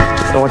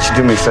I want you to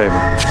do me a favor.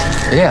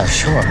 Yeah,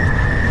 sure.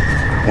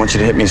 I want you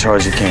to hit me as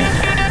hard as you can.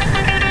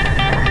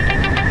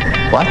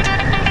 What?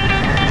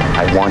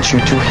 I want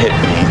you to hit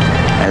me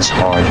as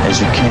hard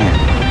as you can.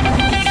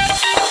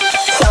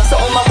 Shout to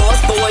all my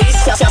lost boys.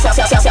 Shout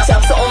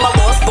to all my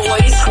lost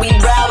boys. Sweet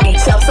rowdy.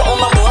 Shout to all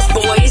my lost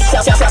boys.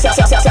 Shout to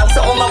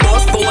all my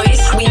lost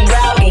boys. Sweet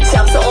rowdy.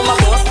 Shout to all my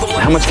lost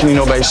boys. How much can you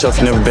know about yourself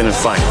if you've never been in a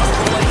fight?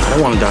 I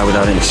don't want to die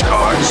without any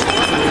scars.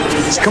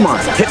 Just come on,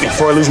 hit me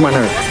before I lose my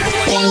nerve.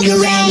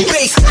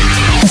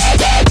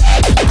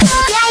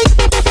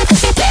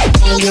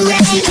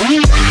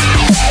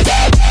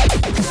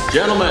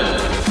 Gentlemen,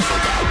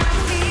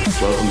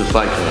 welcome to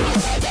Fight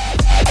Club.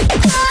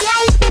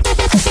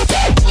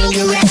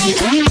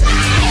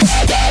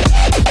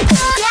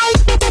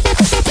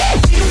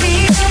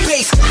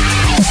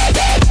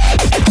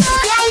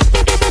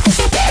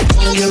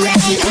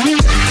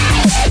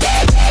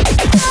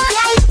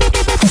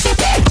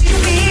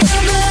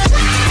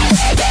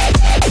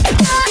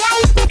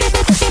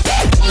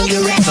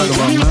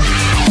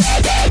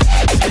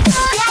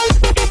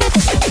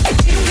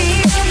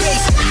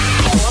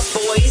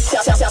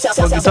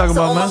 What you talking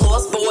about, man?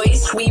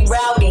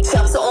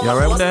 Y'all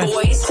right with that?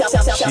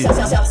 Shit.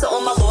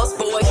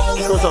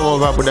 What's up, all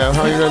right with that?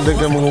 How you gonna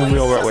think I'm gonna be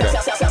all right with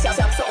that?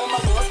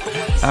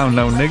 I don't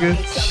know, nigga.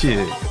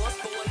 Shit.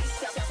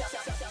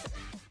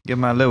 Get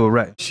my level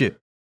right. Shit.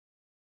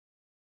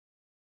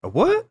 A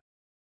what?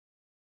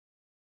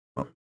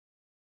 Oh.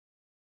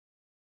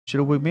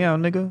 Should've whipped me out,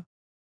 nigga.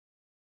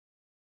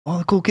 All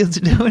the cool kids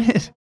are doing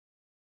it.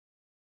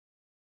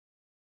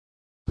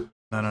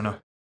 No.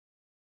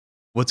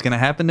 What's gonna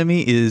happen to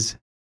me is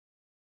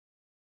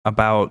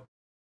about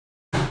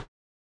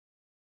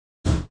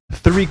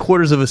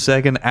 3/4 of a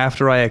second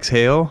after I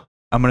exhale,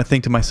 I'm gonna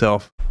think to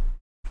myself,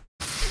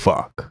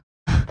 fuck.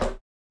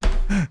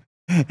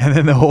 And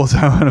then the whole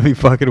time I'm gonna be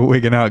fucking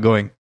wigging out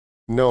going,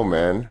 No,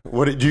 man.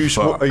 What did you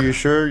smoke? Are you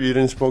sure you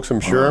didn't smoke some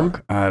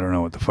Sherm? I don't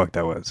know what the fuck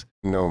that was.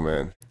 No,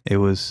 man. It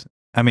was,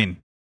 I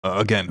mean,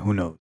 again, who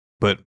knows?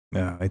 But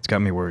it's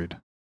got me worried.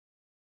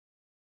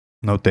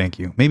 No, thank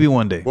you. Maybe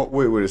one day.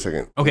 Wait a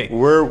second. Okay.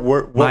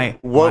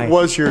 What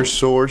was your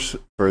source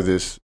for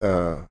this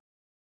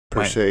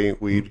se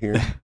weed here?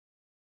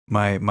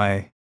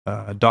 My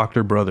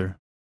doctor brother.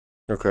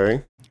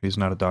 Okay. He's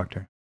not a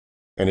doctor.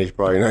 And he's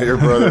probably not your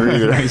brother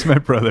either. He's my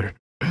brother.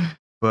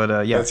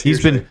 But yeah,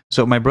 he's been,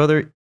 so my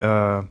brother,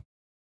 I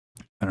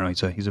don't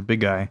know, he's a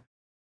big guy.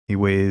 He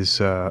weighs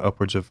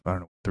upwards of, I don't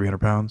know, 300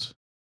 pounds.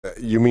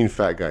 You mean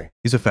fat guy?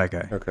 He's a fat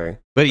guy. Okay.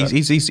 But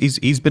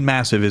he's been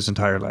massive his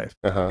entire life.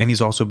 And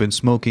he's also been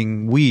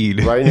smoking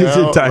weed right his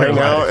now, entire right life.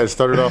 now, it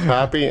started off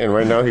happy, and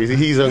right now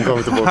he's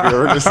uncomfortable. If you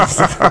ever listen to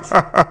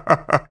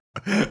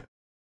this.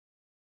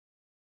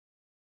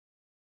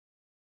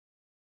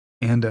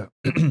 And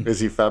is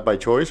he fat by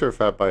choice or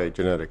fat by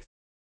genetics?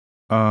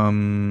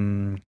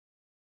 I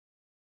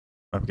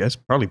guess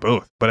probably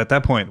both. But at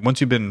that point,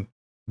 once you've been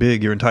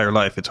big your entire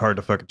life, it's hard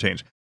to fucking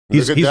change.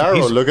 Look at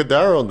Daryl. Look at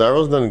Daryl.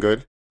 Daryl's done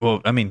good. Well,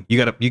 I mean, you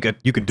can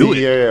do it.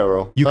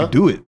 Yeah, you can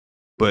do it,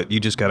 but you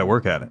just got to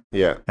work at it.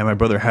 Yeah. And my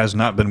brother has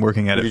not been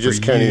working at it for years.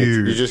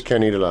 You just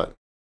can't eat a lot.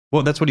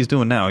 Well, that's what he's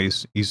doing now. I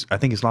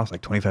think he's lost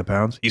like 25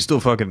 pounds. He's still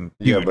fucking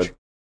huge. Yeah,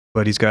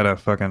 but he's got a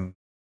fucking.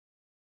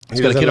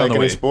 He's got a kid on the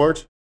way.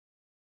 Sports?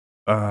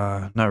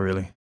 Not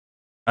really.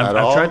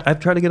 I've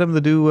tried to get him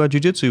to do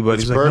jujitsu, but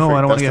he's like, no, I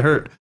don't want to get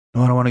hurt.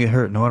 No, I don't want to get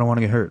hurt. No, I don't want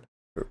to get hurt.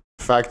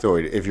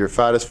 Factoid: if you're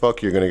fat as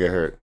fuck, you're gonna get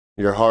hurt.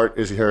 Your heart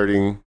is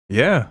hurting.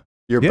 Yeah.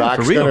 Your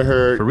back's gonna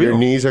hurt. Your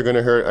knees are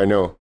gonna hurt. I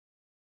know.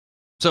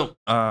 So,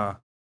 my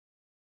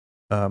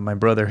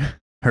brother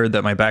heard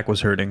that my back was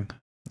hurting.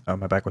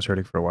 My back was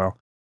hurting for a while,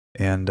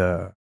 and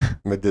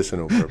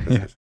medicinal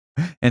purposes.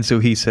 Yeah. And so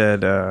he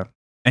said,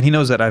 and he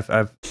knows that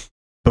I've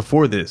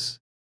before this,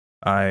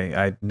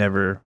 I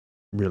never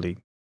really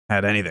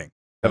had anything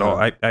at all.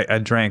 I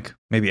drank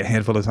maybe a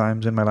handful of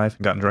times in my life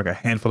and gotten drunk a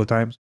handful of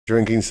times.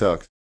 Drinking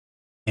sucks.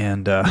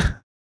 And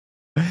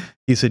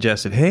he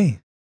suggested,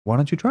 hey, why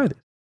don't you try this?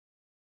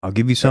 I'll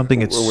give you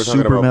something. It's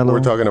super mellow. We're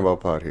talking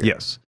about pot here.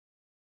 Yes.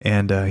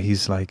 And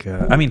he's like,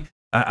 I mean,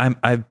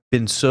 I've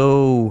been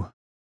so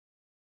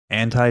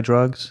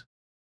anti-drugs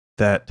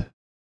that,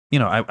 you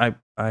know,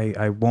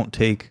 I won't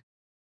take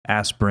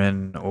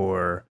aspirin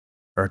or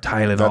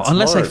Tylenol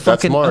unless I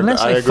fucking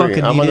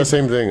agree. I'm on the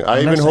same thing.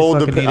 I even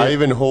hold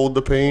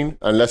the pain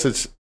unless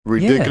it's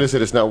ridiculous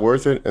that it's not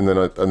worth it, and then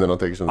I'll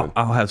take something.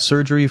 I'll have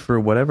surgery for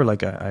whatever.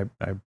 Like I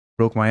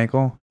broke my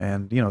ankle,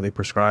 and you know they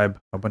prescribe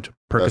a bunch of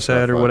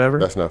Percocet or whatever.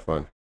 That's not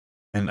fun.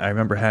 And I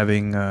remember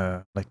having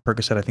like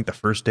Percocet, I think the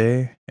first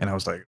day, and I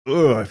was like,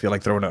 ugh, I feel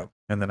like throwing up,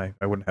 and then I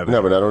wouldn't have it.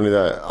 No, but not only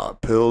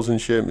that, pills and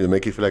shit, they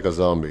make you feel like a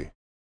zombie.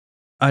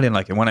 I didn't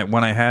like it when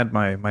I had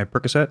my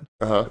Percocet.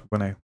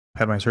 When I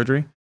had my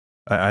surgery,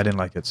 I didn't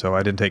like it, so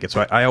I didn't take it.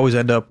 So I always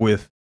end up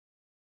with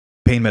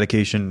pain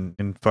medication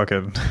in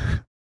fucking.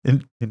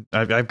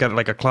 I've got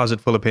like a closet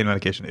full of pain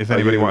medication. If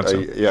anybody wants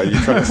it, yeah, you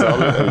trying to sell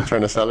it? Are you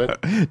trying to sell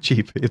it?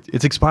 Cheap.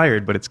 It's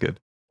expired, but it's good.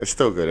 It's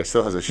still good. It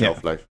still has a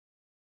shelf life.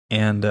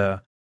 And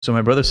So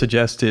my brother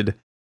suggested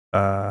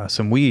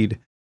some weed,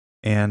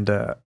 and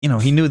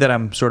he knew that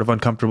I'm sort of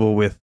uncomfortable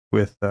with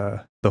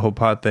the whole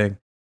pot thing,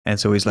 and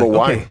so he's like, but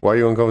why? Okay. Why are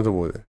you uncomfortable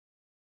with it?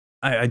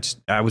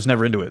 I was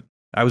never into it.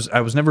 I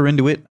was never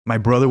into it. My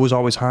brother was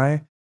always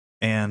high,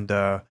 and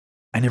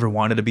I never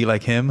wanted to be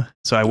like him,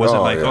 so I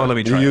wasn't let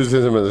me try. You used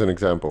him as an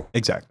example.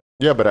 Exactly.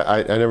 Yeah, but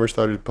I never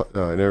started.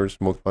 I never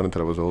smoked pot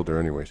until I was older,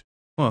 anyways.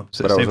 Well,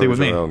 same thing with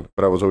me.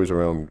 But I was always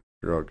around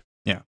drugs.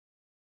 Yeah.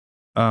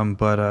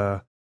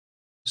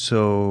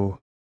 So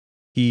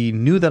he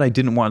knew that I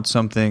didn't want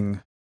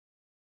something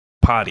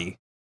potty.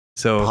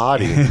 So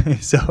potty.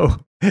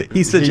 So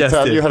he suggested.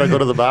 He tell you how to go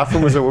to the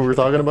bathroom? Is that what we're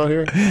talking about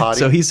here? Potty.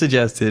 So he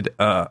suggested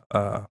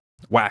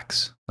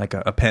wax, like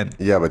a pen.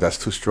 Yeah, but that's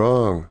too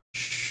strong.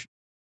 Shh.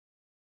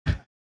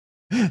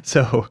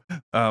 So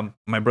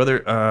my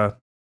brother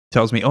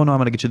tells me, "Oh no, I'm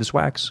going to get you this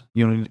wax.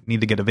 You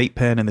need to get a vape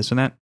pen and this and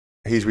that."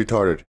 He's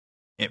retarded.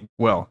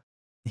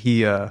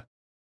 He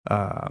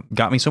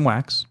got me some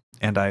wax,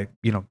 and I,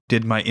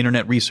 did my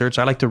internet research.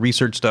 I like to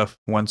research stuff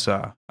once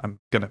I'm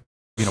gonna,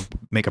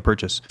 make a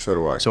purchase. So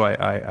do I. So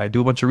I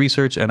do a bunch of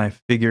research, and I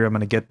figure I'm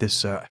gonna get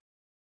this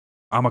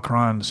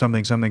Omicron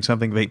something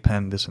vape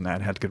pen, this and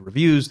that. It had good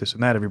reviews, this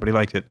and that. Everybody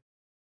liked it,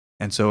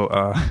 and so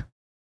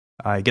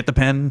I get the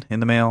pen in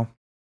the mail.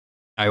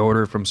 I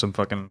order from some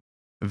fucking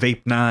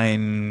Vape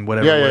 9,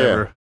 whatever.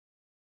 Yeah.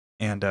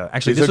 And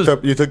actually,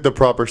 you took the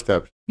proper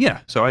steps. Yeah,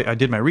 so I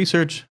did my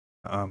research.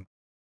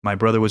 My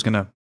brother was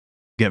gonna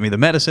get me the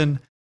medicine,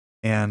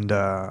 and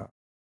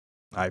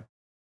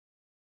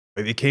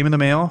it came in the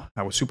mail.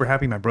 I was super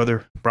happy. My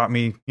brother brought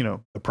me,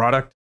 the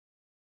product,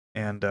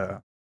 and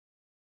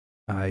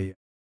I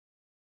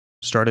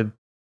started,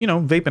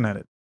 vaping at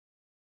it.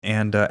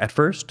 And at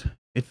first,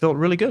 it felt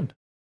really good.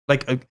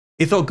 Like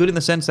it felt good in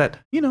the sense that,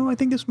 I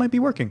think this might be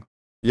working.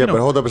 Yeah, but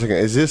hold up a second.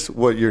 Is this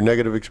what your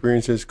negative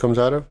experiences comes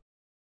out of?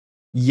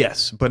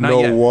 Yes, but not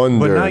no yet.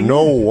 Wonder,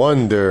 no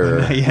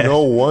wonder.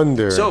 No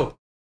wonder. So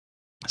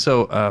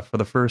for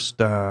the first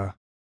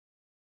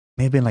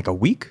maybe in like a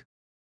week,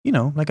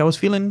 like I was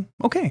feeling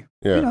okay.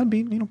 Yeah. I'd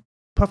be,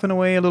 puffing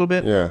away a little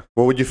bit. Yeah.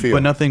 What would you feel?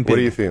 But nothing big. What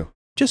do you feel?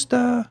 Just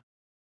I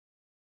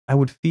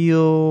would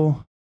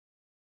feel,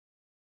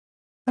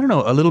 I don't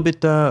know, a little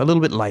bit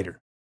lighter.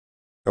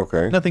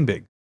 Okay. Nothing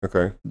big.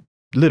 Okay.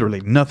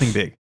 Literally nothing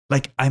big.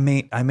 Like I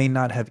may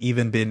not have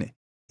even been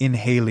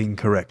inhaling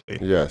correctly.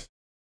 Yes.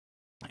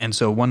 And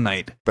so one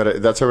night.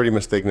 But that's already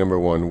mistake number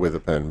one with a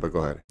pen, but go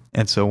ahead.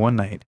 And so one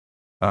night,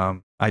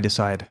 I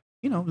decide,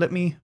 let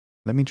me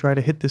try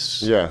to hit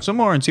this some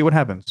more and see what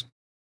happens.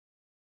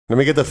 Let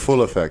me get the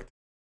full effect.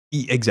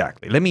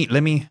 Exactly. Let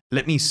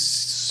me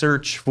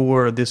search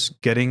for this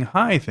getting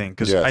high thing,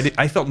 because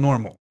I felt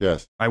normal.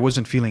 Yes. I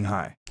wasn't feeling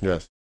high.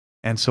 Yes.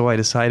 And so I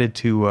decided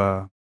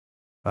to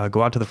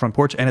go out to the front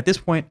porch. And at this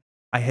point,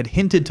 I had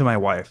hinted to my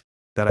wife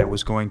that I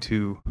was going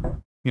to,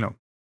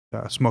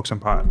 smoke some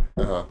pot.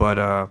 Uh-huh. But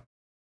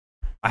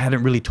I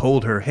hadn't really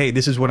told her, hey,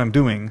 this is what I'm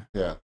doing.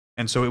 Yeah.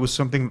 And so it was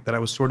something that I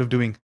was sort of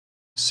doing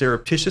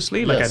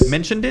surreptitiously, like I'd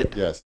mentioned it.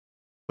 Yes.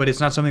 But it's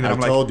not something that I'm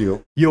like, told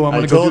you. Yo, I'm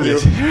going to go do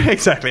this.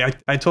 Exactly.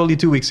 I told you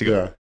 2 weeks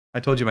ago. Yeah.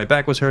 I told you my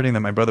back was hurting, that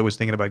my brother was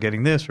thinking about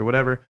getting this or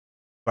whatever.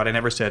 But I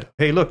never said,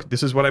 hey, look,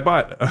 this is what I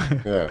bought.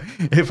 Yeah.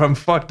 If I'm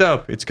fucked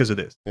up, it's because of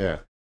this. Yeah.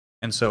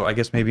 And so I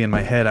guess maybe in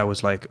my head, I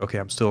was like, okay,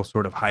 I'm still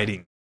sort of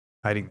hiding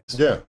this.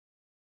 Yeah.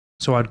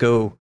 So I'd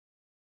go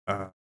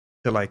to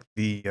like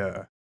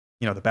the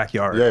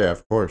backyard. Yeah,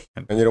 of course.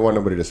 And you don't want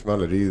nobody to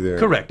smell it either.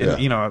 Correct. Yeah.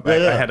 And,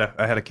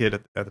 I had a kid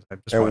at the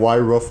time. And why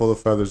ruffle the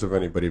feathers of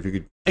anybody if you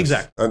could?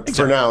 Exactly.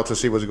 For now, to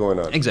see what's going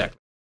on. Exactly.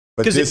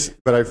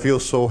 But I feel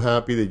so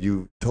happy that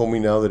you told me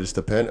now that it's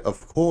the pen.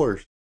 Of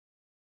course.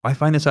 I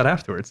find this out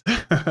afterwards.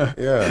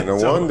 Yeah, no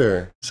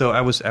wonder. So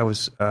I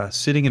was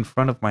sitting in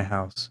front of my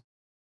house,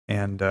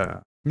 and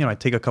I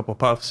take a couple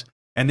puffs,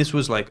 and this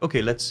was like,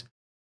 okay, let's,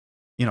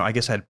 I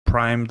guess I'd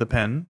primed the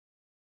pen,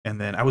 and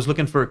then I was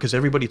looking for, because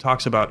everybody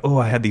talks about,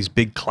 I had these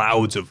big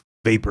clouds of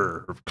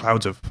vapor, or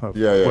clouds of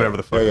whatever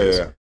the fuck it is.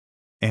 Yeah.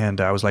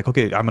 And I was like,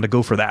 okay, I'm gonna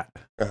go for that.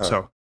 Uh-huh.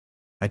 So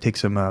I take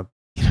some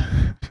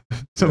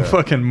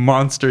fucking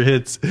monster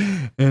hits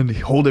and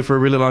hold it for a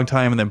really long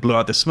time, and then blow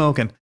out the smoke.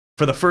 And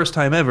for the first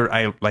time ever,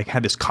 I like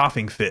had this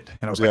coughing fit,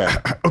 and I was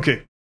like,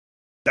 okay,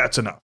 that's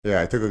enough.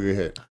 Yeah, I took a good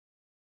hit.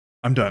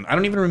 I'm done. I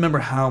don't even remember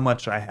how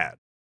much I had.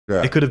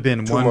 Yeah. It could have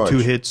been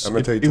 1-2 hits. I'm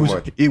gonna tell you too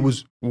much. It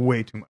was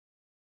way too much.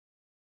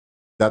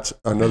 That's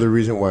another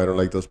reason why I don't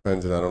like those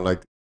pens, and I don't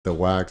like the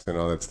wax and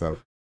all that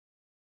stuff.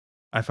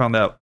 I found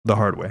out the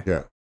hard way.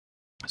 Yeah.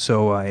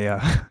 So I,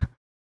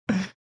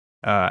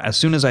 as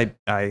soon as I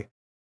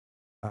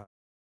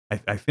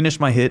finished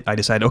my hit, I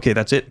decided, okay,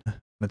 that's it.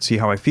 Let's see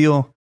how I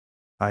feel.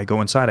 I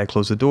go inside. I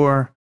close the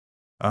door.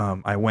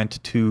 I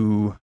went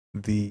to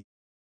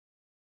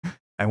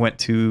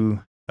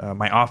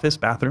my office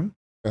bathroom.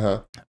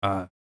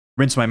 Uh-huh.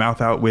 Rinse my mouth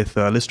out with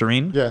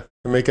Listerine. Yeah,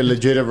 to make it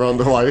legit around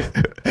the wife.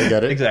 I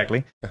get it.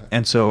 Exactly.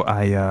 And so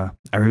I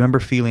remember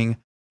feeling,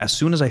 as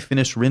soon as I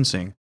finished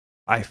rinsing,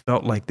 I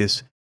felt like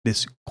this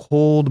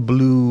cold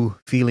blue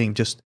feeling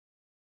just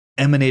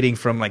emanating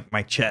from like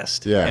my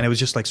chest. Yeah. And it was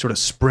just like sort of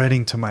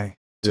spreading to my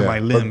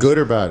limbs. But good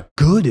or bad?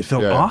 Good. It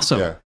felt awesome.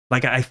 Yeah.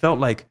 Like I felt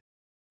like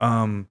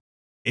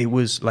it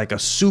was like a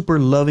super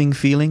loving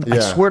feeling. I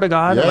swear to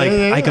God,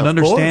 I can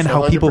understand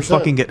how people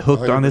fucking get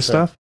hooked 100%. On this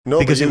stuff. No,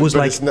 because it was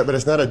like, but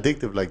it's not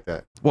addictive like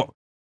that. Well,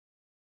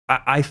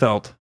 I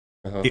felt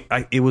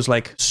it was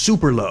like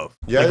super love.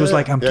 It was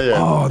like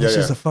this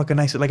is the fucking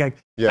nice. Like I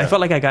felt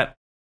like I got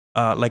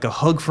like a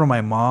hug from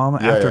my mom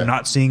after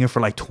not seeing her for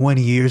like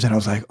 20 years, and I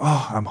was like,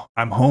 oh,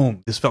 I'm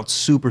home. This felt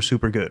super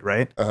super good,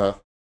 right?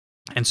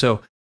 And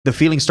so the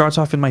feeling starts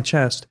off in my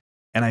chest,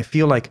 and I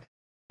feel like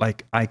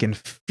I can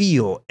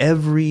feel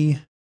every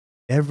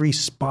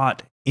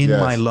spot in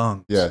my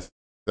lungs. Yes,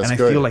 that's and I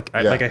good. feel like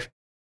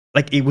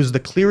it was the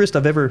clearest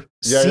I've ever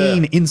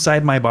seen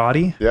inside my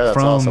body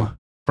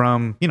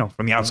from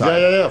the outside.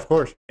 Yeah, of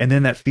course. And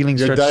then that feeling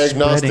starts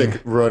diagnostic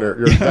spreading. Runner,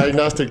 your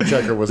diagnostic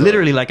checker was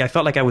literally like I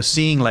felt like I was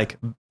seeing like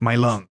my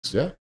lungs.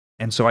 Yeah.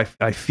 And so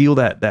I feel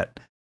that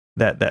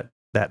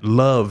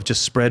love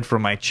just spread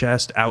from my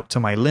chest out to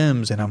my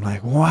limbs, and I'm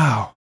like,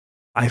 wow.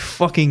 I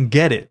fucking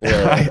get it.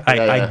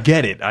 I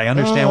get it. I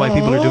understand why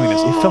people are doing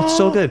this. It felt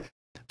so good.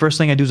 First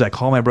thing I do is I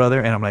call my brother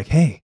and I'm like,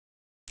 hey,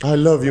 I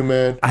love you,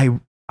 man.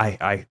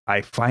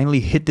 I finally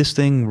hit this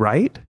thing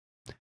right,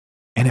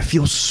 and it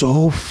feels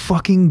so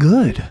fucking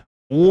good.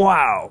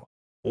 Wow.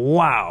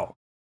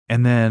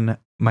 And then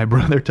my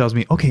brother tells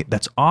me, okay,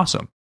 that's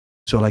awesome.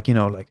 So like, I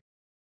don't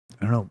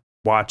know,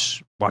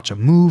 watch a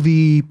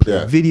movie,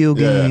 play video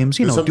games,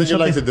 do something you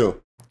like to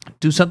do.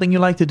 Do something you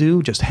like to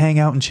do. Just hang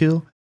out and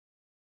chill.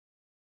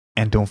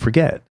 And don't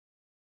forget,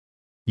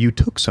 you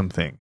took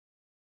something,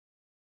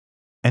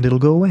 and it'll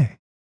go away.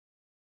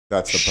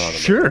 That's the problem.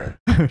 Sure.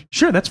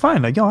 Sure, that's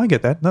fine. Like, I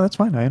get that. No, that's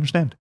fine. I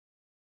understand.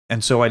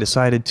 And so I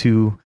decided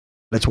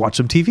let's watch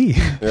some TV.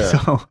 Yeah.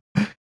 So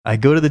I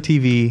go to the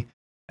TV,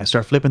 I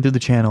start flipping through the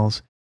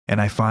channels,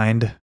 and I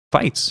find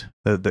fights.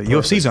 The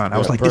UFC's on. I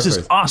was like, this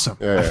is awesome.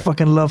 I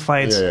fucking love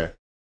fights.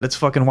 Let's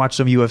fucking watch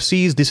some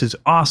UFCs. This is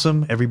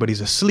awesome.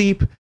 Everybody's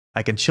asleep.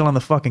 I can chill on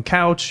the fucking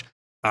couch.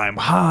 I'm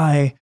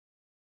high.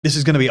 This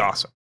is going to be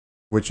awesome.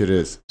 Which it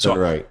is. So,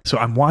 right. So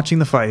I'm watching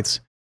the fights,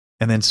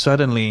 and then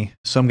suddenly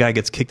some guy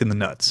gets kicked in the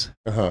nuts.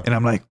 And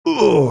I'm like,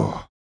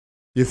 oh.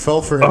 You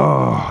fell for him.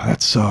 Oh,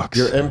 that sucks.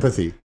 Your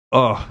empathy.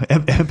 Oh,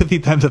 empathy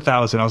times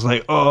 1,000. I was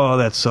like, oh,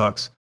 that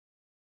sucks.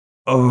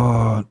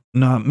 Oh,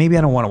 no, maybe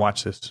I don't want to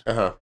watch this.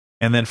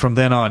 And then from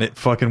then on, it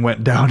fucking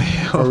went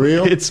downhill. For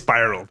real? It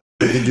spiraled.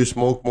 Did you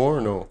smoke more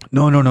or no?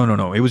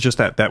 No. It was just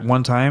that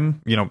one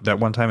time, that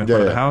one time in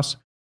front of the house.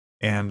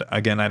 And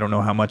again, I don't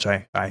know how much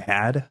I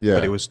had,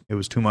 but it was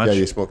too much. Yeah,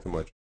 you smoked too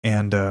much.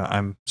 And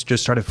I'm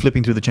just started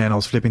flipping through the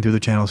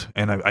channels,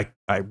 and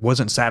I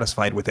wasn't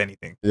satisfied with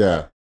anything.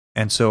 Yeah.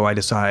 And so I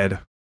decide,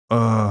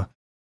 all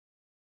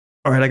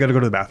right, I got to go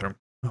to the bathroom.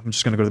 I'm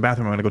just going to go to the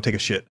bathroom. I'm going to go take a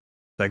shit.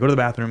 So I go to the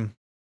bathroom,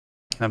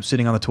 and I'm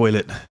sitting on the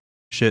toilet,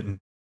 shitting.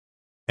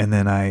 And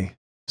then I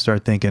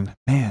start thinking,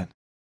 man,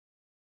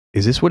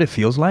 is this what it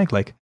feels like?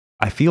 Like,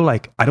 I feel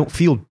like I don't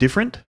feel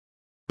different,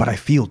 but I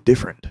feel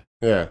different.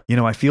 Yeah.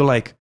 I feel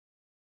like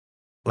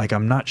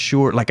I'm not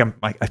sure,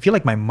 I feel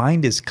like my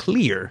mind is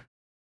clear,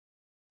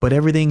 but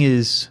everything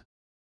is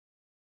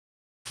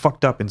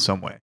fucked up in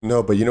some way.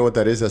 No, but you know what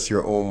that is? That's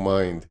your own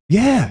mind.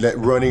 Yeah.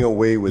 Running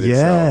away with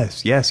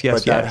itself. Yes.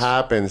 But that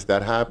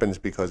happens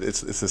because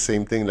it's the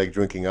same thing like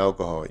drinking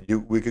alcohol.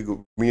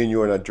 Me and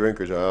you are not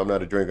drinkers. I'm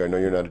not a drinker. I know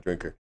you're not a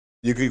drinker.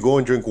 You could go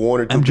and drink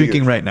 1 or 2 I'm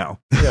drinking beers. right now.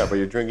 Yeah, but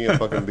you're drinking a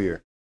fucking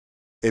beer.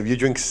 If you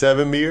drink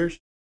 7 beers,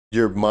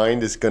 your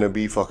mind is going to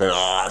be fucking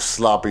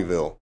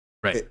sloppyville.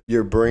 Right.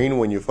 Your brain,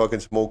 when you fucking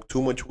smoke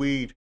too much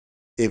weed,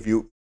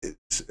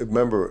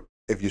 remember,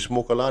 if you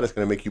smoke a lot, it's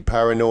going to make you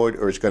paranoid,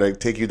 or it's going to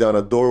take you down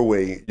a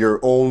doorway. Your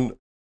own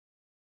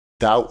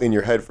doubt in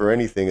your head for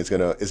anything is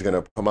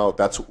gonna come out.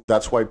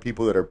 That's why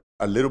people that are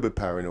a little bit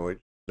paranoid,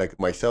 like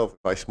myself, if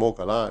I smoke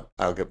a lot,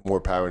 I'll get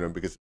more paranoid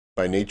because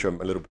by nature I'm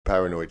a little bit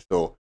paranoid.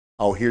 So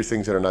I'll hear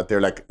things that are not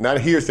there. Like,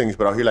 not hear things,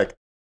 but I'll hear like,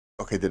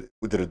 okay, did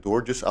a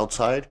door just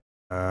outside?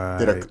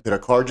 Did a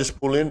car just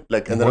pull in?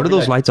 Like, and then what are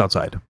those lights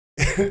outside?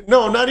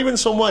 No, not even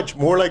so much.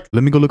 More like,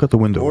 let me go look out the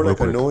window. More like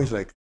a noise.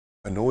 Like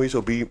a noise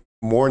will be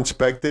more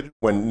inspected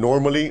when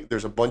normally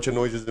there's a bunch of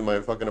noises in my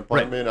fucking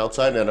apartment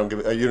outside, and I don't give.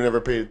 You never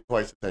pay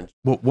twice attention.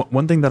 Well,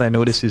 one thing that I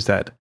notice is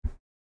that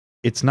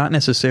it's not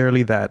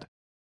necessarily that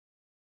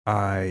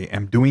I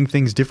am doing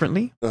things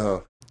differently,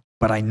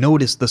 but I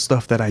notice the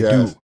stuff that I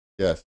do.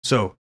 Yes.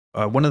 So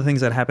one of the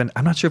things that happened,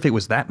 I'm not sure if it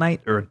was that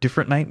night or a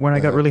different night when I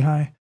got really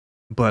high,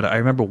 but I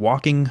remember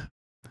walking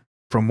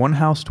from one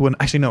house to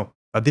actually no,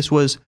 this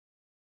was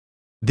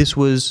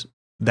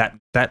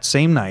that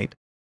same night,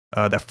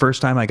 that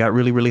first time I got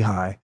really, really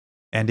high,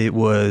 and it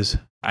was,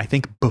 I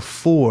think,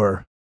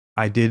 before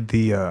I did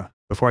the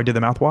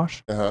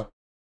mouthwash.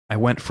 I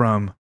went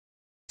from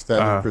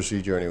standard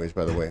procedure, anyways.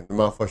 By the way, the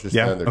mouthwash is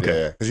standard.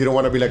 Okay. Yeah, because you don't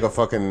want to be like a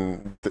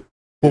fucking.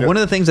 Well, one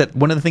of the things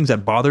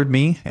that bothered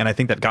me, and I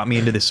think that got me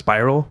into this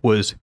spiral,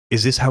 was: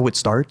 is this how it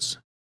starts?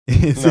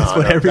 Is this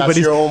what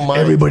everybody's?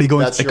 Everybody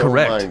going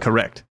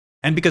correct.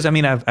 And because I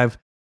mean, I've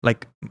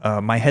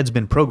my head's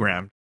been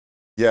programmed,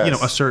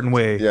 Yes. a certain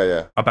way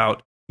Yeah.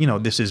 about,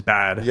 this is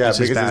bad. Yeah, this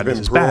is because bad, it's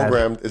this been is bad.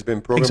 programmed. It's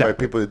been programmed by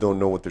Exactly. people that don't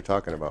know what they're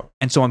talking about.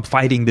 And so I'm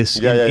fighting this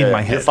Yeah, in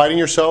my head. You're fighting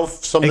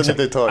yourself. Something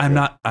Exactly. that they taught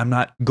you. I'm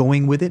not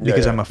going with it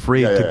because yeah. I'm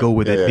afraid Yeah, to yeah. go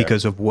with Yeah, it yeah.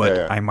 because of what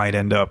Yeah, yeah. I might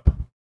end up.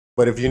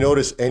 But if you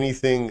notice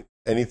anything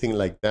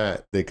like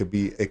that, it could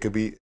be.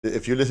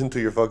 If you listen to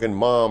your fucking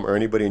mom or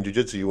anybody in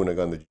jiu-jitsu, you wouldn't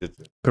have gone to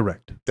jiu-jitsu.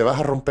 Correct. Te vas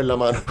a romper la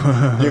mano.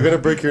 You're gonna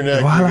break your neck.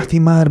 Te vas a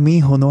lastimar,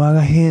 mijo, no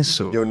hagas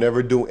eso. You'll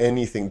never do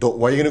anything.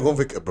 Why are you gonna go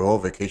on bro?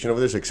 Vacation over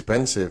there is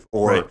expensive,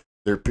 or Right.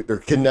 they're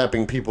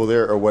kidnapping people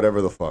there, or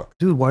whatever the fuck.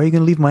 Dude, why are you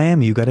going to leave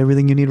Miami? You got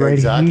everything you need right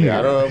Exactly. here.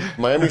 I don't know.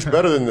 Miami's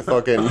better than the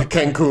fucking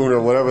Cancun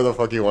or whatever the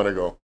fuck you want to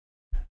go.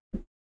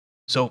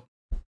 So,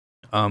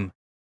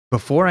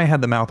 before I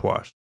had the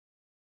mouthwash,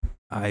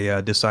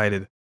 I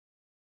decided,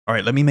 all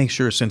right, let me make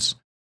sure, since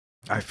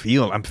I'm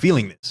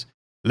feeling this,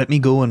 let me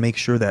go and make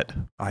sure that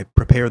I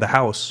prepare the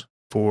house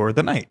for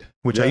the night,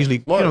 which I Yeah, usually,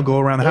 smart. go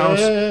around the house,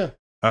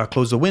 Yeah.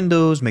 close the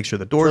windows, make sure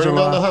the doors Turn are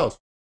down locked. the house.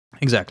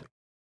 Exactly.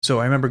 So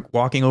I remember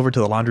walking over to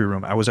the laundry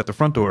room. I was at the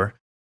front door,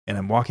 and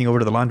I'm walking over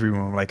to the laundry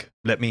room. I'm like,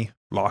 let me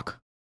lock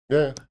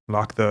Yeah.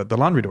 the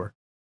laundry door.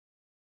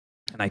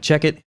 And I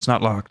check it. It's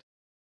not locked.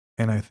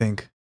 And I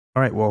think,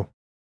 all right, well,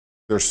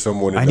 There's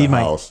someone in I the need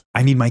house.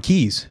 I need my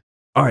keys.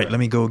 All right, Okay. let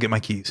me go get my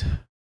keys.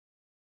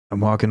 I'm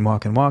walk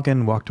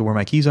to where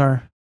my keys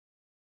are.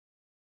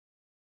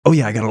 Oh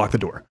yeah, I got to lock the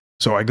door.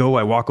 So I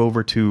walk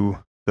over to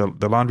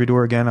the laundry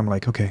door again. I'm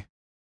like, okay.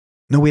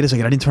 No, wait a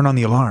second. I didn't turn on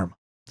the alarm.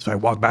 So I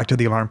walk back to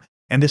the alarm.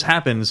 And this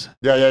happens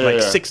Yeah.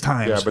 6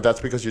 times. Yeah, but that's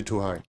because you're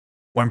too high.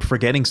 where I'm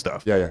forgetting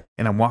stuff. Yeah.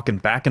 And I'm walking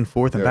back and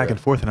forth and Yeah, back yeah. and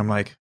forth. And I'm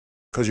like,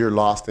 Because you're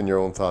lost in your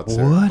own thoughts.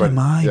 What there. am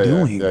I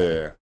doing?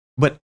 Yeah.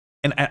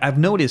 and I've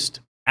noticed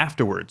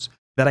afterwards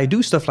that I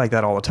do stuff like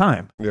that all the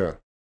time, Yeah.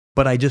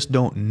 but I just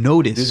don't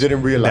notice You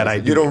didn't realize that I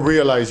it. do. You don't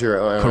realize you're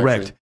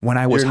Correct. When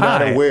I was you're high,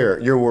 not aware.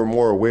 You were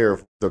more aware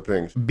of the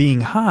things.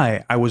 being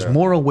high, I was Yeah.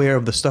 more aware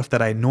of the stuff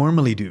that I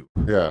normally do,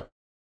 Yeah.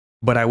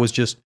 but I was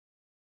just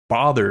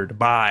bothered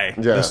by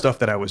Yeah. the stuff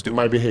that I was doing.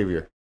 My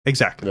behavior.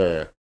 Exactly.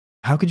 Yeah.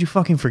 How could you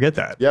fucking forget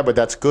that? Yeah, but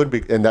that's good,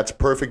 and that's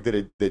perfect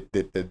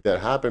that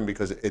happened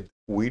because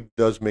weed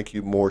does make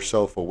you more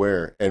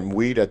self-aware. And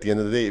weed, at the end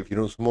of the day, if you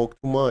don't smoke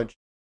too much,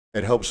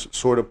 it helps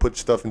sort of put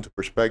stuff into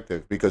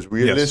perspective. Because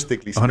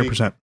realistically,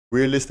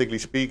 100%.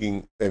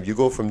 speaking, if you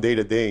go from day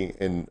to day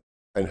and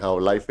how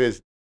life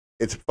is,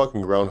 it's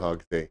fucking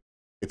Groundhog Day.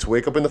 It's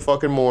wake up in the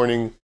fucking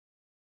morning.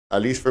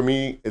 At least for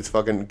me, it's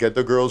fucking get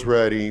the girls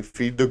ready,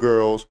 feed the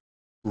girls,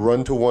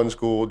 run to one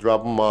school,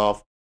 drop them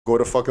off, go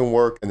to fucking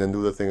work, and then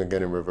do the thing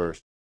again in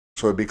reverse.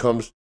 So it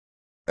becomes,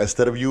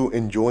 instead of you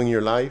enjoying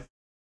your life,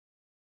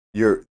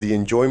 the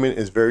enjoyment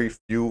is very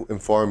few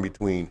and far in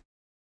between.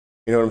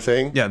 You know what I'm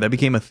saying? Yeah, that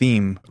became a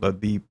theme.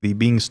 The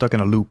being stuck in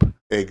a loop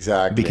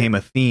Exactly. became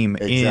a theme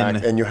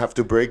and you have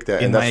to break that.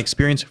 in And my that's,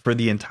 experience for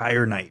the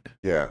entire night.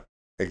 yeah,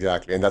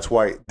 exactly. And that's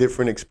why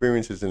different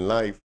experiences in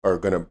life are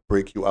going to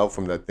break you out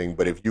from that thing.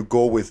 But if you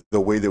go with the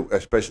way that,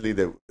 especially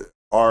that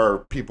our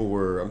people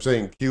were, I'm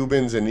saying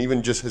Cubans and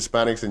even just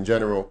Hispanics in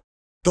general,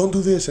 don't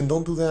do this and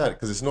don't do that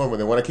because it's normal.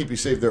 They want to keep you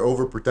safe. They're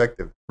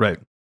overprotective. Right.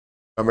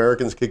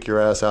 Americans kick your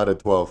ass out at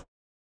 12.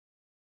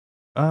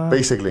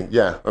 Basically,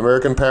 yeah.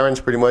 American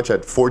parents pretty much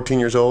at 14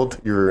 years old,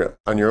 you're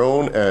on your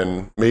own,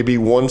 and maybe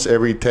once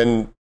every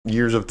 10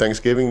 years of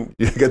Thanksgiving,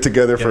 you get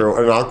together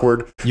for an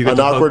awkward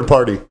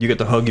party. You get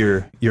to hug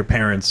your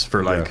parents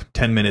for like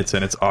 10 minutes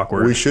and it's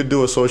awkward. We should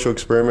do a social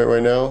experiment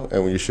right now,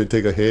 and you should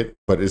take a hit,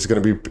 but it's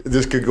going to be,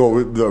 this could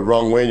go the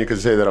wrong way, and you could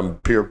say that I'm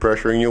peer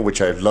pressuring you,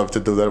 which I'd love to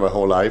do that my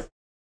whole life,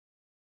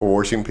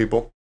 coercing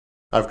people.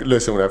 I've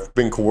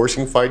been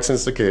coercing fights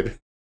since a kid.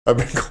 I've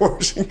been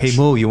coercing. Hey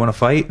Mo, you want to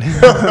fight?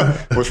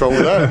 What's wrong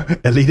with that?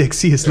 Elite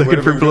XC is looking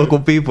for would've been local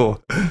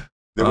people.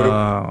 They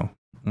would've-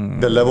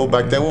 The level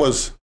back then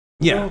was,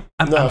 Yeah,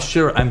 I'm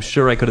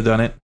sure I could have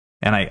done it,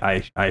 and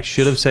I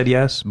should have said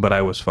yes, but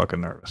I was fucking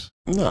nervous.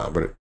 nah,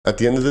 but at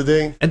the end of the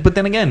day, But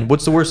then again,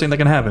 what's the worst thing that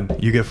can happen?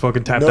 You get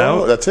fucking tapped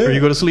no, out, that's it. or you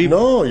go to sleep.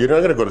 No, you're not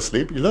going to go to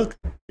sleep.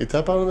 You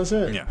tap out and that's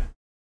it. Yeah,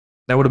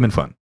 that would have been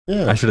fun.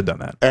 Yeah. I should have done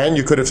that. And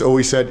you could have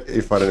always said,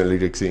 if I'm an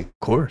Elite XC. Of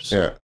course.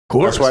 Yeah. Of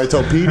course. That's why I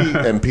tell PD,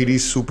 and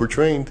PD's super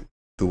trained,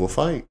 do a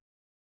fight.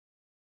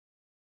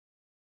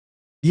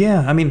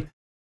 Yeah, I mean,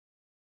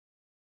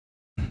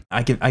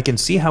 I can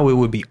see how it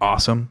would be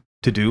awesome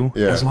to do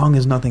Yeah. as long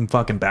as nothing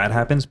fucking bad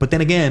happens. But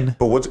then again,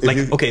 But what's if like,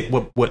 you, okay,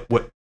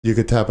 what? you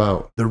could tap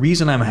out. The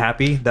reason I'm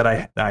happy that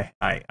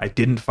I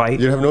didn't fight.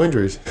 You have no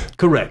injuries.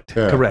 Correct.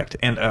 Yeah. Correct.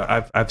 And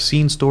I've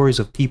seen stories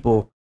of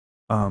people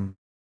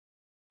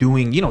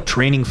doing,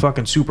 training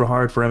fucking super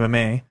hard for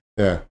MMA,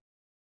 Yeah.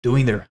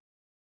 doing their,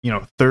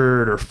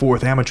 third or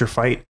fourth amateur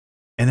fight,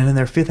 and then in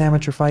their fifth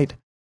amateur fight,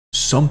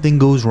 something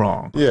goes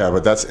wrong. Yeah,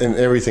 but that's in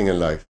everything in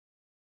life.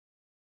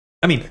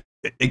 I mean,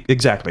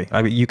 exactly.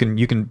 I mean, you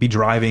can be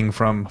driving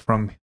from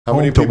How home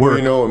many to people work.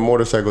 you know in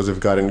motorcycles have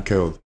gotten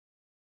killed?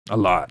 A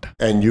lot.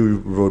 And you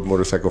rode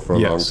motorcycle for a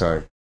Yes. long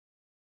time.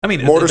 I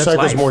mean,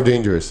 Motorcycles that's life. more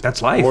dangerous.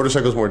 That's life.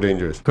 Motorcycles more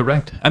dangerous.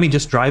 Correct. I mean,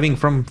 just driving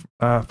from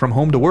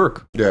home to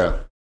work, Yeah.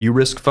 you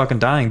risk fucking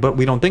dying, but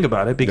we don't think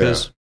about it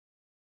because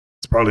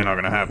it's probably not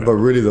going to happen. But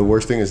really, the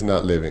worst thing is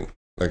not living.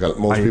 Like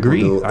most I people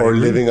agree. do. I Or agree.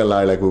 living a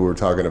lie like we were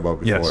talking about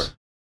before. Yes.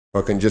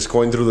 Fucking just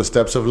going through the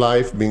steps of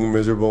life, being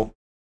miserable.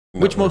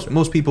 not Which worth it.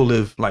 most people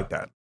live like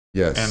that.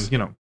 Yes. And, you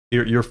know,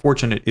 you're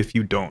fortunate if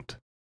you don't.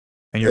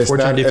 And you're It's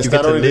fortunate not, if it's you get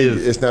not to only live.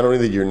 that, it's not only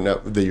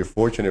that you're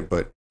fortunate,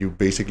 but you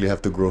basically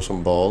have to grow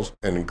some balls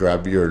and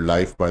grab your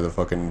life by the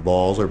fucking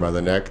balls or by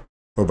the neck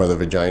or by the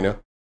vagina.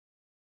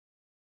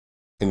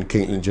 In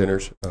Caitlyn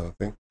Jenner's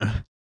thing.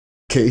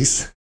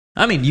 Case.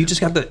 I mean, you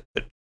just got to...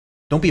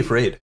 Don't be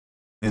afraid.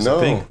 Is the No,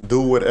 thing.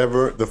 do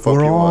whatever the fuck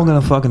We're you all want.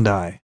 going to fucking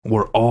die.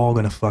 We're all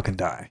going to fucking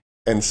die.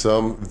 And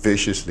some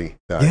viciously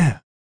die. Yeah.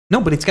 No,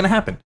 but it's going to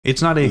happen.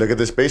 It's not a... Look at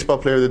this baseball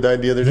player that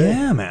died the other day.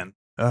 Yeah, man.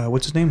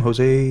 What's his name?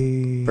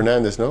 Jose...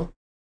 Fernandez, no?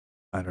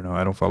 I don't know.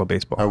 I don't follow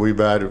baseball. Are we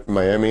bad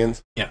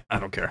Miamians? Yeah, I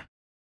don't care.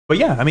 But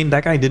yeah, I mean,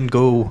 that guy didn't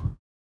go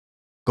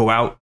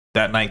out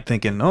that night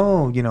thinking,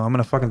 oh, you know, I'm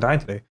going to fucking die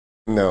today.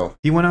 No.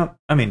 He went out.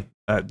 I mean,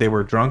 they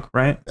were drunk,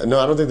 right? No,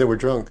 I don't think they were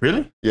drunk.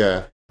 Really?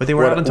 Yeah. But they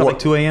were out until like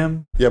 2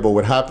 a.m.? Yeah, but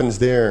what happens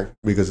there,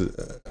 because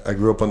I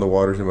grew up on the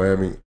waters in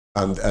Miami,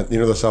 you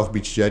know the South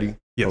Beach Jetty?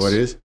 Yes. What it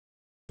is?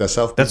 The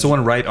South That's Beach, the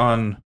one right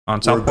on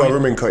where South Point?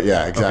 government cut.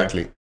 Yeah,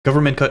 exactly.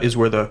 Government cut is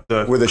where the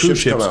Where the cruise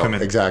ships come out.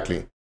 in.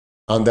 Exactly.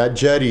 On that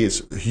jetty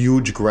is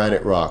huge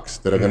granite rocks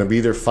that are going to be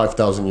there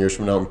 5,000 years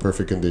from now in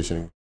perfect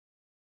condition.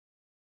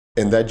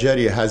 And that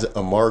jetty has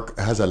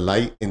a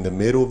light in the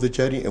middle of the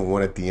jetty and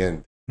one at the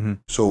end. Mhm.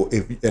 So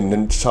and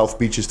then South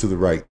Beach is to the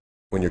right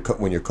when you're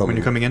coming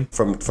in?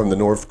 from the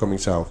north coming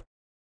south.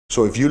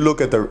 So if you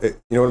look at you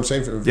know what I'm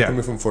saying? If you're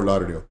coming from Fort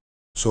Lauderdale.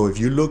 So if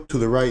you look to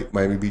the right,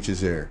 Miami Beach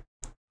is there.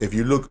 If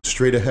you look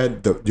straight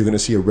ahead, you're going to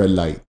see a red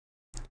light.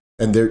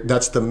 And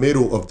that's the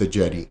middle of the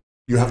jetty.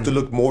 You have to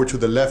look more to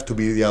the left to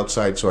be the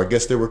outside. So I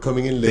guess they were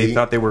coming in late. They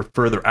thought they were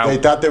further out. They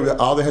thought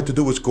all they had to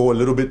do was go a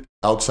little bit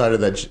outside of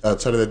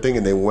that thing,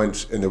 and they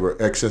went, and they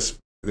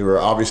were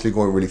obviously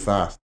going really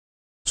fast.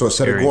 So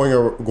instead Scary.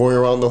 of going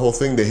around the whole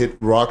thing, they hit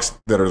rocks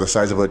that are the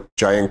size of a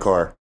giant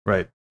car.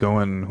 Right.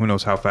 Going who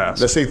knows how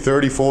fast. Let's say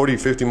 30, 40,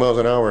 50 miles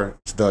an hour.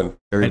 It's done.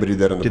 Everybody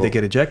dead on the Did boat. they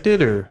get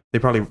ejected or they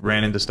probably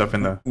ran into stuff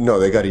in the... No,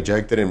 they got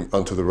ejected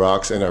onto the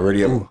rocks, and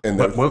already. Ooh, And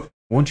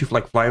won't you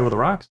like fly over the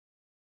rocks?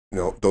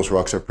 no, those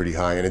rocks are pretty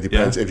high, and it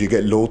depends if you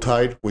get low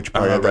tide, which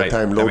probably at that right.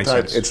 time That low makes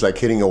tide, sense. it's like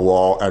hitting a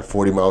wall at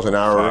 40 miles an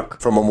hour Fuck.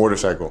 from a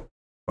motorcycle.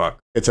 Fuck.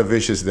 It's a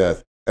vicious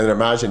death. And then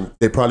imagine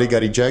they probably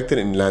got ejected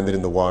and landed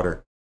in the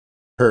water,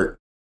 hurt.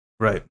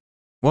 Right.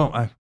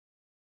 Well,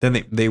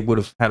 then they would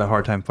have had a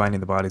hard time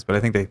finding the bodies, but I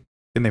think didn't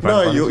they find the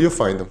No, bodies? you'll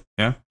find them.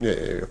 Yeah? Yeah,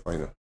 you'll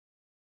find them.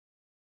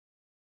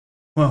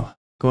 Well,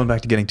 going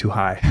back to getting too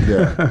high.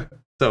 Yeah.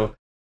 So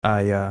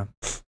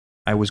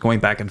I was going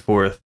back and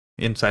forth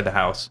inside the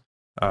house,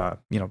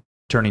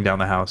 turning down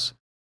the house,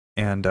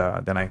 and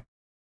then I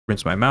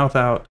rinsed my mouth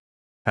out.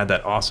 Had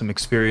that awesome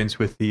experience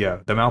with the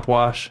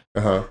mouthwash.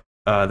 Uh-huh.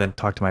 Then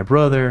talked to my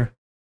brother.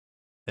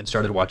 Then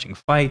started watching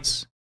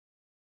fights.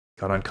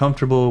 Got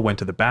uncomfortable. Went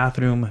to the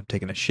bathroom. I'm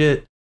taking a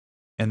shit,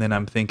 and then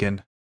I'm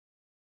thinking,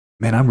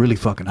 man, I'm really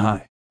fucking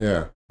high.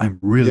 Yeah. I'm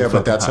really Yeah, fucking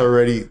but that's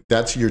high.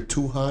 that's you're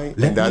too high,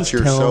 Let and that's me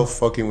tell- yourself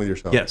fucking with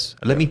yourself. Yes.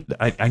 I need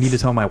to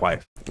tell my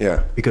wife.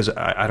 Yeah. Because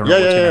I don't know Yeah,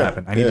 what's yeah, going to yeah.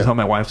 happen. I need Yeah. to tell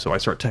my wife, so I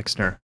start texting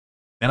her.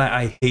 And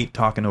I hate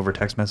talking over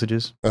text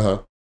messages. Uh-huh.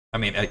 I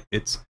mean,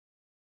 it's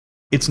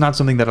not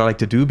something that I like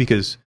to do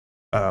because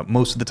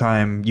most of the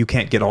time you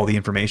can't get all the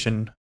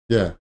information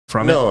Yeah.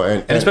 from it. No,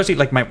 And especially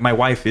like my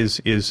wife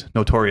is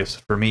notorious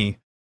for me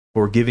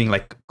for giving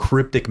like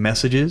cryptic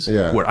messages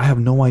Yeah. where I have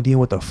no idea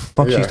what the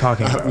fuck yeah. she's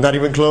talking about. Not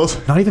even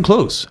close. Not even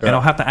close. Yeah. And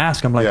I'll have to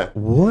ask. I'm like, Yeah.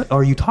 what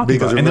are you talking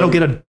Because about? And then I'll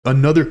remember- get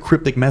another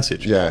cryptic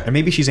message. Yeah. And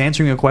maybe she's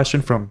answering a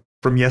question from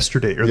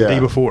yesterday or the Yeah. day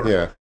before.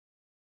 Yeah.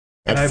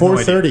 And I At have no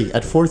 4:30.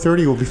 At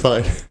 4:30, we'll be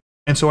fine.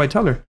 And so I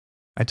tell her,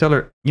 I'm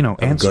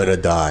gonna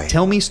die.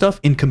 tell me stuff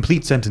in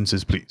complete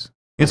sentences, please.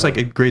 It's like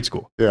in grade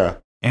school. Yeah.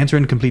 Answer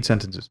in complete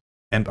sentences.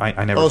 And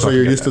I never Oh, so fucking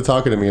you're get used that. to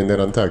talking to me and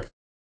then on text.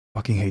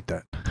 Fucking hate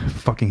that.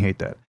 Fucking hate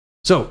that.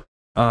 So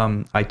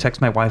I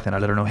text my wife and I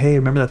let her know, hey,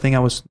 remember that thing I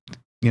was,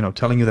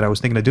 telling you that I was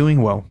thinking of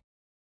doing? Well,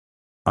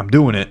 I'm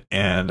doing it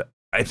and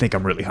I think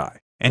I'm really high.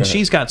 And Uh-huh.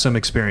 she's got some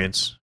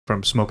experience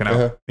from smoking out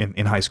Uh-huh.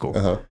 in high school.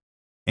 Uh-huh.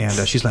 And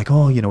she's like,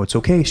 oh, it's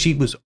okay. She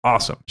was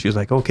awesome. She was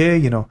like, okay,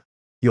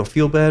 you'll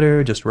feel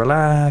better. Just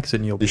relax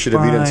and you'll be You should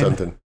have eaten fine."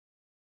 something.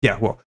 Yeah,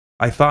 well,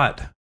 I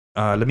thought,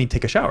 let me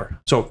take a shower.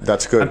 So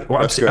That's good.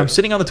 That's good. I'm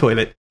sitting on the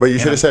toilet. But you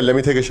and should I'm- have said, let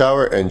me take a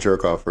shower and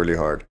jerk off really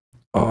hard.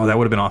 Oh, that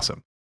would have been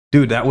awesome.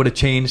 Dude, that would have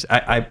changed.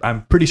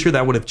 I'm pretty sure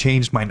that would have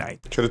changed my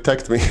night. Should have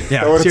texted me.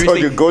 Yeah, I would have told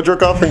seriously. you, go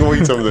jerk off and go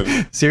eat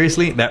something.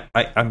 Seriously,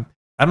 I don't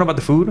know about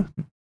the food.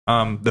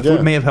 The Yeah.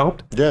 food may have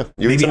helped. Yeah.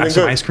 You eat Maybe something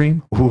some good. ice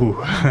cream. Ooh,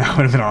 that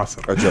would have been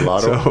awesome. A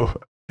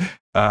gelato.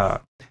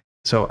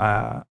 So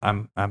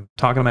I'm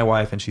talking to my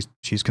wife and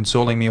she's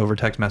consoling me over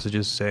text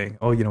messages saying,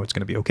 oh, it's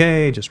going to be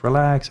okay. Just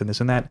relax and this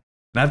and that.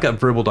 And I've got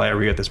verbal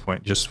diarrhea at this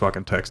point, just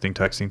fucking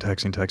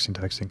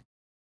texting.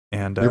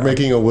 And you're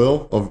making a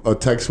will, a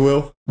text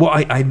will? Well,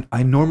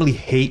 I normally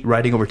hate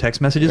writing over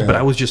text messages, but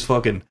I was just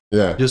fucking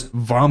just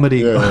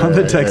vomiting on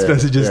the text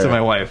messages to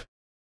my wife.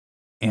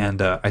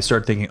 And I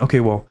started thinking, okay,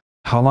 well,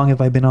 how long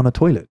have I been on the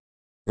toilet?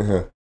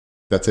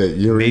 That's it.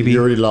 You're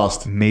already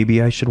lost.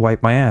 Maybe I should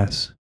wipe my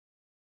ass.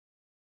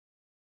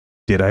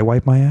 Did I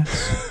wipe my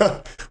ass?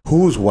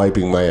 Who's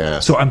wiping my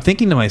ass? So I'm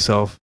thinking to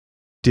myself,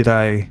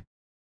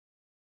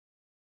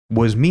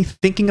 was me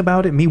thinking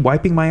about it, me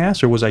wiping my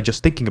ass, or was I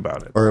just thinking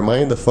about it? Or am I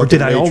in the fucking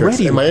Matrix?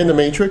 Am I in the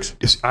Matrix?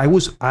 I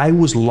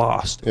was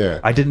lost. Yeah.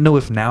 I didn't know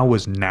if now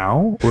was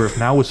now or if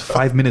now was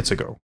 5 minutes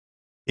ago.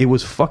 It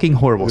was fucking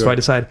horrible. So I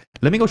decided,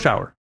 let me go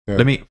shower.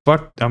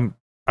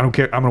 I don't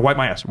care. I'm gonna wipe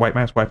my ass.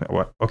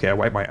 Okay, I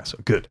wipe my ass.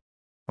 Good.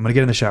 I'm gonna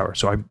get in the shower.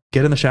 So I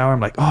get in the shower. I'm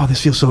like, oh,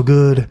 this feels so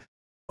good.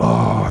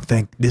 Oh,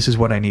 this is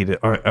what I needed.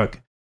 All right,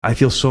 okay. I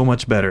feel so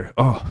much better.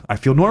 Oh, I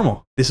feel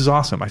normal. This is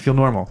awesome. I feel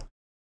normal.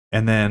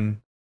 And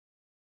then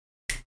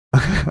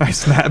I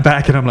snap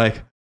back and I'm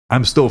like,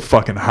 I'm still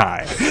fucking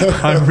high.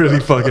 I'm really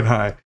fucking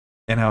high.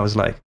 And I was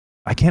like,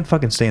 I can't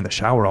fucking stay in the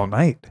shower all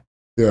night.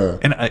 Yeah.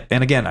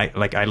 And again,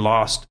 I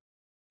lost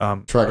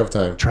track of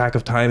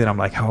time. And I'm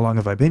like, how long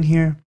have I been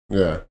here?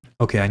 Yeah.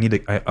 Okay, I'm going to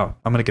get out.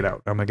 I'm going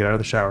to get out of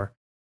the shower.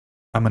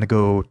 I'm going to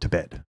go to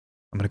bed.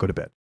 And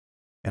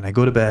I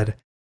go to bed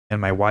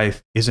and my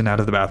wife isn't out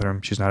of the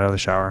bathroom. She's not out of the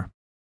shower.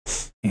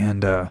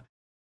 And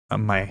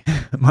my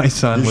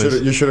son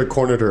You should have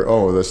cornered her.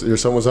 Oh, your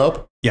son was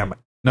up? Yeah.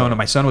 No,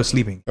 my son was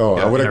sleeping. Oh,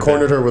 I would have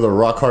cornered her with a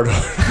rock hard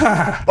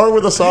or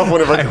with a soft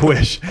one if I could. I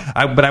wish.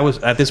 But I was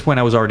at this point.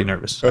 I was already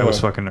nervous. I was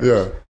fucking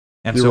nervous. Yeah.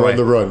 And you so were on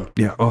the run.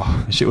 Yeah.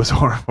 Oh, shit was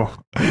horrible.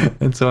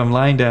 And so I'm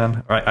lying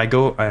down.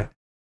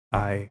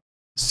 I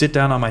sit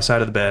down on my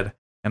side of the bed,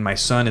 and my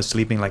son is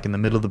sleeping like in the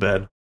middle of the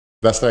bed.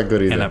 That's not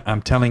good either. And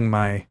I'm telling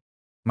my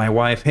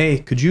wife, hey,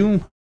 could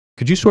you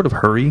sort of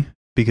hurry,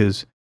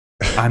 because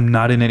I'm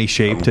not in any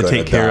shape to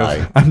take care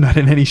of. I'm not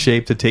in any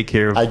shape to take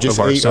care of. I just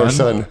ate our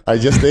son. I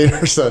just ate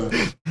our son.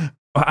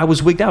 I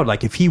was wigged out.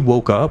 Like if he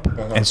woke up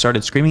and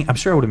started screaming, I'm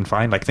sure I would have been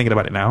fine. Like thinking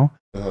about it now,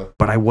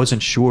 but I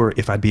wasn't sure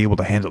if I'd be able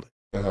to handle it.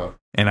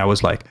 And I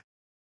was like,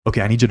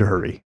 okay, I need you to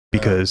hurry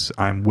because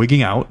I'm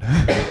wigging out,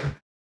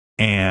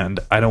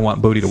 and I don't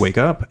want Bodhi to wake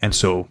up, and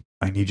so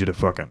I need you to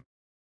fucking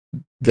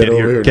get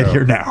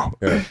here now.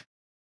 Yeah.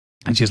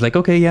 And she's like,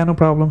 okay, yeah, no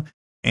problem.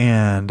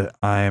 And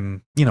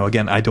I'm,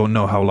 again, I don't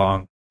know how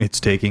long it's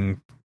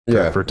taking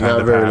for time to pass.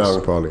 Not very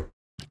long, probably.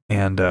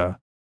 And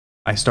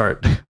I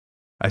start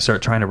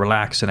trying to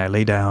relax, and I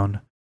lay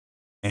down,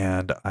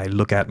 and I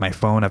look at my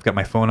phone. I've got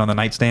my phone on the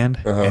nightstand,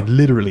 and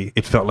literally,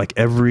 it felt like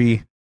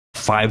every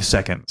 5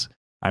 seconds,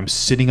 I'm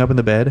sitting up in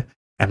the bed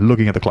and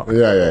looking at the clock.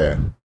 Yeah.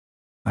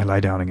 I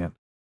lie down again.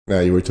 Yeah,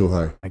 you were too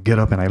high. I get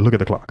up and I look at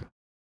the clock.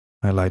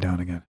 I lie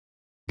down again.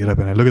 Get up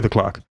and I look at the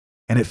clock.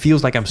 And it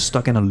feels like I'm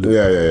stuck in a loop.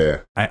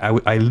 Yeah.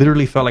 I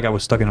literally felt like I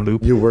was stuck in a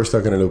loop. You were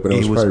stuck in a loop, and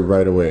it was probably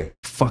right away.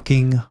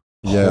 Fucking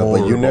horrible.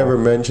 But you never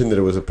mentioned that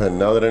it was a pen.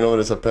 Now that I know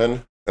it's a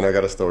pen, and I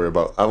got a story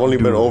about. I've only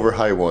been over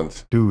high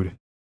once. Dude.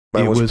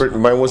 Mine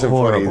wasn't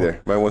fun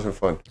either. Mine wasn't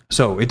fun.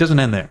 So it doesn't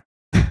end there.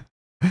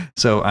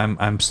 So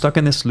I'm stuck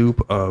in this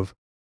loop of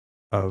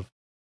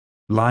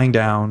lying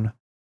down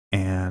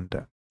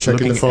and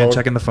checking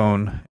the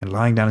phone and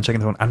lying down and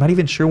checking the phone. I'm not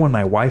even sure when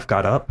my wife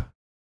got up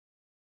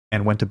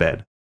and went to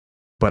bed,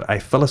 but I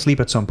fell asleep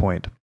at some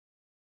point.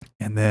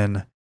 And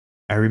then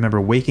I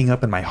remember waking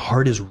up and my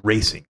heart is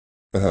racing.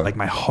 Like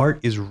my heart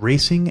is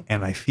racing,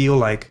 and I feel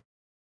like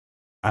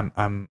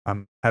I'm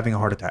having a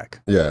heart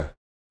attack. Yeah,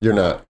 you're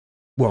not.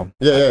 Well,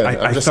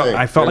 I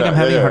felt like I'm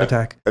having a heart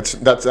attack.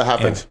 That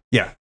happens.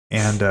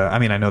 And I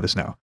mean, I know this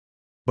now,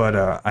 but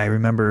I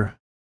remember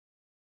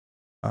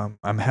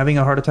I'm having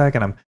a heart attack,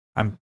 and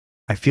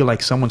I feel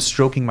like someone's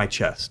stroking my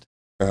chest.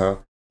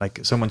 Like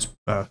someone's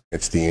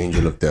it's the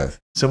angel of death.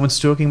 Someone's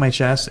stroking my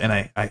chest,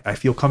 and I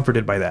feel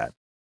comforted by that.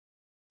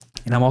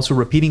 And I'm also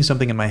repeating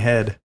something in my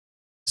head,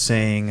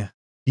 saying,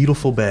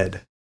 "Beautiful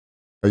bed."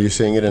 Are you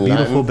saying it in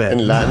beautiful Latin? Bed.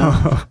 In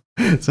Latin?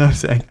 No. So I'm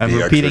saying, I'm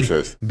repeating,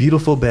 Exorcist.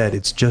 "Beautiful bed,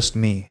 it's just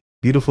me.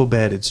 Beautiful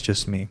bed, it's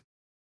just me."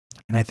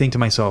 And I think to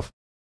myself,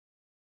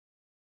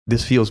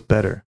 this feels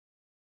better.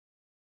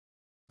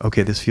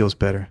 Okay, this feels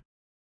better.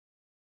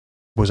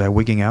 Was I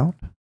wigging out?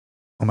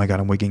 Oh my God,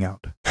 I'm wigging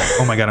out.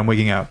 Oh my God, I'm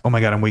wigging out. Oh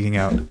my God, I'm wigging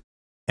out.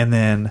 And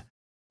then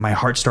my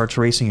heart starts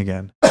racing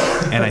again.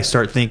 And I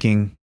start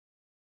thinking,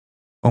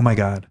 oh my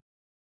God,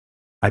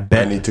 I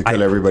bet I need to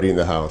kill everybody in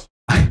the house.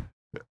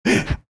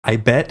 I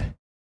bet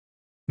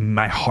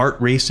my heart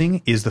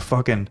racing is the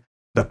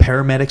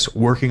paramedics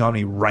working on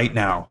me right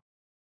now.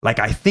 Like,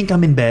 I think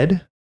I'm in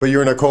bed. But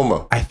you're in a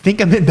coma. I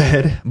think I'm in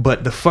bed,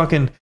 but the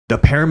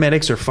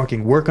paramedics are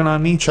fucking working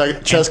on me.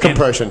 Chest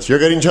compressions. You're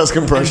getting chest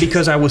compressions. And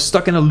because I was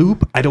stuck in a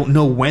loop, I don't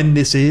know when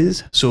this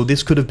is. So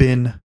this could have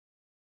been,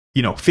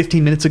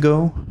 15 minutes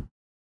ago.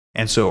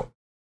 And so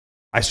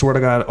I swear to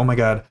God, oh my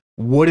God,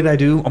 what did I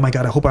do? Oh my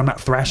God, I hope I'm not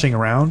thrashing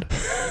around.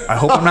 I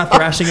hope I'm not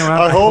thrashing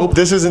around. I hope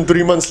this isn't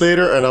 3 months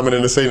later and I'm in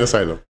an insane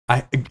asylum.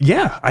 I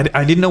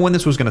didn't know when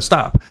this was going to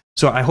stop.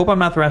 So I hope I'm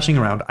not thrashing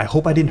around. I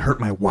hope I didn't hurt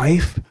my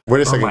wife. Wait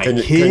a or second. my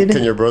Can kid.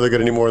 your brother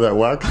get any more of that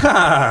whack?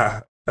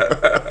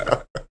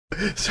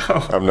 So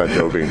I'm not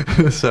joking.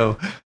 So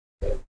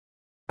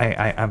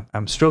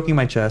I'm stroking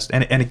my chest,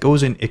 and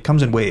it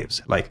comes in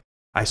waves. Like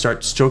I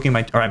start stroking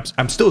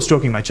I'm still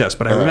stroking my chest,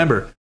 but I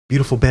remember,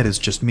 beautiful bed is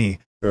just me.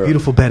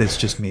 Beautiful bed, it's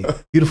just me.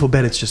 Beautiful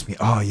bed, it's just me.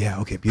 Oh yeah,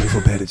 okay.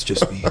 Beautiful bed, it's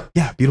just me.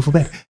 Yeah, beautiful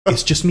bed,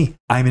 it's just me.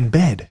 I'm in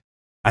bed,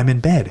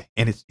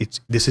 and it's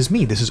this is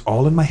me. This is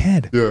all in my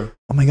head. Yeah.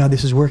 Oh my God,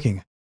 this is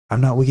working.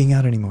 I'm not wigging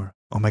out anymore.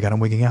 Oh my God, I'm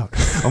wigging out.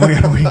 Oh my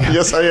God, I'm wigging out.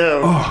 Yes, I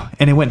am. Oh,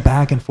 and it went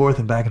back and forth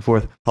and back and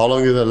forth. How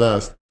long did that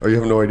last? Or you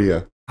have no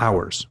idea?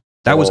 Hours.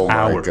 That was Oh my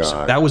hours.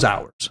 God. That was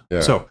hours.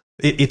 Yeah. So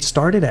it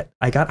started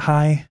I got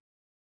high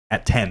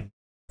at 10.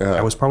 Uh-huh.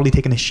 I was probably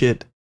taking a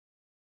shit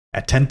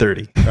at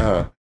 10:30.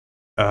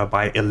 Uh-huh.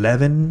 By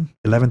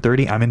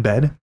 11:30, I'm in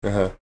bed.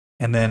 Uh-huh.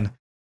 And then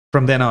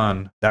from then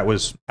on, that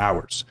was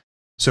hours.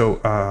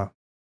 So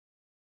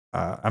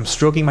I'm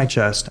stroking my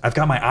chest. I've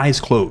got my eyes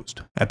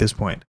closed at this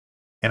point,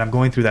 and I'm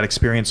going through that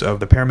experience of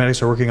the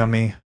paramedics are working on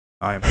me.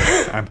 I'm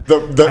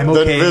The I'm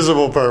okay.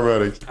 invisible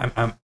paramedics.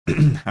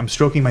 I'm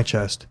stroking my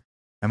chest.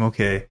 I'm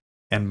okay,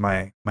 and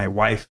my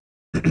wife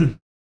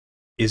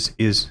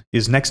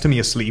is next to me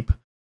asleep,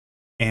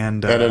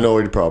 and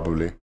annoyed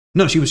probably.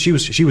 no, she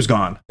was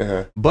gone.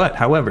 Uh-huh. But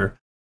however,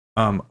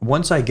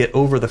 once I get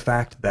over the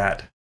fact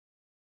that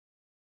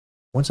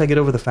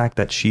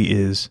she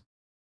is,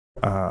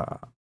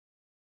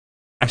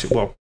 actually,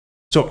 well,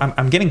 so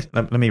I'm getting.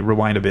 Let me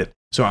rewind a bit.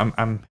 So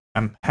I'm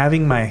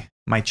having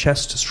my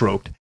chest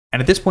stroked,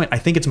 and at this point, I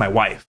think it's my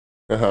wife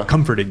Uh-huh.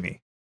 comforting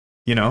me,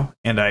 you know.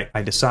 And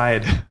I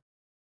decide,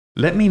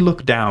 let me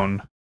look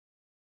down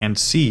and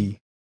see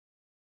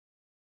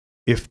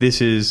if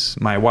this is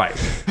my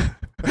wife.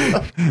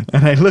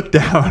 And I look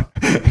down,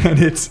 and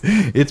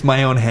it's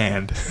my own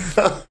hand,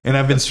 and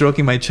I've been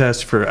stroking my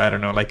chest for, I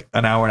don't know, like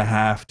an hour and a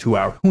half, 2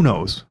 hours, who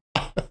knows?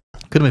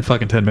 Could have been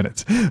fucking 10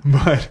 minutes,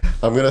 but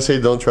I'm gonna say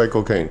don't try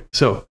cocaine.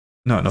 so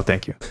no,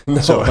 thank you. No,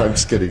 So- I'm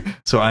just kidding.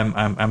 So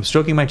I'm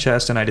stroking my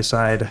chest, and I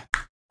decide,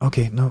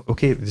 okay,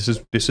 this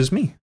is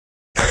me.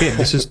 Okay,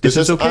 this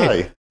is okay.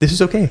 I. This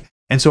is okay.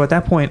 And so at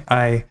that point,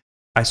 I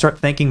start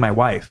thanking my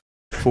wife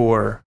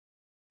for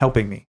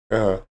helping me.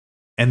 Uh-huh.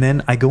 And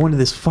then I go into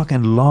this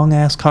fucking long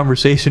ass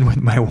conversation with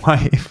my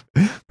wife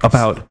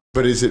about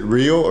But is it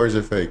real or is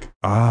it fake?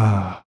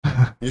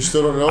 You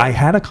still don't know? I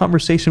had a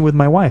conversation with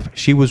my wife.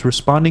 She was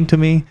responding to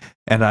me,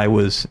 and I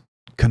was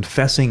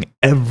confessing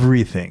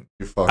everything.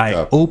 You fucked I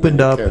up. opened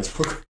You up can't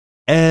smoke.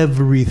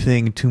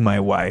 everything to my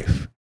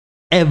wife.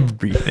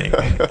 Everything.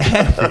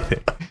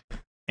 Everything.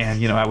 And,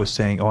 you know, I was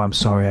saying, oh, I'm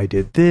sorry I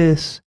did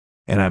this,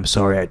 and I'm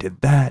sorry I did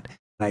that.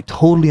 And I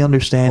totally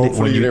understand it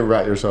Hopefully when you didn't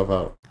rat yourself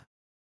out.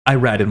 I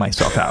ratted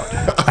myself out.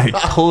 I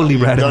totally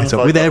ratted Done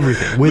myself fucked with up.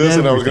 everything. With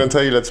Listen, I was everything. going to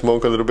tell you let's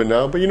smoke a little bit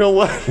now, but you know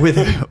what? with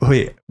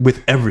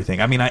everything.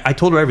 I mean, I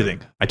told her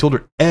everything. I told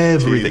her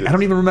everything. Jesus. I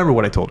don't even remember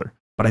what I told her,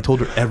 but I told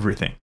her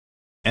everything.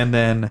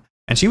 And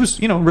she was,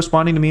 you know,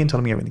 responding to me and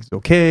telling me everything's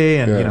okay,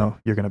 and Yeah. you know,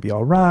 you're gonna be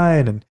all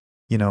right, and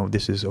you know,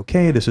 this is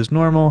okay, this is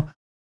normal.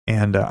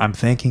 And I'm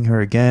thanking her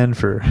again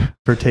for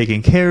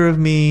taking care of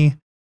me.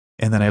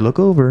 And then I look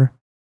over,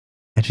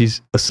 and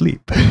she's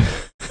asleep.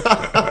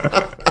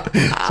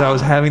 So I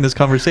was having this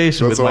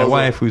conversation That's with my awesome.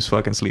 wife who's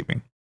fucking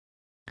sleeping.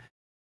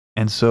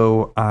 And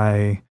so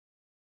and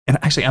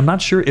actually I'm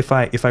not sure if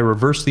I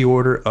reverse the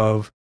order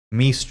of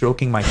me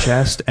stroking my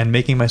chest and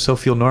making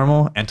myself feel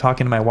normal and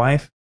talking to my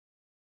wife.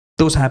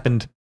 Those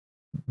happened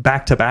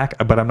back to back,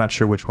 but I'm not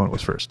sure which one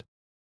was first.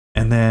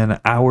 And then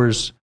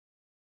hours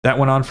that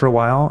went on for a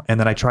while, and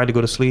then I tried to go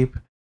to sleep,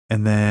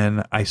 and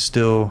then I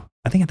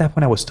think at that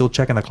point I was still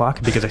checking the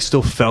clock because I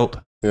still felt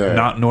Yeah.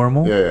 not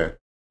normal. Yeah.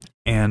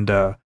 And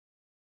I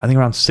think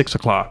around 6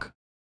 o'clock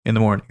in the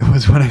morning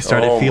was when I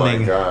started Oh my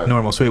feeling God.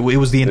 normal. So it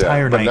was the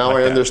entire But night. now like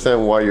I that.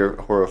 understand why you're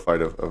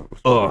horrified of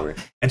Oh.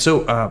 And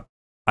so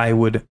I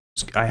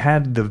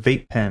had the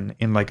vape pen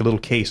in like a little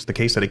case, the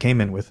case that it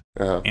came in with,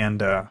 Uh-huh.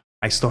 and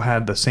I still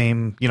had the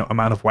same, you know,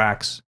 amount of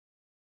wax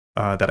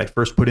that I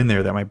first put in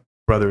there that my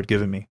brother had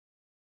given me.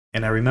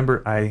 And I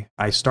remember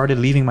I started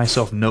leaving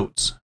myself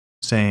notes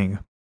saying,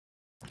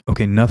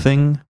 okay,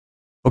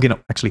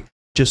 actually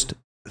just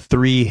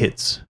 3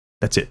 hits.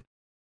 That's it.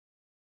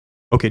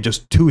 Okay,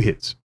 just 2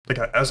 hits. Like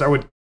as I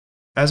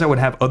would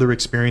have other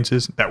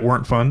experiences that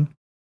weren't fun,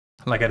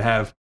 like I'd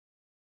have.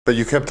 But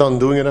you kept on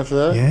doing it after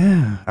that?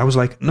 Yeah, I was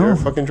like, You're no, a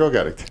fucking drug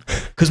addict.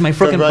 because my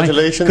fucking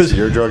Congratulations,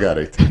 you're a drug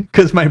addict.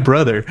 Because my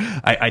brother,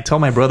 I tell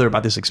my brother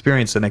about this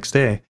experience the next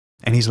day,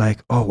 and he's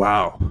like, oh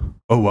wow,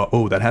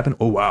 oh that happened,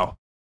 oh wow.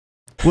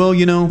 Well,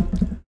 you know,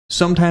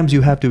 sometimes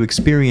you have to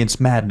experience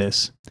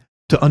madness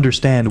to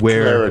understand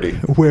Clarity.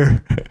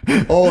 where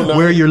Oh, no.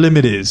 where your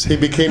limit is. He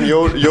became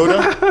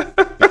Yoda?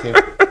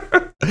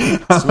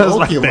 I was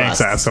like, Smoky thanks,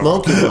 must.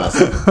 asshole. Smoky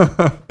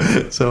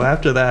must. So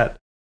after that,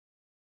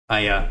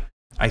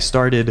 I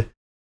started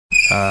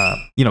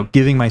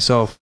giving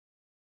myself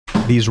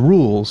these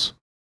rules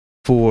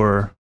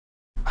for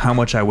how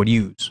much I would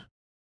use.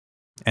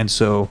 And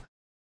so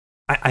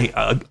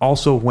I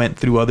also went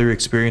through other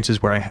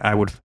experiences where I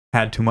would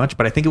had too much,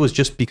 but I think it was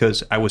just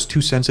because I was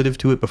too sensitive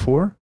to it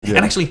before. Yeah.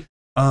 And actually,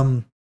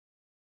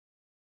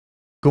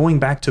 going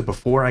back to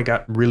before I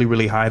got really,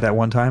 really high that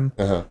one time,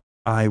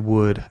 I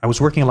was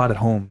working a lot at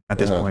home at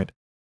this point.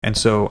 And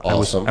so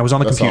awesome. I was on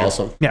the computer.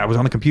 Awesome. Yeah, I was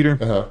on the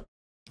computer,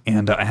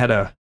 and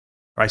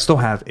I still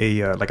have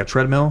a like a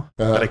treadmill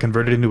that I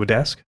converted into a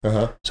desk.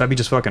 So I'd be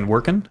just fucking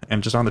working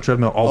and just on the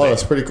treadmill all day. Oh,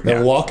 that's pretty cool. Yeah.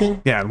 And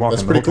walking? Yeah, and walking.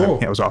 That's pretty cool.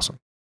 Yeah, it was awesome.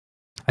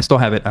 I still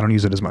have it. I don't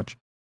use it as much,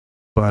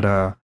 but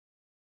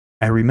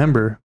I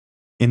remember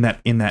in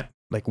that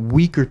like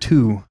week or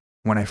two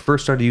when I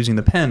first started using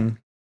the pen,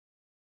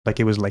 like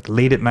it was like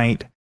late at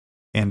night,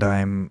 and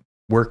I'm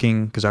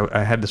working because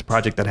I had this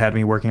project that had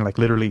me working like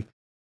literally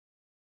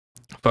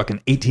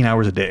fucking 18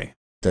 hours a day.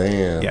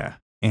 Damn. Yeah.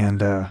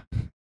 And I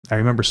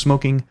remember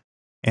smoking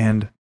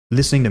and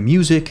listening to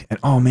music, and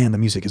oh man, the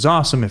music is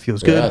awesome. It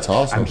feels good. Yeah, it's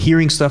awesome. I'm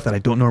hearing stuff that I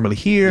don't normally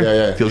hear. Yeah,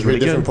 yeah. It feels you really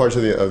hear different good. parts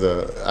of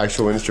the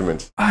actual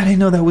instruments. I didn't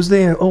know that was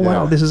there. Oh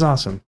wow, Yeah. this is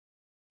awesome.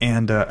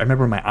 And I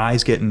remember my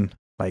eyes getting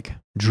like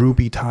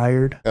droopy,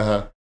 tired,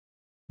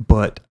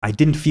 but I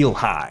didn't feel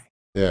high.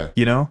 Yeah.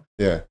 You know?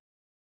 Yeah.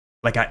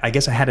 Like I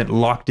guess I hadn't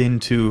locked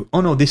into,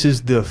 oh no, this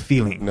is the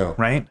feeling. No.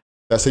 Right?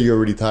 That's how you're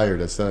already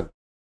tired. That's not.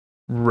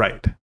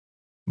 Right.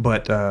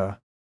 But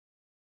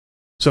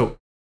so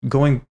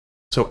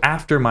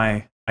after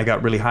I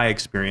got really high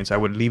experience, I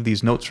would leave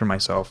these notes for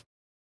myself.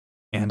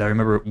 And I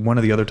remember one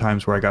of the other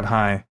times where I got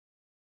high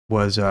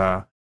was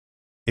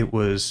it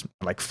was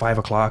like 5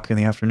 o'clock in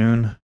the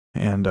afternoon,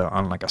 and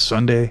on like a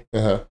Sunday.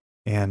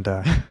 And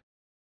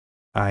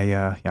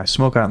I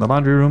smoke out in the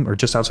laundry room, or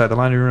just outside the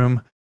laundry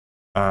room,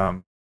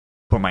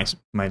 put my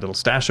little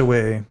stash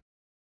away,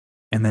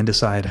 and then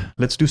decide,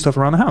 let's do stuff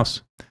around the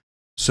house.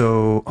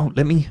 So,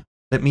 let me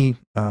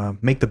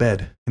make the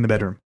bed in the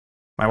bedroom.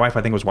 My wife,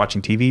 I think, was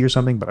watching TV or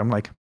something, but I'm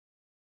like,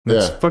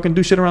 let's fucking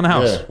do shit around the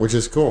house. Yeah, which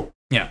is cool.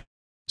 Yeah.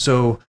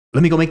 So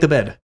let me go make the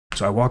bed.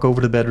 So I walk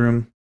over to the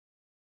bedroom.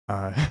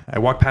 I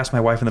walk past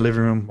my wife in the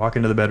living room, walk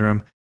into the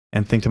bedroom,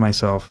 and think to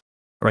myself,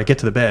 or I get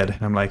to the bed,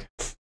 and I'm like,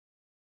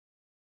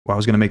 well, I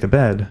was going to make the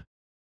bed,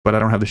 but I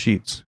don't have the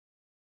sheets.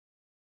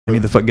 I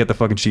need to get the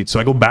fucking sheets. So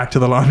I go back to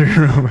the laundry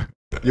room.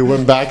 You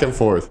went back and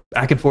forth.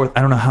 Back and forth.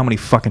 I don't know how many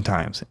fucking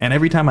times. And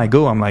every time I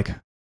go, I'm like,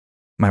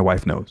 my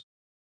wife knows.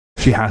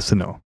 She has to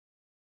know.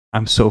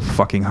 I'm so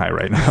fucking high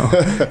right now.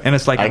 And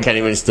it's like I can't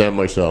even stand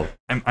myself.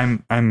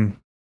 I'm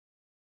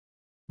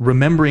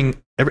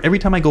remembering every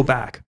time I go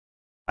back,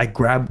 I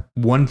grab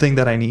one thing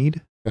that I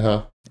need,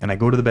 and I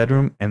go to the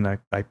bedroom, and I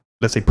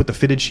let's say put the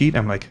fitted sheet.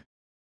 I'm like,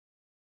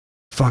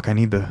 fuck, I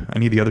need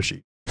the other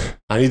sheet.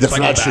 I need the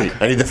flat sheet.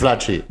 I need the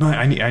flat sheet. No,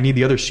 I need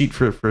the other sheet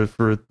for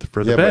the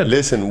bed. But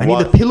listen, I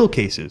need the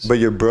pillowcases. But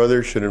your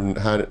brother should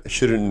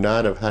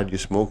not have had you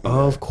smoking.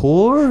 Of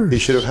course, he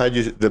should have had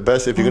you. The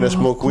best, if you're gonna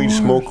smoke weed,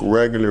 smoke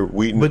regular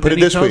weed. But put it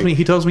this way.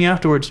 He tells me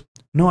afterwards,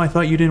 no, I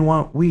thought you didn't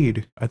want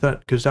weed. I thought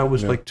because that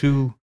was like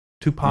too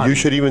pot. You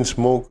should even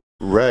smoke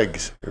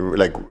regs,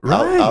 like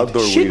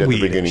outdoor weed at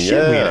the beginning.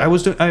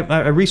 Weed.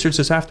 I researched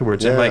this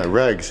afterwards. Yeah, and like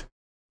regs.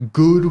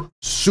 Good,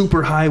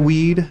 super high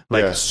weed,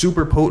 like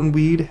super potent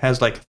weed,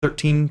 has like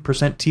 13%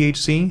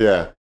 THC.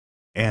 Yeah.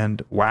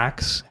 And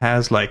wax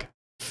has like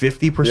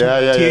 50%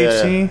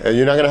 THC. Yeah. And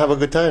you're not gonna have a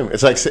good time.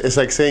 It's like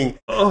saying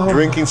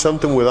drinking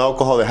something with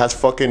alcohol that has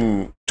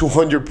fucking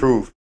 200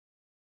 proof.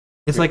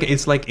 It's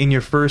like in your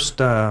first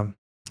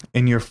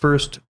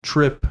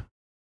trip,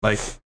 like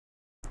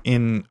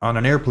on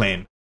an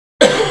airplane.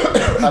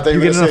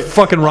 You get in a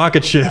fucking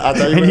rocket ship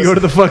and you go to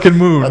the fucking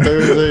moon. I thought you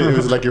were saying it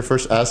was like your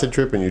first acid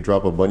trip and you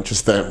drop a bunch of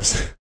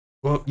stems.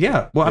 Well,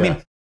 yeah. Well, I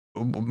mean,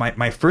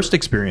 my first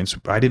experience,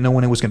 I didn't know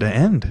when it was going to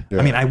end. Yeah.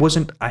 I mean,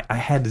 I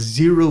had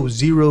zero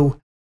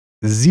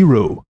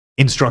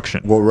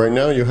instruction. Well, right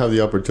now you have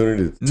the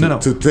opportunity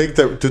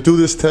to do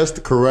this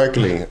test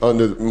correctly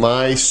under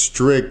my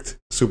strict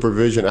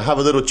supervision. I have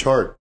a little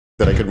chart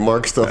that I could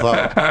mark stuff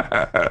out.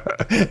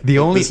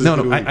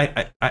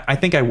 I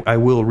think I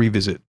will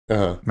revisit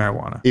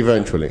marijuana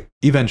eventually.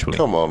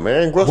 Come on,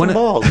 man, grow some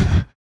balls.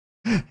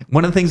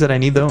 One of the things that I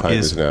need though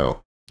is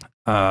now.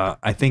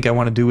 I think I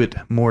want to do it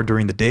more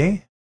during the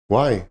day.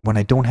 Why? When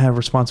I don't have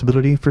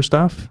responsibility for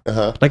stuff.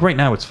 Like right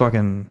now, it's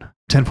fucking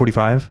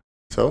 10:45.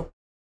 So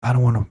I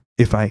don't want to.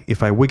 If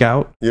I wig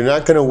out, you're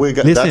not gonna wig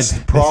out. That's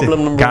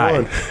problem number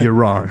one. You're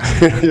wrong.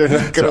 You're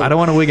not gonna. So I don't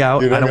want to wig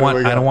out. I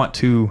don't want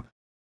to.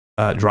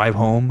 Drive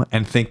home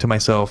and think to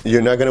myself,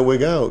 you're not gonna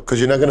wig out because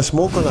you're not gonna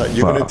smoke a lot.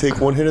 You're gonna take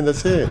one hit and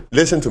that's it.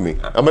 Listen to me.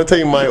 I'm gonna tell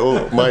you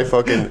my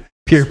fucking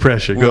peer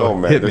pressure. Go, no,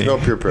 man. There's no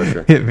peer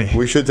pressure. Hit me.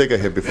 We should take a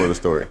hit before the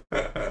story.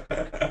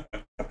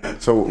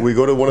 So we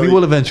go to one of we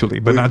will eventually,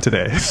 but not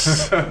today.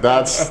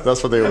 That's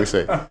what they always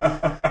say.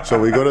 So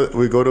we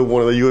go to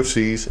one of the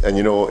UFCs, and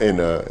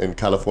in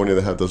California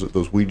they have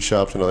those weed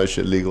shops and all that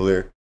shit legal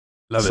there.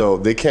 Love it. So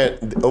they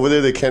can't over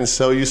there. They can't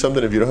sell you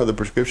something if you don't have the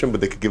prescription,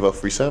 but they could give out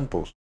free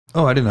samples.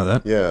 Oh, I didn't know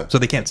that. Yeah. So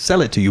they can't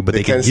sell it to you, but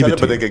they can can't give sell it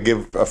to but you. they could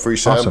give a free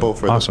sample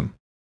for them. Awesome.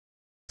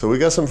 So we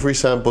got some free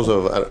samples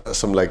of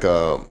some like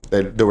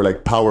they were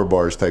like power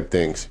bars type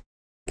things,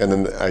 and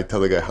then I tell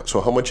the guy,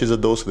 so how much is a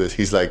dose of this?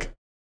 He's like,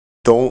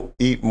 don't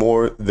eat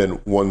more than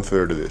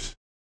 1/3 of this.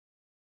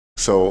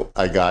 So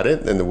I got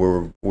it, and we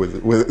were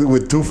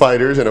with 2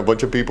 fighters and a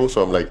bunch of people.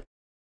 So I'm like,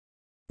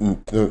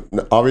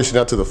 obviously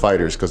not to the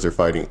fighters because they're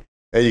fighting.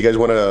 Hey, you guys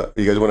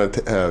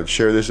wanna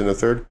share this in a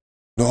third?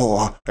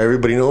 No,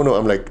 everybody no.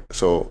 I'm like,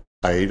 so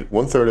I ate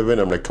 1/3 of it.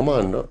 I'm like, come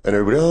on, no. And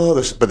everybody,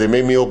 this, but they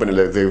made me open it.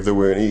 Like they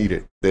were gonna eat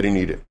it. They didn't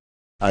eat it.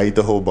 I ate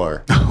the whole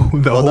bar.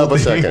 Hold up a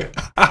second.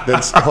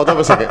 Hold up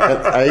a second.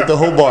 I ate the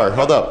whole bar.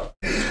 Hold up.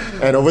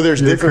 And over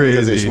there's different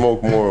because they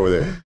smoke more over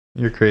there.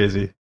 You're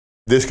crazy.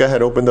 This guy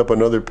had opened up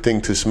another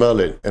thing to smell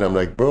it, and I'm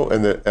like, bro,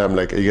 and I'm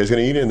like, are you guys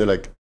gonna eat it? And they're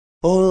like,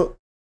 oh,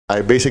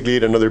 I basically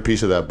ate another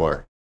piece of that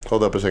bar.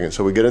 Hold up a second.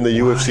 So we get in the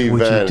UFC van.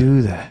 Why would you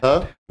do that?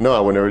 Huh? No, I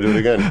would never do it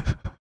again.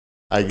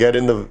 I get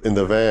in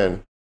the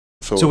van.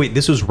 So wait,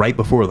 this was right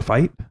before the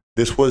fight?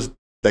 This was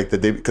like the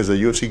day, because the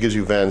UFC gives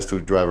you vans to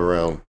drive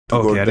around.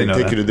 They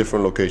take you to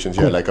different locations.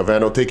 Cool. Yeah, like a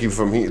van will take you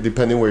from here,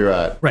 depending where you're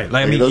at. Right.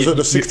 Like, I mean, those are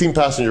the 16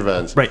 passenger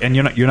vans. Right, and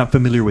you're not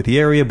familiar with the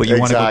area, but you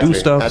want to go do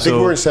stuff. I think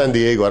we're in San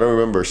Diego. I don't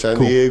remember. San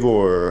Diego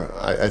or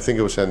I think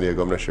it was San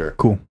Diego. I'm not sure.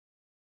 Cool.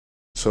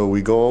 So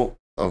we go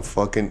on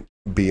fucking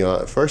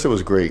beyond. First, it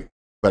was great,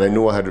 but I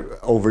knew I had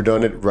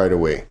overdone it right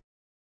away.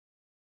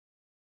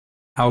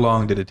 How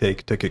long did it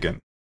take to kick in?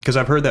 Because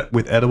I've heard that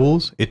with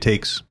edibles, it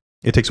takes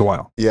a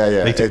while. Yeah.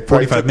 It took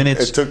 45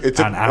 minutes. It took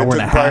an hour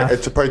and a half.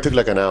 It probably took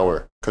like an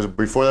hour. Because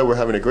before that, we're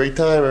having a great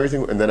time,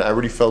 everything, and then I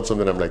already felt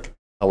something. I'm like,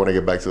 I want to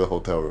get back to the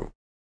hotel room.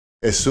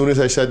 As soon as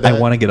I said that, I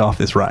want to get off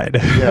this ride.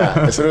 Yeah.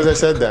 As soon as I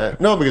said that,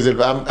 no, because if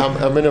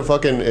I'm in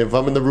if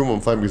I'm in the room,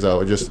 I'm fine because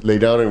I'll just lay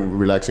down and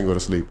relax and go to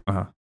sleep.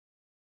 Uh-huh.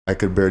 I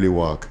could barely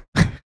walk.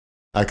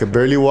 I could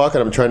barely walk,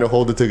 and I'm trying to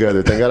hold it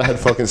together. Thank God I had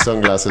fucking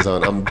sunglasses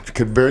on.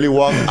 Could barely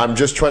walk. I'm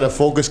just trying to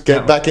focus,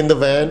 get back in the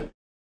van,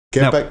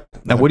 back.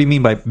 Now, what do you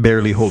mean by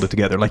barely hold it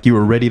together? Like you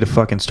were ready to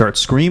fucking start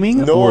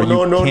screaming? No, or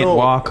no, you no, can't no.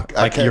 walk?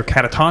 Like you're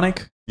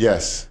catatonic?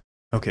 Yes.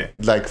 Okay.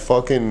 Like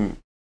fucking,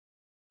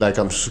 like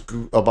I'm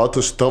about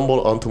to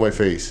stumble onto my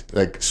face.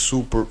 Like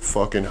super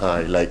fucking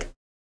high. Like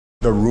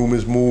the room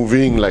is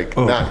moving. Like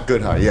not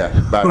good high. Yeah,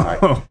 bad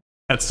high.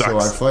 That sucks. So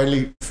I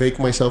finally faked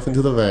myself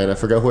into the van. I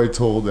forgot who I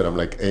told that I'm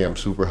like, hey, I'm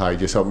super high.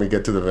 Just help me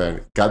get to the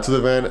van. Got to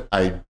the van.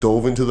 I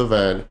dove into the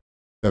van.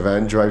 The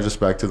van drives us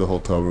back to the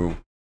hotel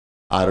room.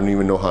 I don't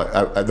even know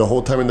how. The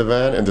whole time in the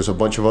van, and there's a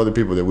bunch of other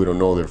people that we don't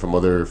know. They're from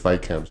other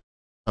fight camps.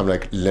 I'm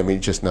like, let me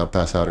just not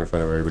pass out in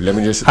front of everybody. Let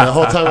me just. The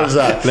whole time I was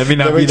that. Let me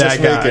not be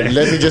that guy.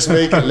 Let me just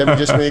make it. Let me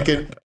just make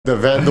it. The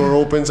van door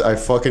opens. I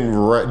fucking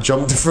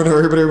jumped in front of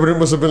everybody. Everybody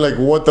must have been like,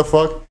 what the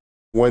fuck?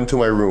 Went to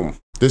my room.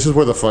 This is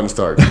where the fun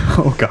starts.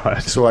 Oh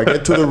God! So I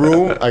get to the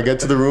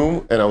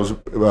room, and I was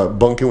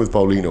bunking with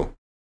Paulino.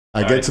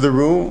 I get to the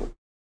room.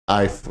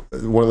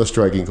 One of the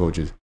striking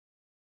coaches.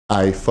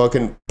 I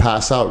fucking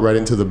pass out right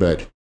into the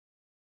bed.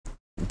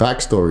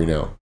 Backstory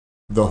now.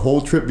 The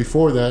whole trip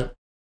before that,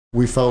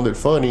 we found it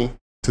funny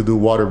to do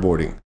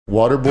waterboarding.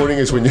 Waterboarding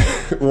is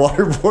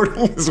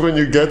when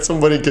you get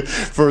somebody.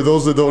 For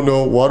those that don't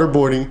know,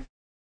 waterboarding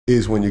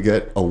is when you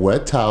get a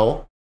wet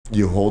towel,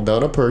 you hold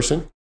down a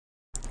person.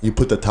 You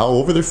put the towel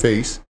over their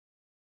face,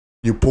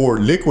 you pour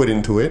liquid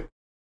into it,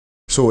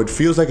 so it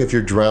feels like if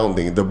you're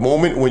drowning. The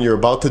moment when you're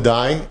about to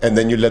die, and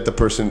then you let the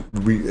person,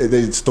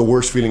 it's the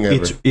worst feeling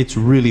ever. It's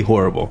really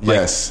horrible.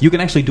 Yes. Like, you can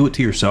actually do it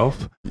to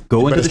yourself.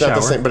 Go into the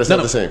shower. But it's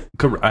not the same.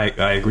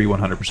 I agree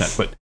 100%.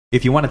 But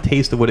if you want a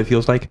taste of what it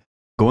feels like,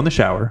 go in the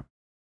shower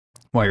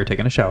while you're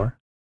taking a shower.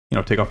 You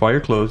know, take off all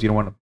your clothes. You don't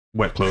want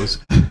wet clothes.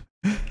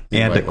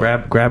 And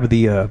grab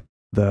the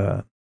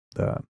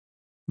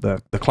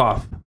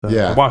cloth,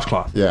 the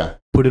washcloth. Yeah.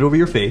 Put it over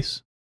your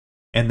face,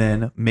 and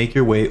then make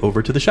your way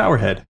over to the shower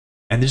head,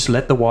 and just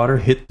let the water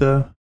hit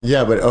the.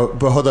 Yeah, but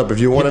hold up. If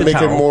you want to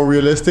make it more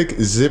realistic,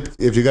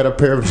 if you got a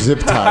pair of zip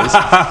ties,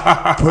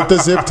 put the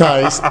zip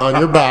ties on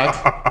your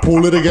back,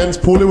 pull it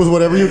with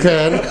whatever you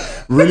can,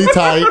 really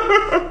tight.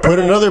 Put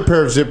another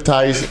pair of zip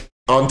ties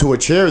onto a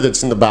chair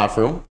that's in the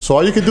bathroom. So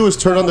all you can do is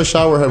turn on the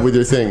shower head with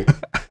your thing.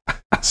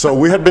 So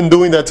we had been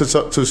doing that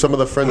to some of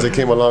the friends that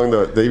came along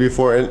the day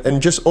before,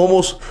 and just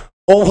almost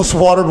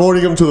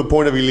waterboarding them to the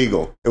point of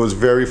illegal. It was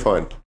very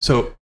fun.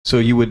 So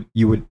you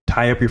would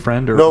tie up your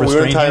friend or no, we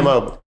wouldn't tie him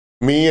up.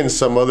 Me and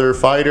some other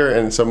fighter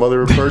and some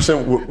other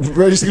person,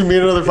 basically me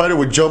and another fighter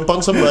would jump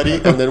on somebody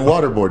and then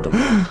waterboard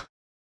them.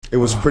 It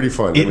was pretty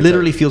fun. It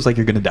literally feels like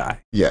you're going to die.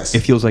 Yes.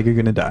 It feels like you're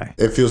going to die.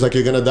 It feels like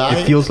you're going to die.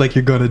 It feels like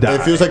you're going to die.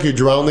 It feels like you're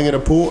drowning in a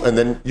pool, and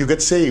then you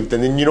get saved.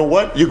 And then you know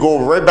what? You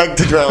go right back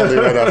to drowning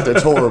right after.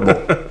 It's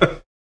horrible.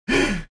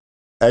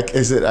 I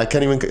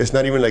can't even, it's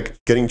not even like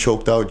getting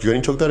choked out.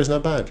 Getting choked out is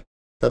not bad.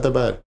 Not that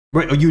bad.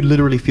 Right. You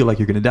literally feel like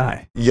you're going to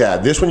die. Yeah.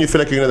 This one you feel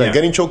like you're going to die. Yeah.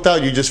 Getting choked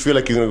out, you just feel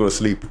like you're going to go to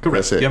sleep.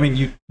 Correct. That's it. I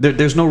mean,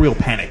 there's no real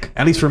panic.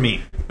 At least for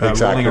me.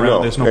 Exactly. Rolling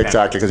around, there's no panic.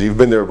 Exactly. Because you've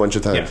been there a bunch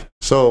of times. Yeah.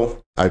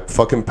 So I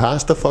fucking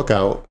passed the fuck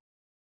out.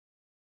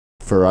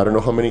 for I don't know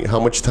how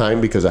much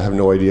time, because I have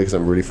no idea because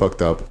I'm really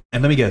fucked up.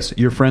 And let me guess,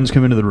 your friends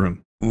come into the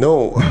room.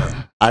 No,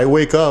 I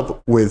wake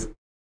up with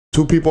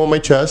 2 people on my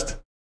chest,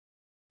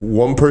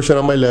 1 person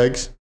on my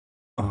legs,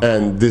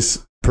 and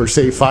this per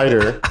se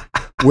fighter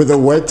with a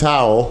wet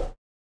towel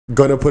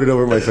gonna put it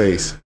over my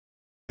face.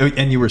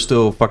 And you were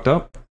still fucked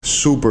up?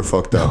 Super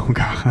fucked up. Oh,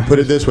 God. Put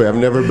it this way, I've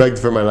never begged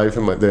for my life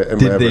in my Did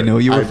they know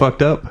you were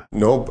fucked up?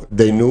 Nope.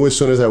 They knew as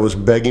soon as I was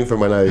begging for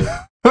my life.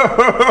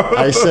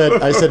 I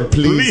said,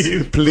 please,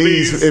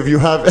 if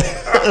you've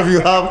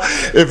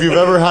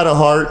ever had a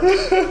heart,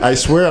 I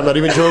swear, I'm not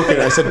even joking.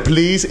 I said,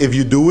 please, if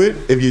you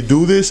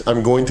do this,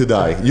 I'm going to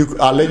die.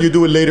 I'll let you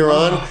do it later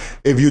on.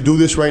 If you do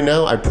this right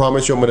now, I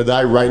promise you I'm going to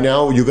die. Right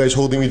now, you guys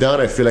holding me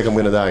down, I feel like I'm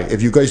going to die.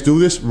 If you guys do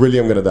this, really,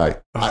 I'm going to die.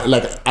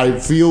 I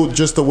feel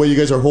just the way you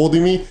guys are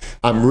holding me,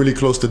 I'm really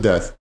close to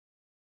death.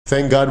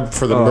 Thank God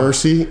for the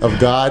mercy of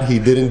God, he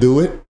didn't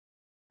do it.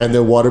 And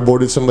then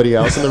waterboarded somebody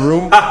else in the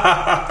room.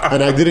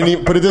 And I didn't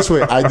even, put it this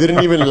way, I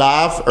didn't even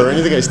laugh or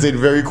anything. I stayed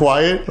very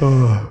quiet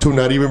to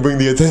not even bring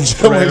the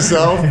attention of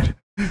myself.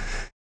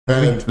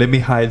 And let me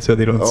hide so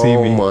they don't see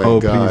me. Oh my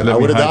God. Please, I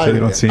would have died. So they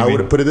don't see I me. would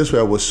have put it this way.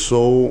 I was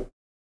so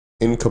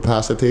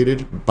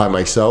incapacitated by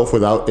myself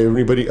without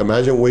anybody.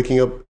 Imagine waking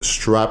up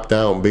strapped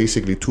down.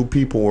 Basically, 2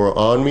 people were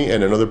on me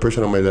and another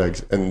person on my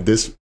legs. And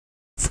this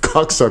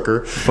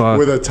cocksucker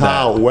with a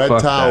towel,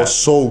 wet towel,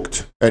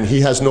 soaked, and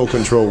he has no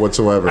control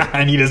whatsoever.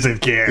 And he doesn't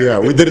care. Yeah,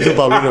 we did it to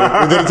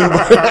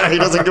Paulino. He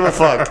doesn't give a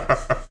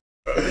fuck.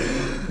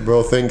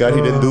 Bro, thank God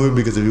he didn't do it,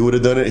 because if he would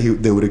have done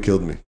it, they would have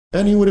killed me.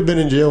 And he would have been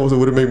in jail, so it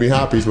would have made me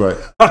happy, but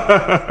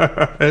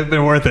it's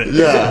been worth it.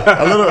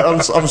 Yeah, a little.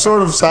 I'm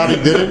sort of sad he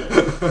didn't,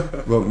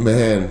 but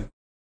man,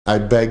 I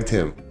begged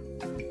him.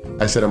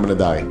 I said I'm gonna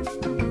die, and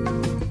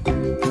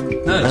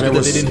it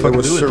was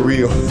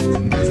surreal.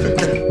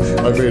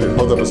 I made it.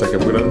 Hold on a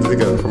second. We're gonna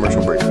take a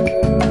commercial break.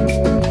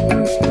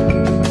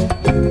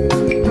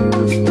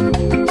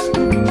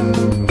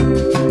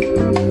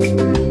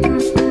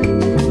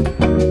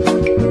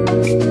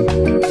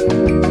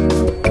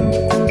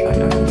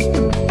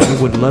 I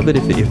would love it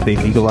if they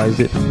legalized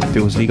it. If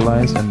it was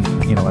legalized,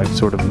 and I'd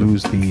sort of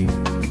lose the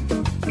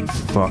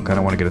fuck. I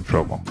don't want to get in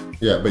trouble.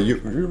 Yeah, but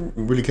you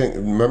really can't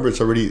remember.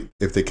 It's already,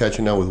 if they catch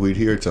you now with weed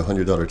here, it's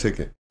 $100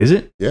 ticket. Is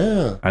it?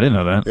 Yeah, I didn't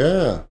know that.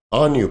 Yeah,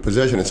 on you,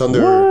 possession. It's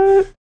under.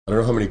 What? I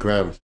don't know how many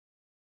grams.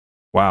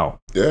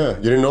 Wow. Yeah,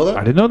 you didn't know that?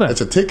 I didn't know that. It's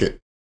a ticket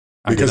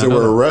because they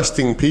were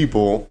arresting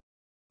people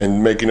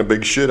and making a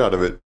big shit out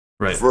of it.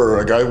 Right. For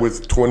a guy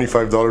with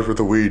 $25 worth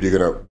of weed, you're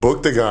gonna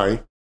book the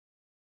guy,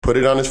 put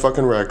it on his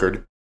fucking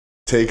record,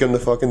 take him to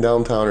fucking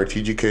downtown or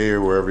TGK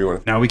or wherever you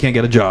want. Now we can't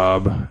get a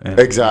job. And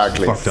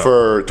exactly.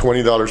 For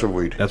 $20 of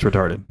weed. That's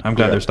retarded. I'm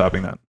glad they're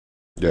stopping that.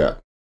 Yeah.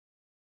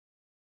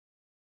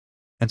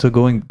 And so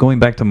going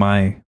back to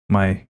my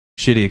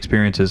shitty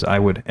experiences,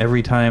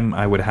 every time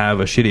I would have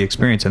a shitty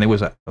experience, and it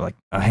was like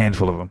a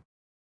handful of them,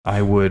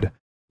 I would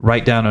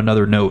write down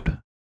another note.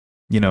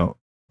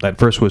 That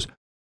first was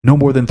no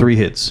more than 3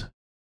 hits,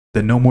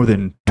 then no more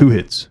than 2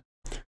 hits,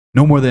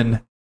 no more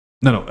than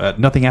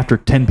nothing after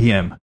 10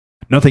 p.m.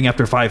 Nothing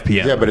after 5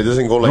 p.m. Yeah, but it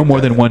doesn't go like that. No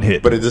more than 1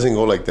 hit. But it doesn't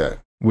go like that.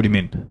 What do you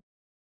mean?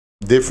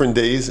 Different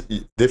days,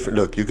 different.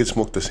 Look, you could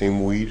smoke the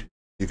same weed.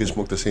 You can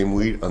smoke the same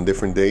weed on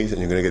different days,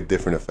 and you're going to get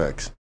different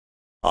effects.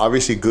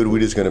 Obviously, good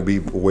weed is going to be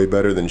way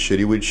better than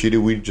shitty weed.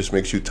 Shitty weed just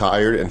makes you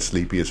tired and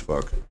sleepy as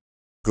fuck.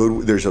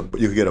 Good,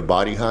 you can get a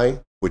body high,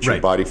 which your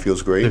body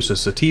feels great. There's a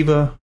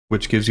sativa,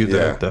 which gives you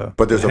the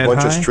but there's a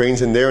bunch of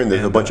strains in there, and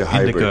there's a bunch of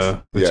hybrids.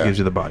 Indica, which gives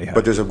you the body high.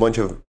 But there's a bunch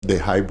of, they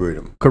hybrid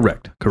them.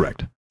 Correct.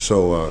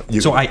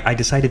 So I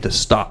decided to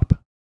stop.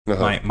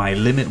 My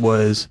limit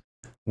was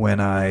when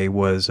I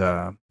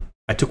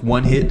took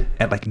 1 hit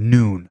at like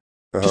noon.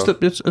 Just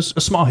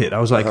a small hit. I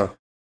was like,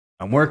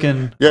 I'm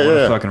working. I want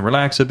to fucking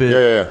relax a bit.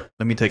 Yeah.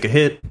 Let me take a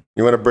hit.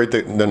 You want to break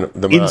the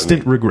monotony.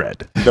 Instant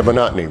regret. The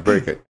monotony.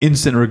 Break it.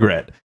 Instant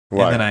regret.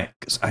 Why? And then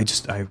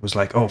I was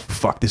like, oh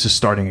fuck, this is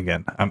starting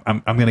again.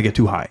 I'm gonna get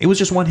too high. It was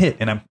just 1 hit,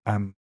 and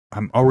I'm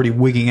already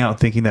wigging out,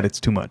 thinking that it's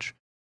too much.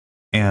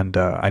 And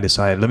I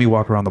decided, let me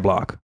walk around the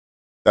block.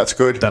 That's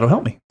good. That'll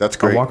help me. That's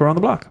great. I'll walk around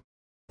the block.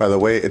 By the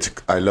way,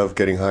 I love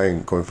getting high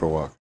and going for a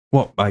walk.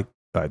 Well, I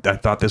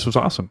thought this was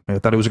awesome. I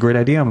thought it was a great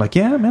idea. I'm like,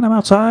 yeah, man, I'm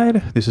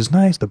outside. This is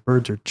nice. The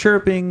birds are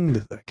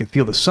chirping. I can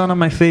feel the sun on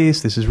my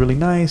face. This is really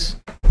nice.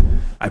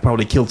 I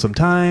probably killed some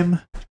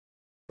time.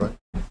 Right.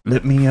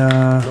 Let me,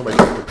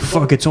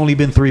 fuck, it's only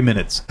been 3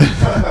 minutes.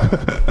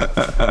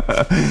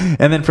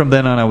 And then from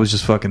then on, I was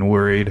just fucking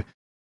worried.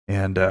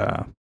 And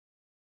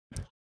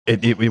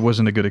it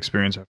wasn't a good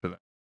experience after that.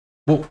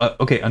 Well,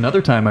 okay, another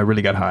time I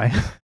really got high.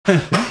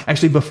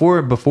 Actually,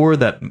 before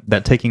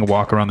that taking a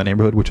walk around the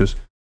neighborhood, which was,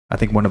 I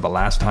think, one of the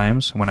last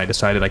times when I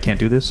decided I can't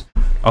do this.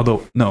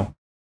 Although, no,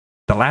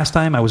 the last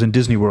time I was in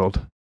Disney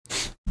World,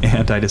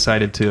 and I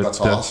decided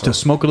to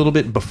smoke a little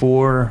bit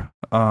before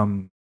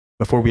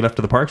we left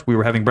to the parks. We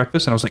were having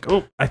breakfast, and I was like,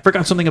 oh, I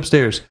forgot something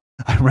upstairs.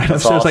 I ran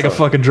upstairs like a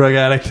fucking drug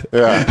addict.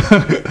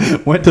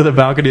 Yeah. Went to the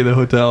balcony of the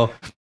hotel,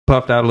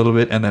 puffed out a little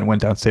bit, and then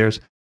went downstairs.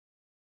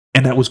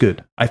 And that was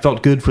good. I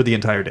felt good for the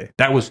entire day.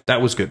 That was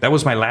good. That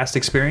was my last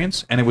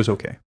experience, and it was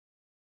okay.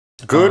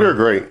 Good or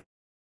great?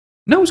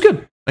 No, it was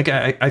good. Like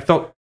I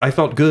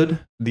felt good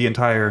the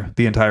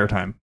entire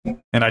time,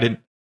 and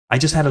I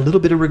just had a little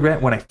bit of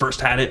regret when I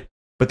first had it,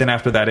 but then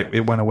after that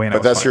it went away. And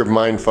but that's fine. Your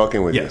mind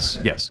fucking with you.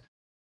 Yes.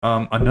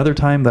 Another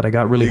time that I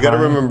got really. You got to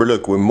remember.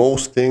 Look, with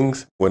most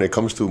things, when it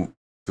comes to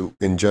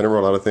in general,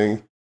 a lot of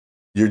things,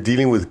 you're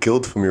dealing with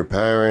guilt from your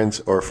parents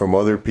or from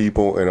other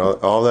people, and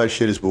all that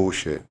shit is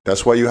bullshit.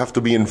 That's why you have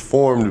to be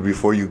informed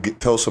before you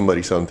tell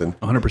somebody something.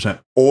 100%.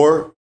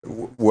 Or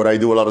what I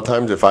do a lot of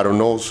times, if I don't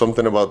know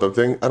something about the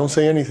thing, I don't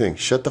say anything.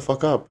 Shut the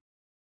fuck up.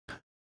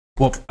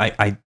 Well,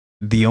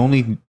 the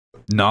only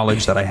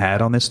knowledge that I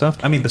had on this stuff,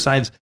 I mean,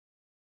 besides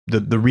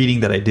the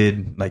reading that I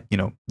did, like, you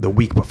know, the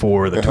week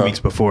before, the 2 weeks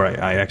before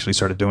I actually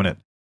started doing it,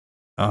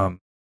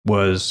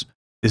 was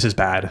this is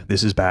bad,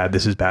 this is bad,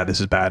 this is bad, this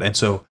is bad. And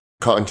so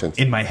conscience.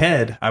 In my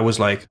head, I was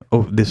like,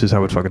 oh, this is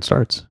how it fucking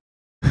starts.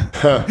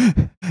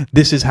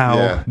 This is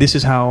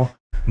how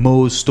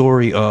Mo's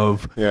story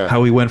of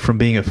how he went from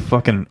being a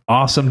fucking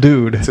awesome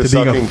dude to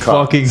being a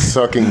fucking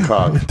sucking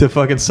cock to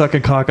fucking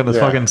sucking cock on the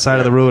fucking side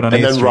of the road on 8th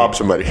and then Street. rob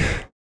somebody.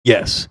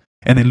 Yes,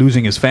 and then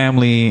losing his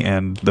family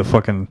and the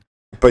fucking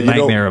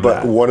nightmare of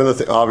that. But one of the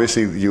things,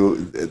 obviously,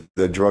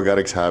 the drug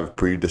addicts have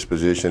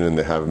predisposition and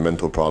they have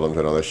mental problems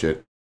and all that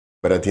shit.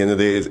 But at the end of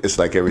the day, it's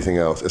like everything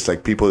else. It's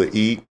like people that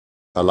eat,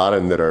 a lot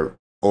of them that are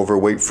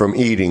overweight from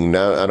eating.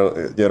 Now,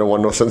 you don't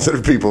want no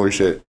sensitive people or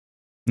shit.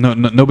 No,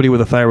 nobody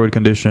with a thyroid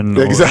condition.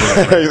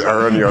 Exactly.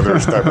 Or any other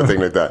type of thing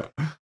like that.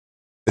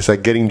 It's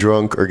like getting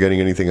drunk or getting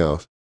anything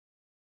else.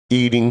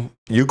 Eating.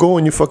 You go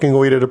and you fucking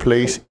go eat at a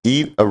place,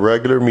 eat a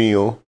regular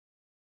meal.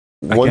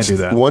 I can't do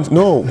that.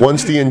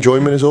 Once the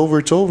enjoyment is over,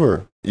 it's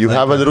over. You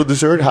have a little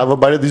dessert, have a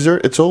bite of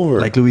dessert, it's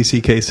over. Like Louis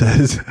C.K.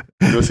 says,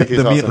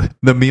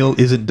 the meal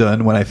isn't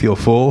done when I feel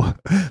full.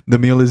 The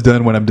meal is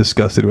done when I'm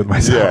disgusted with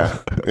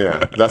myself.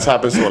 Yeah. That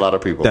happens to a lot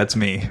of people. That's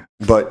me.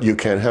 But you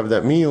can't have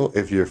that meal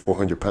if you're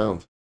 400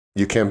 pounds.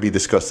 You can't be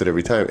disgusted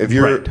every time. If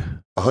you're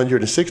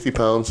 160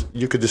 pounds,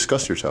 you could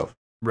disgust yourself.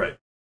 Right.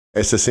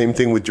 It's the same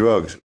thing with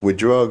drugs. With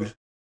drugs,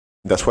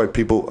 that's why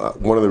people,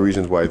 one of the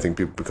reasons why I think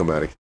people become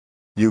addicts.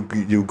 You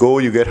go,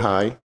 you get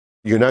high.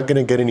 You're not going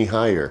to get any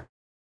higher.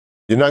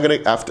 You're not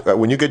going to,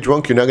 when you get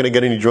drunk, you're not going to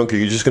get any drunker.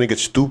 You're just going to get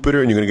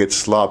stupider and you're going to get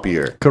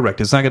sloppier. Correct.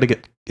 It's not going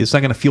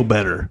to feel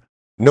better.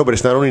 No, but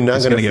it's not only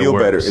not going to feel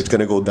better, it's going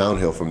to go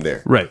downhill from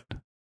there. Right.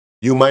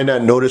 You might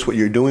not notice what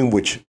you're doing,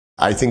 which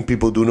I think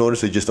people do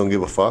notice. They just don't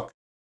give a fuck.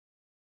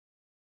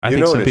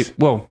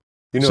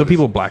 Some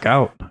people black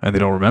out and they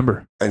don't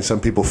remember. And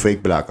some people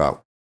fake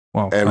blackout.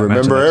 Well, and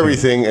remember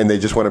everything, and they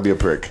just want to be a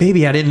prick.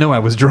 Baby, I didn't know I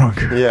was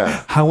drunk.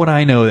 Yeah. How would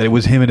I know that it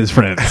was him and his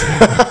friends?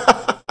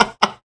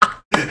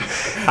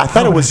 I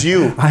thought it was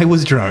you. I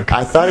was drunk.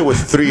 I thought it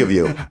was 3 of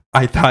you.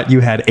 I thought you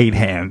had 8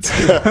 hands.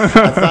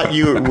 I thought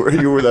you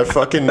were the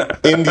fucking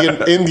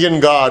Indian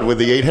god with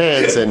the 8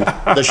 hands and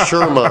the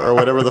Sherma or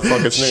whatever the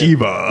fuck its name.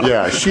 Shiva.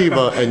 Yeah,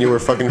 Shiva, and you were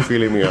fucking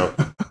feeling me out.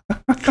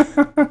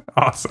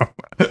 Awesome.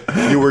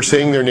 You were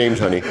saying their names,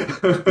 honey.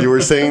 You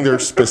were saying their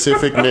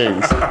specific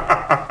names.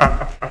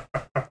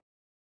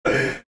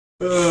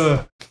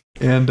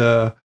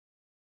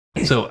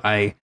 So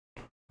I,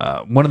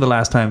 one of the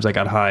last times I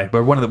got high,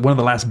 but one of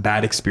the last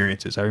bad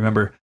experiences, I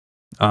remember,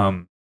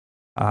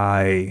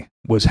 I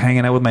was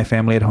hanging out with my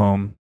family at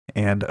home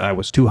and I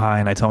was too high,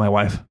 and I tell my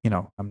wife,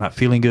 I'm not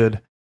feeling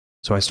good.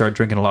 So I start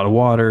drinking a lot of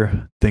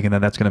water, thinking that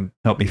that's going to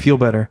help me feel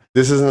better.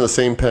 This isn't the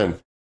same pen.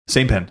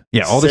 Same pen.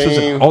 Yeah.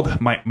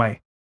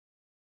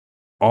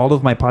 All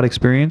of my pot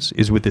experience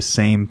is with the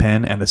same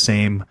pen and the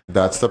same.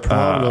 That's the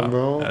problem,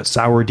 bro.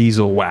 Sour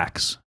diesel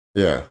wax.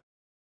 Yeah.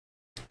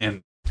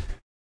 And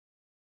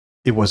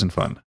it wasn't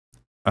fun.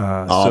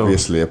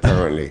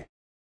 Apparently.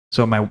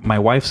 So my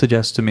wife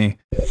suggests to me,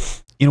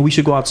 we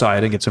should go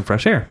outside and get some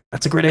fresh air.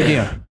 That's a great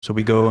idea. So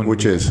we go and go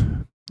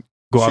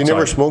outside. She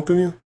never smoked with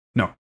you?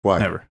 No. Why?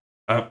 Never.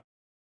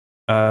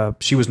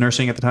 She was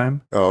nursing at the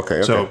time. Oh,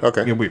 okay. So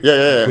okay. We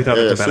thought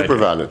it was a bad super idea.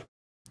 valid.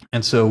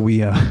 And so we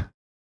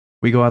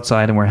go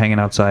outside and we're hanging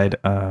outside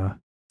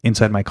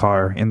inside my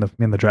car in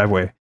the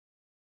driveway.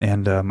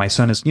 And my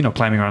son is,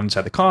 climbing around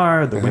inside the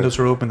car. The windows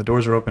are open, the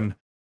doors are open,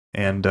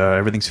 and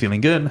everything's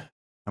feeling good.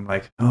 I'm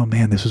like, oh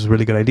man, this was a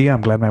really good idea.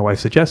 I'm glad my wife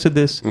suggested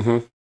this.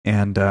 Mm-hmm.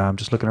 And I'm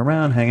just looking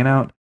around, hanging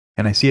out,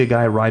 and I see a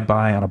guy ride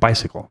by on a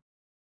bicycle.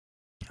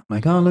 I'm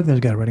like, oh, look, there's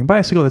a guy riding a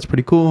bicycle. That's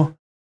pretty cool.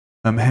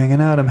 I'm hanging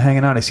out.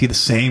 I see the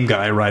same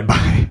guy ride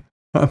by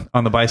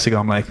on the bicycle.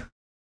 I'm like,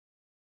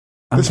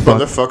 this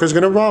motherfucker's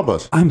going to rob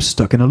us. I'm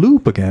stuck in a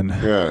loop again.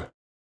 Yeah.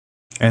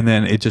 And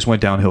then it just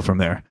went downhill from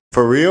there.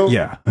 For real?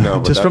 Yeah.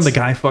 No, just from the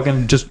guy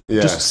fucking, just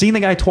seeing the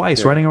guy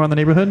twice riding around the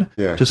neighborhood.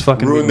 Yeah. Just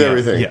fucking ruined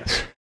everything.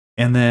 Yes.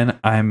 And then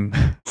I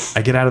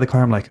get out of the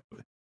car. I'm like,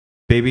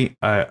 baby,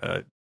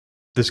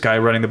 this guy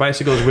riding the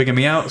bicycle is wigging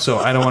me out, so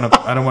I don't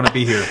want to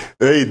be here.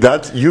 Hey,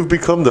 you've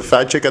become the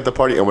fat chick at the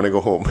party. I want to go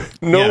home.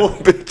 No,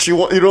 bitch, you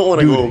don't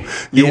want to go.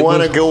 You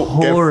want to go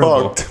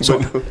horrible. get fucked.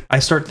 So I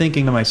start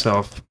thinking to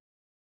myself.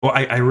 Well,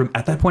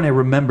 at that point I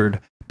remembered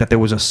that there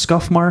was a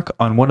scuff mark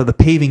on one of the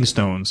paving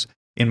stones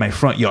in my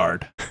front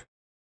yard.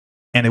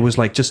 And it was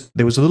like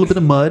there was a little bit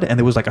of mud and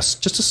there was like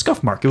just a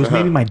scuff mark. It was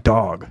maybe my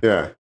dog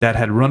that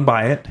had run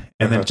by it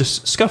and then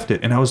just scuffed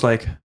it. And I was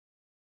like,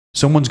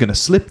 someone's going to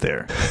slip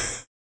there.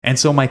 And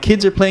so my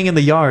kids are playing in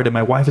the yard and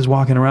my wife is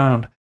walking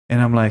around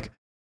and I'm like,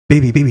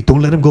 baby,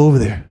 don't let him go over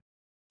there.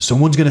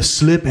 Someone's going to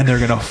slip and they're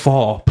going to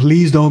fall.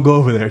 Please don't go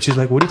over there. She's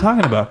like, what are you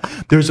talking about?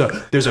 There's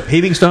a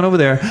paving stone over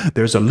there.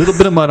 There's a little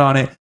bit of mud on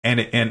it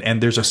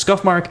and there's a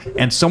scuff mark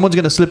and someone's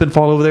going to slip and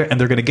fall over there and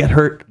they're going to get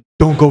hurt.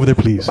 Don't go over there,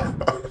 please.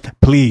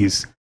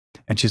 Please.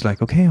 And she's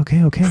like, okay.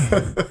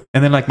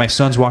 And then like my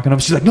son's walking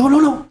up. She's like,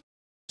 no.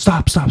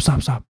 Stop.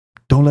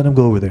 Don't let him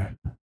go over there.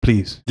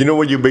 Please. You know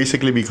what you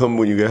basically become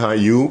when you get high?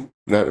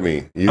 Not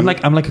me. I'm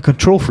like a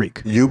control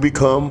freak.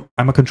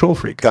 I'm a control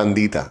freak.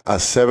 Candita, a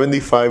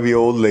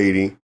 75-year-old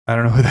lady. I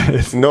don't know who that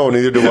is. No,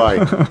 neither do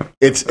I.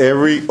 It's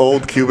every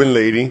old Cuban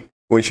lady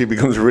when she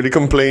becomes really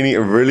complaining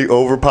and really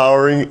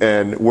overpowering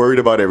and worried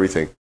about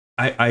everything.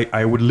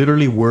 I would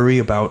literally worry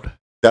about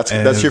That's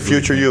your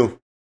future you.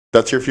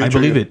 That's your future.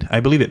 I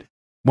believe it.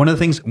 One of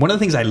the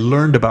things I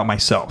learned about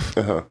myself,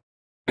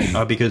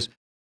 because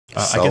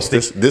I guess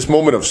this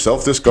moment of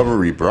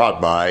self-discovery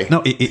brought by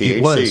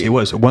it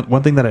was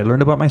one thing that I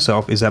learned about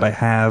myself is that I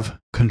have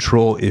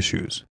control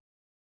issues.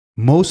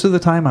 Most of the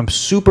time, I'm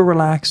super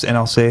relaxed, and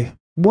I'll say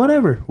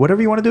whatever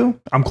you want to do,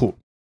 I'm cool.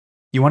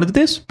 You want to do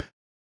this?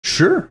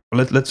 Sure,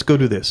 let's go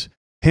do this.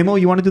 Hey Mo,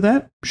 you want to do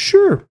that?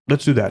 Sure,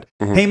 let's do that.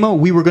 Mm-hmm. Hey Mo,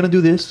 we were going to do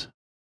this,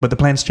 but the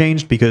plans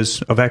changed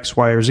because of X,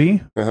 Y, or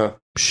Z.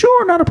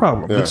 Sure, not a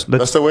problem. Yeah.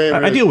 That's the way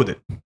I deal with it.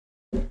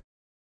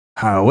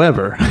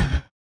 However,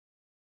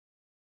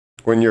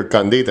 when you're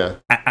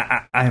Candida,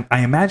 I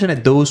imagine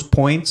at those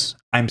points,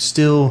 I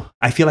feel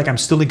like I'm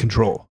still in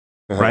control,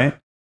 right?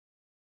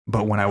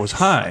 But when I was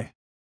high,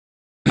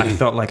 I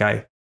felt like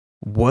I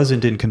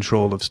wasn't in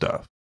control of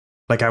stuff.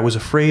 Like I was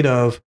afraid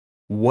of,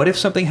 what if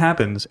something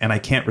happens and I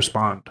can't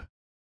respond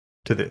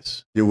to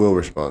this? You will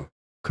respond.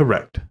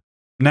 Correct.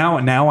 Now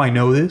I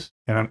know this,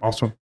 and I'm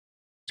also,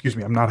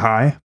 I'm not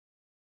high.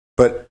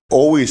 But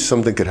always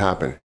something could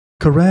happen.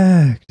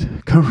 Correct.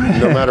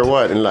 No matter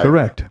what in life.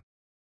 Correct.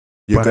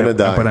 You're going to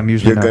die. But I'm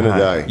usually You're going to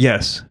die.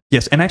 Yes.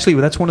 And actually,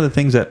 that's one of the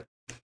things that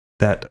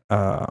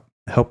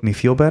helped me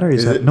feel better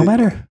is that no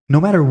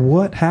matter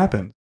what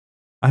happens,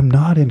 I'm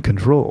not in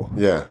control.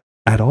 Yeah.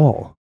 At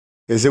all.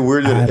 Is it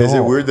weird that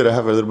I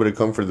have a little bit of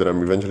comfort that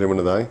I'm eventually going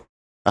to die?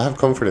 I have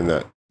comfort in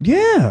that.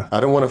 Yeah. I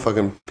don't want to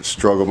fucking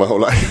struggle my whole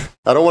life.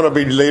 I don't want to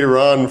be later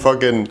on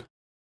fucking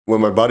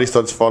when my body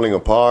starts falling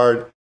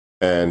apart.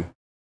 And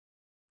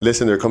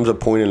listen, there comes a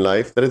point in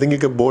life that I think you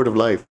get bored of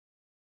life.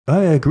 I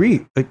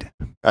agree.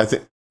 I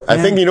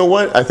think you know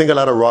what? I think a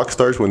lot of rock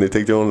stars, when they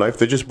take their own life,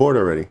 they're just bored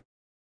already.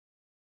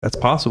 That's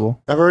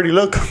possible.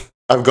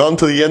 I've gone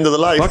to the end of the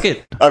life. Fuck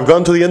it. I've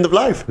gone to the end of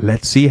life.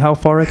 Let's see how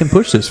far I can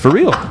push this. For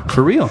real.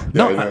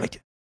 No,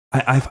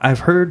 I've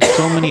heard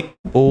so many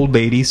old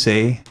ladies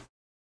say,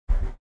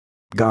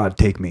 God,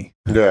 take me.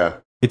 Yeah.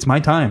 It's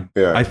my time.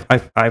 Yeah.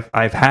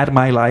 I've had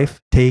my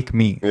life. Take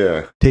me.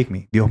 Yeah. Take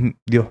me.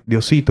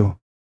 Diosito.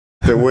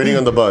 They're waiting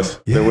on the bus.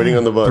 Yeah. They're waiting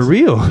on the bus. For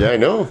real. Yeah, I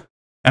know.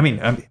 I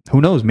mean,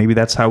 who knows? Maybe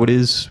that's how it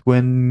is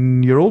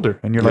when you're older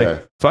and you're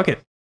like, fuck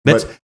it.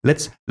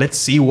 Let's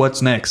see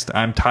what's next.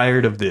 I'm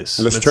tired of this.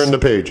 Let's turn the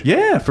page.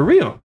 Yeah, for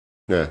real.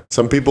 Yeah.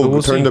 Some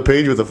people turn the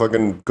page with a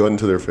fucking gun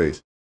to their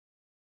face.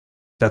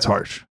 That's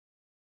harsh.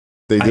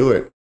 They do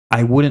it.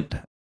 I wouldn't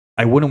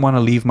want to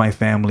leave my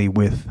family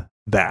with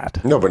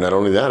that. No, but not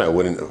only that, I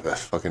wouldn't.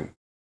 That's fucking.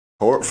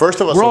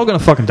 First of all, we're all gonna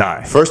fucking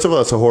die. First of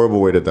all, it's a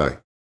horrible way to die.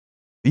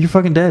 You're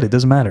fucking dead. It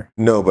doesn't matter.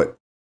 No, but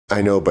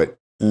I know. But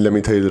let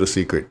me tell you a little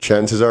secret.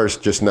 Chances are, it's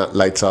just not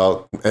lights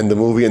out and the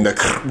movie and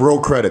the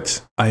roll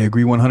credits. I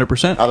agree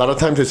 100%. A lot of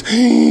times it's.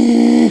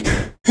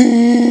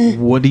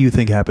 What do you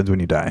think happens when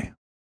you die?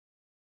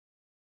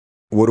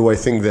 What do I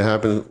think that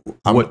happens?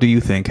 What do you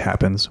think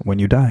happens when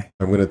you die?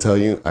 I'm going to tell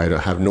you, I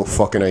have no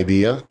fucking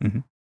idea. Mm-hmm.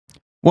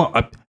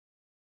 Well,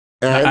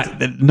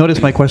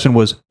 notice my question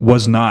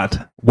was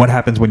not what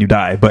happens when you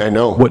die, but I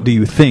know. What do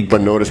you think?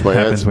 But notice my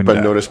answer.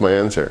 Notice my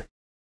answer.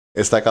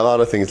 It's like a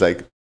lot of things,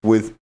 like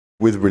with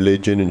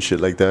religion and shit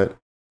like that.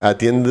 At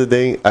the end of the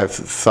day, I've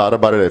thought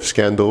about it. I've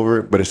scanned over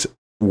it, but it's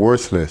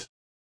worthless.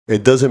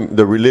 It doesn't.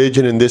 The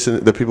religion and this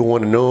and the people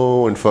want to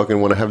know and fucking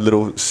want to have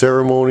little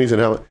ceremonies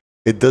and how.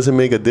 It doesn't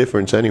make a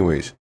difference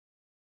anyways.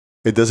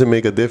 It doesn't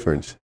make a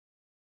difference.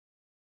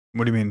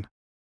 What do you mean?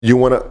 You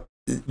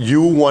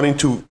wanting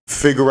to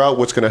figure out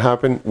what's going to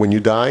happen when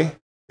you die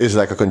is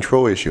like a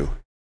control issue.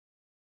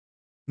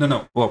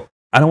 No. Well,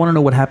 I don't want to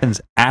know what happens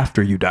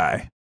after you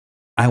die.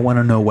 I want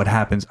to know what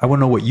happens. I want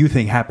to know what you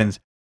think happens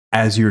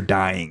as you're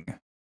dying.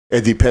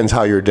 It depends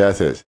how your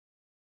death is.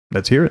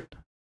 Let's hear it.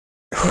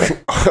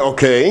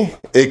 Okay.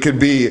 It could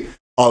be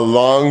a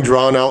long,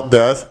 drawn-out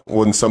death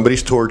when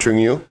somebody's torturing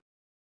you.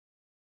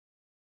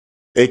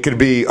 It could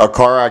be a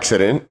car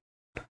accident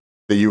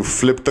that you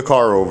flipped the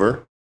car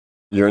over.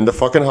 You're in the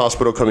fucking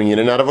hospital coming in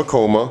and out of a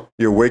coma.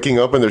 You're waking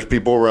up and there's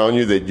people around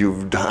you that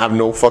you have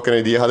no fucking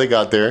idea how they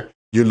got there.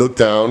 You look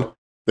down,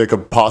 there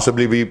could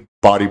possibly be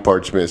body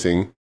parts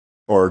missing,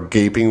 or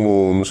gaping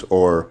wounds,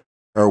 or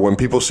when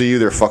people see you,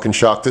 they're fucking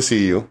shocked to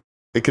see you.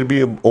 It could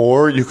be,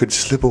 or you could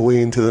slip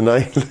away into the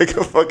night like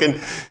a fucking.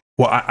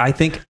 Well, I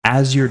think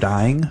as you're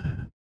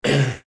dying,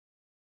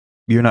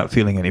 you're not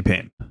feeling any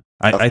pain.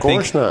 Of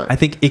course not. I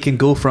think it can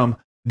go from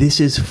this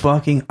is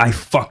fucking I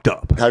fucked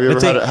up. Have you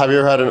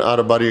ever had an out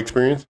of body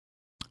experience?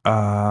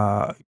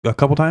 A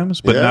couple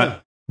times, but Yeah.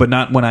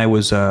 not when I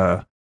was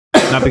not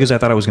because I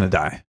thought I was going to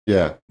die,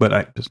 Yeah. but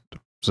I just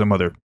some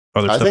other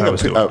I stuff think I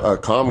was doing. a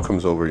calm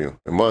comes over you.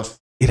 It must.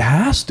 It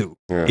has to.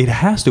 Yeah. It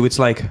has to. It's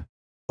like,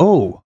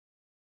 oh,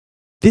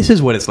 this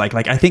is what it's like.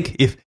 Like I think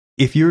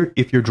if you're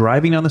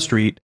driving down the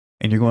street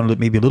and you're going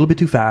maybe a little bit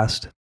too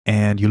fast,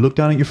 and you look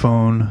down at your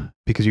phone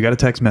because you got a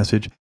text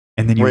message,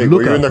 and then you Wait, look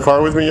were you up, in the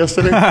car with me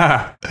yesterday?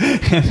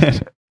 and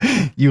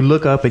then you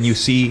look up and you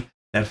see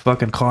that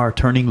fucking car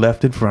turning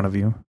left in front of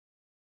you.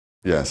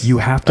 Yes. You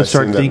have to I've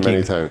start seen that thinking.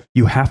 many times.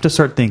 You have to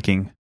start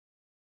thinking.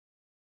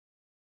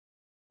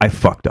 I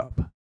fucked up.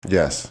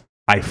 Yes.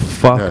 I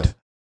fucked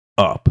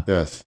up.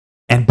 Yes.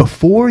 And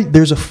before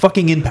there's a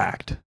fucking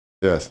impact,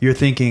 Yes. you're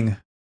thinking,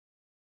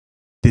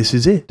 this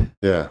is it.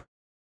 Yeah.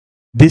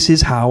 This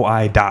is how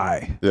I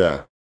die.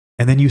 Yeah.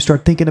 And then you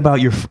start thinking about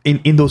your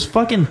in those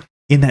fucking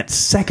in that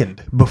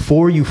second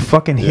before you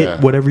fucking hit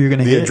Yeah. whatever you're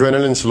gonna The hit.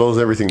 adrenaline slows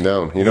everything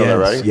down. You know that,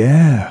 Yes, right?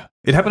 Yeah.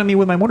 It happened to me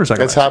with my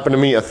motorcycle. It's happened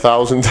to me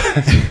 1,000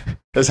 times.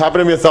 It's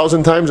happened to me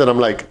 1,000 times, and I'm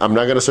like, I'm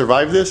not gonna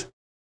survive this.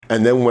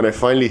 And then when I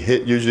finally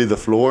hit, usually the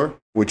floor,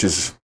 which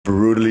is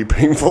brutally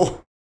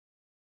painful,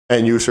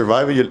 and you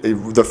survive it,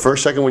 the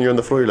first second when you're on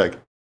the floor, you're like,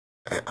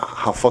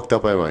 how fucked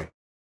up am I?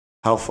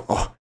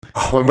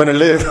 I'm gonna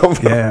live.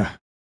 Yeah.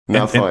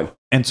 Not fun.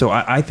 And so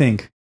I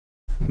think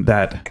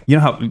that, you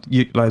know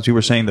how, as you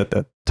were saying, that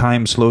the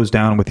time slows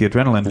down with the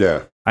adrenaline.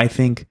 Yeah. I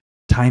think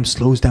time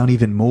slows down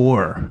even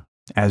more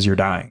as you're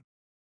dying.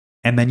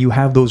 And then you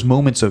have those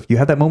moments you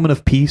have that moment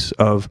of peace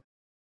of,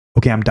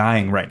 okay, I'm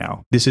dying right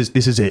now. This is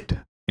it.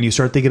 And you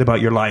start thinking about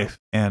your life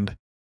and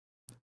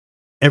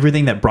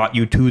everything that brought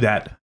you to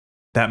that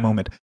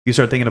moment. You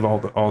start thinking of all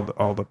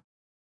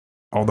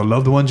the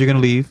loved ones you're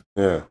going to leave.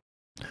 Yeah.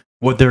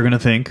 What they're going to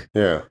think.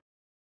 Yeah.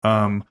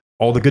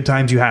 All the good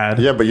times you had.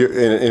 Yeah, but you're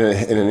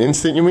in an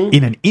instant, you mean?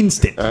 In an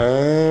instant.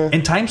 Uh,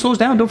 And time slows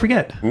down, don't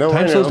forget. No, time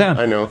I know, slows down.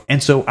 I know.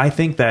 And so I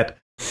think that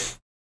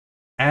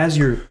as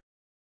you're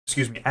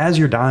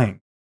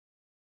dying,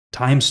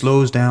 time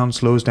slows down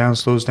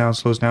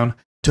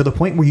to the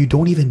point where you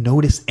don't even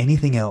notice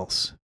anything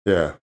else.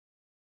 Yeah.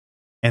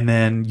 And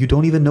then you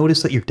don't even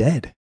notice that you're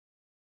dead.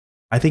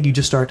 I think you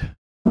just start.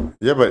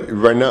 Yeah, but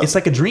right now It's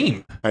like a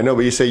dream. I know,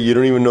 but you say you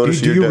don't even notice.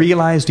 Do you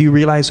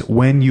realize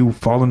when you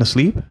fall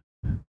asleep?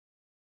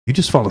 You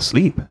just fall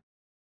asleep.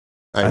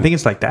 I think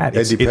it's like that.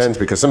 It depends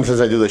because sometimes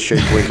I do the shake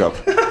wake up.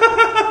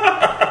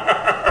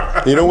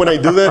 You know when I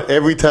do that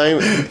every time?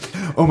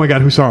 Oh my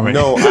God, who saw me?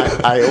 No,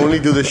 I only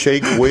do the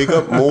shake wake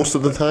up most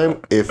of the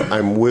time if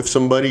I'm with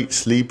somebody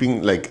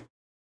sleeping like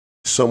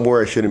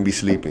somewhere I shouldn't be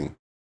sleeping.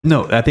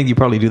 No, I think you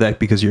probably do that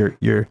because you're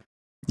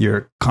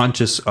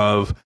conscious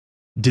of,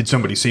 did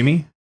somebody see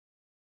me?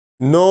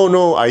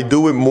 No, I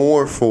do it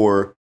more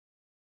for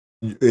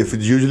if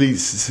it's usually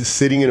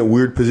sitting in a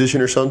weird position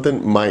or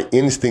something. My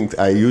instinct,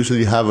 I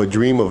usually have a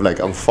dream of like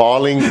I'm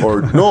falling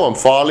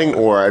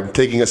or I'm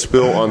taking a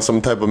spill on some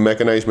type of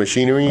mechanized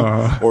machinery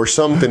or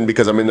something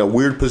because I'm in a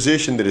weird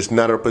position that is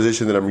not a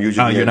position that I'm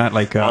usually in. You're not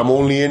like I'm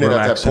only in it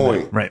at that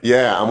point. Right.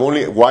 Yeah,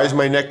 why is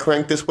my neck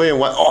cranked this way?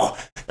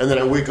 And then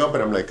I wake up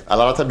and I'm like, a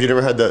lot of times you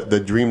never had the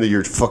dream that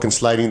you're fucking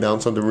sliding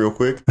down something real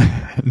quick?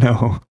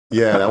 No.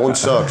 Yeah, that one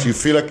sucks. You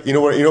feel like, you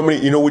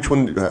know which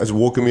one has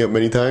woken me up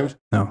many times?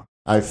 No.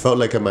 I felt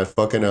like I'm at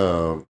fucking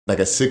like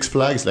a Six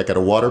Flags, like at a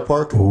water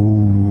park.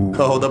 Ooh.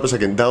 Hold up a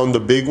second. Down the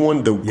big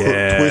one, the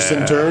twist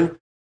and turn.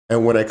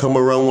 And when I come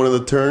around one of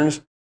the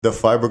turns, the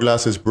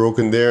fiberglass is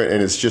broken there,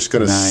 and it's just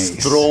gonna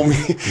throw me.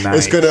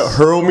 It's gonna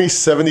hurl me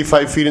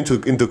 75 feet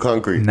into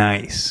concrete.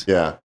 Nice.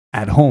 Yeah.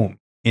 At home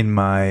in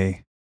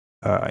my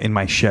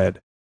shed,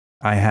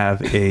 I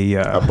have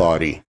a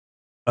body,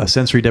 a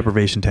sensory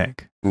deprivation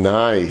tank.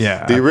 Nice.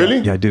 Yeah. Do you really?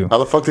 Yeah, I do. How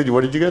the fuck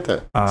where did you get that?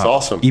 It's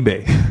awesome.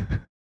 eBay.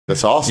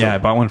 That's awesome. Yeah, I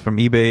bought one from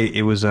eBay.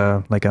 It was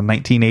like a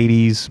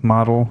 1980s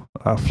model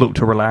float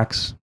to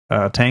relax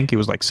tank. It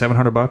was like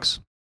 $700.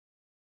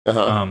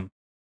 Uh-huh.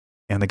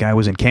 And the guy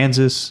was in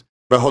Kansas.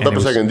 But hold up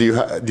a second. Do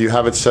you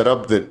have it set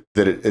up that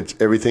it's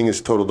everything is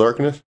total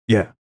darkness?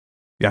 Yeah.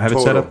 Yeah, I have it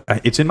set up.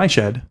 It's in my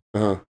shed.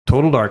 Uh-huh.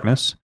 Total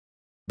darkness.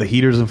 The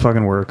heater doesn't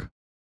fucking work.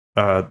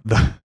 But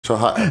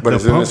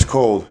it's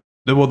cold.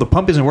 The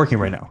pump isn't working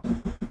right now.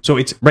 So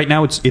right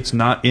now it's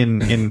not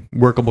in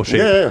workable shape.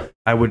 Yeah.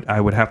 I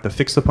would have to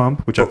fix the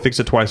pump, which I've fixed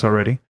it twice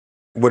already.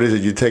 What is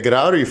it? You take it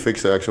out or you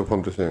fix the actual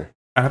pump that's there?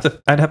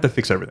 I'd have to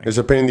fix everything. It's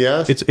a pain in the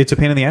ass? It's a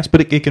pain in the ass,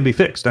 but it can be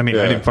fixed. I mean,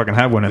 I didn't fucking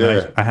have one,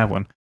 and I have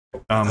one.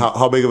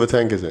 How big of a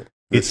tank is it?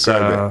 It's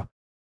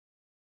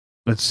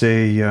let's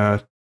say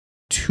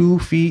 2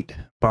 feet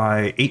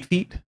by 8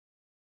 feet.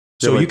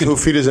 So you can 2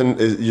 feet is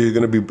you're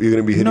gonna be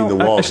hitting the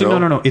walls. Actually,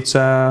 no. It's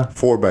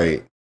 4 by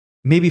 8.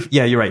 maybe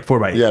you're right, 4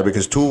 by 8. Yeah,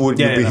 because 2 would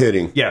you'd be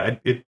hitting. Yeah,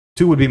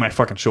 2 would be my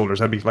fucking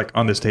shoulders. I'd be like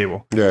on this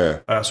table.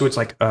 Yeah. So it's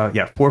like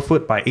 4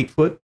 foot by 8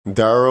 foot.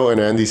 Darrow and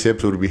Andy's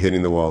hips would be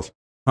hitting the walls.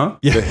 Huh?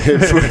 Yeah. The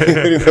hips would be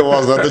hitting the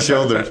walls, not the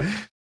shoulders.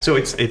 So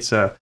it's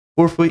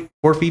 4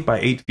 feet by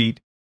 8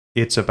 feet.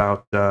 It's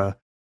about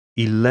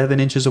 11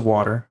 inches of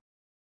water,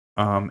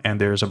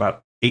 and there's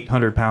about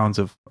 800 pounds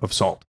of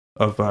salt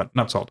of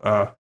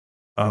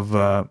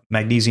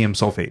magnesium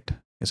sulfate.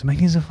 Is it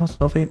magnesium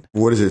sulfate?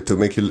 What is it to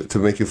make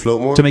you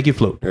float more? To make you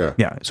float. Yeah.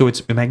 Yeah. So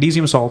it's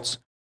magnesium salts,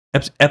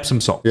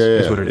 Epsom salts.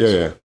 Is what it is.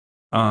 Yeah.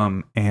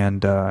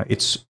 And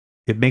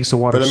it makes the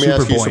water. But let me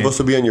super ask you, you're buoyant. supposed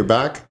to be on your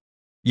back?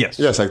 Yes.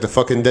 Yes, like the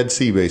fucking Dead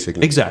Sea,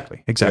 basically.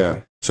 Exactly.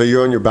 Yeah. So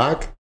you're on your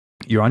back?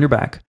 You're on your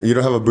back. You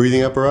don't have a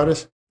breathing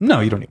apparatus? No,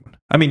 you don't even.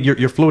 I mean,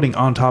 you're floating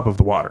on top of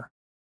the water.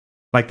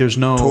 Like there's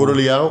no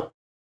Totally out?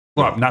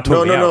 Well, not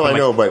totally out. No, but I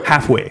know, but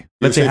halfway.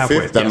 Let's say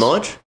halfway. That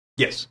much?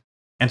 Yes.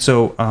 And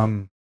so,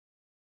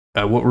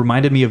 what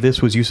reminded me of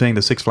this was you saying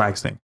the Six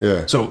Flags thing.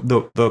 Yeah. So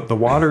the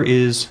water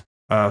is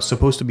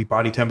supposed to be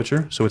body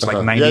temperature, so it's like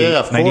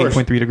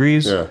 98.3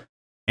 degrees. Yeah.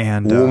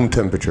 And womb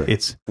temperature.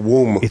 It's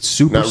It's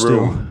super not still.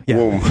 room. Yeah.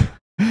 Womb.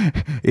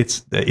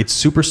 It's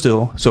super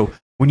still. So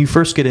when you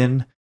first get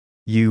in,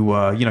 you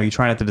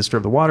try not to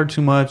disturb the water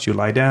too much. You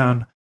lie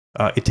down.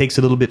 It takes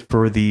a little bit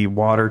for the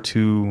water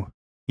to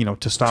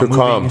stop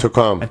moving, to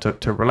calm, and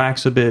to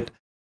relax a bit,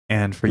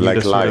 and for you like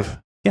to sort life.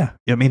 of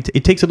I mean,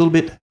 it takes a little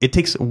bit. It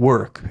takes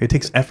work. It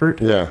takes effort.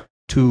 Yeah.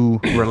 To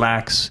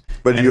relax.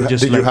 But did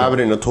you have it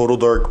in a total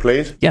dark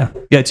place? Yeah.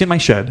 It's in my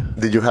shed.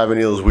 Did you have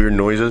any of those weird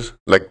noises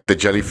like the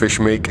jellyfish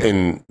make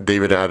in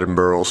David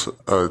Attenborough's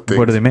things?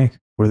 What do they make?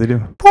 What do they do?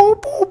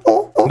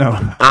 No.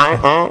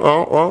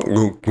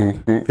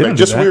 Like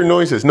just weird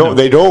noises. No,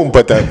 they don't.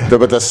 But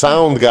the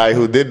sound guy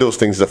who did those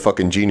things is a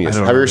fucking genius.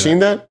 Have you ever seen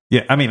that?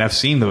 Yeah, I mean, I've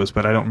seen those,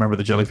 but I don't remember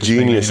the jellyfish.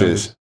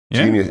 Geniuses.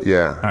 Yeah? Genius.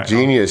 Yeah. Right,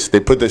 Genius. They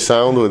put the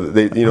sound with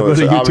I'll go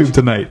to YouTube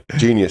tonight.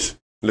 Genius.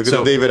 Look at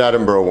the David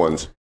Attenborough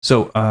ones.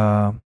 So,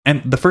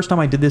 and the first time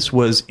I did this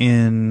was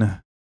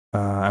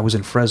I was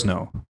in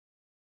Fresno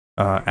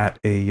at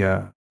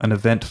an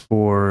event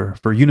for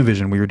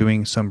Univision. We were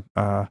doing some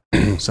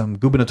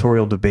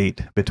gubernatorial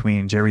debate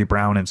between Jerry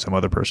Brown and some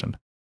other person,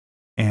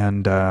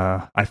 and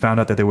I found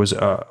out that there was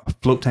a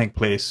float tank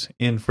place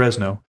in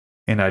Fresno,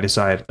 and I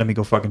decided, let me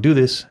go fucking do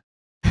this.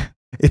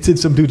 It's in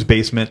some dude's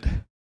basement,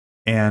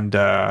 and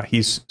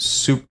he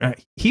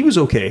was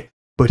okay.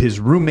 But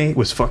his roommate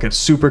was fucking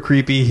super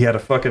creepy. He had a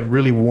fucking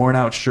really worn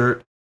out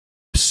shirt,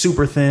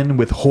 super thin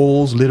with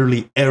holes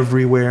literally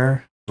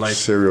everywhere. Like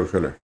serial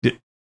killer.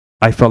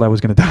 I felt I was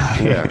gonna die.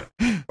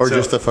 Yeah, or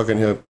just a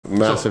fucking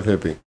massive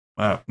hippie.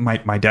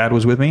 My dad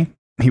was with me.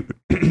 He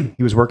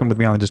was working with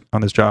me on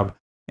this job,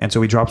 and so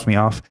he drops me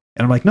off,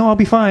 and I'm like, no, I'll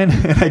be fine.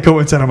 And I go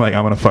inside. I'm like,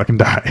 I'm gonna fucking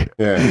die.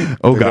 Yeah.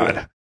 Oh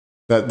God.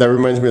 That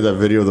reminds me of that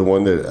video, the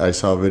one that I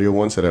saw a video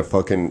once that a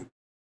fucking.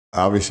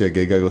 Obviously, a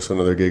gay guy goes to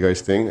another gay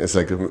guy's thing. It's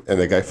like, and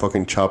the guy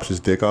fucking chops his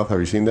dick off. Have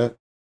you seen that?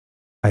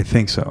 I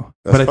think so.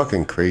 That's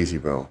fucking crazy,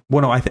 bro.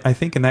 Well, no, I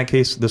think in that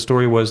case, the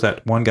story was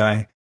that one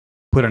guy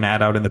put an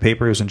ad out in the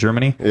paper. It was in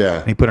Germany.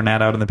 Yeah. And he put an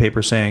ad out in the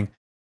paper saying,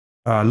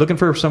 looking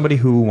for somebody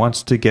who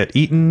wants to get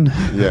eaten.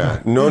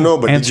 Yeah. No,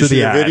 but did you see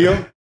the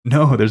video?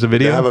 No, there's a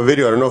video. They have a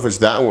video. I don't know if it's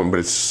that one, but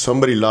it's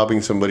somebody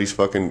lobbing somebody's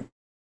fucking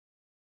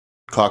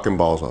cock and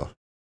balls off.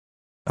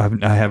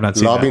 I have not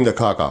seen lobbing the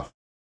cock off.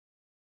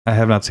 I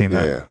have not seen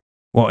that. Yeah.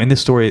 Well, in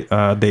this story,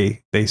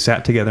 they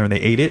sat together and they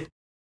ate it,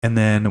 and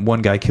then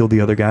one guy killed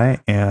the other guy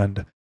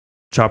and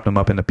chopped him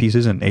up into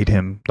pieces and ate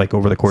him like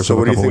over the course of a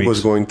couple weeks. So what do you think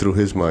was going through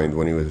his mind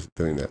when he was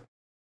doing that?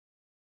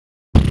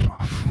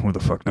 Who the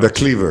fuck knows? The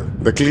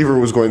cleaver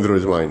was going through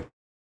his mind.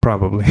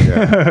 Probably.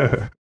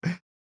 Yeah.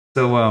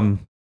 So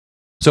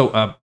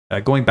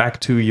going back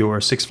to your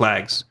Six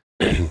Flags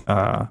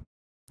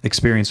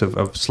experience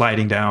of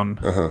sliding down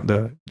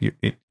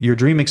your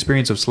dream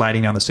experience of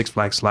sliding down the Six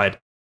Flags slide.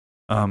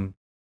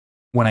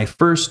 When I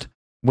first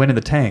went in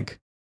the tank,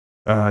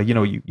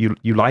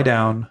 you lie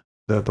down,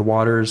 the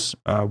water's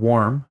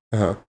warm,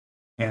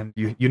 and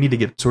you need to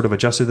get sort of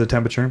adjusted to the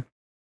temperature.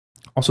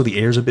 Also, the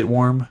air's a bit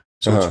warm,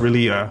 so it's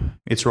really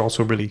it's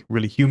also really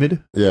really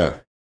humid. Yeah,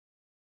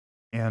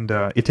 and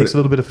it takes a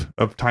little bit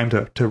of time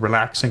to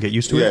relax and get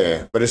used to it.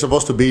 Yeah, but it's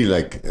supposed to be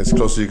like as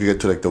close as you can get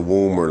to like the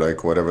womb or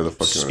like whatever the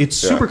fuck. It's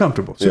super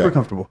comfortable,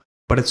 comfortable.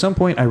 But at some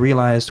point, I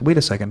realized, wait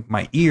a second,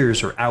 my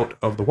ears are out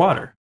of the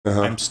water.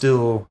 I'm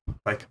still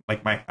I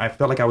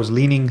felt like I was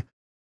leaning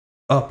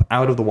up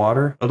out of the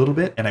water a little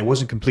bit, and I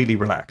wasn't completely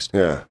relaxed.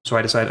 Yeah. So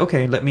I decided,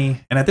 okay, and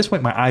at this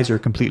point, my eyes are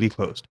completely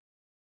closed,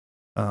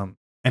 and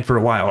for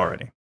a while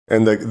already.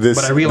 And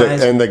but I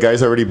realized, and the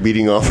guy's already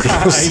beating off.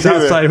 He's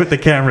outside with the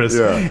cameras.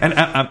 Yeah. And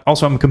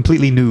I'm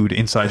completely nude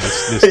inside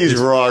this. He's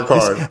rock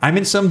hard. I'm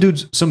in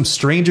some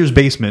stranger's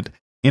basement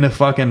in a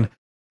fucking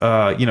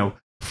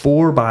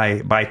 4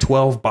 by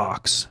 12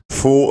 box.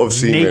 Full of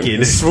semen. Naked.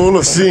 It's full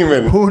of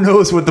semen. Who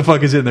knows what the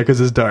fuck is in there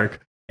because it's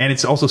dark. And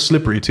it's also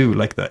slippery too.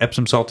 Like the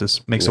Epsom salt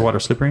makes the water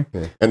slippery.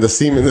 Yeah. And the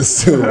semen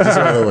is too, just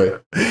by the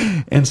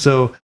way. And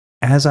so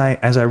as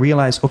I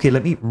realized, okay,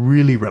 let me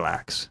really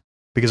relax,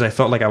 because I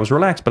felt like I was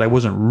relaxed, but I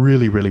wasn't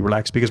really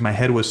relaxed because my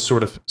head was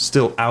sort of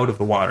still out of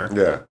the water.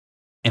 Yeah.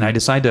 And I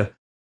decided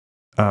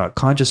to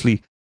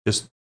consciously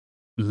just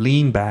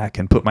lean back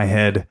and put my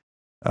head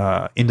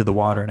into the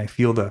water, and I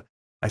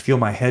feel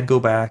my head go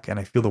back, and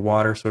I feel the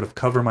water sort of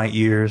cover my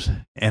ears,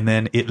 and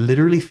then it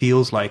literally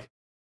feels like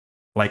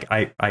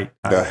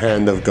the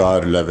hand of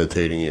God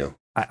levitating you.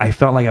 I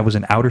felt like I was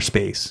in outer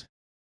space.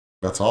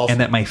 That's awesome.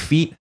 And that my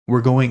feet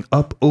were going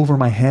up over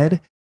my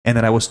head, and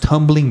that I was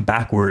tumbling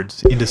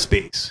backwards into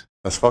space.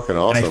 That's fucking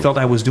awesome. And I felt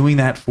I was doing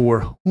that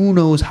for who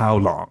knows how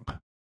long.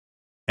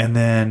 And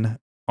then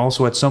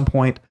also at some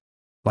point,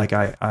 like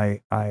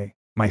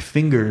my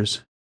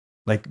fingers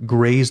like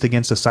grazed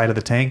against the side of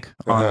the tank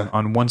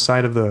on one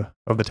side of the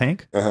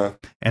tank.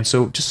 And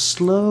so just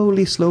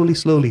slowly,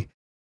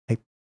 I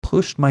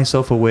pushed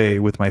myself away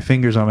with my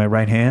fingers on my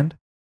right hand.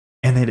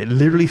 And then it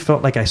literally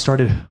felt like I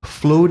started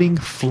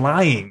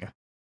flying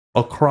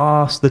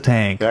across the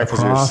tank. Yeah,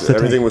 because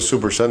everything was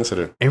super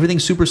sensitive.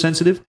 Everything's super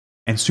sensitive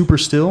and super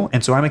still.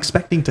 And so I'm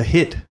expecting to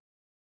hit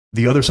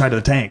the other side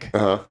of the tank.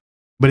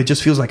 But it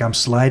just feels like I'm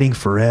sliding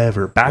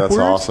forever backwards.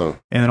 That's awesome.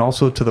 And then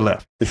also to the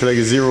left. You feel like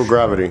it's zero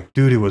gravity.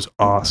 Dude, it was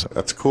awesome.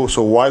 That's cool.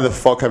 So why the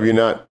fuck have you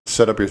not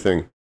set up your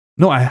thing?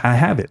 No, I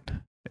have it.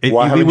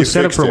 Why haven't it was you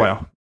set up fixed for a it?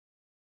 while.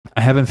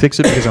 I haven't fixed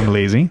it because I'm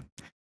lazy.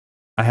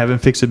 I haven't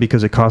fixed it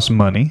because it costs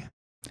money.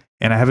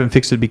 And I haven't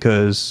fixed it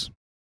because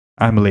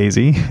I'm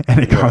lazy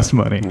and it costs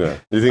money. Yeah.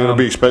 Do you think it'll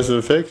be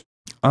expensive to fix?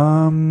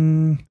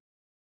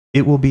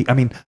 It will be. I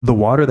mean, the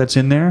water that's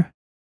in there,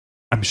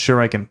 I'm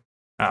sure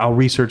I'll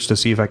research to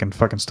see if I can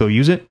fucking still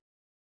use it.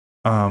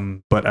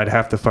 But I'd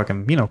have to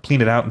fucking,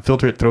 clean it out and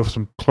filter it, throw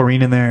some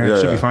chlorine in there.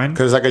 It should be fine.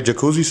 Because it's like a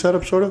jacuzzi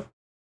setup, sort of?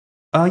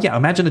 Yeah,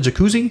 imagine a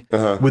jacuzzi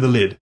with a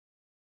lid.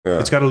 Yeah.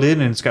 It's got a lid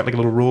and it's got like a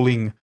little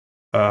rolling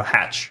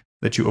hatch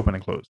that you open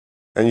and close.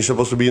 And you're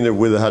supposed to be in there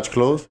with the hatch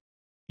closed?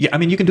 Yeah, I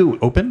mean, you can do it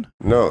open.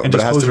 No, but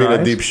it has to be in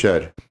a deep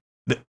shed.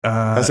 It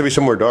has to be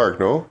somewhere dark,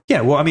 no?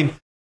 Yeah, well, I mean,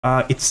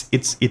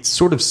 it's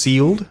sort of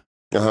sealed.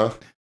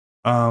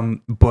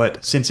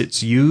 But since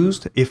it's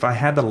used, if I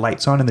had the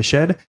lights on in the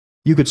shed,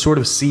 you could sort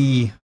of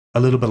see a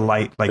little bit of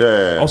light, like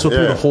also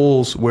through the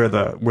holes where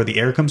the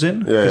air comes in,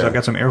 because I've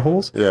got some air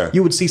holes. Yeah.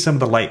 You would see some of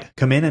the light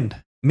come in, and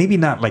maybe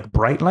not like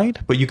bright light,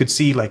 but you could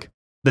see like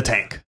the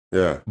tank.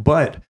 Yeah.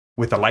 But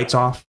with the lights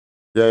off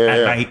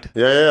at night.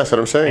 Yeah, that's what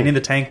I'm saying. And in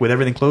the tank with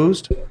everything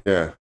closed.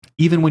 Yeah.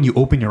 Even when you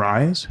open your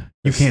eyes,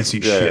 you can't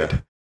see shit. Yeah.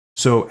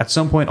 So at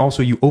some point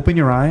also you open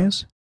your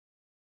eyes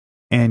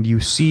and you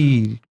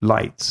see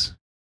lights.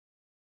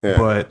 Yeah.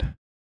 But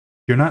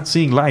you're not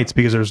seeing lights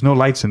because there's no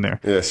lights in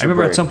there. Yeah, I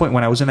remember at some point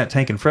when I was in that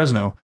tank in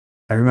Fresno,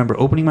 I remember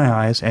opening my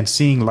eyes and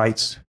seeing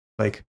lights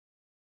like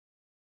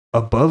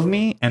above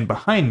me and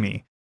behind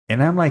me.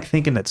 And I'm like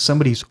thinking that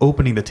somebody's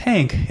opening the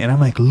tank, and I'm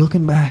like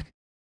looking back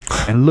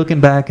and looking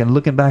back and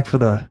looking back for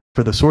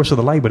the source of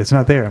the light, but it's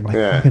not there. I'm like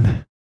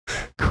fucking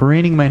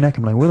craning my neck.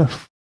 I'm like, where the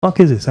fuck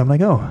is this? I'm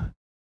like, oh,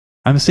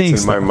 I'm seeing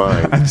it's stuff. In my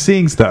mind. I'm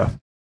seeing stuff.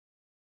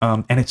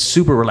 And it's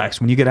super relaxed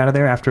when you get out of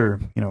there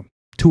after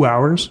 2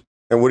 hours.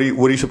 And what are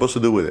you supposed to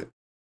do with it?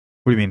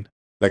 What do you mean?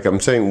 Like I'm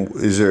saying,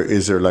 is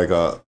there like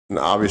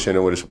obviously I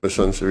know what is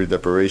sensory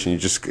deprivation. You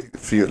just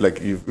feel like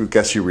you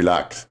guess you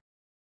relax.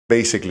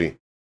 Basically,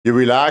 you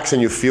relax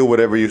and you feel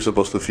whatever you're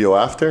supposed to feel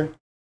after.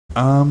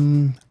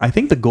 I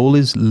think the goal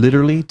is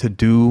literally to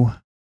do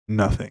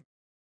nothing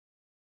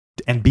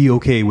and be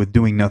okay with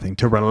doing nothing,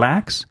 to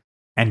relax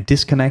and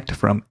disconnect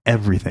from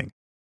everything.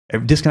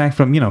 Disconnect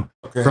from, from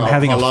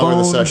having a phone. How long are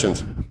the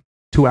sessions?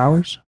 2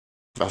 hours.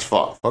 That's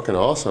fucking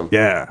awesome.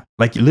 Yeah.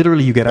 Like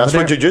literally you get out of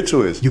there. That's what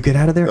jiu-jitsu is. You get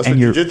out of there and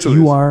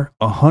you are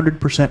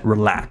 100%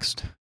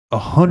 relaxed.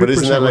 100% But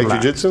isn't that like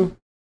relaxed. jiu-jitsu?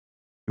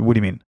 What do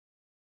you mean?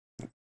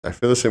 I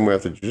feel the same way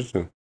after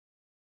jiu-jitsu.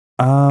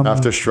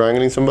 After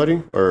strangling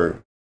somebody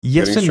or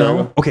yes and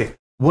no. Okay.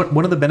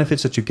 One of the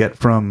benefits that you get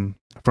from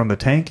the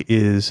tank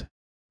is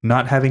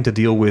not having to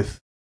deal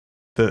with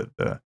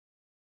the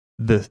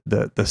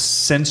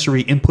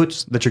sensory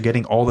inputs that you're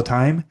getting all the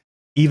time,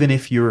 even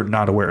if you're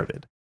not aware of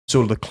it.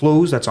 So the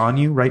clothes that's on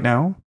you right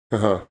now,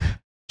 chum,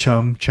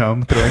 throw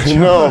chum.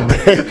 No,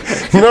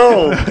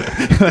 no.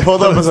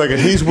 Hold up a second.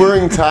 He's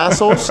wearing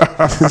tassels.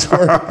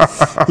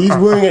 He's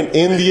wearing an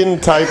Indian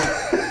type.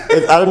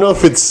 I don't know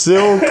if it's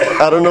silk.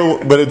 I don't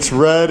know, but it's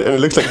red and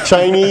it looks like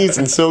Chinese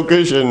and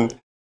silkish and.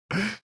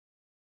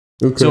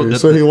 Okay,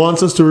 so he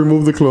wants us to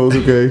remove the clothes.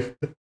 Okay.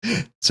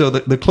 So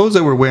the clothes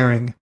that we're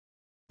wearing.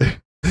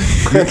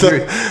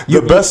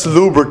 The best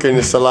lubricant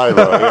is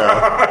saliva.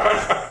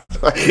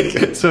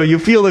 Yeah. So you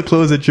feel the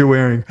clothes that you're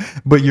wearing,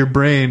 but your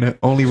brain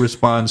only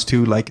responds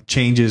to like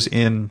changes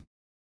in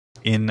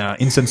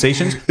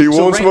sensations. He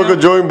won't smoke a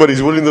joint, but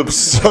he's willing to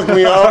suck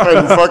me off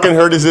and fucking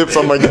hurt his hips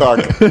on my cock.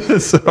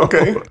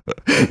 Okay,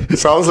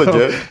 sounds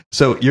legit.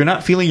 So you're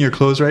not feeling your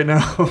clothes right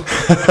now,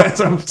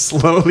 as I'm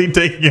slowly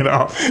taking it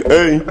off.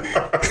 Hey,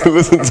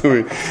 listen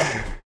to me.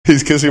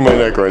 He's kissing my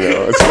neck right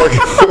now. It's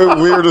fucking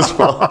weird as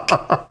fuck.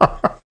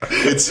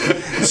 It's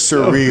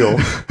surreal.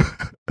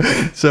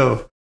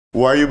 So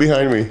why are you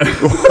behind me?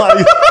 Why are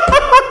you...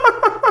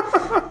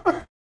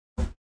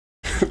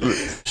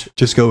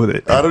 Just go with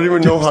it. I don't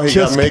even know how he got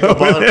Just makeup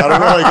go on. with it. I don't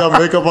know how he got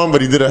makeup on,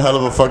 but he did a hell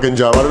of a fucking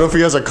job. I don't know if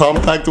he has a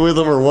compact with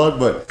him or what,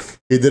 but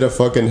he did a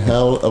fucking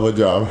hell of a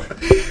job.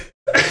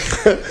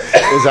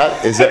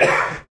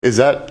 Is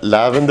that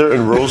lavender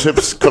and rose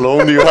hips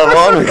cologne do you have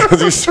on?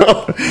 Because you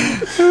saw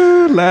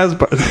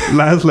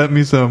Laz let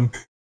me some.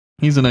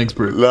 He's an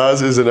expert.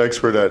 Laz is an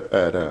expert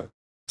at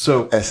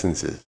So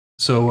essences.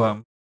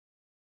 so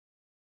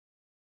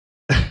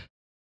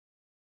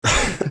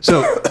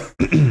so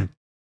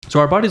so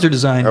our bodies are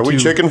designed. Are we to,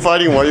 chicken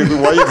fighting? Why are you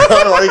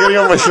getting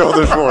on my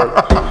shoulders for?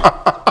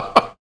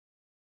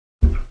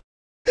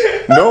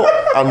 No,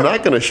 I'm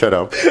not gonna shut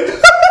up.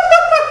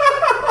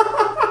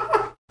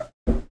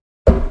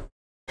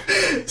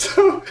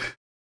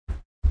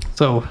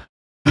 So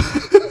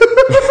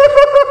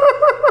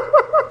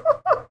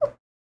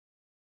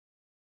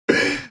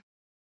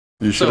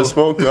You should have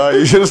smoked.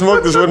 You should have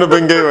smoked. This wouldn't have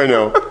been gay right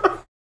now.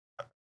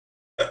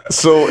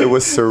 So it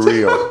was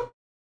surreal.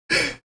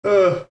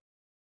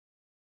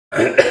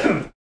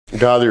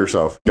 Gather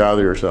yourself.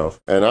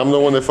 And I'm the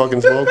one that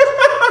fucking smoked.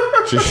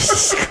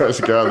 Jesus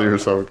Christ, gather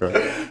yourself,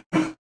 guy.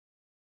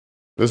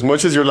 As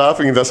much as you're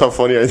laughing, that's how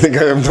funny I think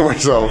I am to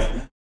myself.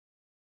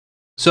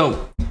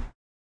 So,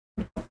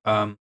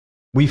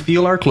 we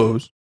feel our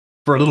clothes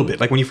for a little bit.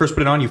 Like when you first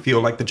put it on, you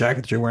feel like the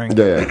jacket that you're wearing.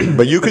 Yeah.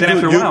 But you could But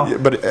then do after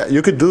a while-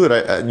 you could do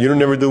it. You don't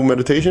never do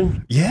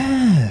meditation?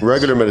 Yeah.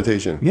 Regular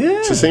meditation. Yeah.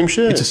 It's the same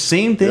shit. It's the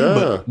same thing,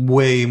 but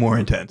way more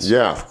intense.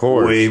 Yeah, of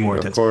course. Way more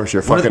intense. Of course,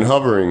 you're One of fucking the-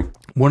 hovering.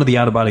 One of the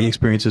out-of-body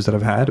experiences that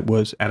I've had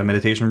was at a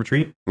meditation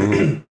retreat.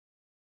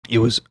 It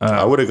was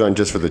I would have gone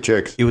just for the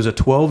chicks. it was a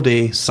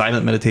 12-day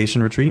silent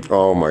meditation retreat.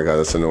 Oh my god,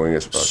 that's annoying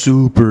as fuck.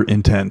 Super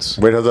intense.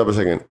 Wait, hold up a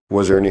second.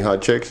 Was there any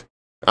hot chicks?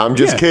 I'm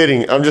just Yeah.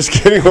 kidding.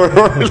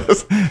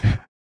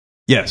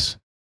 Yes.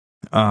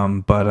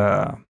 But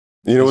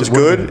You know what's One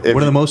of good? the-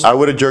 one of the most- I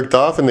would have jerked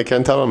off and they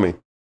can't tell on me.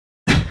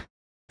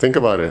 Think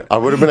about it. I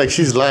would have been like,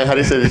 she's lying. How do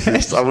you say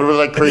this? I would have been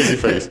like crazy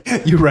face.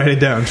 you write it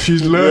down.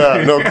 She's lying.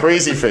 Yeah, no,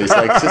 crazy face.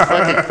 Like, she's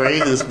fucking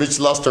crazy. This bitch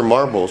lost her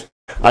marbles.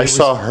 I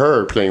saw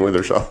her playing with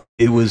herself.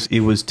 It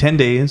was 10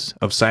 days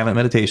of silent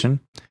meditation.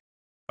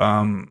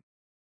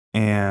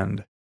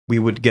 And we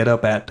would get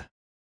up at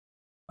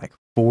like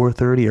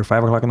 4:30 or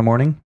 5 o'clock in the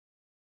morning,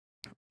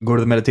 go to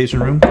the meditation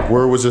room,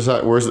 Where was this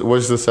at?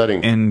 Where's the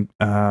setting? and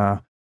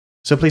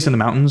someplace in the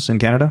mountains in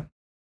Canada.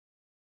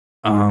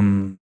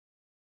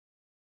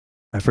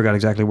 I forgot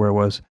exactly where it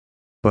was,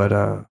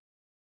 but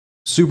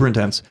super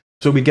intense.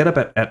 So we'd get up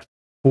at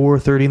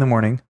 4:30 in the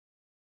morning.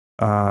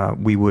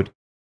 We would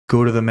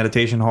go to the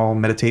meditation hall,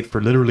 meditate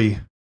for literally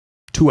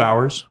 2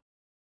 hours,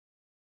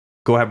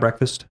 go have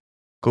breakfast,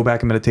 go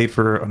back and meditate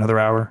for another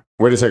hour.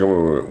 Wait a second.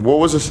 Wait. What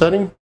was the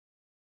setting?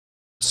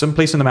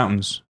 Someplace in the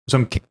mountains,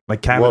 some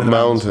like cabin. What in the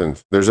mountains.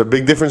 mountains? There's a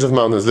big difference of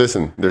mountains.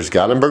 Listen, there's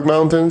Gallenberg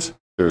Mountains,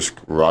 there's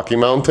Rocky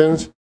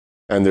Mountains,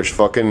 and there's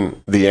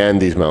fucking the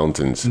Andes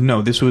Mountains.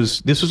 No, this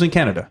was in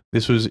Canada.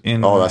 This was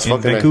in, that's in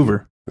fucking nice.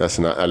 Vancouver. That's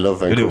not. I love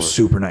But Vancouver. it was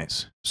super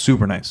nice.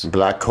 Super nice.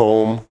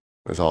 Blackcomb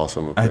is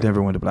awesome. I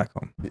never went to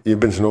Blackcomb. You've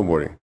been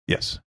snowboarding.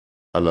 Yes.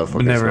 I love But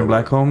fucking never in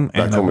snowboarding. Blackcomb,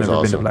 and I've Blackcomb is never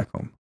awesome. been to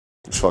Blackcomb.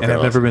 It's fucking And I've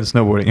awesome. never been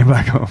snowboarding in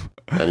Blackcomb.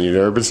 And you've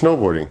never been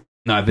snowboarding.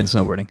 No, I've been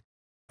snowboarding.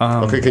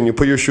 Okay, can you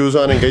put your shoes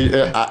on and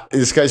get?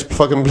 This guy's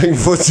fucking playing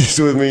footsies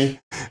with me.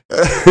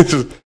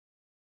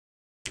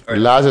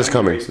 Laz is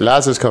coming.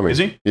 Laz is coming. Is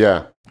he?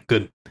 Yeah.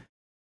 Good.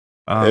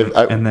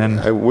 And then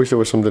I wish there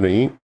was something to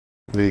eat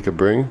that you could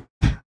bring.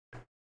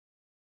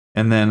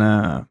 And then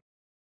I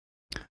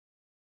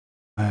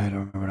don't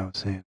remember what I was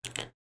saying.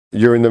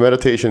 You're in the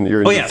meditation.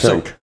 You're in the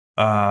So tank.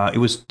 it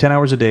was 10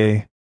 hours a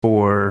day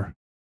for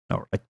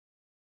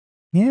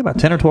about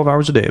 10 or 12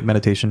 hours a day of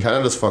meditation.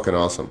 Canada's fucking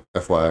awesome.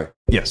 FYI.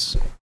 Yes.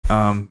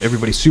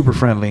 Everybody's super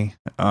friendly.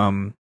 I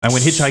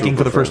went hitchhiking Super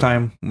for the first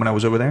time when I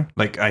was over there.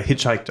 Like I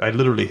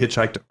literally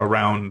hitchhiked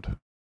around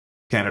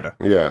Canada.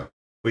 Yeah.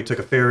 We took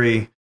a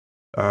ferry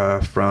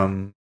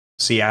from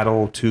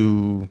Seattle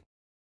to,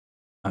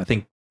 I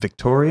think,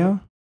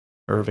 Victoria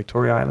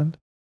Island.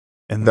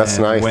 And That's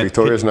then nice. went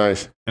Victoria's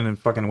nice. and then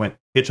fucking went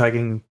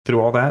hitchhiking through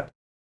all that,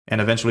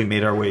 and eventually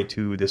made our way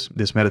to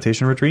this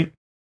meditation retreat.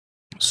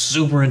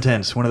 Super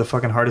intense. One of the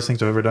fucking hardest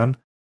things I've ever done.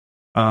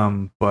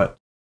 But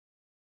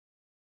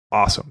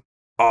awesome.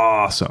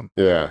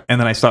 Yeah. And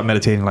then I stopped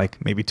meditating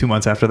like maybe 2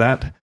 months after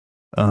that.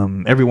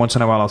 Every once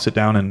in a while I'll sit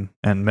down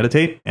and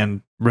meditate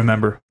and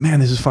remember, man,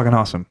 this is fucking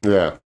awesome.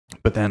 Yeah.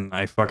 But then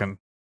I fucking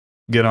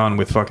get on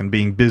with fucking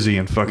being busy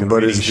and fucking But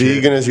reading as shit.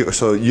 vegan as you,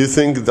 so you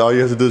think that all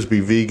you have to do is be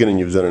vegan and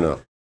you've done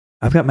enough?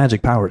 I've got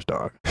magic powers,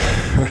 dog.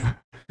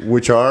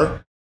 Which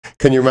are?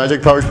 Can your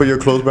magic powers put your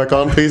clothes back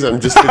on, please? I'm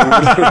just feeling,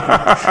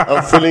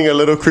 I'm feeling a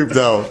little creeped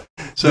out.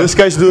 So- This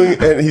guy's doing,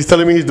 and he's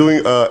telling me he's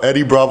doing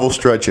Eddie Bravo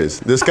stretches.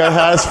 This guy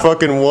has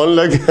fucking one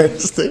leg and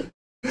thing.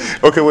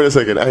 Okay, wait a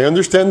second. I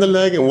understand the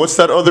leg, and what's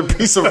that other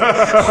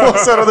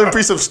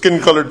piece of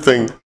skin-colored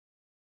thing?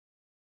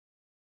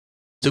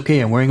 It's okay.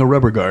 I'm wearing a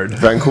rubber guard.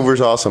 Vancouver's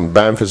awesome.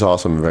 Banff is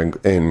awesome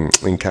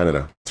in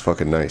Canada. It's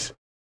fucking nice.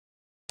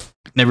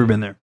 Never been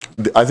there.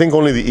 I think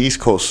only the East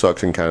Coast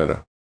sucks in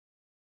Canada.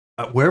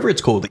 Wherever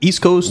it's cold, the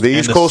East Coast, The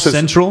East and Coast the is-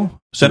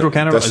 Central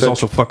Canada is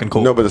also fucking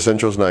cold. No, but the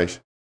Central's nice.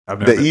 I've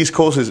never The been. East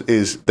Coast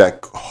is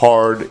that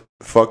hard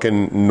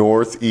fucking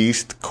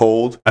northeast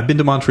cold. I've been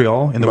to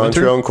Montreal in the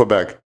Montreal and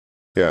Quebec.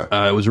 Yeah.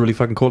 winter. It was really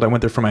fucking cold. I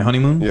went there for my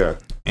honeymoon, Yeah.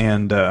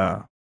 and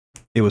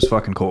it was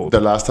fucking cold. The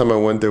last time I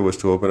went there was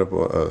to open up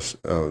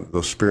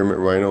those Spearmint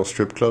Rhino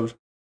strip clubs.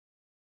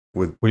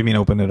 What do you mean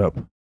open it up?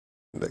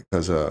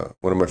 Because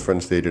one of my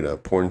friends dated a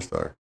porn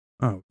star.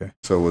 Oh, okay.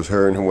 So it was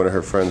her and one of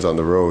her friends on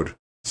the road.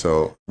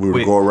 So we would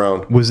Wait. go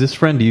around. Was this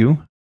friend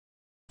you?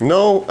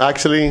 No,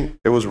 actually,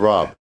 it was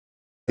Rob.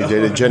 He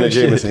dated Jenna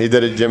shit. Jameson. He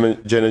dated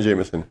Jenna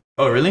Jameson.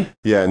 Oh, really?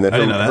 Yeah, and then I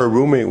didn't know that. her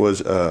roommate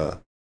was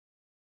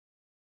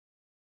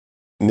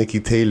Nikki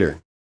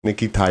Tyler.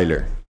 Nikki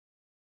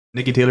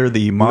Taylor,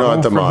 the model Not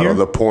the from model, here?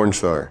 the porn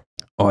star.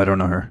 Oh, I don't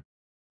know her.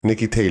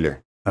 Nikki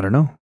Taylor. I don't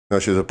know. No,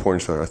 she was a porn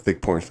star, a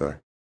thick porn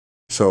star.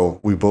 So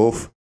we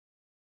both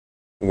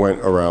went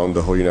around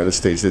the whole United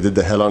States. They did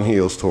the Hell on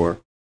Heels tour,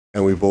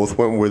 and we both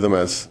went with them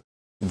as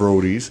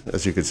Brodies,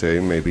 as you could say,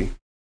 maybe.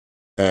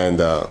 And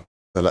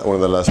one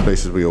of the last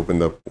places we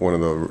opened up, one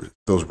of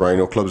those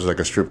Rhino clubs, like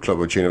a strip club,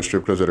 a chain of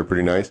strip clubs that are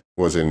pretty nice,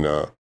 was in,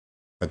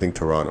 I think,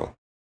 Toronto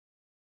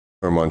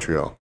or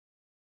Montreal.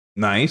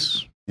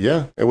 Nice.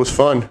 Yeah, it was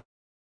fun.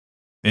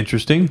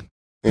 Interesting.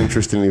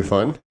 Interestingly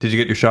fun. Did you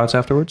get your shots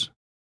afterwards?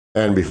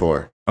 And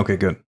before, Okay,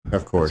 good.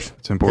 of course.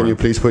 It's Can important. you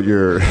please put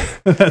your...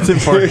 That's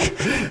important.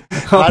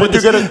 How did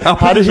you get How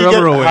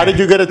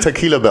a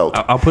tequila belt?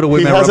 I'll put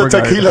away He my has a rubber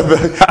guard. tequila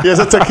belt. He has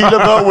a tequila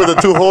belt with the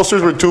 2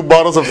 holsters with 2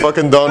 bottles of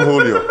fucking Don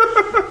Julio.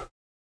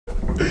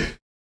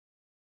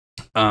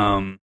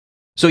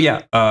 So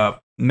yeah,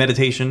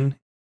 meditation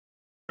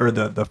or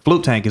the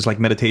float tank is like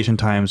meditation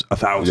times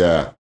 1,000.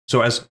 Yeah,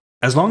 So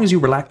as long as you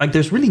relax, like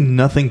there's really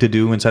nothing to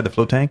do inside the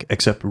float tank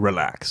except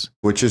relax.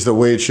 which is the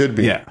way it should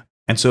be. Yeah.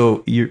 And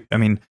so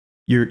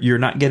you're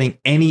not getting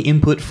any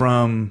input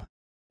from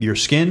your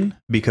skin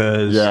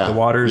because Yeah, the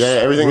water's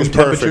everything room is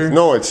perfect. temperature.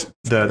 No, it's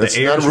the it's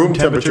air not is room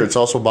temperature. It's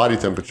also body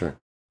temperature.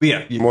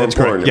 Yeah, More that's correct.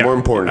 important, Yeah. more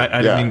important, I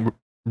yeah. didn't mean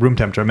room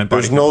temperature. I meant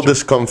body There's no temperature.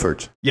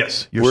 discomfort.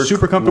 Yes, you're We're-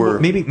 super comfortable.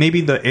 we're-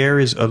 Maybe the air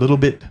is a little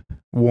bit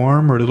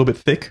warm or a little bit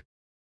thick,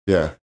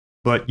 Yeah,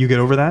 but you get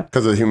over that.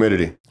 because of the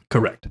humidity.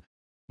 Correct.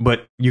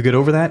 But you get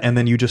over that, and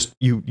then you just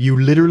you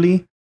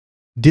literally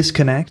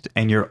disconnect,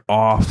 and you're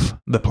off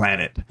the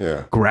planet.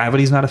 Yeah,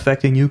 Gravity's not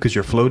affecting you because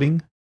you're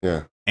floating,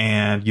 yeah,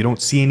 and you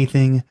don't see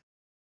anything.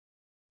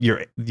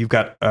 You've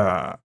got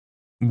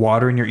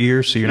water in your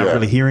ears, so you're not Yeah.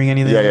 really hearing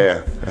anything.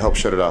 yeah. It helps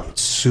shut it off.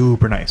 It's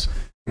super nice.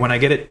 When I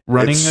get it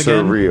running It's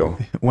again, surreal.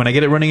 when I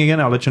get it running again,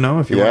 I'll let you know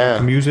if you Yeah. want to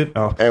come use it.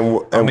 I'll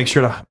And make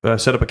sure to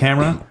set up a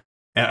camera.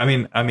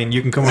 And I mean,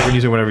 you can come over and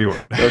use it whenever you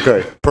want.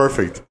 okay,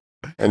 perfect.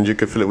 And you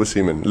can fill it with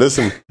semen.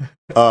 Listen,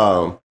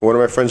 one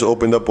of my friends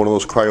opened up one of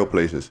those cryo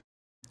places.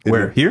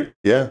 Where? Here?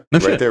 Yeah, No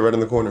right shit. there, right in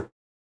the corner.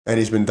 And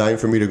he's been dying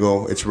for me to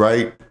go. It's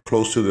right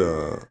close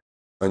to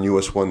on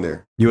US 1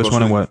 there. US Close one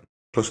to and the- what?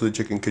 Close to the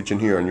chicken kitchen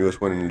here on US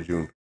 1 in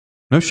June.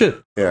 No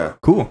shit. Yeah.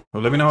 Cool.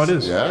 Well, let me know how it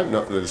is. Yeah,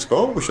 no, let's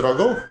go. We should all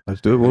go.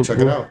 Let's do it. Check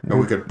it out. And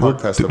we could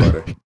podcast about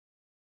it.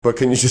 But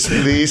can you just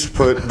please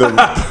put the...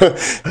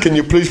 can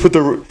you please put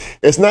the...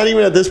 It's not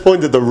even at this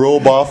point that the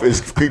robe off is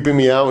creeping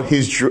me out.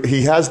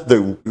 He has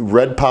the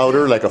red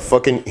powder like a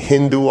fucking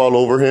Hindu all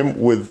over him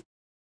with...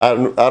 I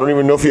don't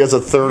even know if he has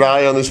a third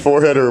eye on his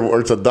forehead or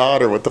it's a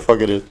dot or what the fuck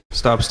it is.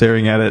 Stop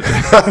staring at it.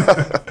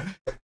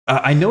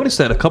 I noticed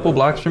that a couple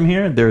blocks from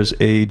here, there's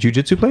a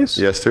jiu-jitsu place.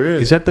 Yes, there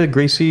is. Is that the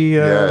Gracie?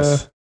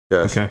 Yes.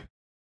 Yes. Okay.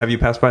 Have you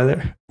passed by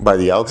there? By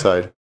the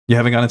outside. You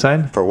haven't gone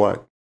inside? For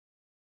what?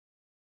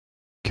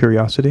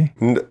 Curiosity.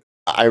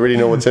 I already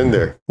know what's in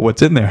there.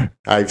 What's in there?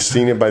 I've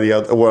seen it by the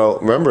outside. Well,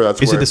 remember,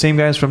 that's Is where... it the same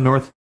guys from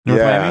North Yeah,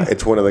 Miami?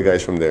 it's one of the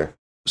guys from there.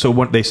 So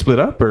what, they split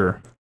up,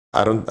 or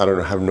I don't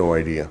have no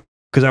idea.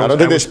 because I don't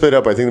think they split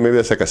up. I think maybe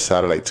that's like a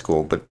satellite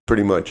school, but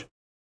pretty much.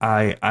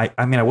 I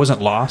mean, I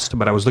wasn't lost,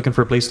 but I was looking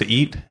for a place to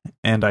eat,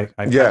 and I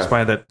Yeah. passed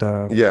by that.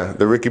 Yeah,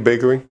 the Ricky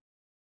Bakery.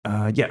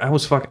 Yeah, I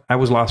was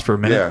lost for a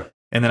minute, Yeah,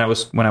 and then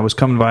when I was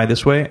coming by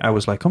this way, I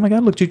was like, oh my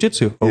god, look,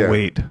 jiu-jitsu. Oh Yeah.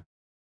 wait,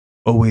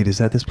 is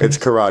that this place? it's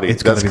karate.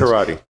 It's gotta That's be this-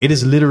 karate. It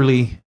is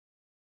literally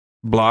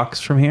blocks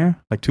from here,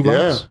 like 2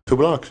 blocks. Yeah, 2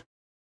 blocks.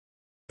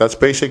 That's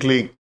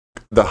basically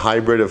the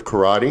hybrid of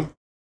karate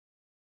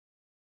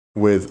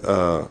with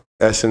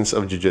essence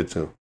of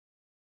jiu-jitsu.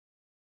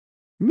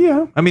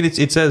 Yeah, I mean,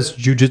 it says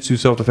jiu-jitsu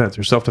self-defense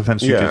or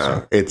self-defense jiu-jitsu.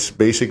 Yeah, it's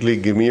basically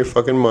give me your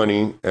fucking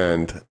money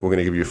and we're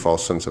gonna give you a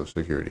false sense of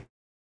security.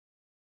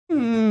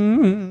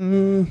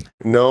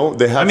 No,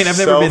 they have. I mean, I've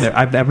never been there.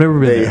 I've never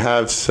been They there.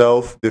 have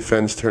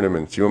self-defense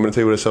tournaments. You want me to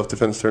tell you what a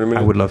self-defense tournament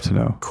is? I would love to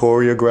know.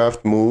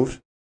 Choreographed moves.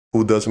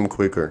 Who does them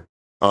quicker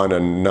on a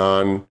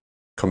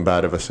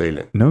combative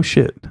assailant. No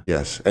shit.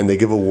 Yes, and they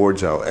give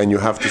awards out, and you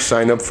have to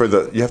sign up for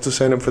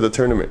the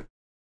tournament.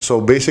 So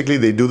basically,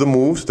 they do the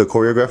moves, the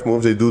choreographed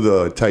moves. They do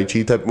the Tai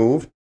Chi type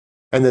move,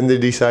 and then they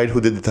decide who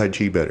did the Tai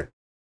Chi better.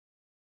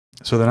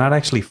 So they're not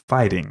actually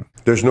fighting.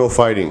 There's no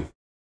fighting.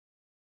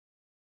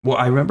 Well,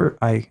 I remember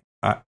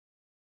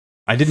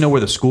I didn't know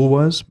where the school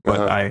was, but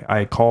Uh-huh.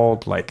 I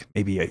called like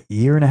maybe a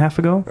year and a half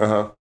ago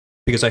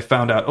because I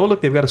found out, oh,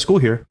 look, they've got a school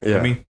here. Yeah.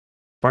 Let me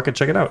fucking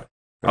check it out.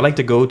 I like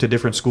to go to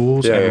different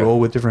schools Yeah, and yeah. roll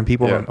with different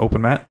people Yeah. on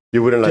open mat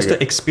You wouldn't like just to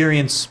it.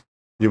 experience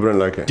You wouldn't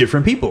like it.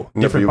 different people,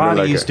 No, different you wouldn't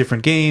like bodies, it.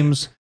 different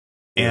games.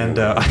 And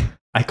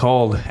I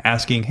called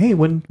asking, hey,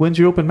 when's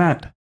your open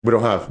mat? We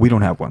don't have. We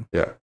don't have one.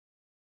 Yeah.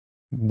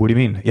 What do you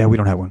mean? Yeah, we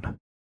don't have one.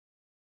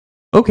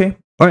 Okay.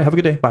 All right. Have a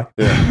good day. Bye.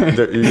 Yeah. And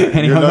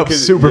he You're hung up lucky-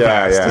 super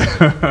yeah,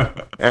 fast.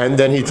 And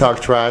then he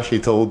talked trash. He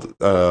told,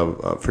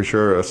 for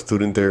sure, a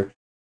student there,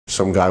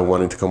 some guy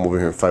wanted to come over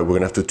here and fight. We're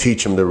going to have to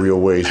teach him the real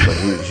ways. But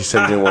he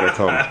said he didn't want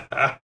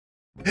to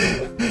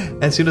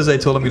come. As soon as I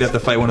told him he'd have to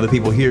fight one of the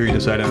people here, he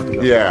decided not to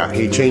go. Yeah,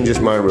 he changed his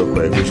mind real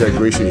quick, which I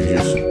greasy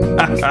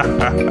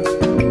use.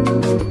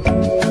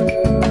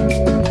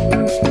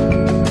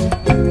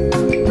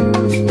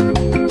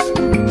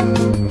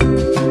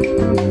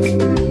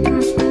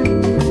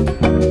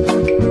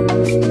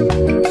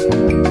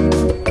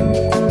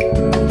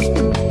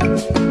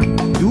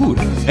 Dude,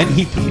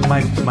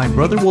 and my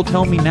brother will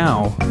tell me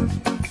now.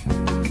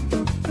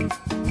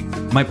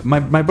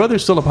 My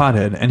brother's still a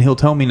pothead, and he'll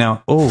tell me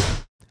now, oh,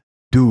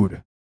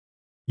 dude,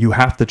 you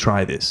have to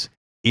try this.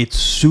 It's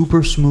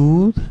super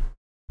smooth,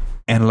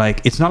 and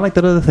like it's not like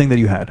that other thing that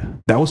you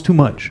had. That was too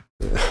much.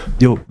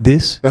 Yo,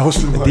 this That was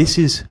too much. this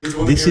is He's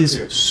only this here is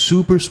for you.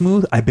 super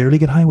smooth. I barely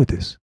get high with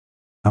this.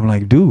 I'm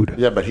like, dude,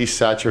 Yeah, but he's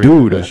saturated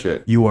with that dude,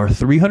 shit. you are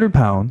 300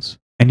 pounds,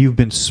 and you've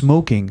been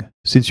smoking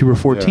since you were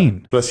 14.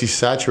 Yeah. Plus, he's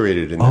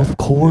saturated in that. Of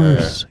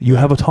course, you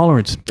have a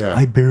tolerance. Yeah.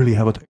 I barely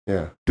have a.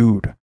 Yeah,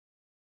 Dude,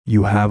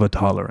 you have a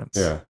tolerance.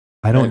 yeah.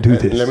 I don't do And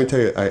this. let me tell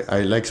you,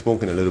 I like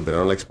smoking a little bit. I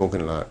don't like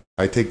smoking a lot.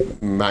 I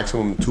take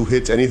maximum 2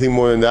 hits. Anything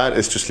more than that,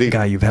 it's to sleep.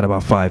 Guy, you've had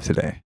about 5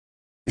 today.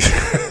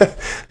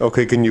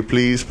 Okay, can you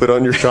please put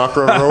on your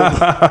chakra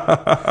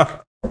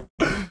robe?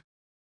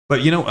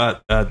 But you know,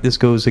 this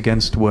goes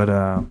against what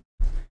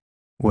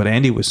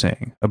Andy was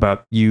saying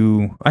about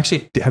you.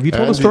 Actually, have you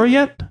told the Andy- story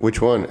yet? Which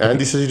one?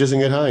 Andy says he doesn't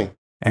get high.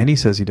 Andy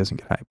says he doesn't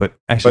get high, but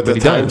actually, But the he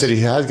times does. that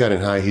he has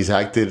gotten high, he's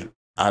acted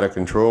out of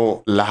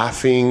control,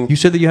 laughing. You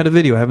said that you had a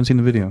video. I haven't seen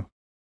the video.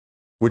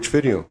 Which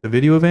video? The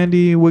video of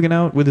Andy wigging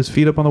out with his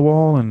feet up on the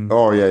wall and.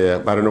 Oh,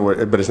 yeah. I don't know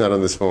where, but it's not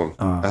on this phone.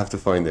 I have to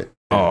find it.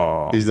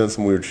 Oh, He's done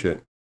some weird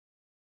shit.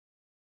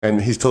 And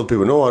he's told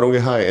people, no, I don't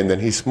get high. And then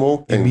he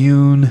smoked. And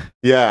immune.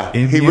 yeah,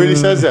 he Immune. really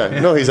says that.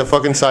 No, he's a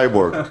fucking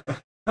cyborg.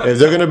 If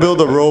they're going to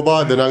build a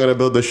robot, they're not going to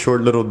build a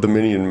short little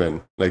Dominion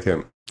man like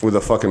him with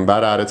a fucking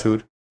bad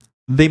attitude.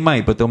 They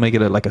might, but they'll make it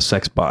like a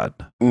sex bot.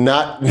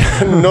 Not,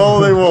 no,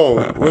 they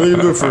won't. What are you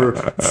doing for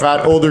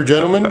fat older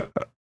gentlemen?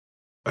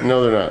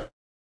 No, they're not.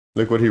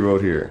 Look what he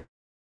wrote here.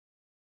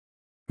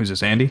 Who's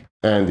this, Andy?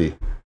 Andy.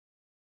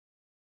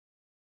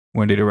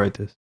 When did he write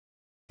this?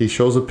 He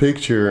shows a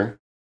picture.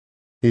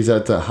 He's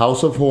at the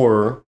House of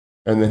Horror,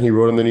 and then he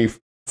wrote underneath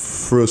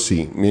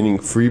Frussy, meaning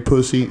free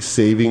pussy,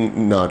 saving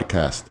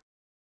Nodcast.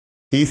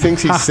 He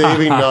thinks he's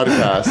saving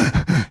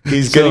Nodcast.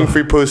 He's getting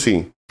free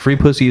pussy. Free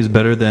pussy is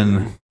better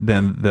than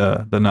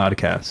the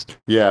Nodcast.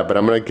 Yeah, but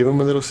I'm going to give him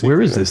a little secret.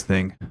 Where is this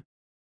thing?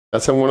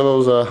 That's in one of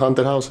those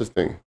haunted houses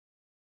thing.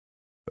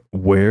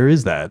 Where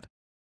is that?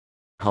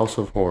 House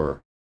of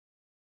Horror.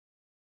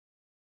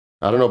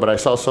 I don't know, but I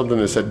saw something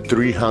that said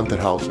 3 haunted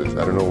houses.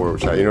 I don't know where it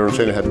was at. You know what I'm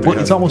saying? It had 3 Well,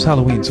 it's almost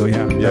Halloween, so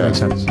yeah, Yeah. that makes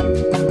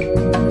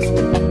sense.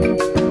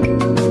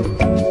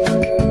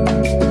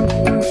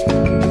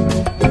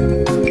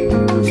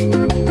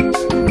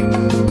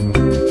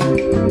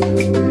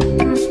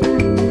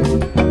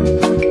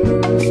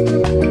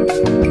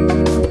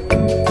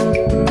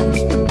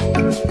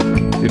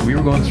 Dude, we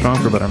were going strong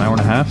for about an hour and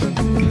a half,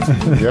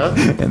 Yeah?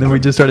 and then we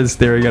just started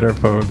staring at our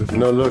phone.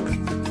 No, look.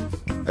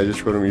 I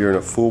just wrote him, you're in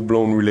a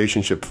full-blown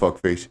relationship,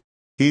 fuckface.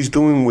 He's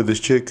doing with this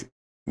chick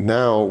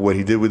now what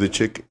he did with the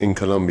chick in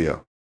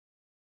Colombia.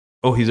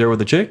 Oh, he's there with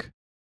the chick?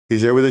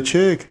 He's there with a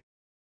chick.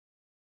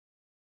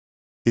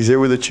 He's there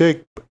with a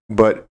chick,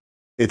 but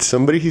it's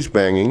somebody he's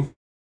banging,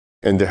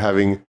 and they're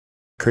having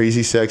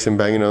crazy sex and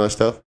banging and all that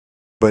stuff.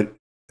 But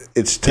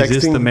it's texting.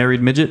 Is this the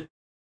married midget?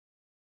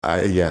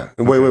 Yeah.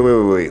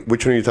 Wait.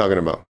 Which one are you talking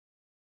about?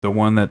 The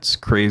one that's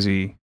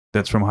crazy,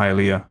 that's from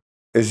Hialeah.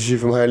 Is she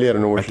from Hialeah? I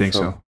don't know where I she's think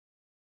from. so.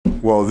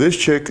 Well, this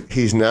chick,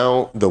 he's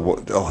now the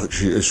one. Oh,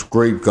 she's a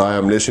great guy.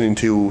 I'm listening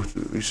to.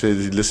 He says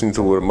he's listening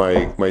to what my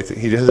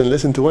he doesn't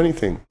listen to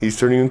anything. He's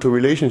turning into a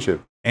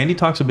relationship. Andy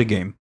talks a big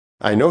game.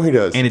 I know he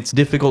does. And it's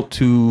difficult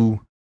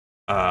to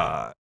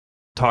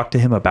talk to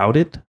him about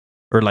it,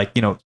 or like,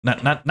 you know,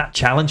 not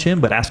challenge him,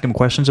 but ask him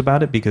questions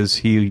about it, because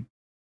he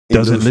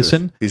doesn't Elusive.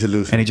 listen, He's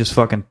elusive. and he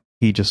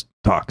just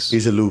talks.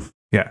 He's aloof.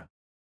 Yeah.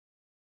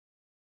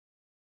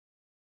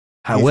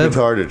 He's However,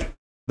 retarded.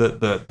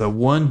 the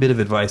one bit of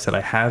advice that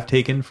I have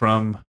taken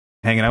from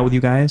hanging out with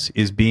you guys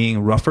is being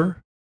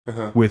rougher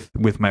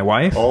with my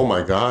wife. Oh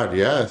my God,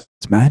 yes.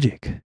 It's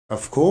magic.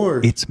 Of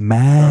course. It's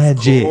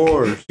magic. Of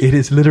course. It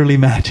is literally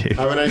magic.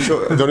 Haven't I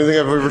the only thing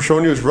I've ever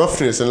shown you is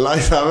roughness in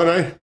life, haven't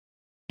I?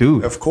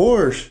 Dude. Of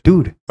course.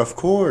 Dude. Of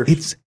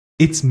course.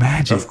 It's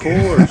magic. Of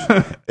course.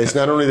 It's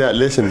not only that,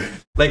 listen.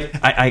 Like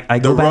I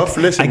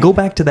go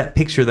back to that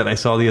picture that I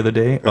saw the other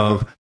day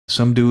of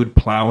some dude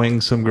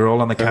plowing some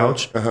girl on the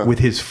couch with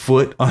his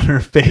foot on her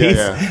face.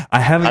 Yeah. I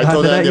haven't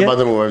gotten to that yet. about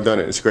the movie. I've done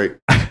it. It's great.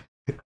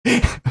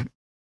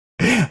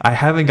 I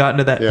haven't gotten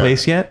to that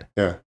place yet.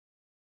 Yeah.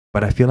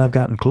 But I feel I've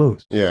gotten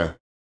close. Yeah.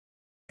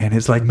 And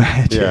it's like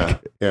magic. Yeah.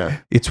 Yeah.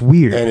 It's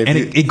weird. And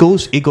it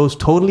goes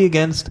totally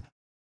against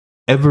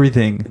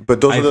everything. But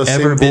those are the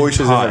same voices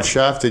that taught. have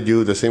shafted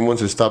you, the same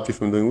ones that stopped you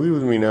from doing weed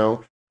with me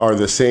now, are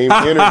the same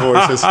inner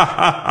voices.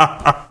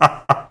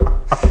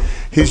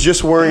 He's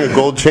just wearing a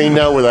gold chain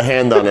now with a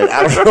hand on it.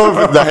 I don't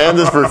know if the hand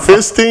is for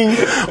fisting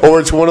or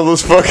it's one of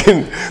those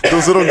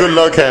little good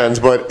luck hands,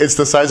 but it's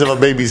the size of a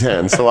baby's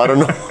hand. So I don't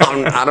know.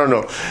 I don't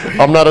know.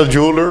 I'm not a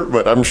jeweler,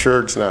 but I'm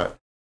sure it's not.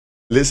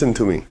 Listen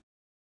to me.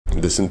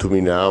 Listen to me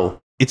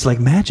now. It's like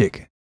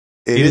magic.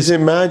 It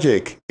isn't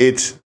magic.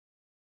 It's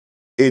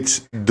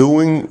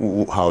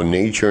doing how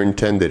nature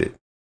intended it.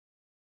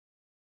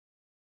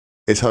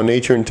 It's how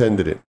nature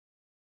intended it.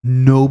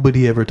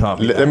 Nobody ever taught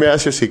me. Let me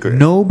ask you a secret.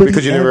 Nobody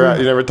because you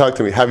never talked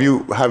to me. Have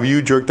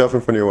you jerked off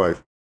in front of your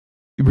wife?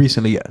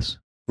 Recently, yes.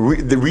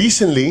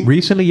 Recently?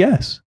 Recently,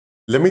 yes.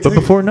 Let me tell But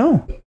before,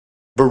 no.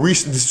 But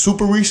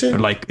super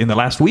recent? Like in the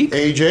last week?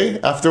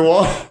 AJ, after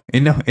all?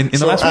 In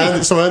the last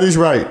week. So Andy's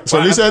right. So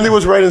at least Andy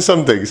was right in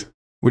some things.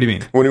 What do you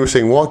mean? When he was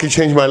saying, Wonky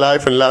changed my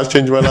life and Last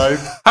changed my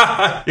life.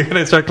 You're going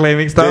to start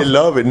claiming stuff? They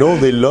love it. No,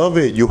 they love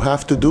it. You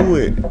have to do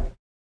it.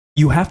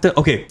 You have to.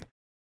 Okay.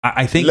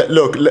 I think.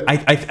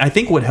 I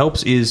think what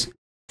helps is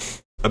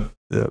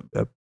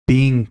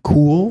being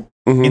cool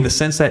in the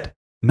sense that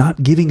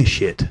not giving a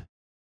shit.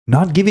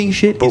 Not giving a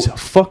shit is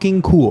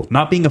fucking cool.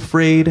 Not being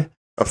afraid.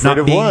 Afraid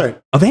of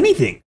what? Of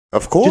anything.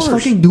 Of course. Just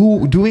fucking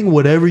doing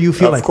whatever you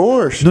feel like. Of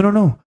course.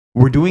 No.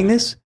 We're doing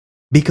this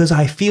because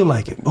I feel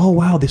like it. Oh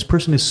wow, this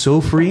person is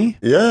so free.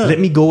 Yeah. Let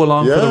me go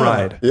along for the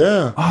ride.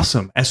 Yeah.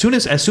 Awesome. As soon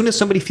as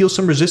somebody feels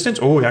some resistance,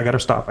 I gotta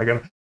stop.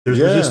 There's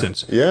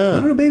resistance. Yeah.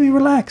 No, baby,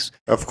 relax.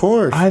 Of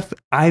course.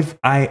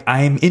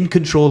 I'm in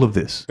control of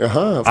this. Of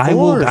course. I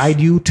will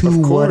guide you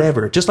to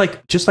whatever. Just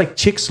like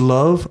chicks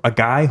love a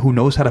guy who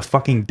knows how to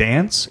fucking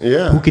dance.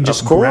 Yeah. Who can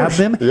just grab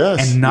them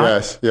and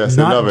not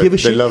give a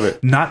shit. They love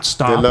it. Not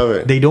stop. They love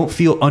it. They don't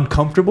feel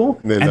uncomfortable.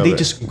 They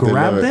just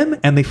grab them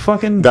and they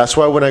fucking. That's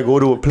why when I go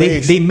to a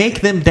place, they make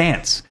them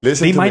dance.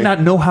 They might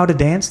not know how to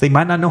dance. They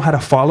might not know how to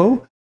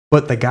follow,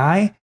 but the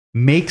guy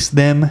makes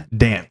them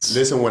dance.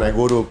 Listen, when I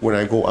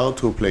go out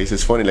to a place,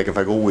 it's funny. Like if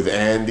I go with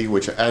Andy,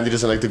 which Andy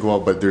doesn't like to go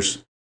out, but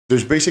there's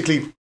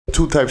basically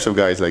two types of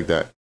guys like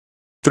that.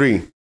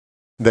 3,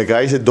 the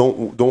guys that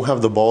don't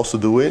have the balls to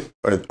do it,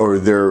 or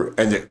they're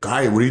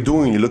guy, what are you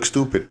doing? You look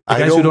stupid. The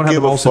guys who don't have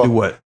the balls to do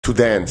what? To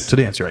dance. To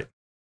dance, right?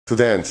 To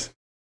dance.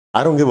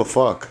 I don't give a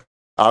fuck.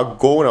 I'll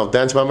go and I'll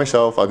dance by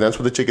myself. I'll dance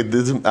with the chick.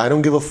 I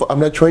don't give a fuck. I'm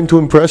not trying to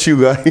impress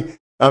you, guy.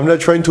 I'm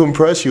not trying to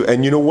impress you.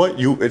 And you know what?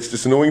 It's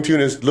just annoying to you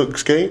and it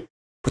looks gay.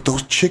 But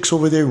those chicks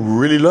over there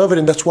really love it.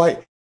 And that's why,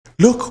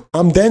 look,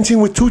 I'm dancing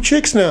with 2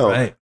 chicks now.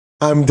 Right.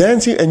 I'm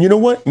dancing. And you know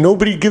what?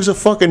 Nobody gives a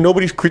fuck and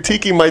nobody's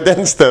critiquing my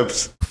dance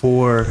steps.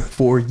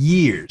 For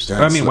years.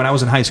 When I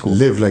was in high school.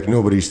 Live like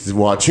nobody's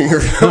watching.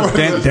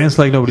 Dance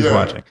like nobody's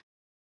watching.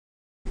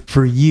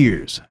 For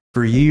years,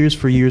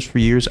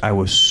 I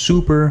was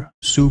super,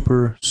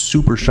 super,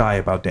 super shy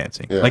about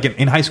dancing. Yeah. Like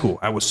in high school,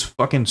 I was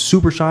fucking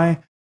super shy.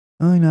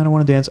 I don't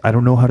want to dance. I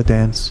don't know how to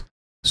dance.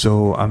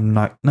 So I'm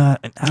not.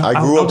 I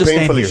grew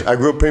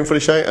up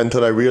painfully shy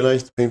until I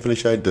realized painfully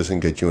shy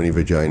doesn't get you any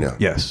vagina.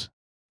 Yes.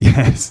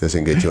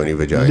 Doesn't get you any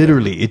vagina.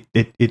 Literally,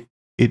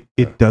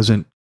 it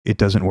doesn't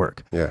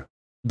work. Yeah.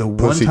 The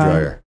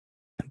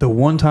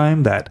one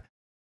time that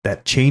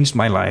changed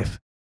my life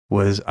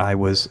was I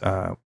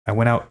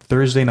went out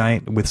Thursday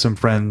night with some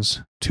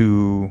friends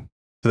to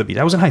the beach.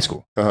 I was in high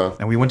school,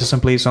 and we went to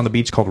some place on the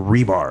beach called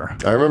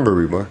Rebar. I remember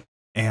Rebar.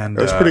 And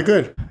it was pretty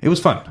good. It was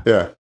fun.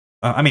 Yeah.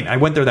 I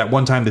went there that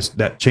one time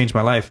that changed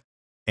my life.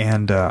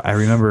 And I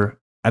remember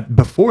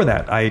before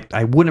that,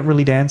 I wouldn't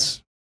really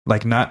dance. I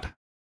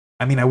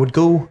would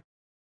go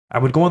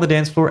on the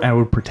dance floor and I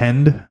would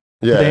pretend to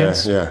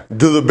dance. Yeah.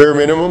 Do the bare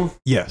minimum?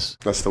 Yes.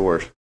 That's the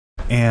word.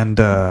 And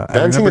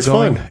dancing is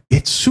fun.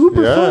 It's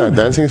super fun. Yeah,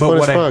 dancing is fun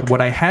as fuck.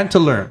 What I had to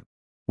learn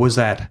was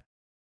that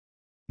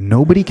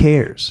nobody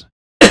cares.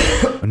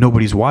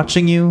 Nobody's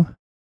watching you.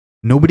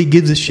 Nobody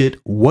gives a shit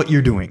what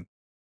you're doing.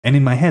 And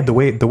in my head, the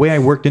way I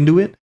worked into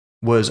it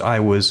was I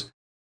would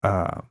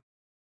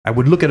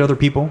look at other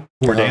people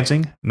who were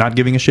dancing, not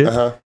giving a shit,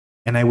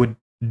 and I would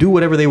do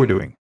whatever they were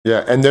doing.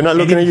 Yeah, and they're not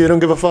looking at you. They don't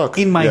give a fuck.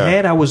 In my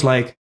head, I was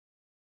like,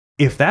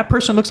 if that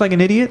person looks like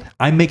an idiot,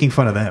 I'm making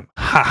fun of them.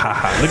 Ha ha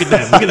ha! Look at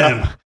them! Look at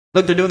them!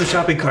 Look, they're doing the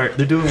shopping cart.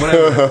 They're doing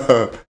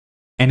whatever.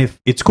 And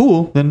if it's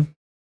cool, then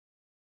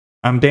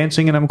I'm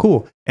dancing and I'm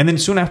cool. And then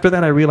soon after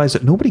that, I realized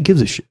that nobody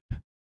gives a shit.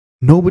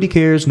 Nobody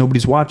cares.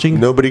 Nobody's watching.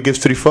 Nobody gives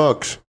 3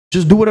 fucks.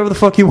 Just do whatever the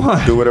fuck you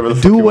want. Do whatever the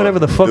fuck do you whatever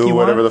want. the fuck Do you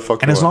whatever want. the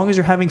fuck you and as want. long as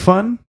you're having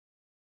fun,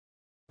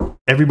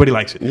 everybody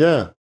likes it.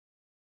 Yeah.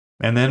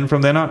 And then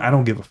from then on, I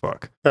don't give a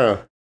fuck. Yeah.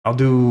 I'll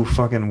do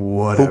fucking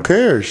whatever. Who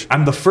cares?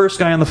 I'm the first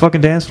guy on the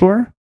fucking dance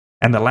floor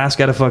and the last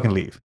guy to fucking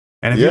leave.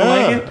 And if you don't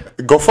like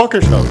it, Go fuck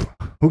yourself.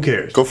 who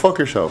cares? Go fuck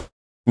yourself.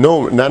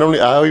 No, not only,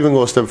 I'll even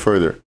go a step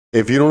further.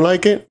 If you don't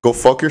like it, go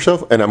fuck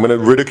yourself, and I'm going to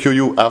ridicule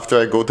you after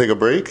I go take a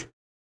break.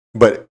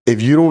 But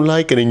if you don't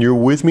like it and you're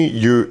with me,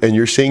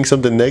 you're saying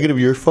something negative,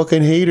 you're a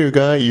fucking hater,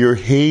 guy. You're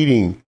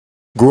hating.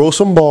 Grow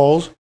some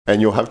balls,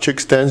 and you'll have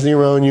chicks dancing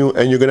around you,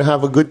 and you're going to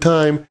have a good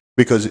time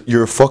because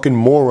you're a fucking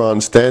moron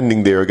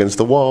standing there against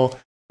the wall.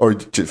 Or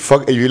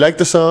fuck, if you like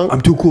the song, I'm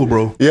too cool,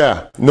 bro.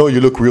 yeah. No,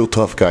 you look real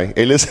tough, guy.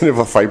 Hey, listen, if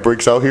a fight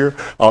breaks out here,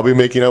 I'll be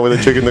making out with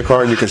a chick in the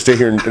car, and you can stay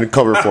here and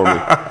cover for me.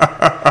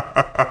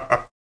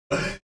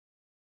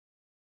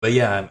 But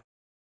yeah,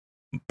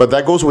 But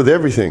that goes with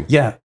everything.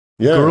 yeah.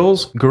 Yeah.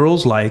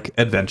 Girls like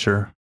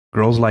adventure.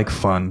 Girls like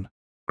fun.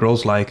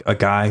 Girls like a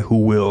guy who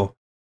will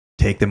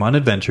take them on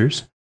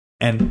adventures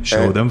and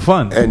show them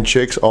fun. And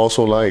chicks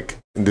also like,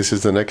 this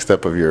is the next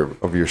step of your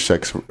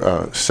sex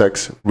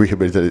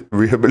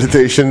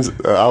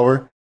rehabilitations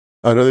hour.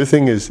 Another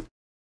thing is,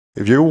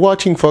 if you're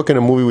watching fucking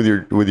a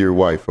movie with your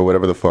wife or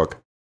whatever the fuck,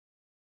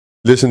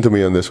 listen to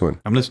me on this one.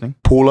 I'm listening.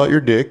 Pull out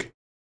your dick.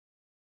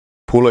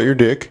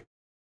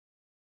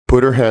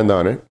 Put her hand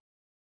on it.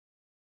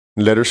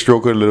 Let her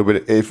stroke it a little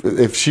bit.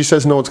 If she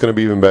says no, it's going to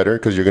be even better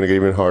because you're going to get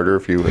even harder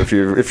if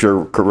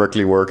you're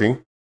correctly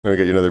working. I'm going to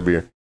get you another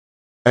beer,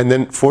 and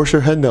then force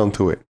her head down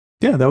to it.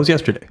 Yeah, that was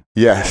yesterday.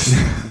 Yes,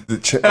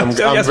 I'm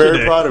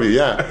very proud of you.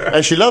 Yeah,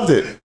 and she loved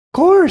it. Of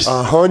course.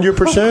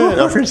 100%,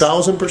 Of course.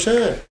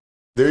 1,000%.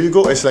 There you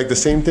go. It's like the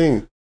same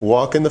thing.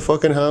 Walk in the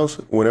fucking house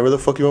whenever the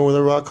fuck you want with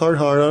a rock hard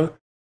on.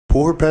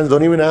 Pull her pants.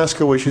 Don't even ask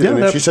her what she's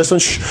doing. If she says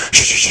something,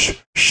 shh.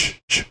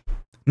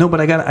 No,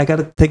 but I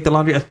gotta take the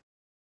laundry.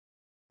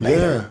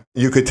 Yeah,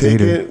 you could take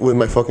it with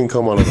my fucking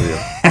cum all over you.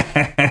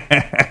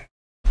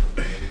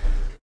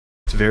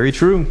 It's very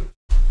true.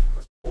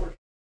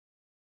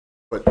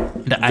 But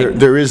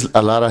there is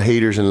a lot of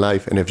haters in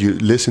life, and if you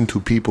listen to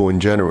people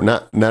in general,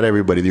 not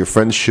everybody, your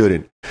friends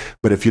shouldn't,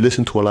 but if you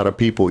listen to a lot of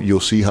people,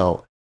 you'll see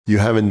how you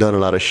haven't done a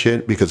lot of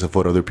shit because of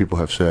what other people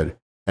have said,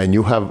 and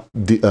you have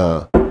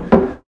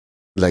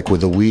like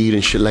with the weed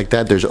and shit like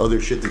that. There's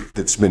other shit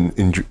that's been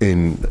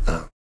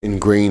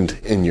ingrained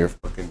in your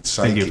fucking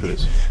psyche. Thank you for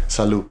this.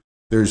 Salud.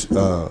 There's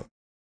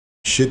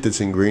shit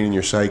that's ingrained in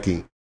your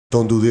psyche.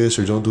 Don't do this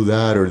or don't do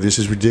that or this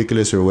is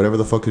ridiculous or whatever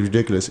the fuck is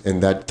ridiculous.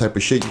 And that type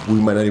of shit we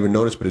might not even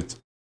notice, but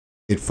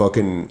it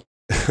fucking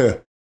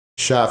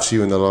shafts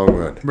you in the long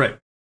run. Right.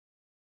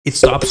 It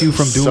stops you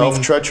from doing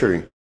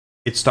self-treachery.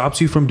 It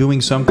stops you from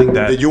doing something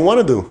that you want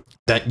to do.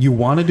 That you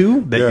want to do,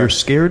 that you're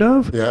scared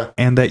of,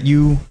 and that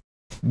you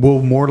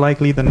will more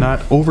likely than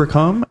not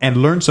overcome and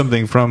learn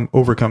something from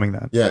overcoming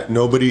that. Yeah,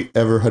 nobody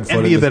ever had fun.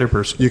 And be a better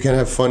person. You can't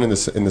have fun in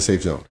the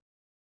safe zone.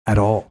 At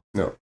all.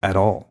 No. At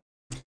all.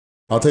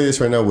 I'll tell you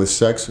this right now, with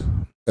sex,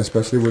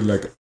 especially with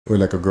like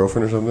a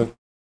girlfriend or something,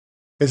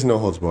 it's no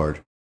holds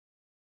barred.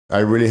 I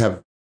really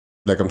have,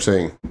 like I'm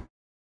saying,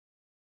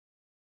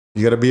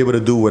 you got to be able to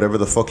do whatever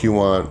the fuck you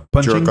want.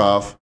 Punching? Jerk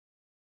off.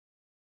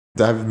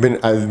 I've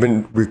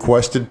been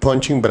requested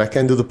punching, but I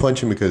can't do the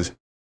punching because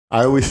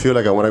I always feel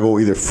like I want to go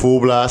either full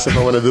blast if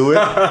I want to do it.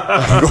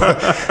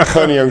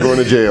 Honey, I'm going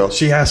to jail.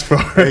 She asked for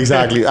it.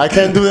 Exactly. I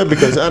can't do that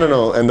because I don't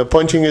know. And the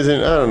punching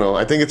isn't, I don't know.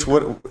 I think it's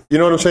what, you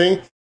know what I'm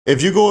saying?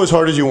 If you go as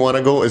hard as you want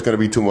to go, it's going to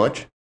be too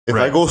much. If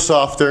I go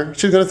softer,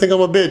 she's going to think I'm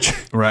a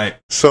bitch. Right.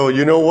 So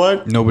you know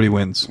what? Nobody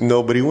wins.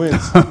 Nobody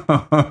wins.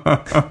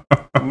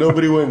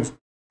 Nobody wins.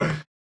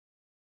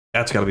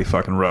 That's got to be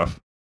fucking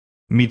rough.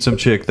 Meet some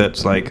chick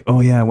that's like,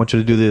 oh yeah, I want you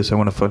to do this. I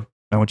want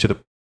you to,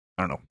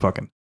 I don't know,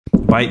 fucking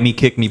bite me,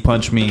 kick me,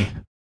 punch me,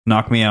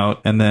 knock me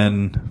out, and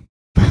then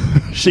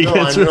she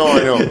gets. I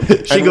know.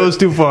 She goes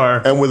too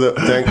far. And with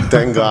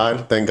thank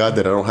God that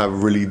I don't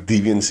have really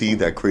deviancy,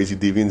 that crazy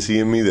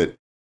deviancy in me. That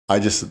I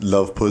just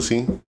love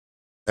pussy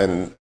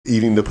and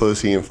eating the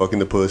pussy and fucking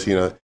the pussy. You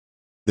know,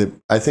 that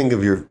I think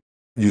if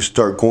you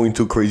start going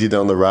too crazy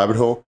down the rabbit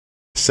hole,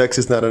 sex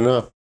is not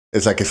enough.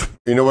 It's like, if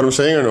you know what I'm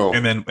saying or no?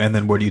 And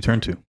then where do you turn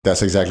to?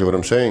 That's exactly what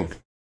I'm saying.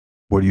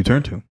 Where do you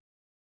turn to?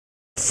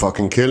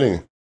 Fucking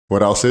killing.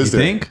 What else is you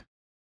there? Think?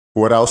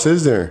 What else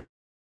is there?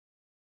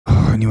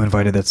 Oh, and you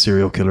invited that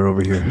serial killer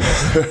over here.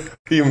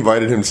 He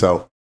invited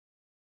himself.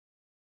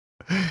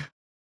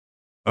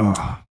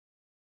 Oh,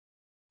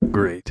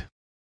 great.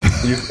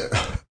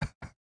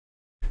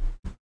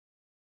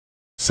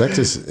 Sex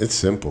it's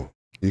simple.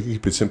 You can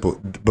keep it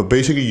simple, but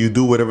basically you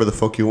do whatever the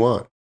fuck you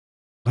want.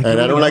 Like,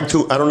 and I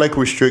don't like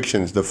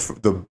restrictions.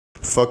 The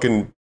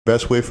fucking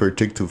best way for a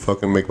chick to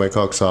fucking make my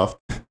cock soft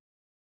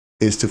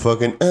is to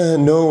fucking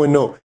no and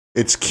no.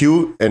 It's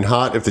cute and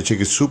hot if the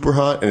chick is super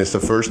hot and it's the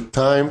first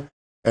time,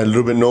 and a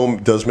little bit no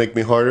does make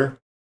me harder.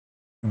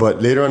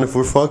 But later on, if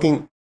we're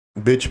fucking,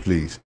 bitch,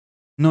 please.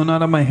 No,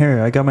 not on my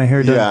hair. I got my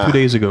hair done Yeah. 2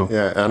 days ago.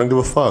 Yeah, I don't give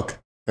a fuck.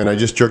 And I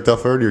just jerked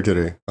off earlier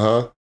today.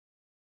 That's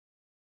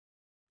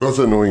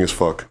annoying as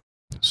fuck.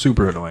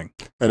 Super annoying.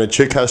 And a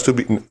chick has to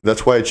be.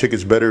 That's why a chick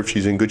is better if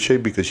she's in good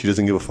shape, because she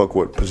doesn't give a fuck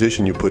what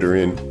position you put her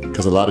in.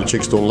 Because a lot of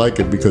chicks don't like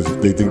it because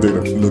they think they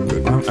don't look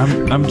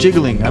good. I'm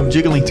jiggling. I'm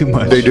jiggling too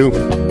much. They do.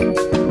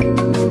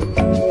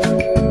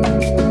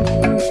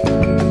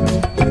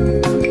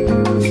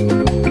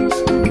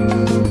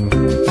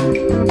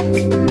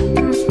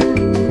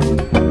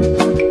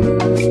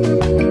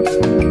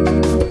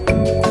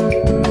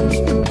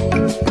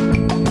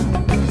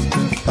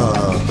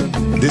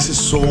 This is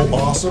so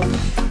awesome.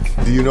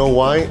 Do you know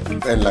why?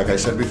 And like I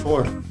said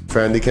before,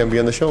 Frandy can't be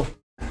on the show.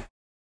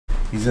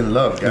 He's in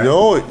love, guys.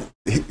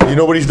 You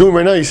know what he's doing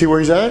right now? You see where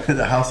he's at?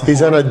 The house of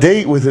He's on horrors. a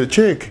date with a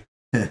chick.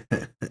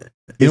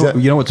 You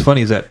know what's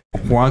funny is that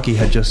Wonky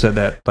had just said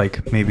that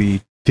like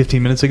maybe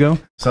 15 minutes ago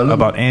Salud.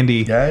 about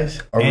Andy.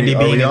 Guys, are Andy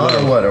we being on in or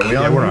love. what? Are we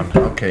on? Yeah, we're on.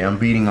 Okay, I'm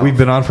beating off. We've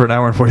been on for an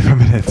hour and 45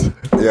 minutes.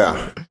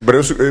 Yeah, but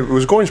it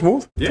was going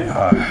smooth.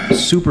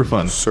 Super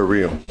fun.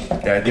 Surreal. Yeah, I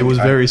think It was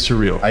very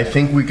surreal. I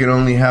think we can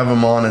only have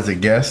him on as a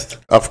guest.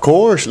 Of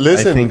course.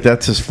 Listen, I think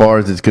that's as far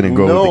as it's going to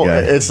go no, with the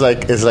guy.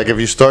 it's like if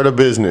you start a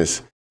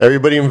business,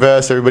 everybody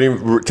invests,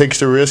 everybody takes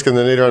the risk, and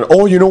then later on,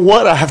 oh, you know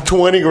what? I have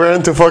 20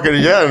 grand to fucking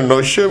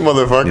no shit,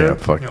 motherfucker. Yeah,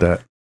 fuck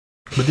that.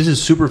 But this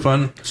is super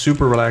fun,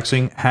 super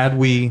relaxing. Had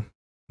we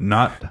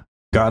not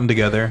gotten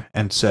together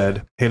and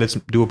said, hey, let's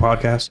do a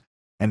podcast,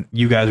 and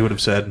you guys would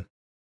have said,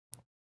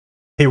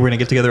 hey, we're going to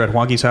get together at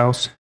Wonky's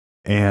house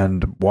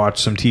and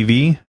watch some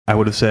TV, I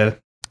would have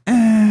said,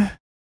 no,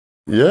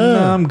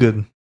 Yeah, I'm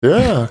good.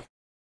 yeah.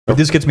 But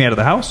this gets me out of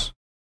the house.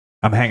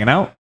 I'm hanging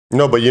out.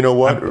 No, but you know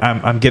what?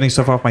 I'm getting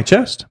stuff off my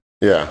chest.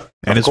 Yeah,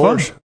 And of it's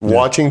course. fun.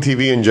 Watching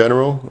TV in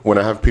general, when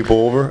I have people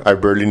over, I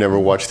barely never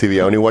watch TV.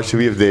 I only watch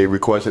TV if they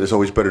request it. It's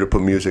always better to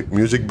put music.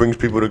 Music brings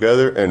people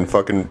together, and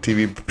fucking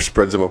TV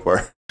spreads them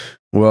apart.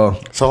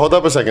 Well, So hold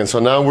up a second. So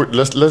now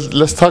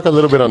let's talk a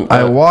little bit on.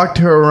 I walked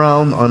her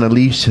around on a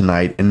leash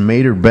tonight and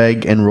made her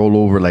beg and roll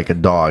over like a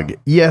dog.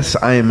 Yes,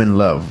 I am in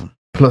love.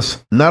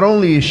 Plus, not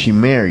only is she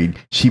married,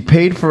 she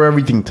paid for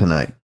everything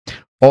tonight.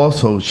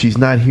 Also, she's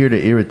not here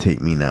to irritate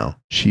me now.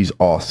 She's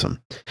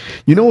awesome.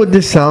 You know what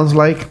this sounds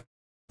like?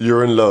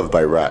 You're in Love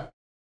by Rat.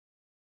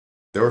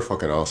 They were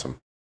fucking awesome.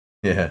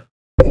 Yeah.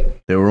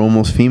 They were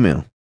almost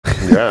female.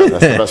 Yeah,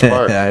 that's the best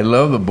part. I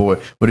love the boy.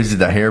 What is it?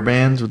 The hair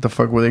bands? What the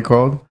fuck were they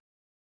called?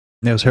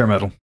 It was hair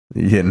metal.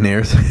 Yeah,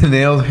 nails,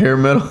 hair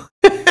metal.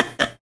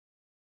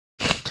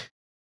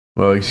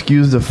 Well,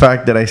 excuse the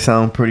fact that I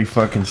sound pretty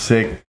fucking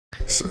sick.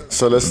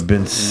 So let's. I've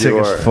been sick you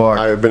as are- fuck.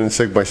 I've been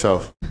sick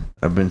myself.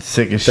 I've been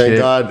sick as Thank shit.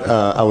 God,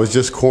 I was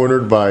just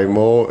cornered by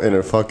Mo in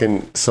a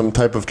fucking some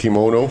type of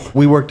kimono.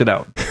 We worked it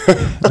out.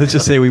 Let's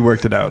just say we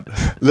worked it out.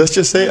 Let's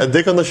just say a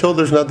dick on the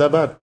shoulder is not that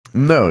bad.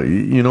 No,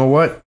 you know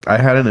what? I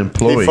had an He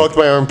employee. fucked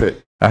my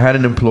armpit. I had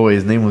an employee.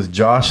 His name was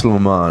Josh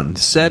Lamont.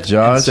 Set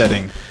Josh, and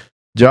setting.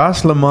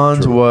 Josh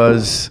Lamont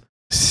was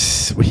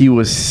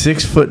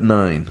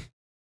 6'9".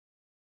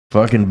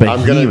 Fucking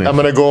behemoth. I'm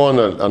gonna go on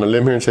a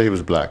limb here and say he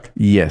was black.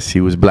 Yes, he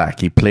was black.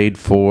 He played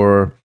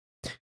for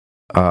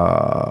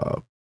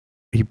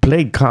he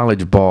played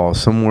college ball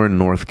somewhere in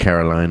North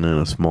Carolina in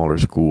a smaller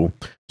school.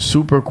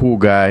 Super cool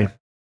guy.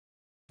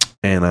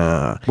 And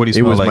What do you it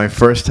smell was like? my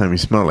first time. He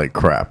smelled like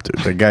crap,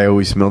 dude. The guy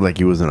always smelled like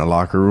he was in a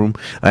locker room.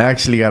 I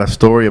actually got a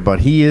story about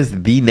he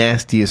is the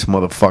nastiest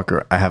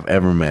motherfucker I have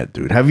ever met,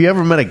 dude. Have you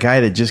ever met a guy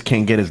that just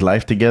can't get his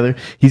life together?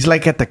 He's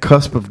like at the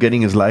cusp of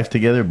getting his life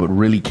together, but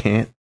really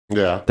can't.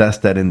 Yeah. That's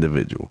that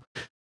individual.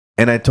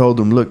 And I told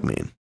him, look,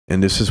 man,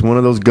 and this is one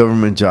of those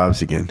government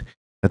jobs again.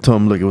 I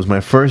told him, look, it was my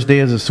first day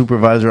as a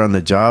supervisor on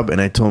the job,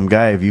 and I told him,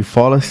 guy, if you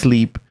fall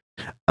asleep,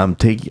 I'm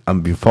taking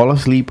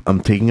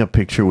a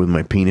picture with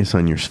my penis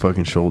on your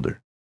fucking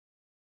shoulder.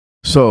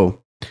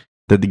 So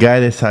the guy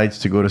decides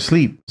to go to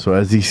sleep. So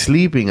as he's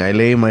sleeping, I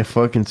lay my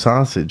fucking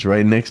sausage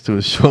right next to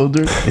his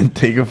shoulder and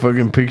take a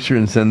fucking picture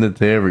and send it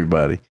to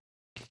everybody.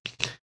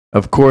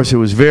 Of course, it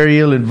was very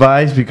ill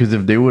advised because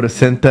if they would have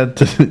sent that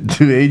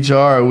to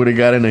HR, I would have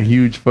gotten a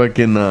huge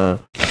fucking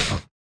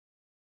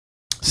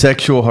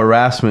sexual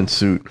harassment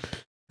suit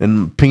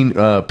and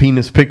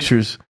penis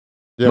pictures.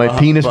 Yeah, My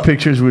penis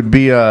pictures would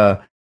be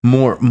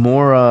more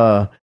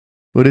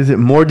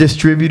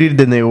distributed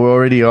than they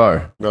already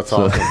are. That's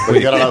So- awesome. But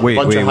he got a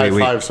bunch of high wait.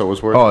 fives, so it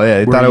was worth Oh yeah,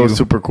 I Were thought it was you-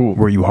 super cool.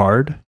 Were you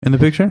hard in the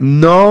picture?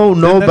 No,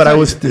 Then but that's I not-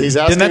 was He's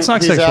asking, that's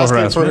not he's sexual asking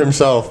harassment. for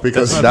himself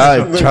because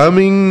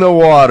chumming the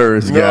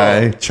waters,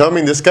 guy. No,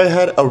 chumming. This guy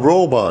had a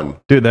robe on.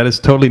 Dude, that is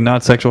totally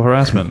not sexual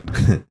harassment.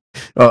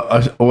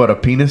 What, a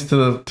penis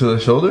to the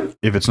shoulder?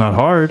 If it's not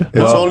hard.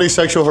 It's only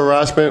sexual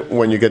harassment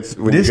when you get hit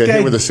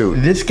with a suit.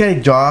 This guy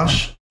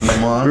Josh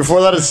Lamont,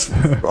 Before that, it's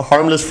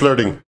harmless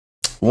flirting,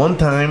 one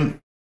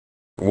time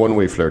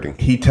one-way flirting.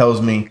 he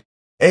tells me,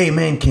 hey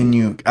man,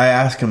 I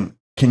ask him,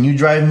 can you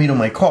drive me to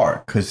my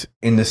car? Because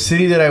in the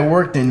city that I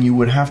worked in, you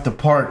would have to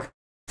park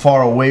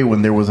far away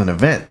when there was an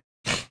event.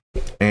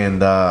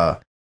 And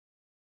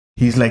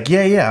he's like,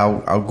 yeah,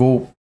 I'll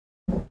go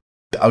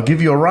I'll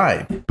give you a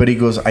ride. But he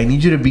goes, I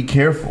need you to be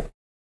careful.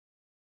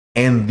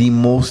 And the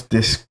most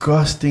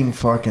disgusting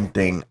fucking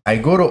thing, I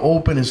go to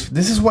open his.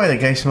 This is why the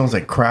guy smells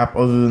like crap,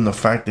 other than the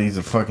fact that he's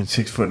a fucking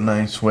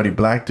 6'9" sweaty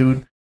black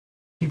dude.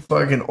 He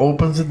fucking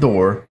opens the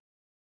door,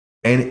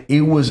 and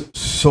it was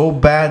so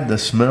bad, the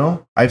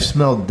smell. I've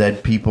smelled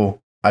dead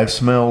people. I've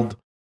smelled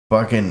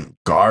fucking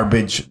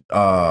garbage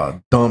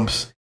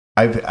dumps.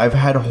 I've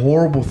had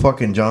horrible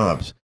fucking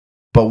jobs.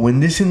 But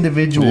when this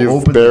individual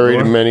opened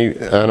buried the door, many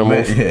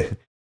animals.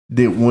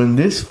 When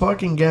this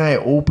fucking guy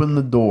opened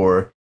the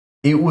door,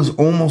 it was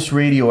almost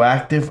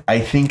radioactive. I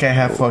think I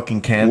have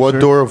fucking cancer. What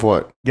door of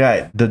what?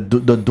 Guy, the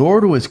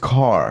door to his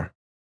car.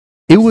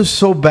 It was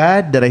so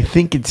bad that I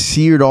think it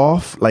seared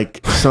off like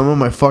some of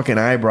my fucking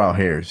eyebrow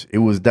hairs. It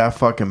was that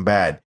fucking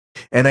bad.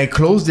 And I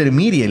closed it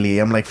immediately.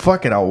 I'm like,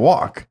 fuck it, I'll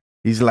walk.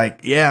 He's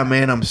like, yeah,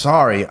 man, I'm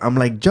sorry. I'm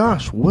like,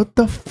 Josh, what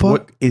the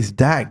fuck is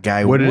that,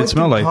 guy? What did it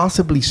smell like?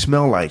 Possibly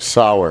smell like?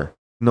 Sour.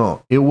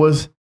 No, it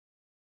was,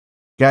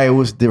 guy, it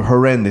was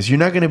horrendous. You're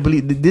not going to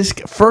believe this.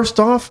 First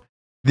off,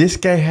 this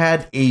guy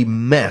had a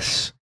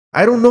mess.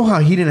 I don't know how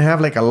he didn't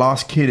have like a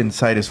lost kid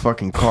inside his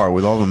fucking car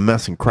with all the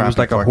mess and crap. It was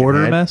like he a fucking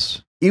hoarder had.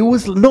 mess? It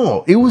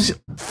was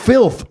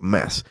filth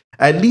mess.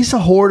 At least a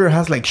hoarder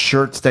has like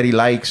shirts that he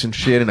likes and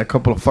shit and a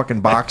couple of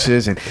fucking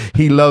boxes and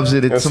he loves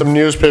it. It's And some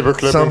newspaper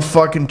clippings. some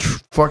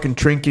fucking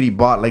trinket he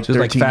bought like Just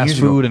 13 like fast years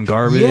food ago. and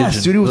garbage. Yes,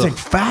 and, dude, it was ugh. like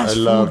fast I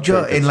love food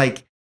trinkets. and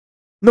like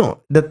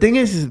no. The thing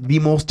is the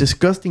most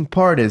disgusting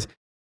part is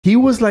he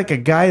was like a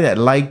guy that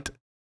liked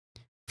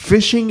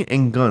fishing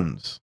and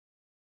guns.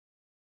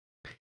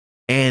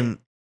 And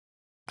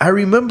I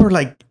remember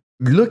like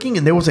looking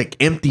and there was like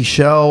empty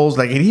shells,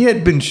 like and he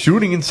had been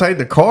shooting inside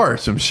the car or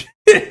some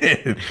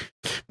shit.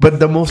 But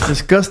the most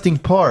disgusting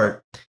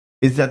part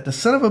is that the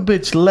son of a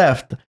bitch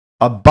left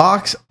a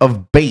box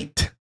of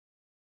bait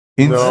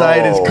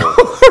inside his car.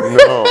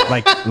 No.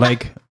 like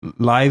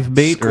live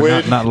bait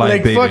Squid. or not live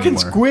like bait fucking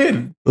anymore?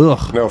 squid.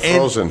 Ugh. No, And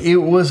frozen. it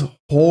was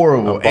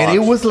horrible. A And it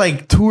box. was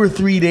like 2 or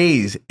 3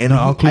 days. And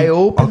I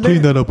opened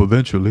it. that up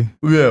eventually.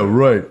 Yeah,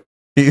 right.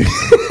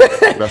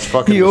 That's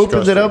fucking He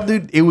opened it disgusting. up,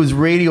 dude. It was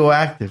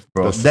radioactive,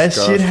 bro. That's that shit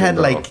disgusting, had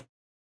bro. like,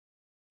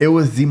 it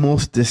was the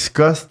most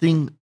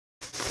disgusting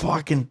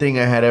fucking thing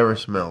I had ever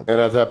smelled. And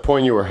at that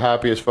point, you were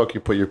happy as fuck.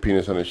 You put your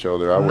penis on his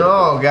shoulder. I would've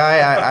No, been. guy.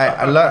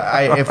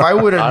 I if I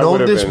would have I known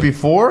would've this been.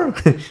 before,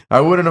 I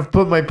wouldn't have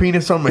put my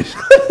penis on my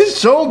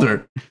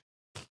shoulder.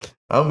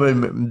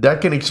 That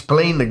can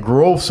explain the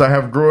growths I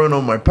have growing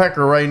on my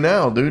pecker right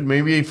now, dude.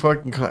 Maybe he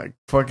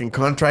fucking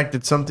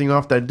contracted something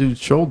off that dude's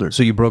shoulder.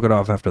 So you broke it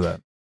off after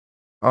that?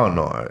 Oh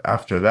no!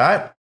 After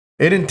that,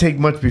 it didn't take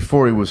much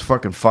before he was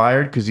fucking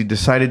fired because he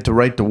decided to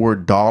write the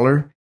word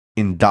dollar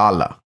in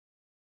dollar.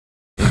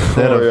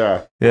 Instead Oh, of,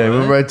 yeah. yeah,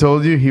 remember I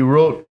told you he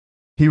wrote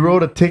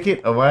a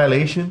ticket, a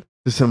violation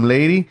to some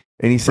lady,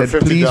 and he said,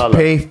 For "Please $50.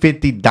 pay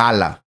 $50,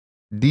 DOLLA."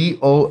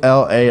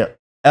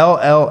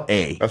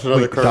 That's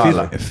another Wait, currency.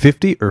 dollar.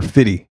 50 or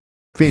 50?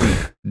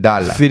 $50.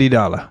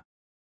 $50.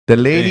 The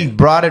lady Damn.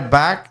 brought it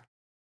back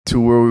to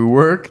where we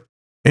work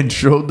and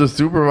showed the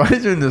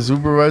supervisor, and the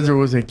supervisor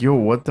was like, "Yo,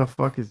 what the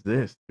fuck is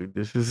this, dude?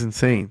 This is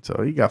insane."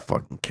 So he got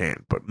fucking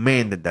canned. But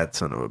man, did that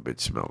son of a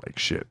bitch smell like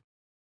shit.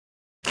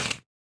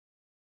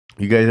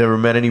 You guys ever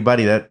met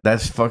anybody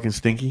that's fucking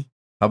stinky?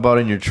 How about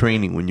in your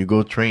training when you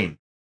go train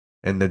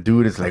and the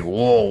dude is like,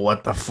 "Whoa,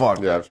 what the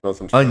fuck?" Yeah, I've smelled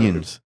some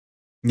Onions.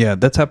 Yeah,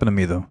 that's happened to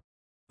me though.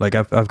 Like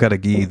I've got a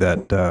gi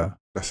that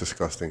That's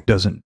disgusting.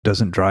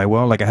 doesn't dry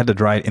well. Like I had to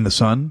dry it in the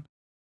sun.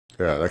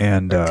 Yeah, that,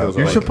 And, that kills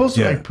You're all supposed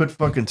to yeah. like put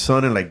fucking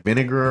sun in like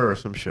vinegar or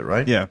some shit,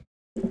 right? Yeah.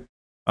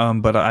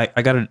 But I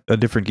got a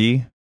different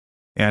gi,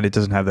 and it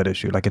doesn't have that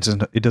issue. Like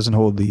it doesn't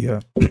hold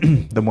the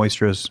the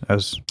moisture as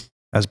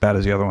bad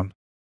as the other one.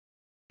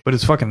 But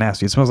it's fucking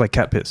nasty. It smells like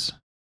cat piss.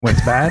 When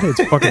it's bad, it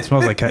fucking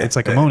smells like cat. It's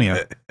like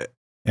ammonia,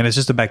 and it's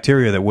just a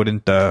bacteria that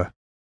wouldn't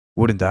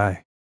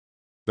die.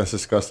 That's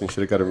disgusting.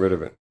 Should have gotten rid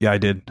of it. Yeah, I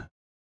did.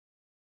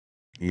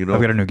 You know,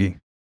 I've got a new gi.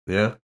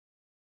 yeah.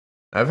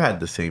 I've had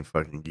the same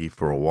fucking gi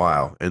for a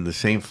while and the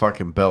same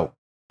fucking belt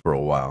for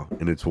a while,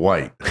 and it's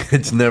white.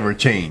 It's never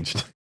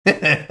changed.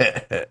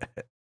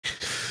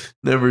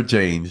 Never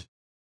changed.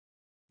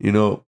 You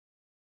know,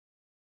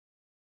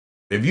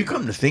 if you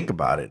come to think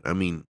about it, I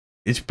mean,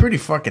 it's pretty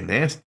fucking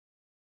nasty.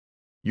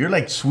 You're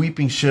like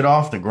sweeping shit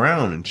off the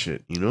ground and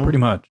shit, you know? Pretty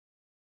much.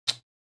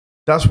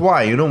 That's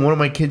why, you know, one of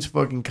my kids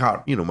fucking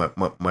caught, you know,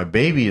 my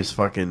baby is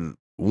fucking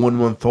 1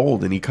 month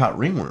old and he caught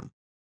ringworm.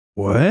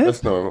 What?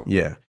 That's normal.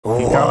 Yeah.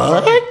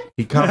 What?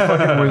 He caught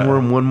fucking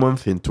ringworm 1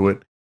 month into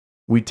it.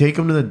 We take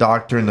him to the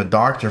doctor and the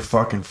doctor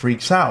fucking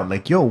freaks out.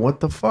 Like, yo, what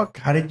the fuck?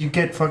 How did you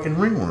get fucking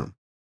ringworm?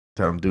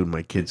 Tell him, dude,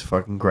 my kids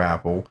fucking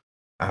grapple.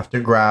 After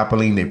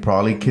grappling, they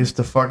probably kissed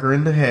the fucker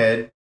in the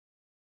head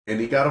and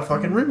he got a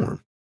fucking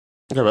ringworm.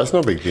 Yeah, that's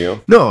no big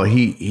deal. No,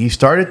 he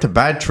started to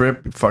bad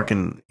trip.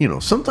 Fucking, you know,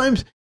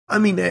 sometimes, I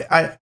mean,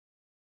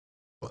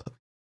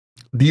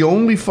 the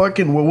only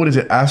fucking what is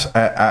it?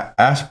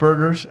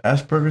 Asperger's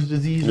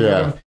disease.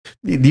 Yeah.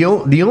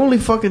 The only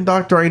fucking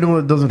doctor I know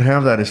that doesn't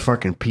have that is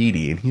fucking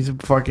Petey, and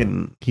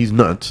he's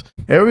nuts.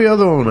 Every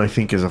other one I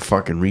think is a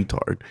fucking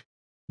retard.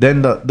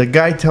 Then the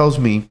guy tells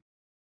me,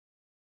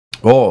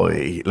 oh,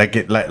 like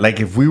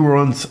if we were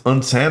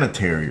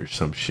unsanitary or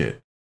some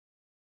shit.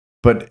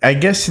 But I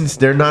guess since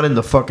they're not in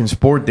the fucking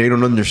sport, they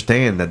don't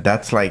understand that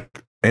that's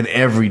like an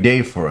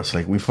everyday for us.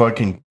 Like we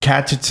fucking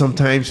catch it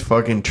sometimes,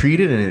 fucking treat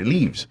it, and it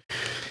leaves.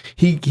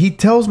 He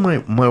tells my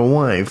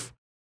wife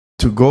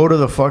to go to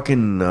the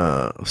fucking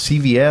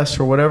CVS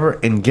or whatever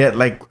and get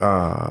like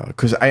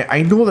because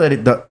I know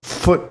that the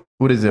foot,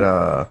 what is it?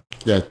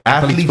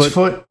 Athlete's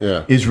foot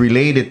is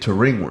related to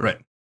ringworm. Right.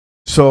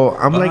 So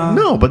I'm like,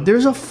 no, but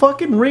there's a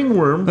fucking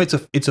ringworm. It's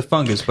a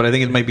fungus, but I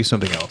think it might be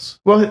something else.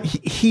 Well,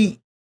 he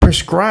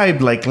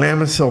prescribed like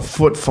Lamisil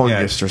foot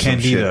fungus or some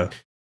Candida.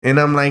 shit. And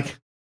I'm like,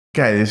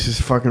 guy, this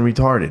is fucking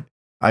retarded.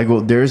 I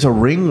go, there's a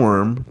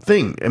ringworm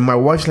thing. And my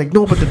wife's like,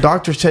 no, but the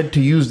doctor said to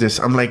use this.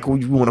 I'm like, oh,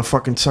 you want to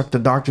fucking suck the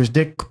doctor's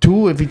dick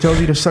too if he tells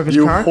you to suck his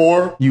cock?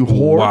 You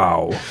whore.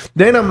 Wow.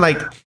 Then I'm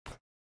like,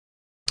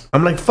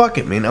 fuck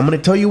it, man. I'm going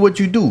to tell you what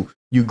you do.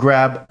 You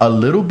grab a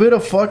little bit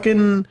of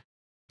fucking...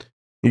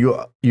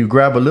 You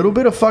grab a little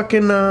bit of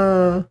fucking...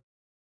 the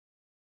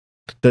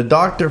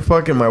doctor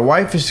fucking... My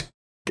wife is...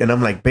 And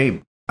I'm like,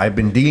 babe, I've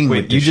been dealing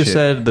with this you just shit.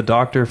 said the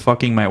doctor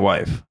fucking my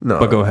wife. No.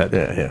 But go ahead.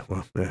 Yeah.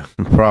 Well, yeah.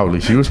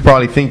 Probably. She was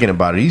probably thinking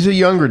about it. He's a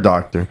younger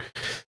doctor.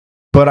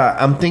 But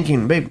I'm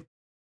thinking, babe,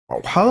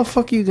 how the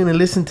fuck are you going to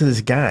listen to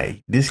this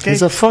guy? This guy...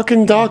 He's a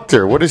fucking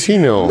doctor. What does he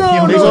know?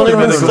 He's only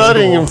been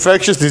studying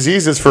infectious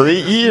diseases for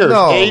 8 years.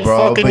 No, 8 bro,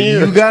 fucking but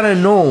years. you gotta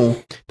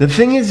know. The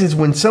thing is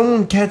when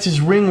someone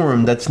catches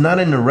ringworm that's not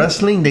into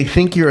wrestling, they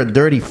think you're a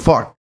dirty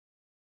fuck.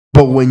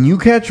 But when you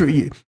catch...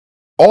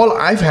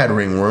 I've had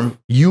ringworm.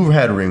 You've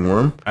had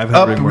ringworm. I've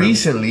had ringworm.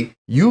 Recently,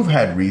 you've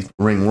had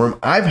ringworm.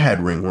 I've had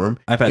ringworm.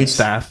 I've had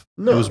staph.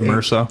 No, it was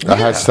MRSA. I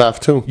had staph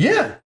too.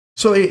 Yeah.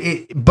 So,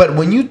 but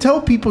when you tell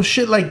people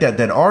shit like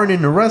that aren't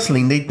into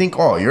wrestling, they think,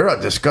 oh, you're a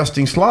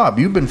disgusting slob.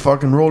 You've been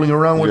fucking rolling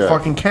around with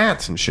fucking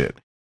cats and shit.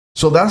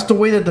 So that's the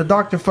way that the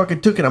doctor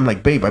fucking took it. I'm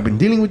like, babe, I've been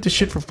dealing with this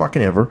shit for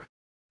fucking ever.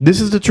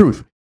 This is the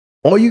truth.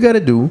 All you got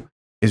to do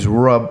is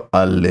rub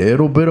a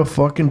little bit of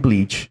fucking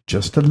bleach,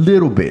 just a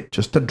little bit,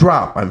 just a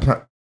drop.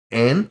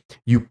 And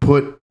you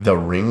put the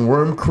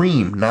ringworm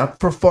cream,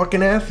 not for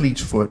fucking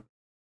athlete's foot,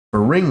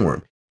 for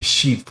ringworm.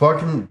 She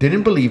fucking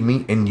didn't believe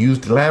me and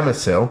used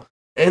Lamisil,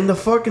 and the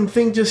fucking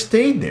thing just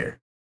stayed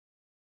there.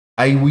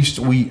 I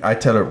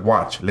tell her,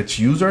 watch, let's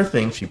use our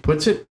thing. She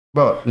puts it,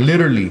 well,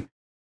 literally,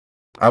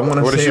 I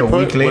want to say a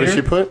week later. What did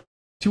she put?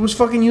 She was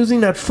fucking using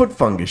that foot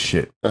fungus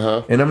shit.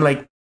 Uh-huh. And I'm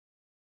like,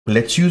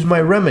 let's use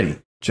my remedy.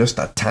 Just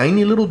a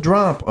tiny little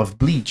drop of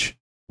bleach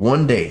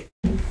one day.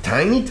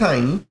 Tiny.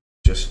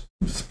 Just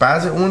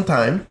spaz it one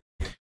time.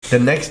 The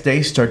next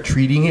day, start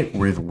treating it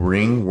with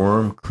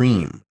ringworm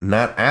cream,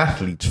 not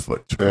athlete's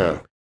foot cream. Yeah.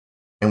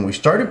 And we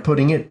started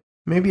putting it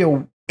maybe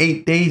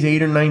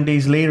 8 or 9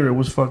 days later, it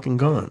was fucking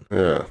gone.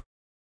 Yeah.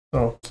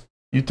 So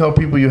you tell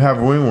people you have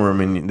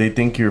ringworm and they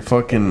think you're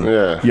fucking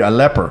you're a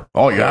leper.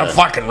 Oh, you have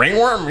fucking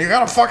ringworm? You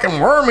got a fucking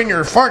worm in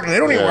your fucking... They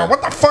don't even...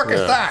 What the fuck is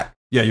that?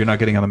 Yeah, you're not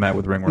getting on the mat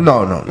with ringworm.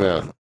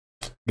 No.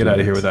 Get out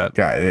of here with that.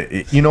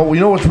 Yeah, you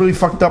know what's really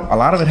fucked up? A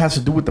lot of it has to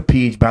do with the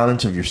pH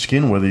balance of your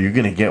skin, whether you're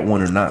going to get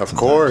one or not. Of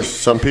course.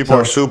 Some people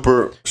are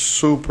super,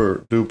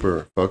 super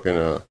duper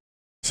fucking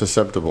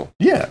susceptible.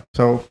 Yeah.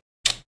 So,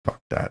 fuck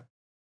that.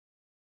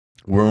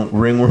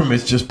 Ringworm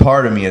is just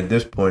part of me at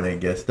this point, I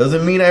guess.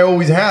 Doesn't mean I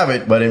always have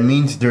it, but it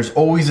means there's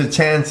always a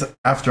chance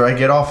after I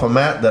get off a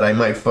mat that I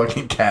might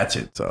fucking catch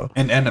it. So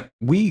and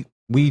we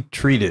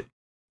treat it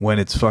when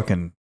it's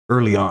fucking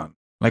early on.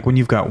 Like when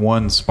you've got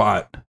one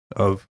spot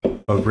of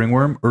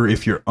ringworm, or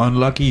if you're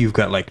unlucky, you've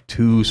got like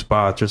 2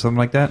 spots or something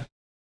like that.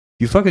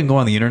 You fucking go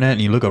on the internet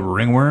and you look up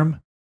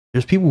ringworm.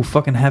 There's people who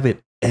fucking have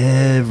it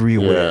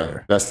everywhere.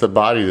 Yeah, that's the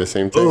body, the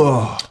same thing.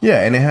 Ugh.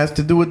 yeah, and it has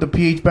to do with the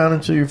pH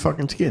balance of your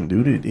fucking skin,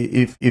 dude.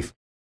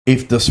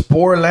 If the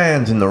spore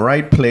lands in the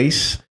right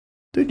place,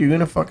 dude, you're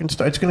gonna fucking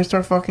start. It's gonna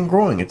start fucking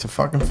growing. It's a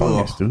fucking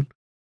fungus, dude.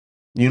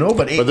 You know,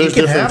 but there's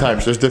different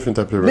types. There's different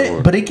types of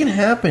ringworm. But it can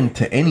happen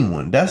to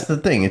anyone. That's the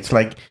thing. It's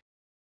like,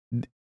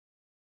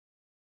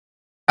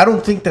 I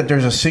don't think that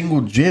there's a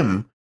single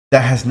gym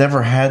that has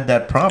never had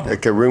that problem.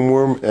 Like a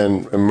ringworm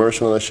and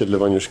immersion and that shit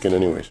live on your skin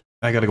anyways.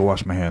 I gotta go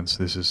wash my hands.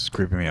 This is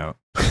creeping me out.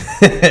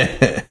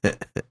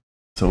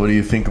 So what do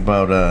you think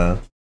about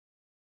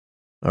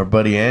our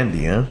buddy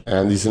Andy, huh?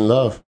 Andy's in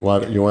love.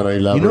 You want to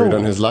elaborate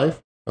on his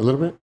life a little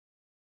bit?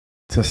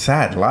 It's a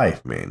sad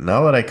life, man.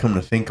 Now that I come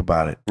to think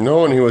about it.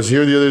 No, and he was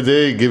here the other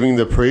day giving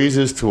the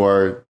praises to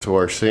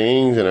our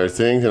sayings and our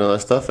things and all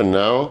that stuff, and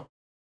now...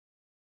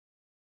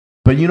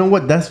 But you know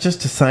what? That's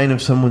just a sign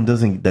of someone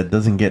that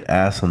doesn't get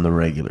ass on the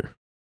regular.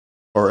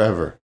 Or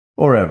ever.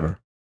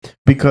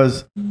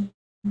 Because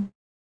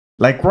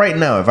like right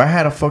now, if I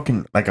had a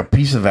fucking like a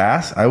piece of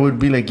ass, I would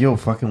be like, yo,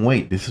 fucking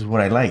wait, this is what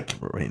I like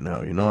right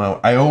now. You know,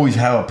 I always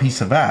have a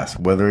piece of ass,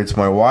 whether it's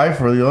my wife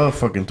or the other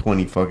fucking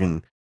 20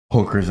 fucking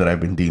hookers that I've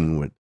been dealing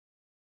with.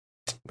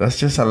 That's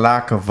just a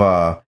lack of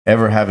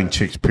ever having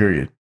chicks,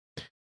 period.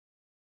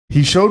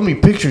 He showed me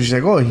pictures. He's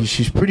like, oh,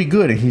 she's pretty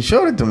good. And he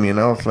showed it to me. And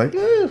I was like,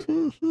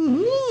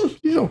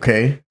 she's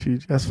okay. She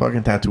has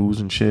fucking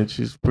tattoos and shit.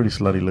 She's pretty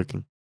slutty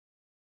looking.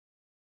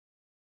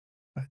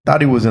 I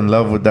thought he was in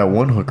love with that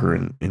one hooker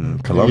in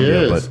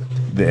Colombia. But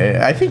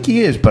I think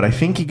he is. But I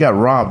think he got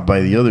robbed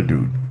by the other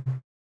dude.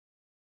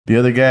 The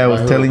other guy I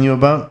was telling you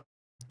about.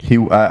 He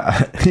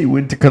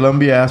went to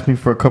Colombia, asked me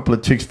for a couple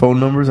of chicks' phone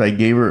numbers. I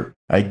gave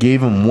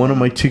him one of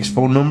my chick's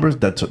phone numbers.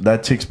 That's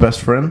that chick's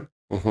best friend.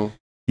 Mm-hmm.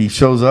 He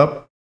shows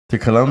up to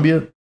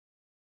Colombia,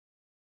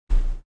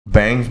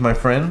 bangs my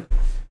friend,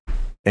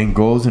 and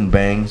goes and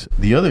bangs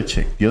the other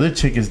chick. The other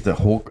chick is the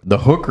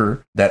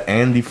hooker that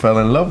Andy fell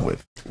in love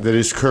with. That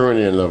he's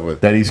currently in love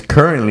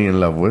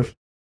with.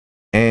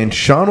 And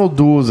Sean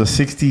O'Doul is a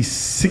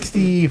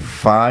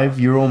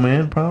 65-year-old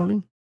man,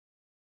 probably.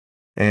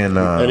 And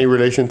any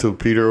relation to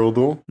Peter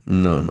O'Doul?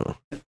 No.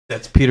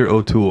 That's Peter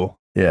O'Toole.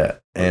 Yeah.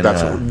 And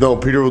no,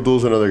 Peter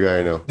O'Doul's another guy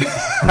I know.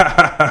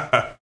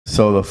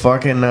 So the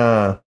fucking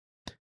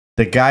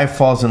the guy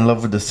falls in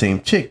love with the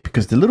same chick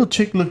because the little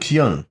chick looks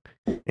young.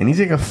 And he's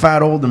like a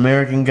fat old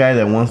American guy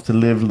that wants to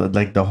live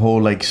like the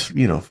whole, like,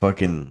 you know,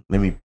 fucking, let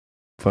me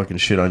fucking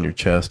shit on your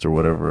chest or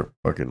whatever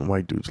fucking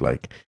white dudes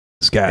like.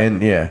 Scat.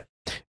 And yeah.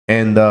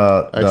 And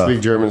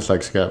actually Germans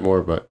like scat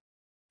more, but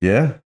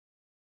yeah.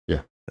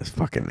 Yeah. That's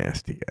fucking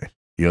nasty, guy.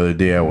 The other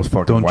day I was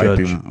fucking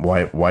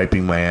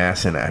wiping my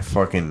ass, and I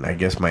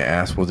guess my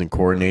ass wasn't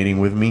coordinating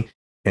with me.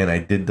 And I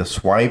did the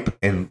swipe,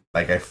 and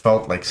like I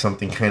felt like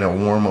something kind of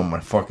warm on my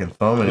fucking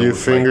thumb. And you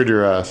fingered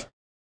your ass.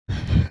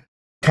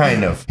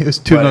 Kind of. It was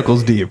two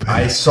knuckles deep.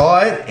 I saw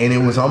it, and it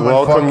was on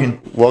my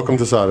fucking... Welcome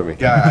to sodomy.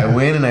 Yeah, I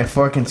went, and I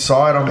fucking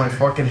saw it on my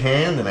fucking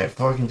hand, and I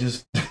fucking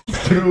just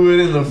threw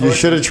it in the fucking... You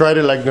should have tried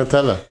it like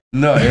Nutella.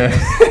 No, yeah.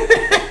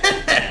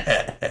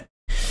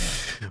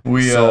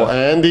 So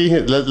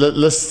Andy,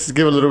 let's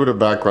give a little bit of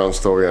background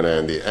story on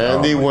Andy.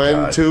 Andy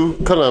went to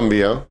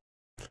Colombia.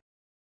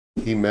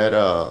 He met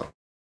a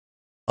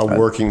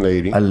working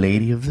lady. A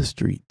lady of the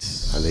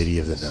streets. A lady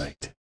of the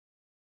night.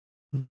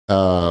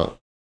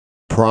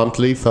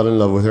 Promptly fell in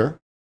love with her.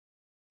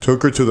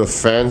 Took her to the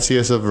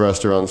fanciest of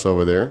restaurants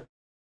over there.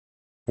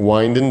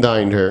 Wined and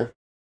dined her.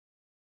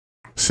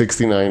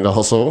 69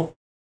 also.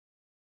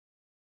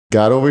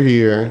 Got over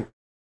here.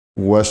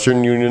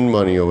 Western Union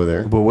money over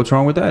there. But what's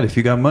wrong with that? If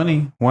you got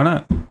money, why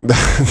not?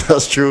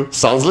 That's true.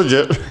 Sounds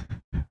legit.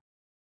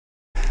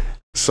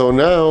 So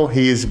now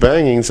he's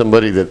banging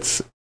somebody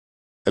that's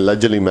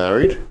allegedly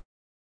married.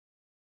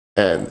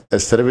 And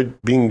instead of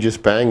it being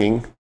just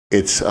banging,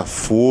 it's a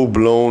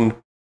full-blown...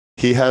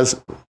 He has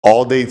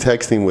all-day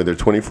texting with her,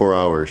 24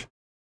 hours.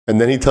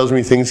 And then he tells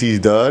me things he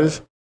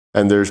does,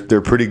 and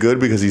they're pretty good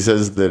because he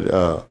says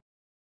that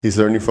he's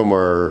learning from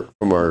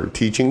our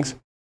teachings.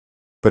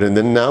 But and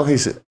then now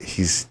he's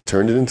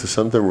turned it into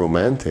something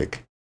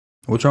romantic.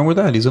 What's wrong with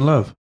that? He's in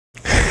love.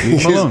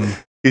 Leave him alone.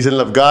 He's in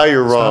love. Guy,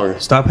 you're wrong.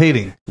 Stop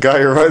hating. Guy,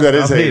 you're wrong. That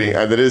is hating.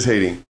 That is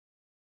hating.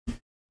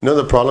 No,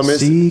 the problem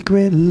is...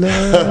 Secret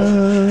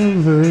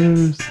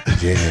lovers.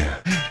 Yeah.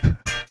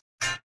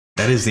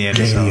 That is the end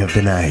Lady of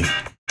the night.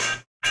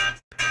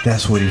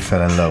 That's what he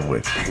fell in love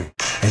with.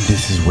 And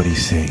this is what he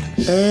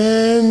sings.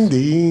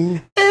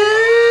 Andy.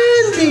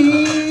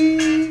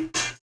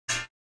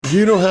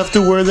 You don't have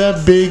to wear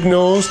that big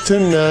nose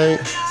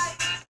tonight.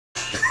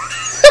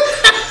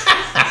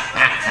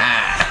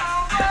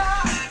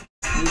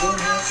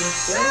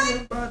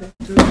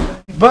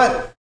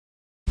 But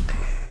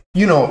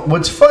you know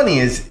what's funny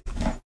is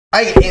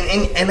I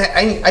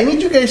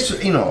need you guys to,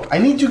 you know, I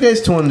need you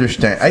guys to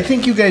understand. I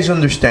think you guys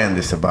understand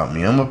this about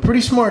me. I'm a pretty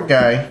smart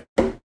guy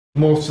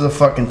most of the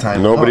fucking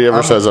time. Nobody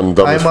ever says I'm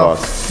dumb as fuck.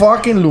 I'm a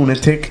fucking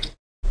lunatic.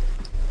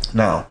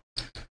 Now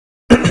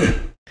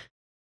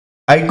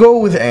I go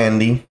with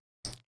Andy,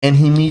 and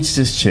he meets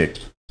this chick.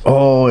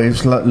 Oh,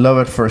 it's love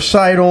at first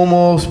sight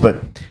almost.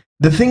 But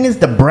the thing is,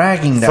 the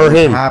bragging that was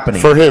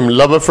happening. For him,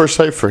 love at first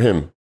sight for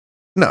him.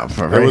 No,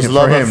 for him,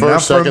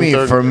 not for me.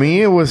 Third. For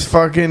me, it was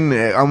fucking,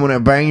 I'm going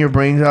to bang your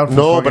brains out.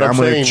 But I'm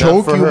going to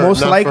choke you,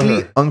 most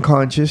likely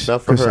unconscious,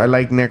 because I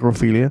like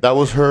necrophilia. That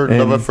was her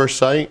love at first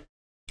sight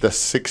the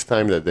 6th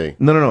time that day.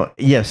 No.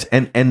 Yes,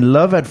 and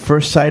love at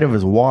first sight of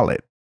his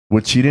wallet.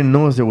 What she didn't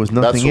know is there was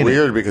nothing in it. That's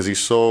weird because he's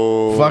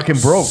so... fucking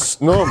broke.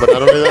 No, but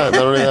not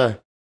only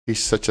that.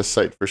 He's such a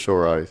sight for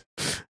sore eyes.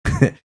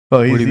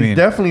 Oh, he's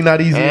definitely not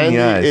easy in the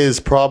eyes. Andy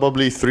is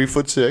probably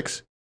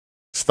 3'6".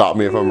 Stop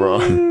me if I'm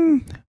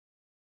wrong.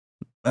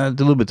 A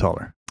little bit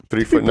taller.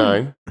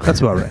 3'9".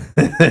 That's about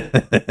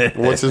right.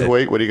 What's his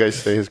weight? What do you guys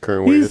say his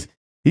current weight is?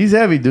 He's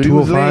heavy, dude. He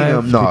was laying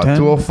him. No,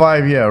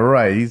 205. Yeah,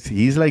 right.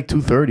 He's like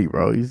 230,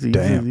 bro. He's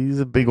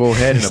a big old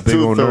head and a big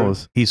old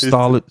nose. He's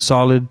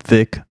solid,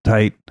 thick,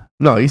 tight.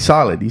 No, he's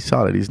solid.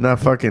 He's not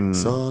fucking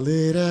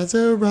solid as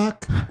a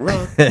rock.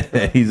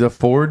 He's a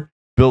Ford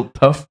built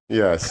tough.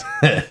 Yes.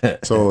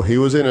 So he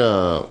was in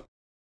a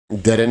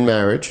dead-end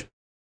marriage.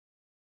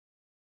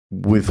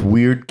 With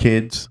weird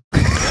kids.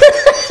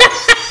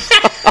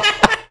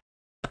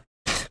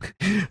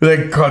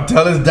 Like,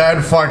 tell his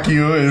dad, fuck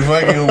you, and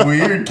fucking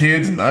weird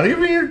kids. Not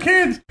even your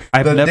kids.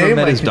 I've The never day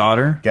met my his kid-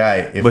 daughter,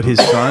 Guy, but his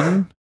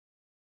son,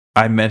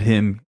 I met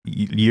him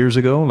years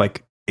ago,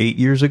 like 8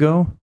 years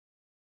ago.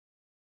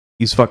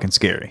 He's fucking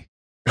scary.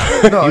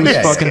 no, He was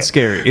yeah, fucking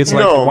scary. It's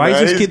like, No, why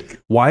man,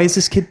 is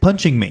this kid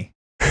punching me?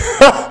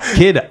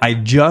 Kid, I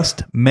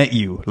just met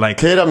you. Like,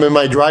 Kid, I'm in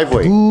my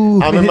driveway.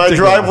 2 I'm in my minutes ago.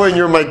 driveway and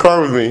you're in my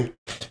car with me.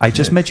 I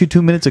just met you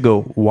 2 minutes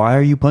ago. Why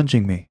are you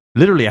punching me?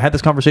 Literally, I had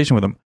this conversation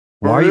with him.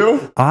 For Why are you?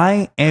 real?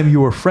 I am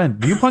your friend.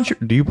 Do you punch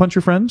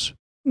your friends?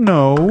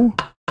 No.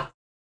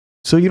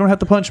 So you don't have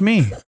to punch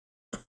me.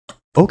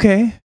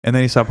 Okay. And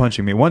then he stopped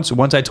punching me. Once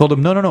I told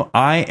him, no.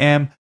 I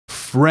am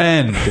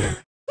friend.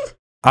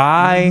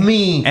 I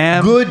me,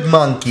 am good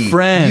monkey.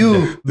 friend. You,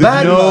 With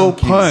bad no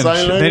monkey. punch.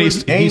 Sign Then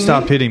language? he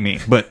stopped hitting me.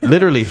 But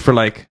literally for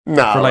like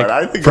Nah, for like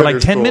man, I think for like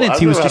Hunter's 10 cool. minutes I've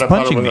he was never just had a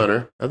problem punching with me.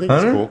 Hunter. I think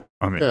Hunter? it's cool.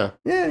 I mean, Yeah.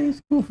 Yeah,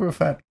 he's cool for a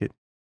fat kid.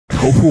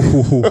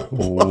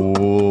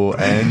 Oh,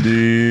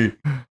 Andy.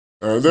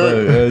 This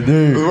Andy.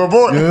 is my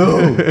boy.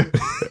 Yo.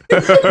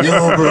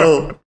 Yo,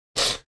 bro.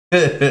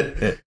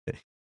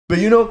 But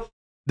you know,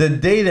 the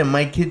day that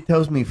my kid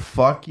tells me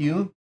fuck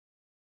you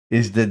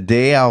is the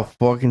day I'll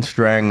fucking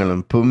strangle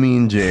him, put me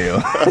in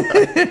jail.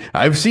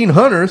 I've seen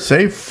Hunter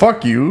say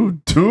fuck you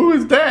to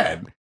his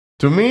dad.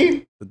 To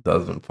me, it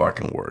doesn't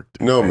fucking work.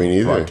 Dude. No, me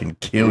neither. I'll fucking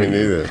kill Me you.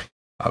 neither.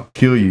 I'll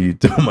kill you. You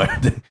tell my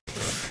dad.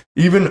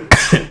 Even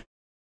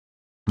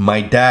my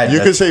dad, You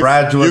that's could say-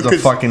 fragile you as a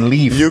could- fucking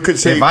leaf. you could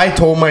say- if I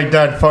told my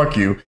dad fuck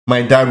you,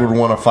 my dad would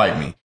want to fight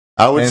me.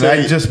 I would And say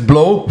I'd just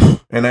blow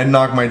and I'd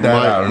knock my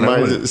dad out. And I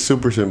mine would- is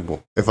super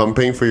simple. If I'm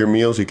paying for your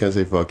meals, you can't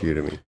say fuck you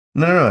to me.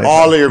 no.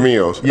 All of your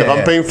meals. Yeah, if I'm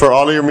yeah. paying for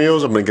all of your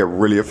meals, I'm going to get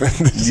really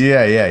offended.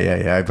 Yeah.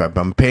 If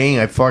I'm paying,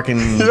 I fucking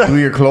do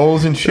your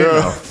clothes and shit. Yeah.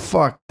 No,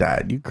 fuck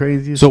that. You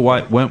crazy? so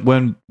what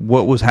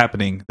was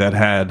happening that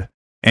had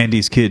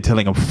Andy's kid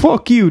telling him,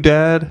 fuck you,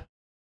 dad?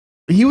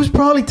 He was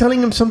probably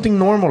telling him something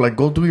normal, like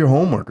go do your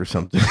homework or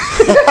something.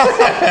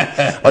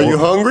 Are you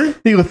hungry?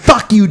 He goes,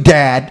 fuck you,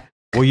 dad.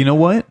 Well, you know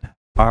what?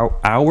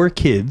 Our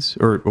kids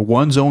or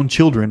one's own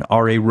children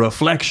are a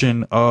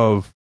reflection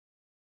of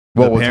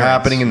What the was parents.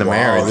 happening in the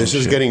marriage? This and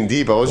is shit. getting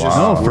deep. I was just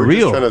No, we for were just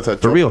real. trying to touch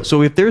For on real. it.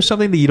 So if there's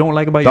something that you don't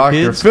like about Dr.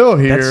 your kids, Phil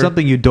here. that's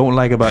something you don't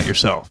like about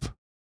yourself.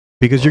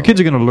 Because your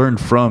kids are going to learn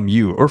from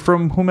you or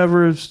from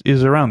whomever is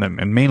around them.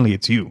 And mainly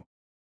it's you.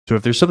 So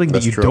if there's something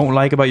That's that you true. don't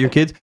like about your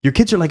kids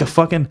are like a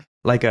fucking,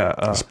 like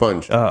a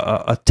Sponge.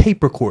 a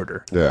tape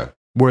recorder Yeah.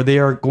 where they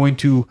are going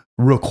to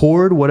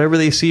record whatever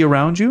they see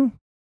around you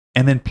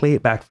and then play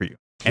it back for you.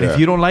 And Yeah. if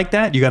you don't like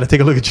that, you got to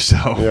take a look at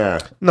yourself. Yeah.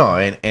 No,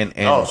 and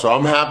Oh, so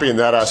I'm happy in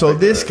that aspect. so of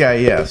this it. guy,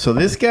 yeah. So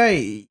this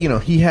guy, you know,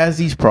 he has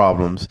these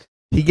problems.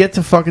 He gets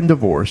a fucking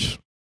divorce.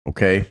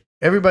 Okay.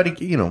 Everybody,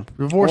 you know,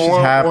 divorces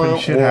happen.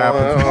 Shit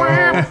happens.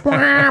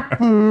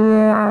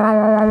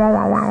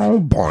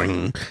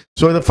 Boing.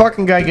 So the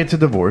fucking guy gets a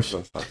divorce.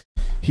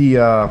 He,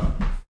 the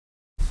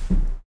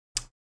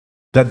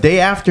day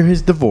after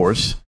his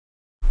divorce,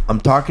 I'm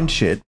talking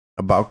shit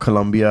about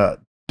Colombia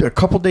a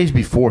couple days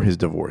before his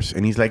divorce.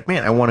 And he's like,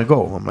 man, I want to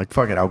go. I'm like,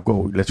 fuck it, I'll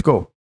go. Let's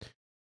go.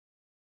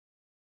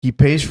 He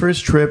pays for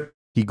his trip.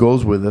 He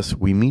goes with us.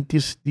 We meet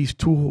these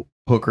two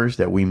hookers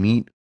that we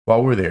meet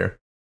while we're there.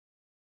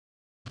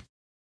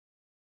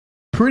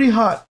 Pretty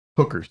hot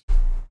hookers.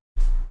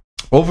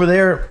 Over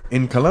there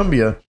in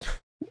Colombia,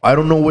 I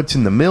don't know what's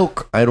in the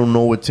milk. I don't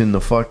know what's in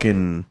the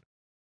fucking...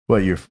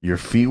 What, your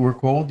feet were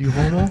cold, you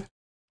homo?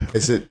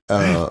 Is it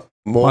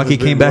Maki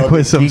came back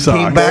with some He socks.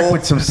 came back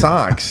with some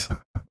socks.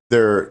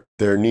 They're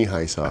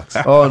knee-high socks.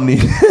 Oh,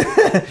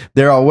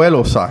 they're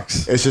abuelo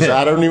socks. It's just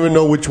I don't even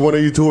know which one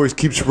of you two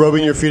keeps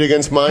rubbing your feet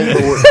against mine.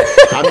 But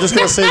I'm just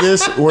gonna say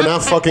this: we're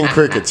not fucking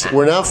crickets.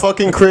 We're not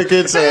fucking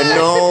crickets, and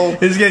no.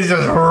 This guy's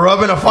just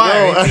rubbing a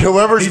fire. No, and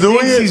whoever's He doing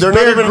thinks it, he's they're not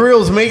Bear even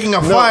Grylls making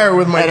a No, fire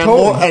with my and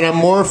toe. I'm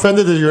more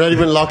offended that you're not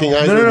even locking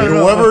eyes No, with no, me. no,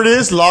 no. Whoever it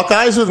is, lock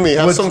eyes with me.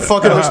 Have some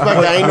fucking respect.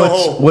 I ain't no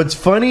hoe. What's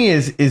funny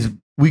is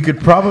we could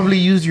probably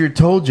use your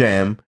toe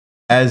jam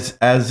as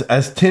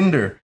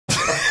Tinder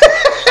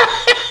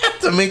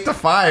to make the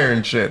fire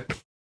and shit.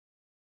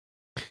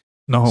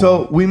 No.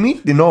 So we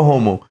meet no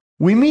homo.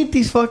 We meet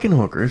these fucking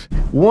hookers.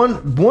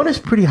 One is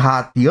pretty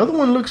hot. The other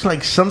one looks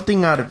like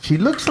something out of. She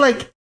looks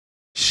like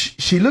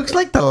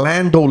the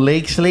Lando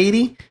Lakes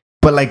lady,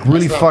 but like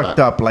really That's not fucked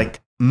bad. up, like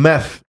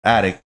meth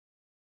addict.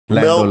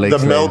 Lando Lakes The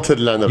lady. melted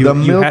Lando. you, the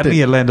you had melted-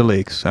 me at Land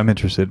O'Lakes. I'm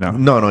interested now.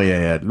 No,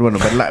 yeah. Bueno,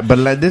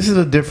 but this is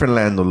a different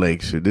Lando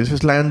Lakes. Dude. This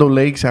is Lando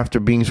Lakes after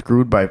being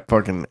screwed by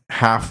fucking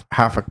half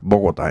of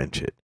Bogota and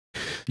shit.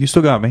 You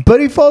still got me.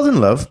 But he falls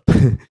in love,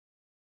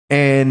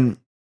 and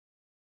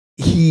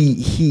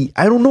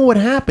I don't know what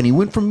happened. He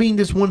went from being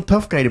this one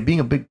tough guy to being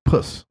a big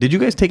puss. Did you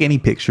guys take any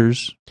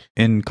pictures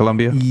in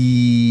Colombia?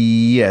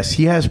 Yes,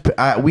 he has.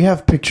 We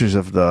have pictures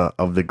of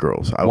the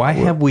girls. Why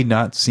have we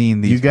not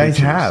seen these? You guys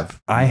pictures?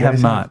 have. I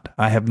have not.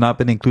 I have not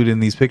been included in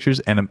these pictures,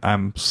 and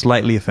I'm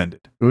slightly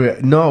offended.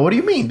 No, what do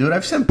you mean, dude?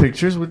 I've sent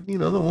pictures with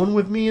the one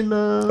with me and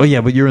the. Oh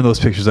yeah, but you're in those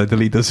pictures. I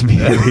delete those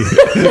immediately.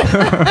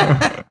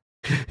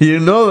 You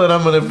know that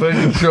I'm gonna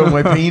fucking show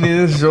my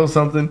penis, show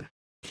something.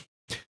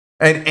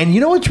 And you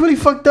know what's really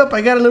fucked up?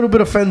 I got a little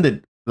bit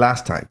offended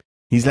last time.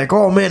 He's like,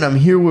 "Oh man, I'm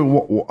here with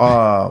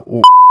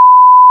or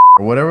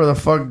whatever the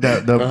fuck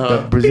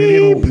the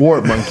Brazilian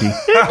wart monkey."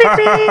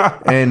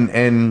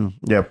 and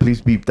yeah, please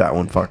beep that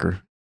one,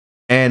 fucker.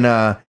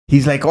 And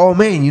he's like, "Oh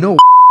man,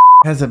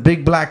 has a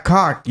big black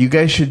cock. You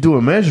guys should do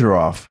a measure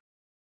off."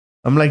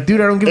 I'm like, dude,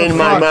 I don't give a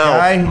fuck,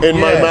 guy. In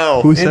my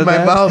mouth. Who said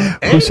that? Mouth.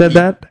 Who said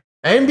that?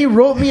 Andy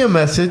wrote me a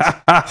message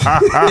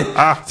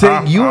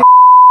saying you.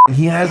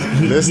 He has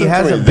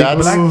a big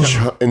that's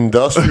black.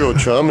 industrial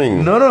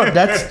chumming. No,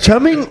 that's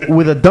chumming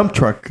with a dump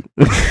truck.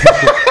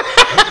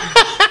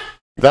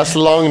 That's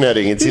long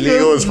netting. It's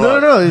illegal as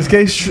fuck. No, this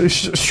guy's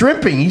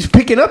shrimping. He's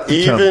picking up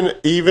the chum.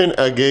 Even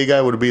a gay guy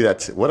would be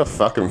that. What a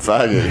fucking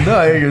faggot.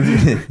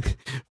 No,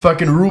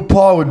 fucking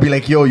RuPaul would be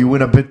like, "Yo, you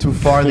went a bit too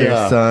far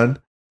there, son."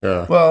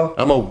 Yeah. Well,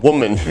 I'm a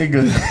woman.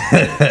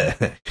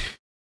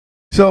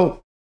 So,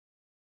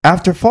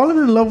 after falling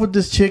in love with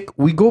this chick,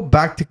 we go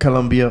back to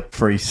Colombia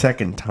for a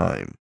second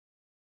time.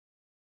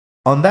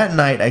 On that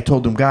night, I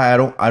told him, "Guy,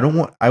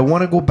 I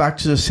want to go back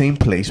to the same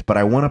place, but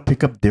I want to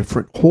pick up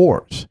different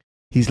whores."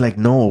 He's like,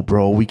 "No,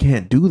 bro, we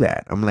can't do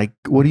that." I'm like,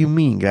 "What do you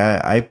mean, guy?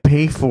 I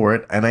pay for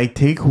it and I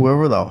take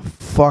whoever the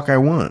fuck I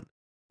want."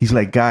 He's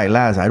like, "Guy,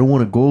 Laz, I don't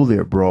want to go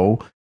there, bro."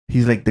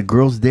 He's like, "The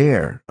girl's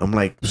there." I'm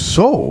like,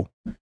 "So?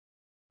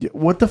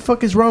 What the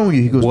fuck is wrong with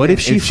you?" He goes, "What if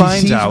she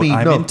finds out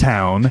I'm in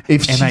town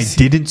and I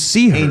didn't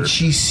see her? And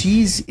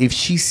if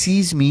she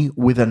sees me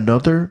with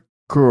another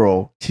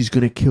girl, she's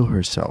going to kill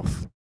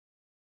herself."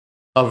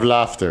 Of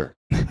laughter.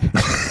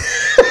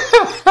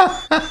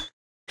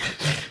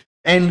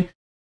 And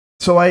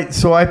so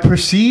I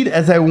proceed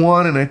as I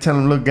want, and I tell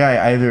him, "Look,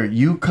 guy, either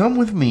you come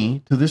with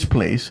me to this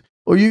place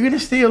or you're going to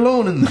stay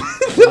alone in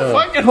the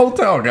fucking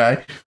hotel,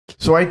 guy."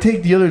 So I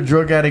take the other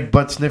drug addict,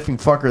 butt-sniffing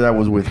fucker that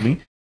was with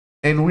me,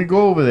 and we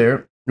go over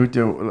there with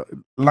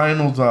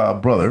Lionel's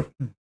brother.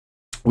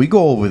 We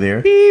go over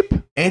there. Beep.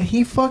 And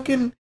he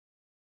fucking...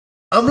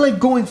 I'm like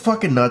going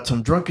fucking nuts.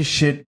 I'm drunk as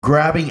shit,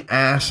 grabbing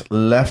ass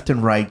left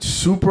and right,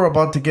 super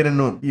about to get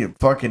into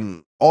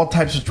fucking all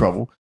types of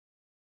trouble.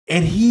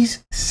 And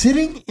he's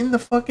sitting in the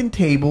fucking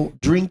table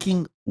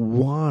drinking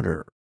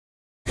water.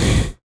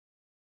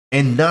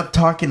 And not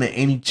talking to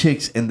any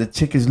chicks. And the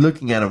chick is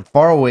looking at him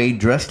far away,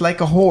 dressed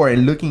like a whore,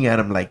 and looking at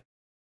him like,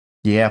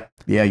 Yeah,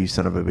 you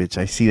son of a bitch.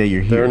 I see that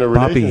you're here. They're in a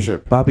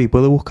relationship. Papi,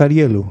 ¿puedo buscar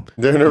hielo?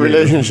 They're in a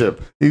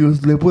relationship. He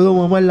goes, "Le puedo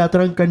mamar la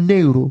tranca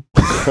negro."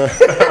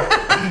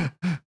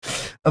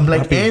 I'm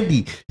like, Papi.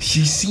 Andy,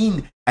 she's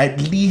seen at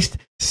least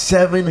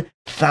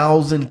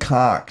 7,000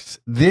 cocks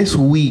this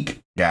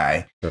week,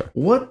 guy. Yeah.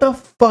 What the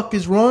fuck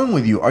is wrong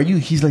with you?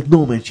 He's like,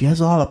 "No, man, she has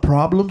a lot of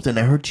problems, and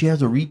I heard she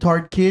has a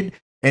retard kid."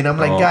 And I'm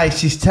like, "Guys,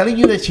 she's telling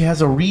you that she has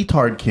a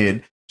retard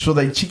kid so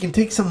that she can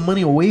take some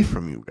money away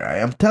from you, guy.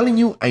 I'm telling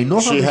you, I know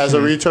how she has a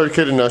retard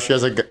kid, and now she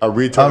has a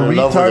retard in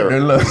love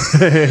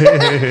with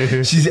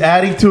her. She's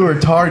adding to her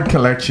tard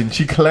collection.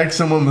 She collects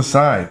them on the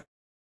side.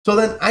 So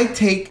then I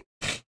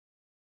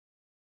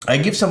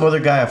give some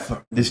other guy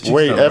this chick.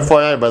 Wait, number.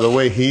 FYI, by the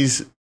way,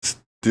 he's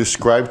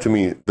described to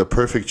me the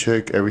perfect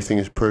chick. Everything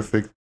is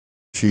perfect.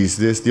 She's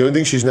this. The only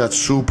thing, she's not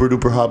super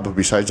duper hot, but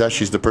besides that,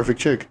 she's the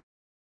perfect chick.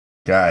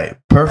 Guy,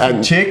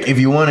 perfect chick. If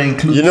you want to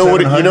include, you know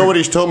what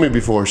he's told me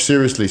before.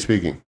 Seriously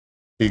speaking,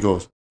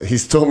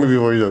 he's told me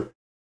before. He's like,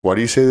 "Why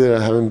do you say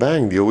that I haven't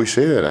banged? You always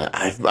say that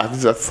I've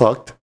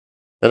fucked."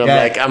 And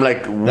I'm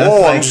like,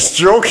 whoa! I'm just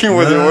joking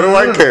with you. What do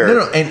I care?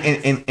 No.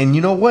 And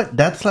you know what?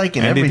 That's like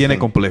in everything. Tiene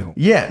complejo.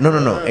 Yeah, no.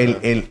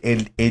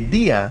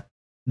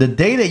 The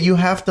day that you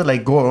have to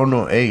like go, "Oh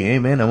no, hey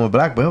man, I'm a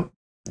black belt."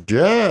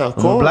 Yeah, of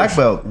course. I'm a black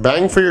belt.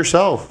 Bang for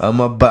yourself. I'm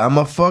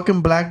a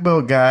fucking black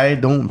belt guy.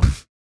 Don't.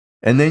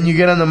 And then you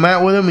get on the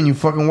mat with him and you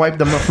fucking wipe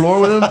the floor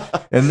with him.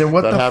 And then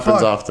what the fuck? That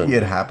happens often.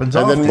 It happens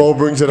often. And then Mo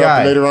brings it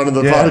up later on in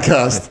the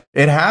podcast.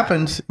 It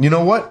happens. You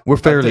know what? We're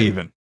fairly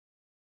even.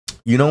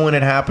 You know when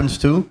it happens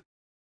too?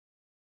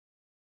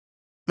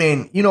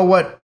 Man, you know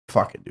what?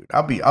 Fuck it, dude.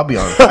 I'll be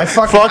honest.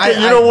 Fuck it.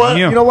 You know what?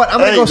 You know what? I'm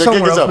gonna go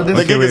somewhere else with this.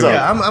 The gig is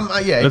up.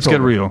 Let's get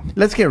real.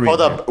 Let's get real.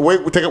 Hold up.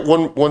 Wait. Take a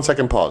 1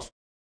 second pause.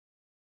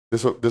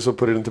 This will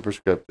put it into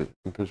perspective.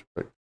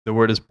 The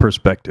word is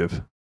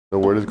perspective. The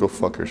word is go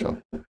fuck yourself.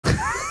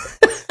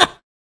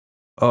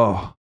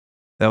 Oh,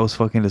 that was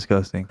fucking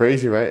disgusting.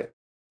 Crazy, right?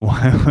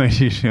 Why would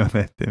you show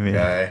that to me?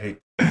 Yeah, I hate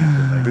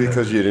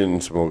because you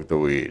didn't smoke the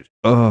weed.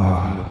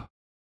 Oh.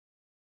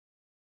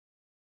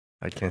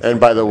 I can't. And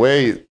by the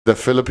way, the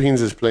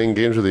Philippines is playing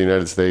games with the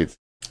United States.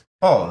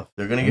 Oh,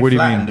 they're gonna get What do you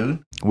flattened, mean?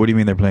 dude. What do you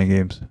mean they're playing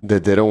games?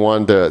 That they don't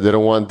want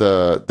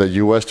the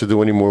U.S. to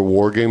do any more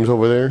war games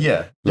over there.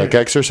 Yeah, Like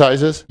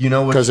exercises, you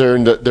know what? because they're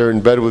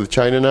in bed with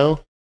China now.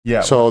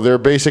 Yeah. So they're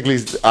basically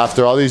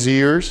after all these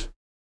years,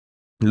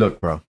 Look,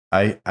 bro.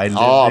 I live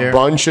a there.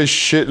 bunch of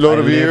shitload I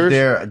of live years.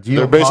 there.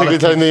 They're basically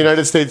telling the Geopolitics-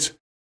 United States,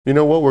 you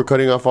know what? We're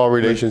cutting off all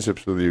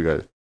relationships with you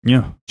guys.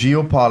 Yeah.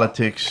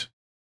 Geopolitics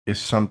is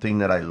something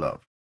that I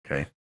love.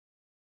 Okay.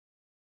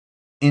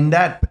 In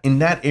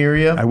that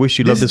area, I wish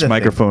you This loved is this the thing.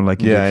 microphone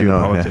like you yeah, I do know.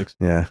 politics.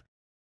 Yeah.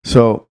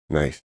 So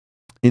Nice.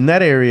 in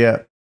that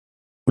area,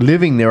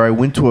 living there, I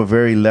went to a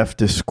very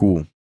leftist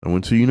school. I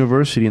went to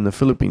university in the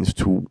Philippines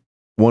to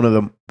one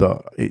of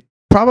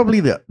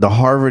probably the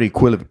Harvard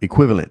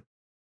equivalent,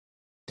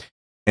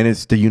 and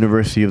it's the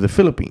University of the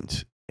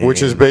Philippines,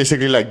 Which is And-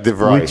 basically like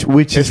DeVry.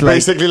 which It's is like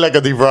basically like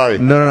a DeVry.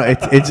 no,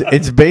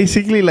 it's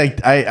basically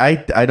like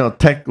I don't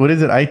tech. What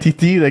is it?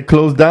 ITT that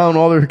closed down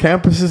all their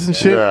campuses and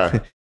shit. Yeah.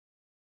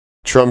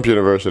 Trump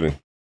University.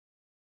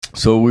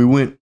 So we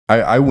went.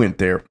 I went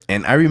there,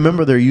 and I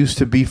remember there used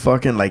to be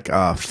fucking like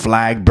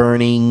flag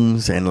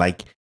burnings and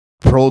like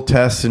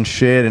protests and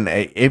shit. And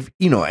if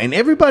you know, and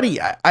everybody,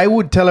 I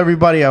would tell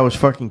everybody I was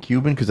fucking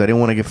Cuban because I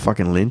didn't want to get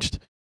fucking lynched.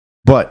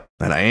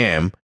 And I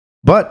am.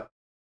 But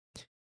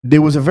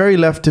there was a very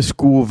leftist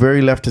school,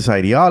 very leftist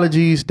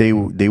ideologies. They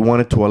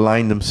wanted to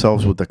align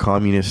themselves with the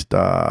communist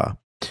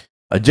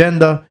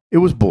agenda. It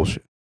was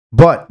bullshit.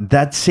 But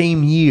that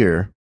same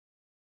year,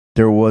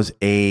 there was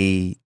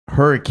a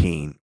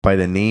hurricane by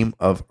the name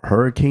of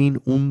Hurricane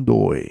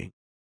Undoy.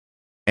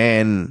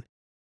 And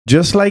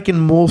just like in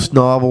most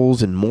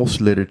novels and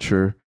most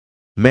literature,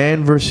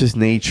 man versus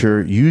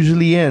nature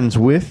usually ends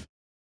with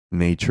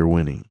nature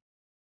winning.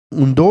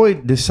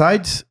 Undoy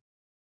decides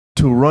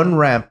to run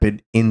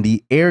rampant in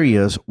the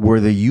areas where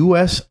the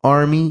U.S.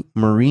 Army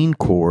Marine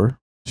Corps,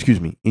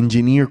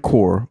 Engineer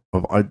Corps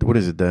of, what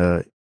is it?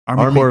 The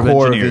Army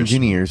Corps of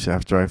Engineers,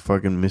 after I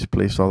fucking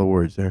misplaced all the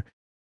words there,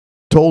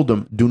 told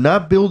them, do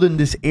not build in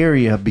this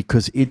area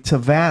because it's a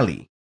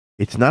valley.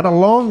 It's not a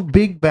long,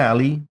 big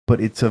valley,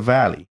 but it's a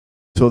valley.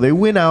 So they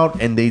went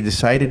out and they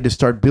decided to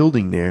start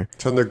building there.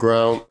 It's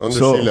underground, under sea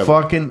So level.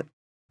 fucking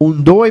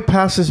Undoy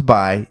passes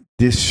by,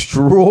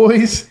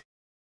 destroys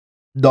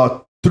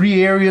the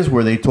 3 areas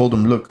where they told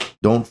him, look,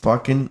 don't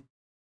fucking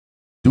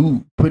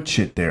put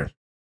shit there.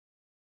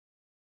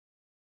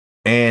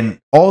 And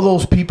all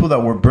those people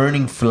that were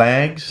burning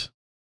flags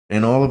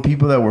and all the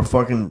people that were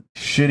fucking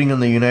shitting on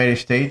the United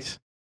States,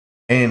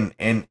 and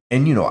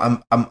you know, I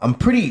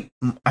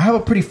have a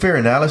pretty fair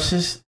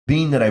analysis,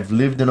 being that I've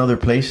lived in other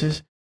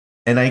places,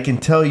 and I can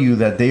tell you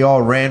that they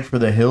all ran for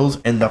the hills,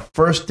 and the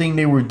first thing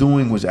they were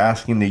doing was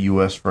asking the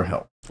US for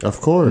help.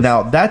 Of course.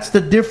 Now, that's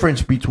the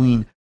difference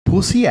between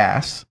pussy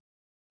ass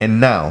and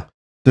now.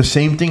 The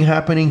same thing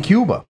happened in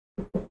Cuba.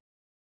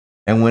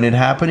 And when it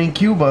happened in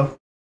Cuba,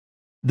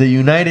 the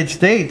United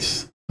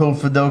States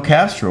told Fidel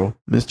Castro,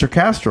 Mr.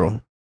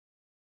 Castro,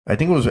 I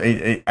think it was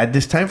at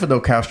this time Fidel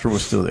Castro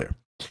was still there,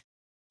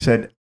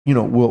 said, you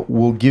know,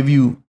 we'll give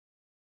you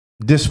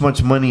this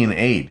much money in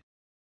aid.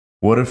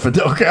 What did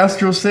Fidel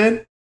Castro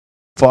said?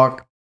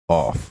 Fuck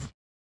off.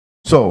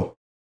 So,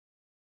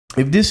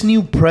 if this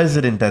new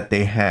president that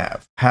they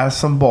have has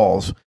some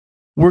balls,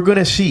 we're going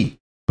to see.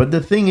 But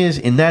the thing is,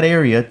 in that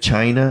area,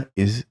 China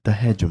is the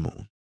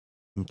hegemon.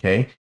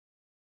 Okay?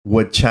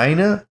 What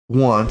China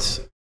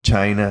wants,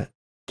 China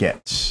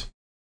gets.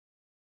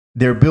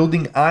 They're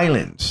building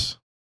islands.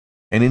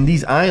 And in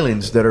these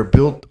islands that are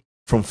built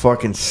from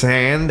fucking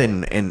sand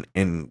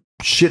and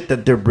shit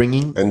that they're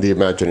bringing, and the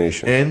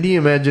imagination. and the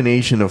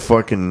imagination of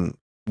fucking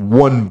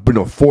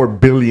 4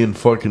 billion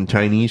fucking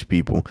Chinese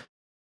people,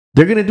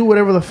 they're gonna do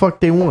whatever the fuck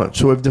they want.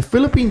 So if the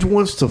Philippines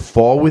wants to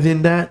fall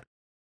within that,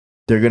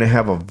 they're gonna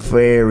have a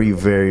very,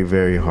 very,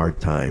 very hard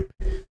time.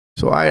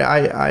 So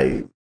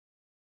I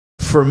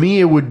for me,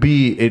 it would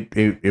be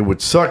it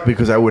would suck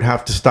because I would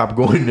have to stop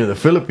going to the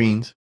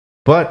Philippines.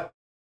 But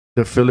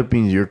the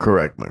Philippines, you're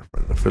correct, my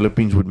friend. The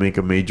Philippines would make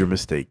a major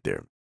mistake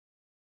there.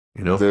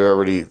 You know, They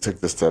already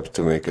took the steps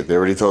to make it. They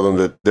already told them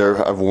that they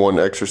have one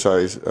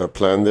exercise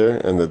plan there,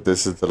 and that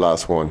this is the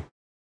last one.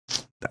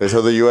 They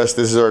told the U.S.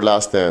 this is our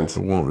last dance.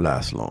 it won't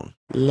last long.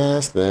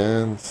 Last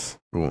dance.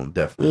 It won't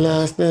definitely.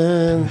 Last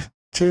dance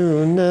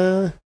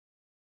tonight.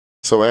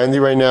 So Andy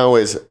right now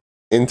is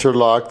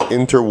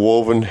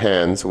interwoven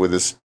hands with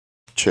this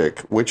chick,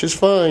 which is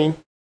fine,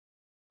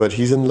 but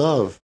he's in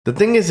love. The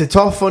thing is, it's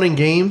all fun and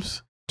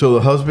games till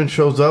the husband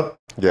shows up.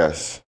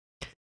 Yes.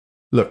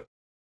 Look,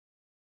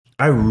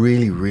 I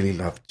really, really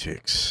love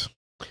chicks.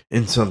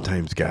 And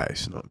sometimes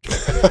guys. No, I'm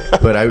joking.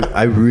 But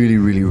I really,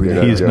 really, really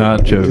Yeah, love He's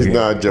not joking. He's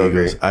not joking.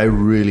 chicks. I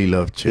really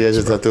love He has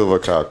chicks. a tattoo of a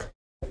cock.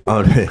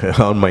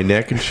 On my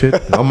neck and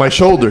shit. On my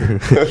shoulder.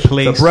 The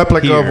Placed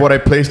replica here. of what I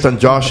placed on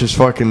Josh's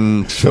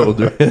fucking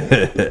shoulder.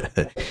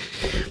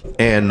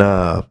 And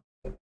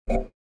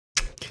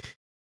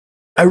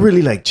I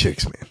really like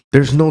chicks, man.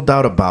 There's no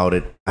doubt about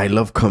it. I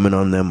love coming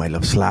on them. I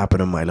love slapping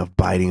them. I love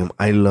biting them.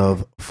 I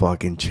love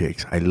fucking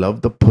chicks. I love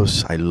the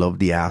puss. I love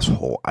the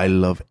asshole. I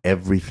love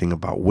everything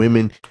about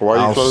women. Why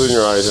are you closing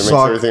your eyes? It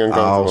makes everything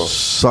uncomfortable. I'll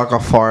suck a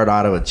fart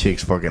out of a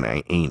chick's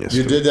fucking anus.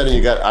 You did that and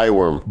you got eye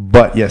worm.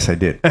 But yes, I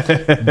did.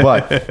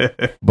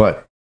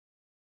 But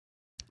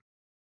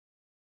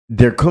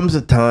there comes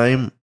a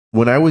time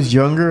when I was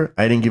younger,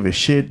 I didn't give a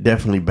shit.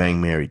 Definitely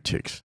bang married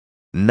chicks.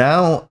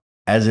 Now,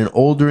 as an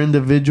older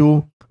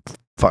individual,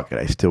 fuck it,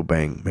 I still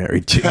bang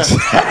married chicks. You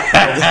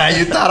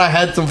thought I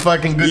had some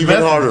fucking good Even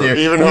methods harder, there.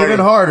 even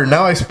harder.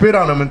 Now I spit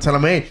on them and tell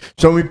them, hey,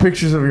 show me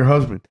pictures of your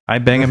husband. I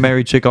bang a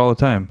married chick all the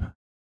time.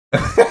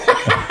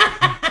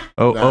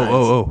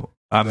 Oh.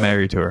 I'm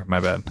married to her.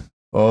 My bad.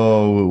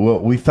 Oh, well,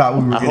 we thought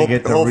we were going to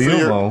get the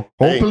real Mo.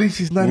 Hopefully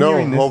she's not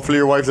hearing this. Hopefully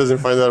your wife doesn't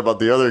find out about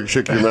the other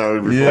chick you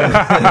married before.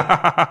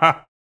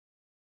 Yeah.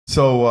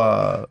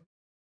 So,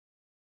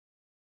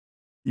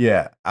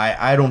 yeah,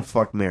 I don't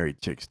fuck married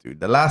chicks,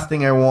 dude. The last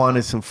thing I want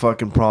is some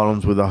fucking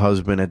problems with a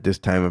husband at this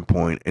time and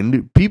point. And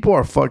dude, people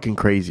are fucking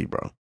crazy,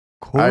 bro.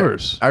 Of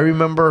course. I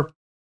remember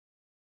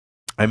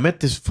I met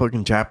this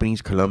fucking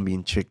Japanese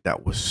Colombian chick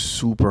that was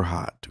super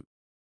hot, dude.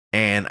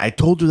 And I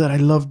told her that I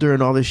loved her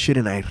and all this shit,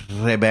 and I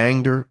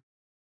rebanged her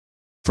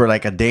for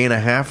like a day and a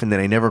half, and then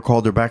I never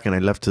called her back, and I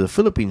left to the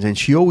Philippines, and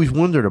she always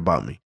wondered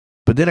about me.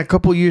 But then a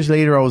couple years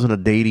later, I was on a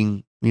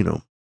dating,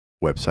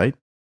 website.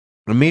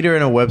 I met her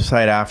in a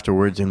website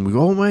afterwards, and we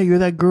go, oh, man, you're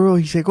that girl.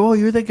 He's like, oh,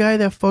 you're the guy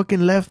that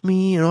fucking left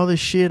me and all this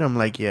shit. I'm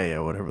like, yeah,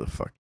 whatever the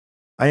fuck.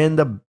 I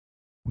end up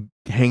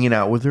hanging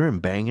out with her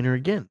and banging her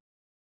again.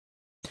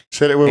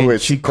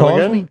 Wait. She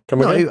calls me.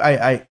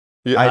 I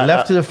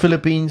left to the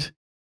Philippines.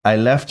 I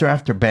left her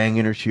after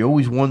banging her. She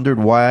always wondered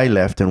why I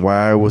left and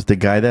why I was the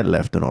guy that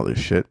left and all this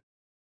shit.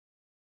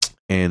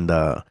 And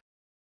I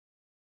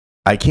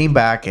came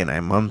back and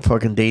I'm on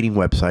fucking dating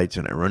websites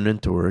and I run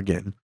into her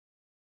again.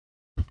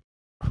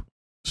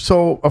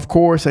 So, of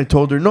course, I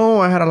told her, no,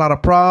 I had a lot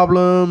of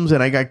problems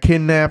and I got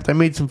kidnapped. I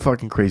made some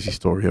fucking crazy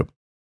story up.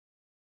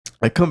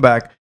 I come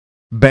back,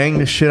 bang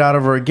the shit out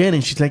of her again,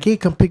 and she's like, hey,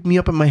 come pick me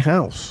up at my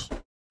house.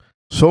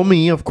 So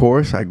me, of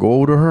course, I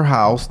go to her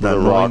house, not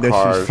knowing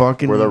that she's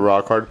fucking... With a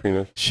rock hard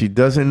penis. She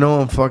doesn't know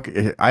I'm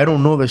fucking... I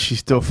don't know that she's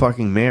still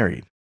fucking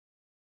married.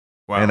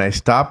 Wow. And I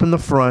stop in the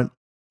front,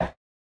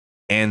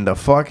 and the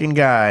fucking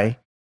guy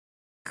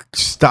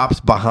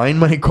stops behind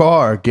my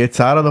car, gets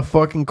out of the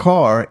fucking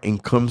car,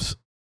 and comes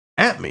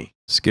at me.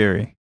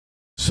 Scary.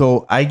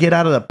 So I get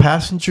out of the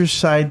passenger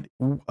side,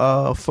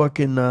 the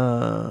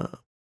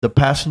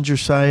passenger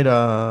side,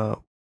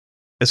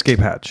 escape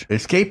hatch,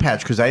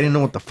 because I didn't know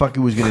what the fuck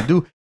he was gonna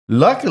do.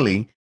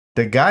 Luckily,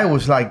 the guy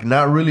was like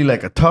not really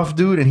like a tough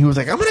dude, and he was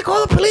like, "I'm gonna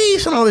call the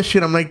police" and all this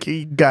shit. I'm like,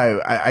 hey, guy,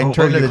 I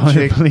turned to the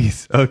chick.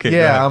 Police. Okay.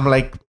 Yeah, I'm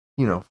like,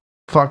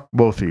 fuck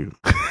both of you.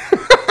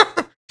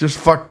 Just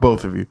fuck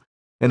both of you.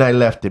 And I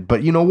left it.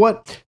 But you know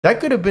what?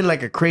 That could have been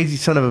like a crazy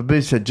son of a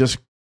bitch that just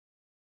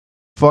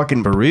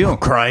fucking for real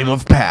crime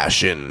of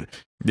passion.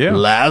 Yeah.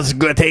 Laz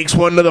takes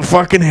one to the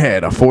fucking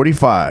head, a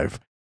 45.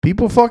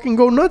 People fucking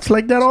go nuts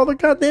like that all the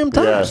goddamn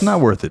time. Yes. It's not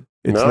worth it.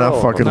 It's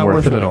not fucking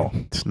worth it at all.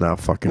 It's not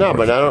fucking worth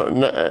it. No,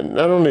 but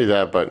not only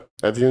that, but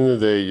at the end of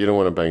the day, you don't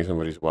want to bang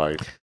somebody's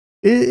wife.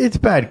 It's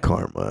bad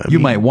karma. You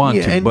might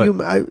want to,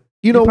 but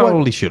you know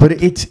probably what?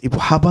 shouldn't.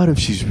 But how about if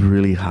she's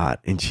really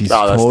hot and she's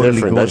that's totally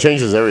different. That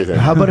changes everything.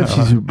 How about if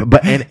she's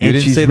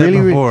and she's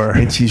really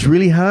and she's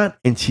really hot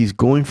and she's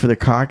going for the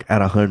cock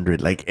at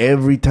 100? Like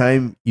every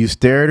time you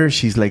stare at her,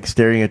 she's like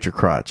staring at your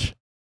crotch.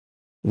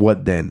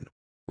 What then?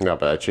 No,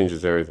 but that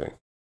changes everything.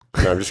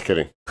 No, I'm just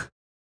kidding.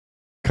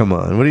 Come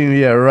on. What do you mean?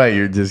 Yeah, right.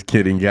 You're just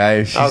kidding,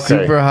 guy. She's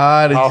super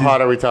hot. How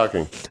hot are we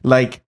talking?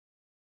 Like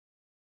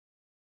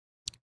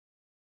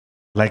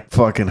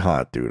fucking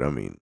hot, dude. I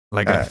mean,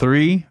 like a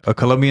 3? A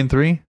Colombian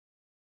 3?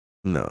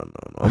 No.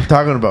 I'm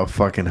talking about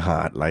fucking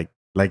hot. Like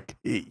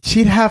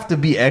she'd have to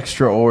be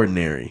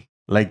extraordinary.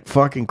 Like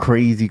fucking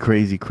crazy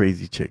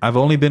chick. I've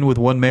only been with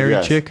one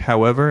married chick.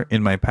 However,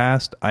 in my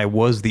past, I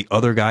was the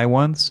other guy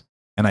once,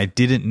 and I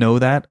didn't know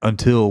that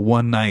until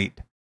one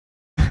night.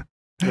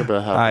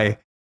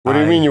 What do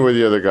you mean you were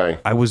the other guy?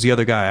 I was the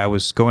other guy. I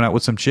was going out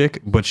with some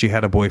chick, but she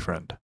had a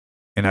boyfriend,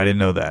 and I didn't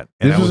know that.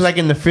 And this was like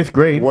in the 5th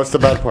grade. What's the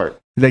bad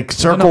part? Like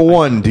circle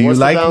 1. Do you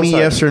like me?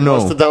 Yes or no?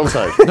 What's the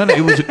downside? No.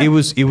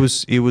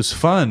 It was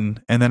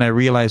fun, and then I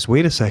realized,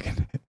 wait a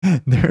second,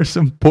 there's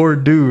some poor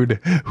dude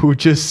who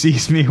just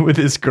sees me with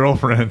his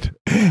girlfriend,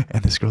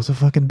 and this girl's a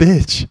fucking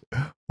bitch.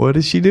 What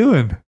is she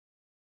doing?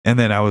 And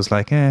then I was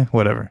like,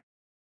 whatever.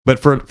 But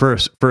for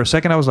a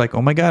second, I was like,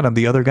 oh my god, I'm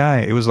the other guy.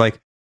 It was like.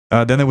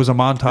 Then there was a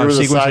montage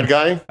sequence. You were the side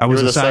guy? I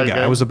was the side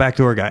guy. I was the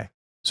backdoor guy.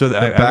 So the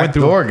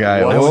backdoor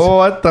guy.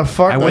 What the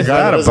fuck was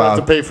that about? Have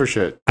to pay for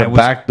shit. The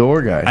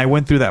backdoor guy. I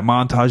went through that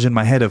montage in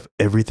my head of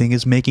everything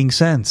is making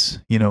sense.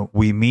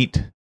 We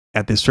meet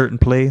at this certain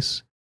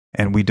place,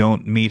 and we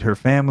don't meet her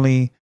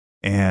family,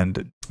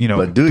 and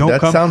But dude,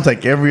 that sounds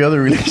like every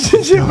other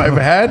relationship I've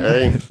had.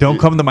 Hey, don't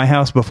come to my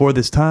house before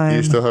this time. Do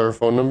you still have her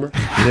phone number?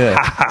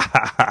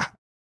 Yeah.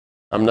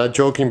 I'm not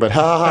joking, but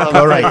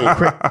All right,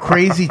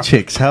 crazy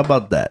chicks. How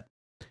about that?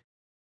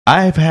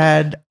 I've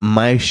had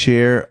my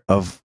share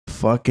of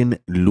fucking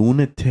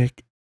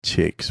lunatic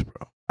chicks,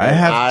 bro. I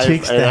have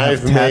chicks that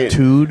have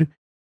tattooed.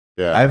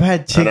 Yeah, I've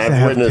had chicks that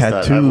have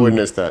tattooed. I've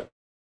witnessed that.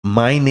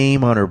 My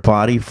name on her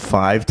body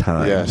 5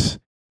 times. Yes.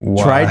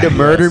 Tried to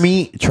murder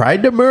me.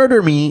 Tried to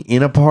murder me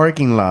in a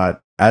parking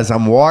lot as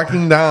I'm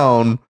walking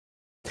down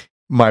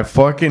my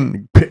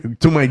fucking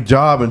to my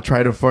job and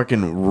try to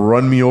fucking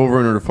run me over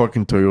in her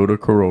fucking Toyota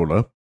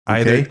Corolla.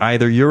 Okay?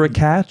 Either you're a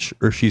catch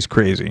or she's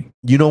crazy.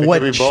 You know It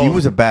what? could be She both.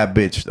 was a bad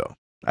bitch though.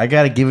 I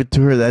gotta give it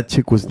to her. That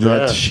chick was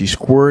nuts. Yeah. She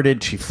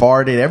squirted. She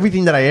farted.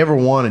 Everything that I ever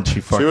wanted. She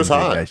fucking was did,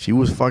 hot. guys. She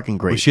was fucking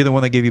great. Was she the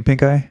one that gave you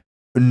pink eye?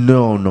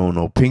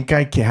 No. Pink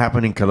eye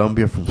happened in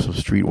Colombia from some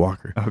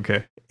streetwalker.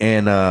 Okay.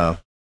 And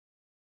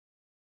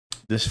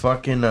this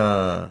fucking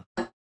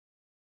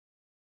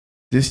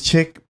this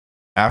chick,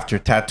 after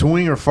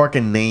tattooing her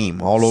fucking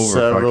name all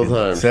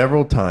over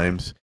several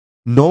times,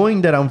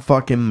 knowing that I'm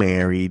fucking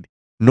married,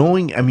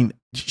 knowing, I mean,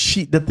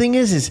 the thing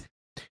is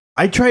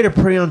I try to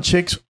prey on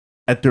chicks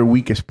at their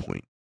weakest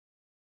point.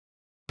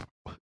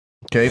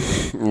 Okay?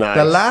 Nice.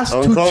 The last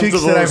 2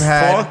 chicks that I've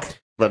had,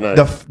 but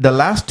nice. the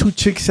last 2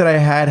 chicks that I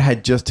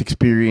had just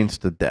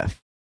experienced the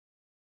death.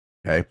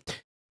 Okay?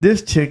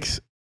 This chick's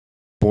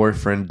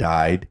boyfriend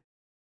died.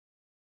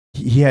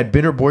 He had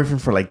been her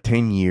boyfriend for like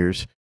 10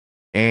 years.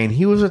 And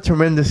he was a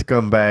tremendous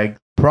scumbag.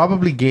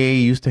 Probably gay.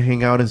 Used to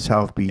hang out in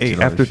South Beach. Hey,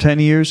 and all after this 10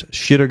 years,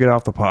 shit or get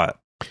off the pot.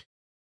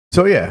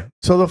 So yeah.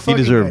 So the fucking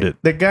deserved guy, it.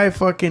 The guy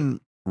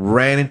fucking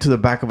ran into the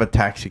back of a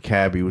taxi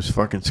cab. He was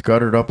fucking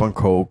scuttered up on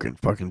coke and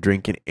fucking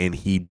drinking. And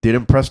he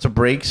didn't press the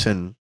brakes.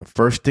 And the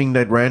first thing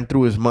that ran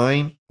through his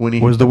mind when he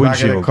Was hit the the back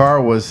of windshield. the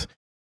car was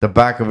the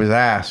back of his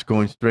ass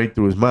going straight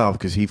through his mouth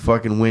because he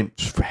fucking went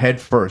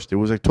head first. It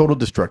was like total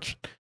destruction.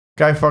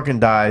 Guy fucking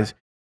dies.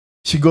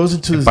 She goes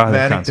into this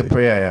manic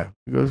depression. Yeah.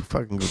 He goes,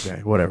 fucking good guy.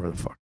 Whatever the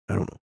fuck. I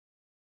don't know.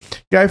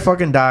 Guy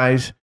fucking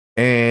dies.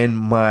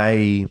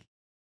 And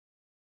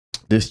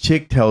this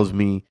chick tells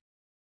me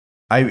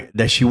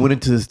that she went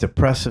into this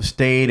depressive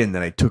state and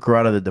then I took her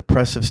out of the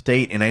depressive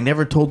state and I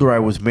never told her I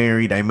was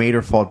married. I made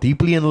her fall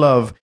deeply in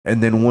love.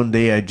 And then one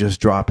day I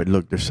just drop it.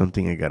 Look, there's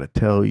something I got to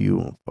tell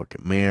you. I'm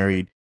fucking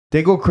married.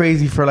 They go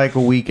crazy for like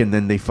a week and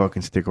then they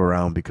fucking stick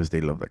around because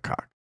they love the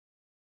cock.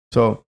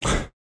 So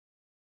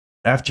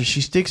after she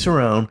sticks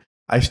around,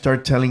 I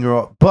start telling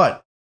her,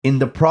 but in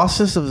the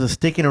process of the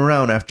sticking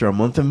around, after a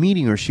month of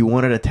meeting her, she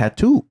wanted a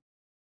tattoo.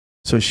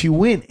 So she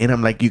went, and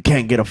I'm like, you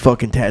can't get a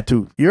fucking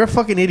tattoo. You're a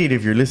fucking idiot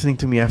if you're listening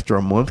to me after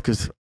a month,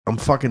 because I'm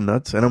fucking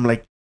nuts. And I'm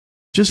like,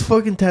 just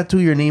fucking tattoo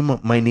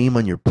my name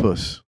on your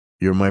puss.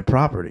 You're my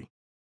property.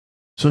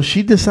 So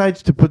she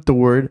decides to put the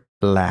word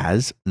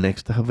Laz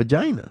next to her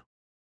vagina.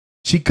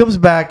 She comes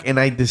back, and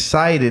I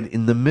decided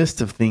in the midst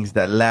of things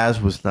that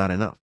Laz was not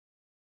enough.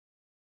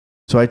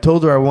 So I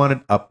told her I wanted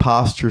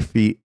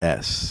apostrophe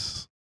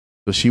S.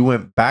 So she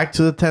went back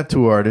to the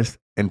tattoo artist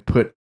and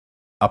put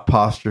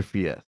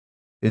apostrophe S.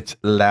 It's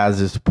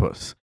Laz's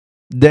puss.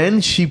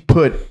 Then she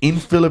put in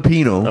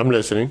Filipino. I'm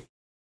listening.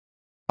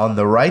 On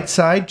the right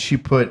side, she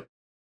put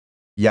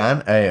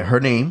her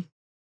name.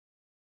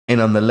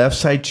 And on the left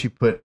side, she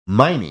put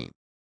my name.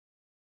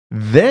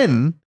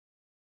 Then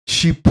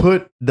she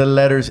put the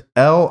letters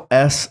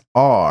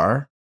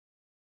LSR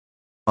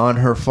on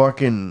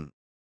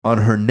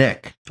her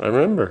neck. I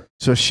remember.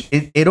 So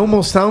it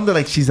almost sounded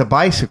like she's a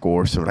bicycle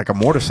or something, like a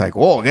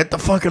motorcycle. Oh, get the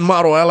fucking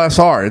model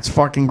LSR. It's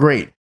fucking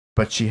great.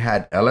 But she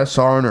had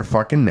LSR on her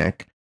fucking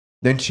neck.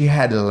 Then she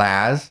had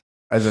Laz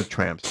as a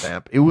tramp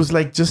stamp. It was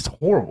like just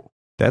horrible.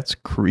 That's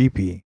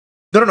creepy.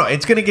 No.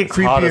 It's going to get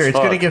creepier. It's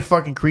going to get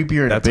fucking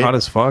creepier in That's a bit. hot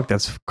as fuck.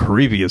 That's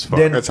creepy as fuck.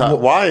 Then- That's how, Well,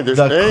 why? There's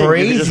the you can just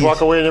craziest-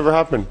 walk away. It never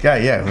happened.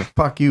 Yeah.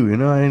 Fuck you. You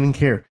know, I didn't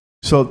care.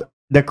 So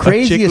the A chick who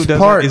craziest does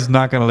part that is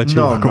not going to let you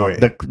walk away.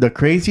 The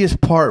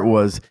craziest part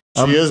was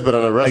She is, but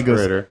on a I goes,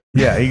 respirator.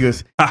 yeah, he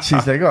goes,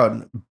 she's like,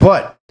 oh,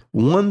 but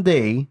one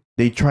day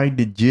they tried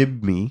to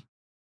jib me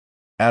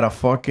at a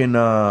fucking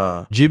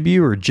Jib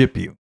you or jip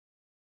you?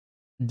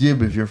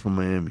 jib if you're from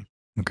Miami.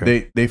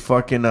 Okay. They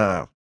fucking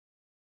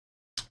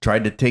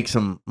tried to take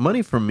some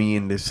money from me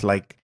in this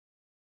deal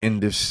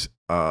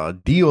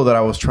that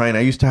I was trying. I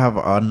used to have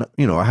I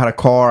had a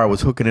car, I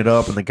was hooking it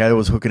up, and the guy that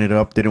was hooking it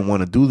up didn't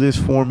want to do this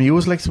for me. It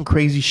was like some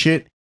crazy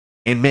shit.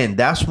 And man,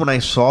 that's when I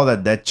saw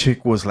that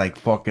chick was like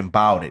fucking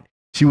about it.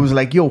 She was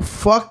like, yo,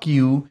 fuck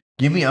you.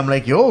 Give me, I'm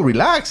like, yo,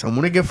 relax. I'm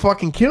gonna get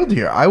fucking killed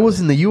here. I was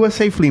in the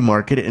USA flea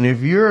market, and if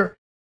you're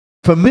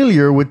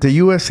familiar with the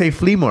USA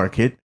flea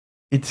market,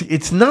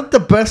 it's not the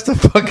best of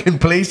fucking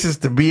places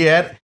to be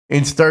at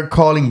and start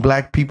calling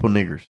black people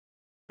niggers.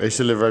 I used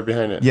to live right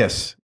behind it.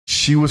 Yes,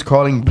 she was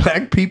calling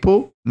black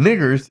people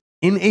niggers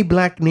in a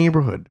black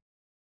neighborhood.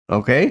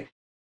 Okay?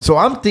 So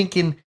I'm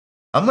thinking,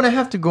 I'm going to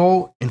have to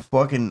go and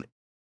fucking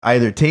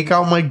either take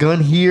out my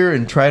gun here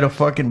and try to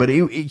fucking, but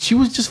she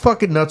was just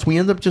fucking nuts. We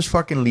ended up just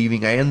fucking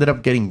leaving. I ended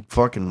up getting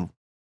fucking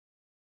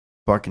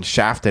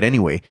shafted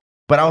anyway.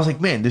 But I was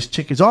like, man, this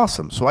chick is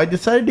awesome. So I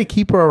decided to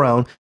keep her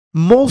around.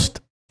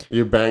 Most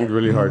You banged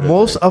really hard.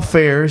 Most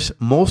affairs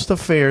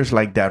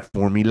like that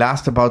for me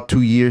last about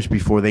 2 years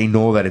before they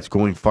know that it's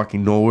going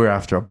fucking nowhere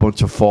after a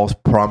bunch of false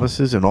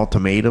promises and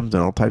ultimatums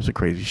and all types of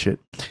crazy shit.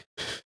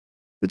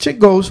 The chick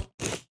goes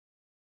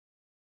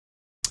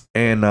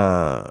and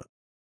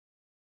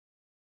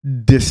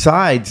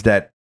decides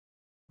that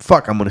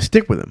fuck, I'm gonna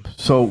stick with him.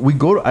 So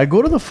I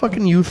go to the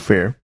fucking youth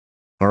fair,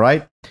 all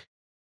right?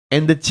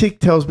 And the chick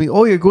tells me,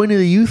 "Oh, you're going to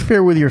the youth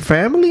fair with your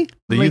family?"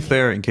 The youth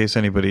fair, in case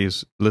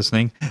anybody's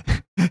listening,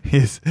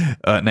 is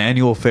an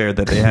annual fair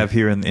that they have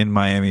here in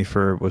Miami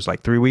was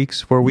like 3 weeks,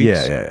 4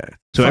 weeks. Yeah.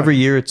 So every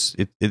year it's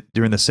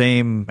during the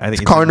same. I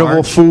think It's carnival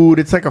March. food.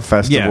 It's like a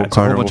festival. Yeah, it's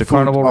a whole bunch of food.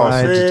 carnival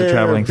rides. It's a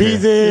traveling Be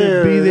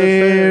fair.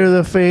 there.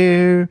 The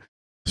fair.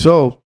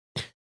 So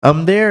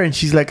I'm there, and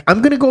she's like,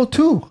 "I'm gonna go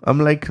too." I'm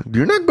like,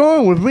 "You're not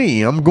going with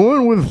me. I'm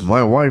going with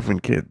my wife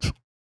and kids."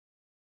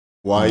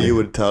 Why you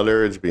would tell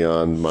her it's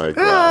beyond my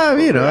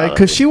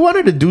Because she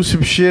wanted to do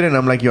some shit, and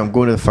I'm like, "Yo, I'm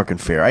going to the fucking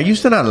fair." I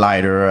used to not lie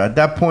to her. At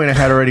that point, I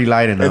had already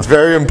lied enough. It's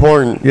very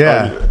important.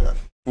 Yeah.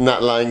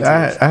 Not lying to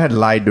us. I had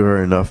lied to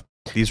her enough.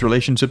 These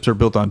relationships are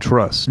built on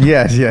trust.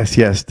 Yes.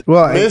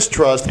 Well,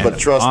 Mistrust, but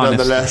trust honesty.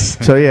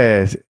 nonetheless. so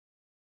yeah.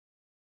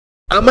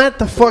 I'm at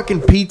the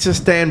fucking pizza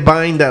stand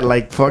buying that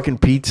like fucking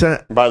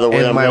pizza. By the way,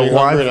 And I'm my really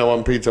wife- hungry and I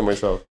want pizza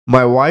myself.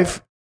 My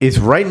wife is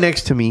right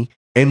next to me,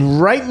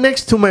 and right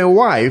next to my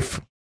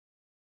wife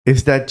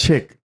is that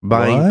chick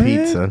buying What?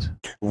 pizza.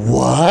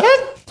 What?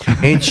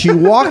 And she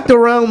walked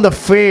around the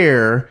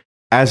fair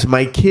as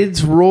my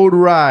kids rode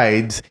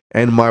rides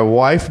and my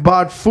wife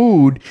bought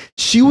food.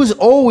 She was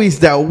always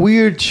that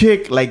weird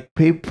chick, like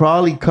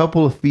probably a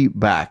couple of feet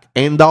back.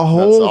 And the That's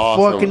whole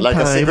awesome. fucking Like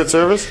time. a Secret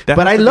Service? That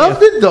But has I to be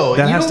loved it though.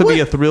 That You has know to be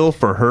a what? thrill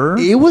for her.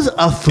 It was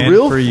a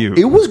thrill for you.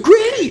 It was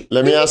great.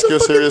 Let me It ask was you a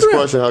fucking serious thrill.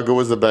 question. How good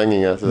was the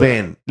banging after that?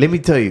 Man, let me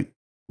tell you,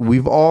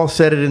 we've all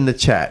said it in the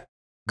chat.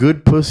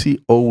 Good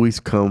pussy always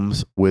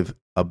comes with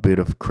a bit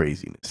of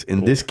craziness.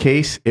 In this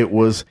case, it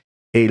was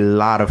a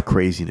lot of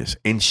craziness.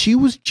 And she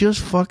was just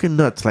fucking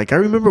nuts. Like, I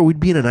remember we'd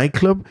be in a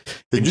nightclub.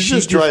 Did and you she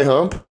just dry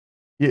hump?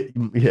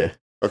 Yeah.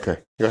 Okay,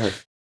 go ahead.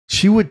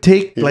 She would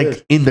take, You like,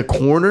 did. in the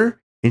corner,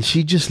 and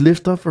she'd just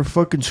lift up her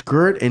fucking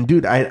skirt. And,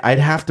 dude, I'd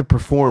have to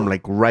perform,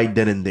 like, right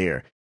then and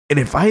there. And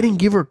if I didn't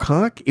give her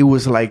cock, it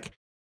was like,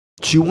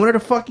 she wanted to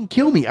fucking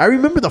kill me. I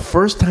remember the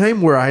first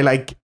time where I,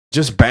 like,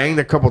 just banged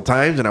a couple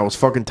times and I was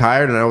fucking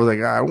tired and I was like,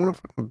 I want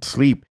to fucking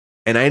sleep.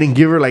 And I didn't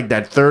give her like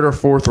that third or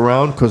fourth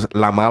round because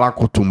la mala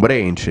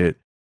costumbre and shit.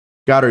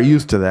 Got her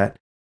used to that.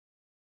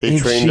 They And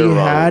trained she her wrong.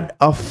 had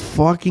a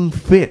fucking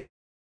fit.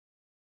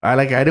 I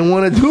didn't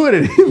want to do it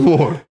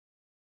anymore.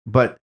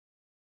 But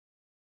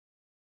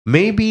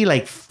maybe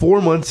like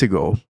 4 months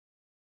ago,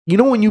 you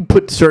know when you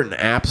put certain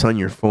apps on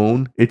your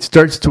phone, it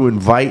starts to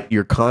invite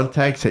your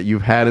contacts that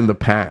you've had in the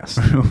past.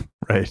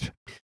 Right.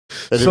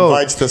 It So,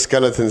 invites the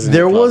skeletons in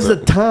There your was a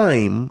closet.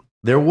 time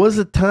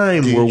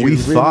Do where we you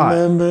thought,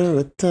 remember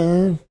a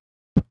time?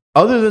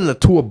 other than the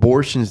 2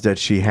 abortions that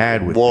she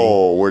had with me,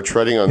 Whoa, we're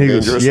treading on he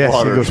goes, dangerous yes, he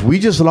water. goes, we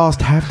just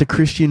lost half the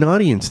Christian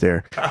audience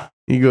there.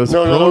 He goes,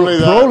 No, not only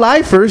that.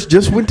 pro-lifers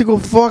just went to go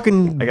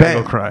fucking I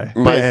gotta go cry.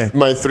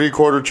 My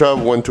 3/4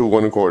 chub went to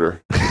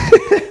 1/4.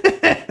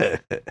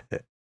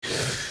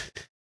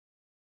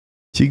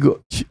 She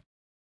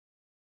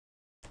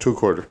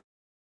 2/4.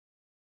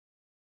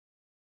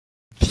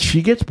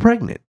 she gets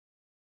pregnant.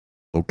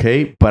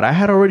 Okay, but I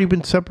had already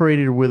been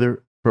separated with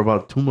her for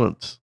about 2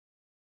 months.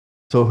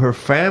 So her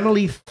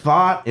family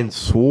thought and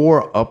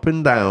swore up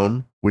and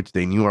down, which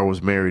they knew I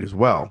was married as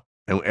well.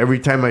 And every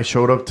time I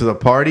showed up to the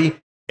party,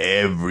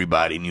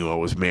 everybody knew I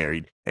was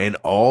married. And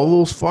all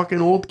those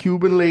fucking old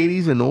Cuban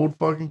ladies and old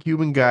fucking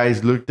Cuban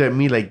guys looked at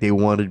me like they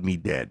wanted me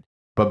dead.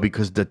 But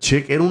because the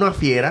chick era una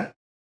fiera,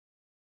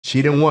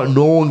 she didn't want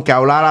no one que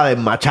hablara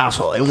de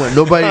machazo. They didn't want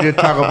nobody to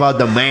talk about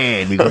the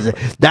man because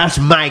that's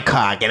my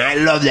cock and I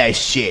love that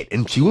shit.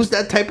 And she was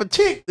that type of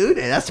chick, dude.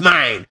 And that's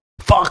mine.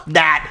 Fuck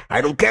that.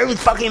 I don't care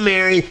who's fucking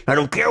married. I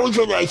don't care who's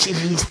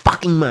he's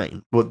fucking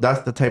mine. Well,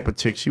 that's the type of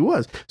chick she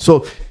was.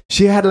 So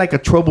she had like a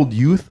troubled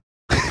youth.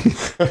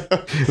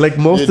 Like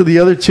most of the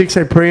other chicks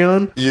I prey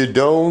on. You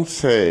don't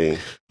say.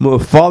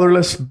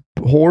 Fatherless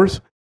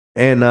whores.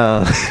 And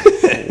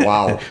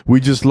Wow.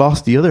 we just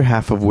lost the other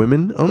half of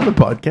women on the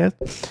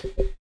podcast.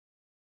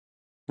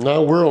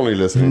 Now we're only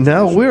listening.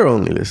 Now we're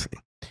only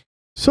listening.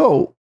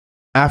 So,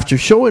 after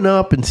showing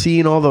up and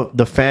seeing all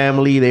the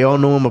family, they all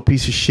know I'm a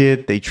piece of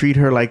shit. They treat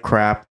her like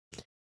crap.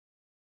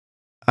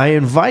 I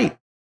invite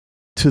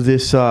to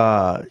this.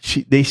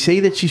 They say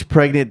that she's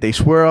pregnant. They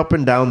swear up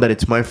and down that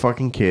it's my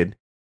fucking kid.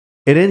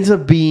 It ends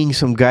up being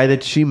some guy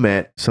that she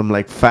met, some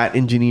like fat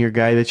engineer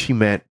guy that she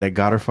met that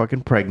got her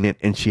fucking pregnant,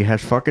 and she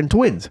has fucking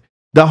twins.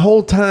 The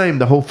whole time,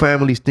 the whole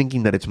family's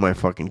thinking that it's my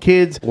fucking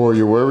kids. Were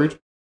you worried?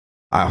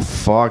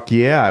 Fuck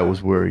yeah, I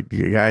was worried.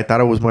 Yeah, I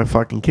thought it was my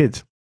fucking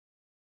kids.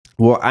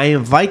 Well, I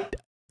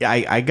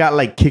got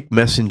like Kick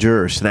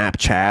Messenger or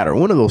Snapchat or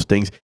one of those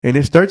things, and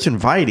it starts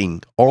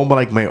inviting all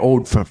my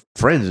old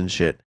friends and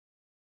shit.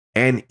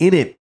 And in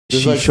it, This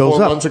is she like shows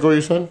 4 up. months ago,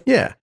 you said?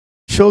 Yeah.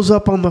 shows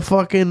up on the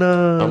fucking.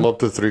 I'm up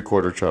to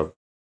 3/4 chub.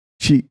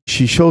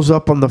 She shows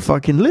up on the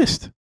fucking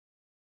list.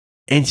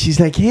 And she's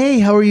like, "Hey,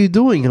 how are you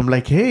doing?" I'm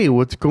like, "Hey,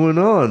 what's going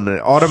on?"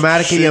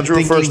 Automatically, She I'm drew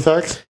thinking, first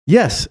text.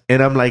 yes.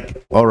 And I'm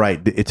like, "All right,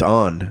 it's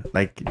on."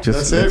 Like, just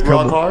That's it? let's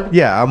Rock come- hard?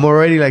 Yeah, I'm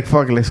already like,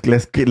 "Fuck, let's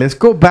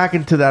go back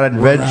into that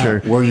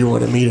adventure." Where you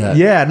want to meet at?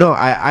 Yeah, no,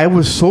 I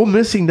was so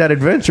missing that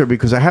adventure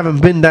because I haven't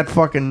been that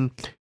fucking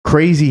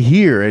crazy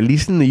here, at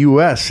least in the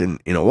U.S. in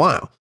a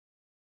while.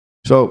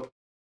 So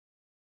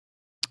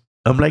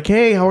I'm like,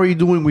 "Hey, how are you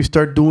doing?" We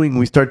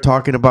start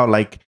talking about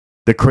like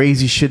the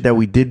crazy shit that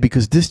we did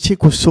because this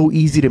chick was so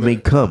easy to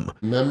make come.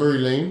 Memory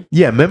lane.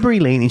 Yeah, memory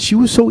lane, and she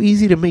was so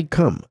easy to make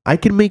come. I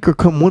can make her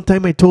come. One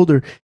time I told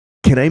her,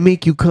 "Can I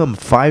make you come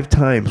 5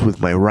 times with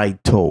my right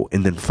toe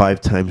and then 5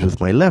 times with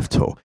my left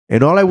toe?"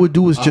 And all I would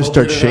do was just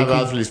start shaking.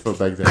 Athlete's foot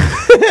back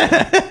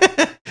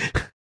then.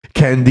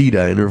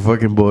 Candida in her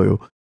fucking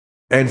boil.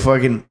 And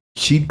fucking,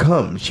 she'd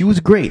come. She was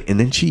great. And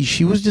then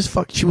she was just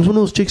she was one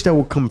of those chicks that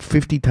would come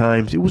 50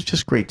 times. It was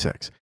just great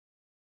sex.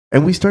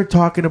 And we start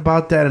talking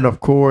about that. And of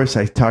course,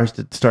 I start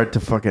to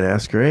fucking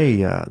ask her, "Hey,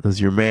 does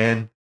your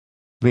man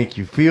make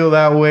you feel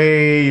that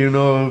way?" You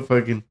know,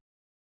 fucking.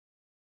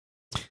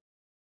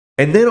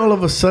 And then all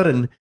of a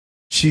sudden,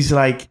 she's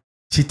like,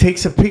 she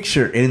takes a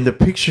picture. And in the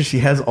picture, she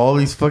has all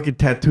these fucking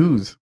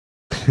tattoos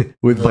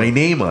with my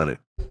name on it.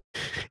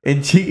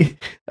 And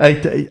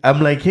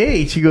I'm like,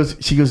 "Hey," she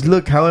goes,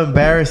 "Look how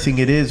embarrassing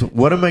it is.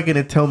 What am I going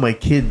to tell my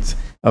kids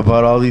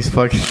about all these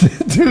fucking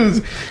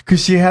tattoos?"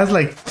 Because she has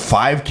like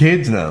 5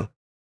 kids now.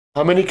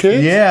 How many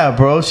kids? Yeah,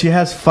 bro. She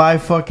has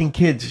 5 fucking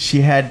kids.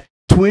 She had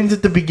twins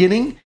at the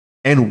beginning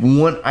and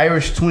 1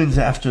 Irish twins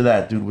after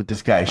that, dude, with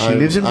this guy. She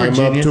lives in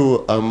Virginia.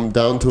 I'm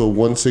down to a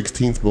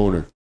 1/16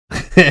 boner.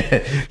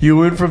 You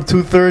went from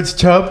 2/3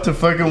 chub to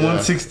fucking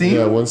 1/16?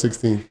 Yeah,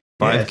 1/16.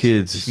 5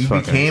 kids. She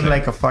became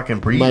like a fucking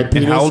breeder. My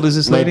penis, how old is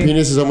this lady? My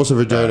penis is almost a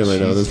vagina right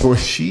now. This point.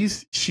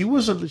 She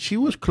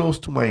was close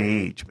to my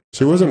age.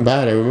 She wasn't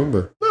bad. I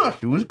remember. No,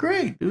 she was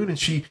great, dude.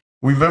 And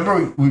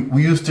remember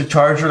we used to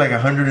charge her like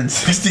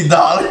 $160.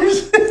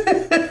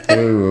 I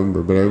don't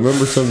remember, but I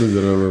remember something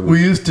that I remember.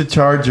 We used to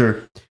charge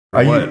her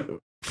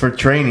for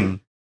training,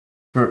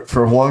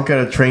 for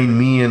Juanca to train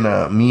me and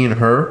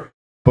her.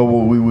 But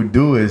what we would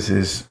do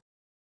is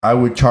I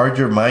would charge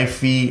her my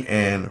fee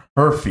and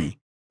her fee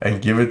and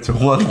give it to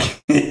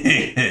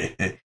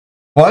Juanqui.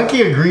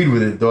 Juanqui agreed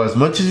with it, though. As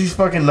much as he's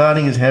fucking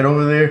nodding his head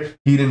over there,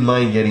 he didn't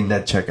mind getting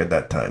that check at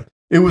that time.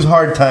 It was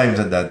hard times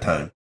at that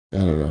time. I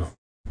don't know.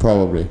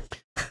 Probably.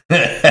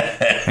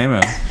 Hey,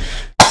 man.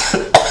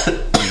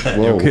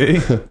 Whoa. Okay.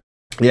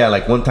 Yeah,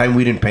 like one time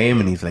we didn't pay him,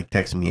 and he's like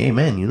texting me, "Hey,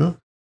 man,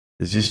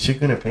 is this chick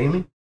gonna pay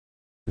me?"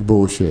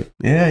 Bullshit.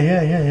 Yeah.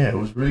 It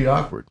was really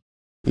awkward.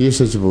 You're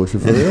such a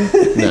bullshit for real?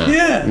 Nah.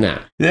 Yeah. Nah.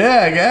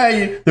 Yeah,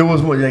 guy. There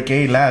was one like,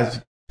 "Hey,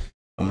 lads."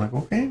 I'm like,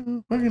 "Okay,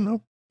 fucking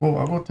no." Well,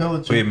 I'll go tell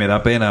the chick. Wait, me da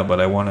pena, but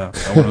I wanna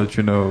let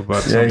you know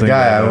about Yeah, something.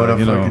 guy, that, I wanna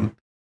you know, fucking.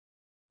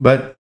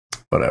 But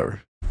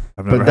whatever.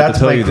 I've never But had to that's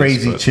tell my you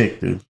crazy this, but- chick,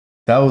 dude.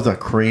 That was a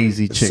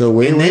crazy chick. So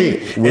wait.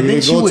 Where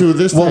did you go to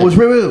this What time? was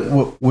really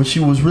what she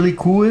was really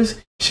cool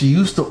is she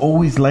used to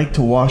always like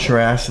to wash her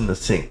ass in the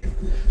sink.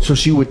 So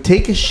she would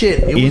take a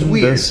shit. It was in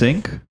weird. the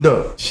sink.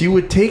 No, she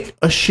would take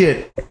a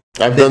shit.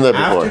 I've Then done that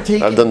after before.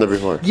 taking- I've done that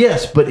before.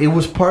 Yes, but it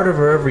was part of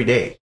her every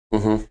day.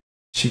 Mm-hmm.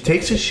 She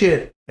takes a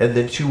shit and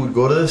then she would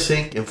go to the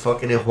sink and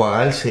fucking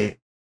enjuagarse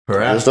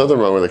her ass. There's nothing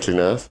wrong with a clean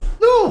ass.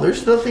 No,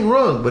 there's nothing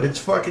wrong, but it's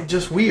fucking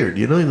just weird.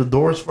 You know, the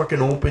door's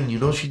fucking open. You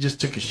know, she just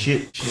took a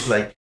shit. She's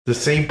like the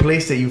same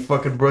place that you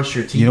fucking brush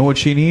your teeth. You know what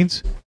she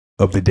needs?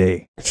 A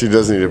bidet. She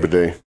does need a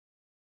bidet.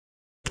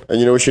 And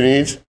you know what she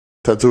needs?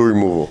 Tattoo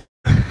removal.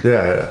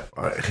 Yeah.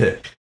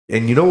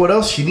 And you know what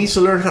else? She needs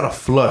to learn how to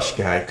flush,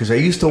 guy. Because I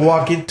used to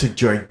walk into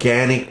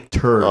gigantic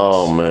turds.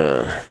 Oh,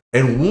 man.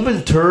 And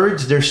woman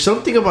turds, there's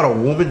something about a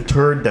woman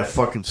turd that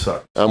fucking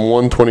sucks. I'm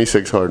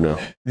 126 hard now.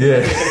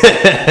 Yeah.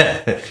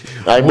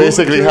 I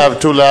basically have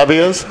 2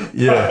 labias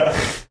Yeah.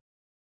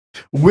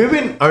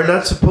 Women are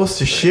not supposed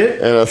to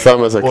shit and a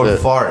thumb as a or clit.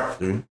 fart,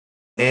 dude.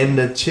 And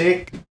the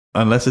chick,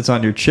 Unless it's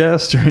on your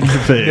chest or in your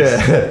face.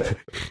 yeah,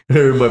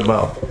 her in my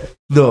mouth.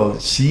 No,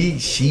 she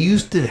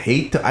used to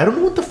hate I don't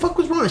know what the fuck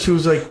was wrong. She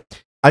was like,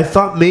 I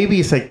thought maybe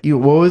it's like,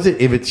 what was it?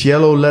 If it's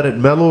yellow, let it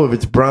mellow. If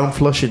it's brown,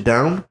 flush it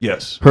down.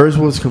 Yes. Hers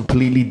was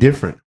completely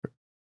different.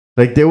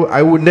 Like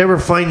I would never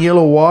find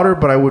yellow water,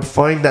 but I would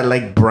find that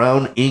like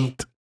brown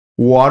inked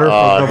water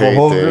I from hate the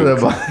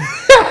whole.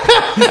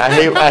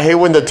 I hate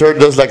when the turd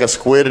does like a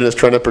squid and is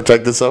trying to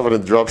protect itself and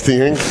it drops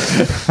the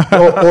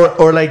ink.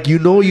 or like,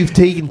 you've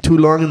taken too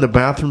long in the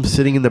bathroom,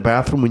 sitting in the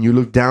bathroom, when you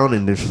look down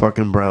and there's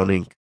fucking brown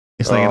ink.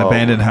 It's like an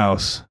abandoned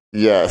house.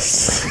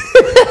 Yes.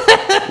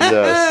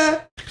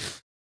 Yes.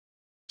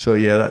 So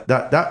yeah,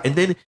 that and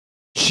then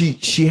she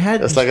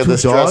had It's these like a 2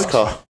 distress dogs.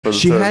 call for the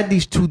She turd. had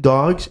these 2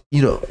 dogs.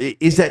 You know,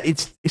 is that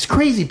it's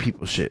crazy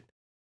people shit.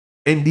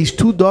 And these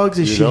 2 dogs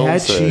that You she don't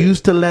had, say. she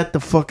used to let the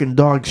fucking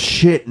dogs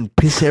shit and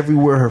piss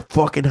everywhere. Her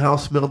fucking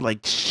house smelled like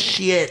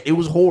shit. It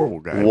was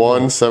horrible, guys.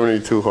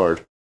 172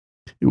 hard.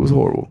 It was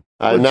horrible.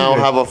 I What now you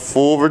got? have a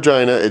full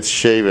vagina. It's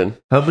shaven.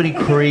 How many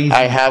crazy?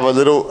 I have a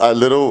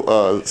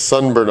little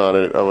sunburn on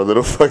it of a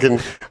little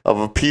of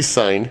a peace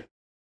sign.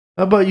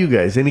 How about you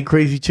guys? Any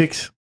crazy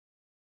chicks?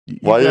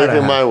 Why are you gotta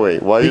looking have- my way?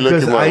 Why are you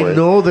Because looking my I way?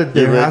 know that You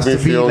there make has me to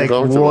be feel like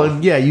uncomfortable.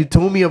 one. Yeah, you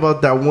told me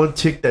about that one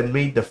chick that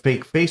made the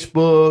fake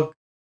Facebook.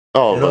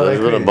 Oh, You know, but there's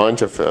like been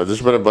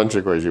a bunch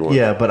of crazy ones.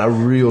 Yeah, but a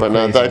real, But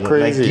not crazy that one.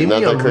 crazy, Like, give not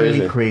me that a crazy.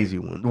 really crazy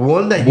one.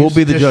 One that We'll used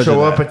be to the just judge of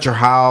show up that. at your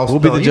house. We'll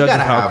be No, the you judge of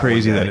gotta how have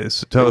crazy one, that man.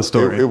 is. Tell a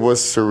story. It was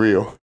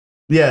surreal.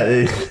 Yeah.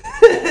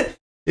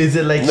 Is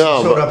it like No,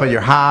 she showed but up at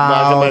your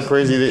Back in my house?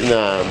 crazy days,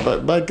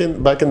 but back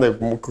in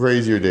the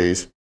crazier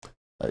days.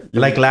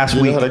 Like last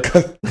you know week. how to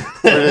cut-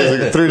 3 days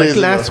ago. 3 Like days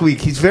last ago. week.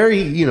 He's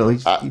very,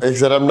 he's, I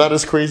said I'm not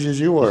as crazy as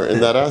you are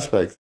in that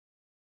aspect.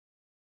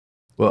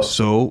 well,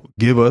 So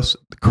give us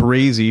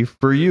crazy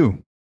for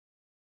you.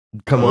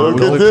 come on. Look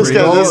don't at this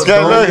prove- guy. This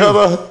guy, look how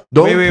the.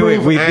 don't wait.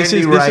 prove This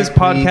Andy is right,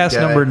 podcast please,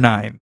 number guy.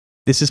 9.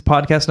 This is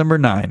podcast number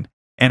 9,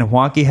 and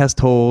Wonky has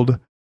told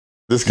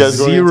This guy's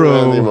going into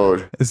Zero. Andy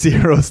mode.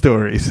 0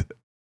 stories.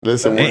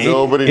 Listen, In-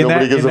 nobody in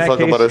that- gives in a that fuck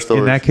case- about our In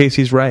stories. that case,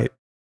 he's right.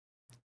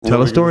 Tell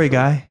Nobody a story, gives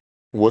guy.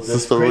 What's the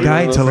That's story? crazy.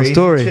 Guy, tell a Crazy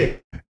story.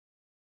 chick.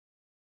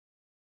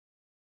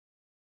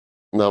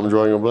 Now I'm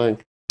drawing a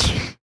blank.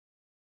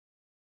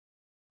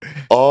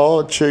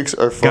 All chicks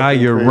are fucking Guy,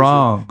 you're crazy.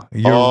 wrong.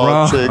 You're All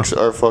wrong. chicks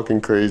are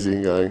fucking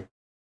crazy, guy.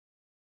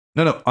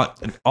 No.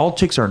 All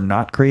chicks are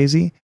not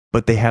crazy,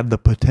 but they have the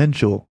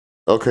potential.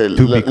 Okay, To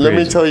be let me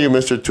crazy. tell you,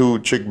 Mr. Two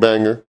Chick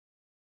Banger.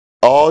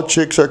 All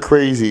chicks are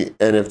crazy,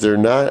 and if they're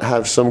not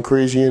have some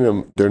crazy in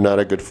them, they're not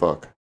a good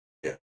fuck.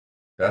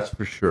 That's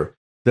for sure.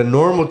 The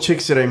normal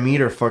chicks that I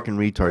meet are fucking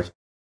retards.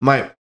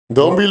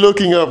 Don't be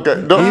looking up, guy.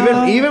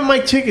 Don't, Even my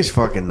chick is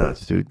fucking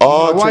nuts, dude.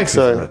 All my wife chicks is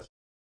are- nuts.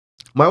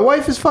 My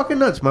wife is fucking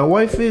nuts. My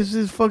wife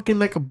is fucking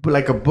like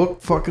a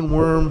book fucking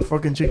worm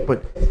fucking chick.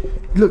 But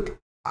look,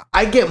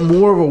 I get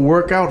more of a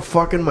workout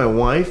fucking my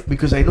wife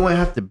because I know I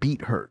have to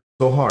beat her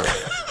so hard.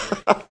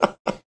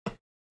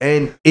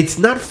 And it's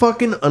not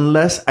fucking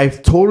unless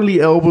I've totally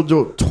elbowed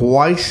Joe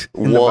twice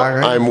in the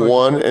back. I'm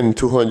 1 and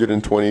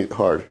 220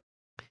 hard.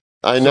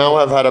 I now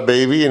have had a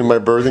baby in my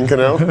birthing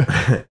canal.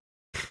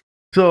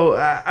 So,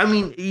 I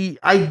mean,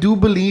 I do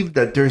believe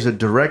that there's a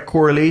direct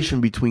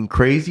correlation between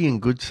crazy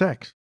and good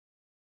sex.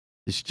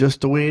 It's just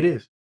the way it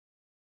is.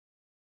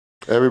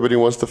 Everybody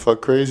wants to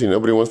fuck crazy.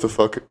 Nobody wants to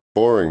fuck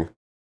boring.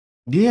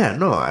 Yeah,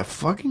 no,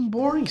 fucking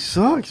boring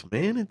sucks,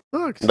 man. It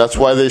sucks. That's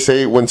why they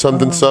say when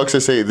something sucks, they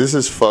say this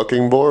is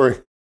fucking boring.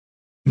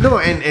 No,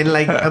 and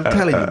like I'm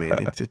telling you,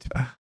 man. It's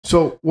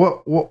so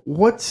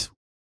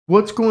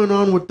what's going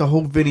on with the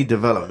whole Vinny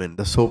development,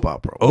 the soap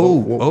opera?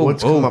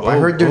 What's come up? I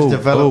heard there's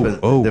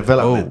development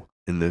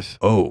in this.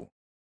 Oh.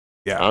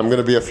 I'm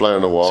gonna be a fly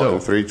on the wall So- in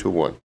 3, 2,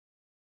 1.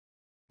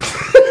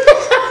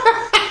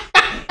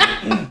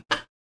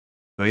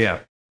 So yeah.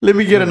 Let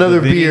me get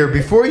another Vinny- beer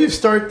before you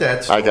start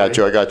that. I got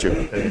you.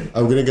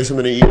 I'm gonna get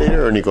something to eat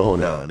later, or Nico home.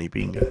 No, any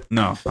being good.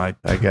 No, I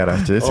I got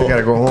after this. I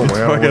gotta go home. I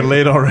gotta fucking work.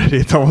 late already.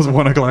 It's almost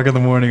 1 o'clock in the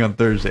morning on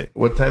Thursday.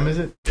 What time is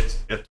it?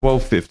 At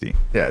 12:50.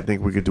 Yeah, I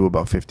think we could do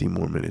about 15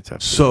 more minutes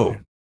after. So,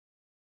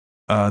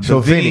 the so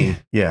Vinny, Vinny,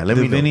 yeah, let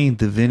me know.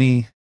 the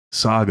Vinny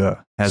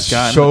saga has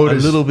gotten Showed a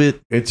us- little bit.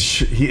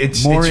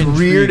 It's More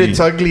reared intriguing. its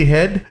ugly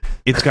head.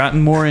 It's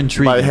gotten more My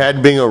intriguing.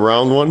 head being a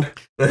round one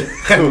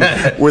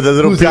with a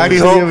little Who's peepee actually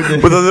hole. able to-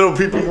 With a little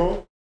peepee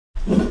hole.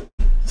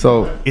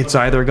 So It's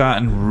either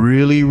gotten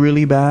really,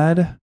 really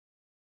bad,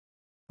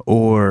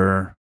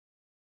 or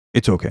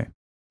it's okay.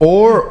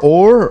 or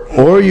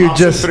you're Option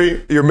just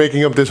 3, you're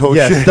making up this whole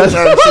Yes, shit.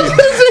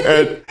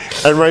 that's-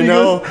 and right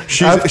now,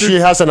 After- she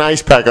has an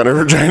ice pack on her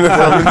vagina.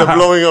 The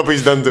blowing up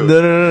is done too.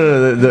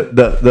 no.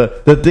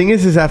 The thing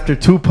is after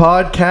 2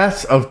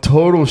 podcasts of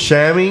total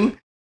shamming,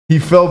 he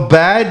felt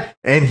bad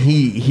and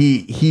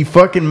he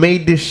fucking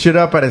made this shit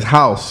up at his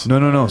house.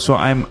 No. So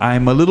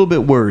I'm a little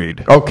bit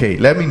worried. Okay,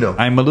 let me know.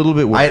 I'm a little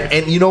bit worried.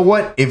 And you know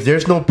what? If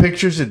there's no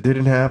pictures, it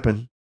didn't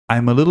happen.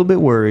 I'm a little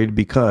bit worried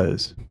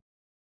because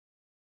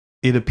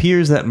it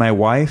appears that my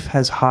wife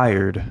has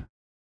hired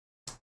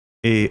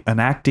an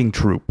acting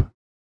troupe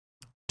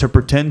to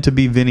pretend to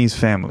be Vinny's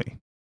family.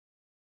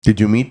 Did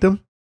you meet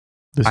them?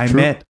 I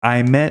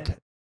met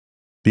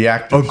the a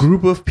actors.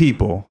 group of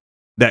people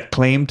that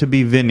claimed to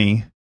be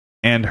Vinny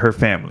and her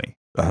family,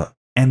 Uh-huh.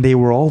 and they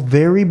were all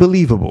very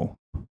believable.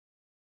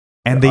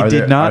 And they Are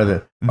did there- not. are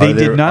there- They are did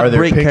there- not are there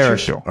break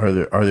pictures?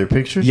 character. Are there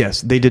pictures?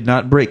 Yes, they did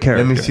not break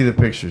character. Let me see the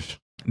pictures.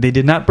 They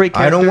did not break I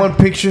character. don't want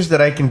pictures that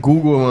I can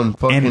Google on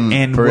fucking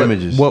and for what,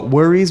 images. what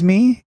worries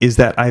me is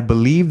that I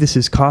believe this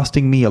is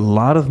costing me a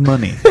lot of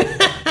money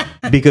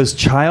because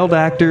child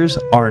actors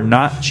are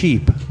not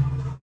cheap,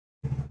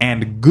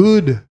 and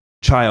good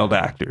child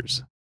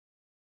actors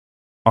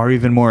are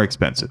even more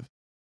expensive.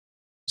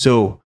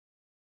 So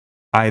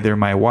either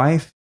my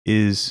wife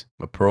is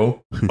A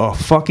pro? a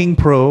fucking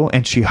pro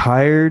and she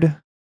hired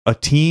a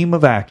team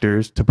of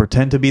actors to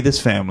pretend to be this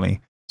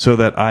family so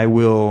that I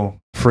will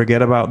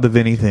forget about the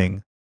Vinny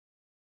thing,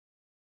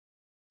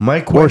 My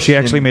question or she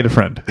actually made a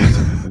friend.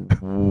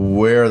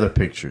 where are the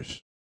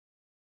pictures?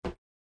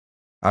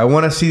 I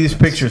want to see these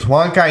pictures.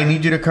 Juanca, I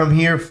need you to come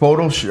here.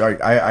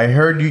 I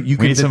heard you We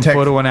can need some detect.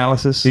 photo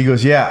analysis. He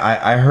goes, yeah,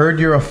 I heard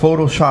you're a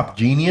Photoshop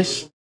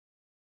genius.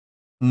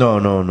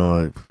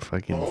 No.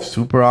 Fucking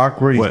super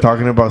awkward. He's What?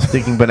 talking about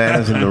sticking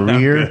bananas in the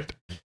rear.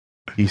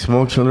 He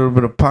smokes a little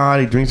bit of pot.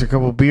 He drinks a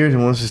couple beers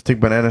and wants to stick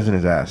bananas in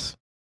his ass.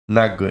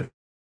 Not good.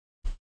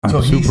 I'm So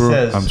he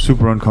says- I'm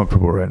super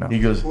uncomfortable right now. He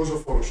goes, Who's a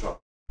Photoshop?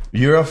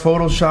 you're a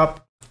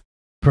Photoshop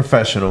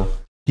professional.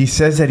 He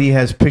says that he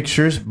has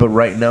pictures, but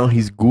right now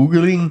he's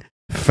Googling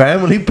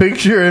family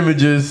picture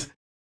images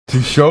to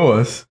show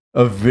us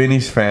of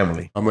Vinny's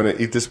family. I'm gonna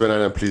eat this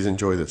banana. Please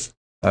enjoy this.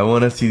 I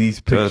want to see these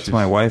So pictures. that's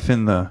my wife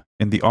in the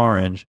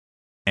orange,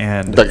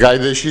 and The guy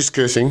that she's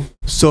kissing.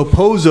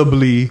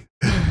 supposedly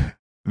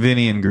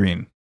Vinny in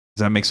green.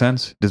 Does that make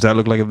sense? Does that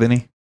look like a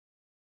Vinny?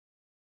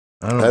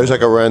 I don't That know. was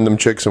like a random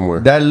chick somewhere.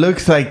 That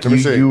looks like Let me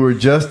see. you were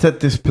just at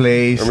this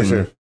place. Let me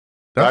and see.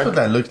 That's Back. what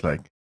that looks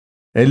like.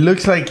 It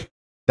looks like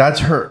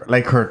that's her,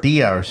 like her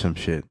tia or some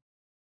shit.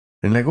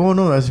 And like, oh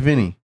no, that's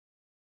Vinny.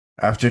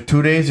 After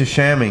 2 days of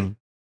shamming,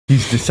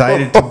 he's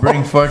decided to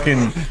bring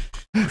fucking.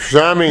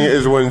 Shamming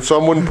is when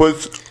someone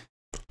puts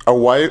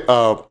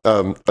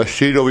a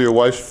sheet over your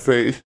wife's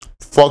face,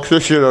 fucks the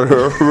shit out of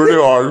her really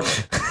hard,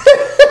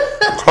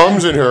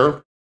 comes in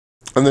her,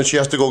 and then she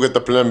has to go get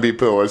the Plan B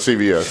pill at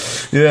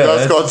CVS. Yeah,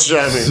 That's called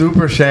shamming.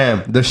 Super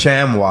sham. The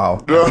sham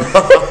wow.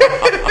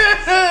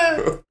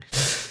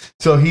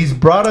 So he's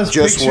brought us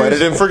Just pictures. wet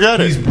it and forget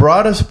He's it.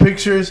 brought us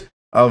pictures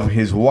of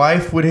his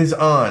wife with his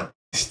aunt,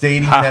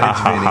 stating that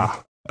it's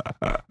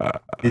Vinny.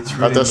 It's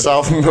really At the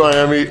South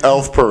Miami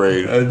Elf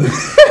Parade.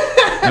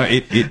 No,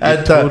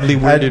 it totally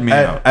weirded me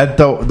out. At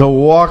the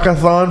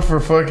walkathon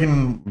for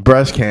fucking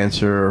breast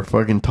cancer or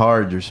fucking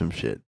TARG or some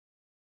shit.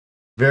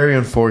 Very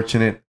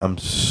unfortunate. I'm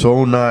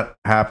so not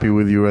happy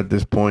with you at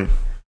this point.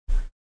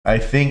 I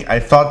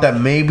thought that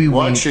maybe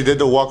What? She did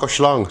the walk of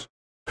schlongs.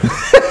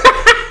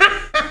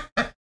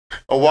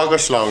 A walk of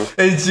schlong.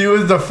 and she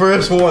was the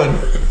first one.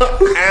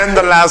 And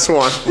the last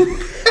one.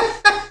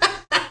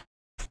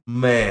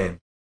 Man,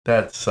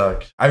 that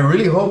sucks. I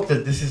really hope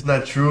that this is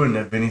not true and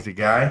that Vinny's a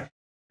guy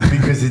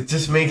because it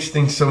just makes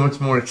things so much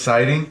more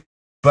exciting.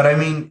 But I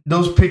mean,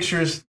 those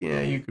pictures,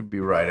 yeah, you could be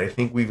right. I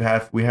think we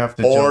have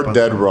to Or jump on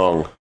dead some-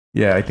 wrong.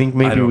 Yeah, I think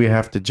maybe don't- we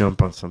have to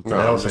jump on something No,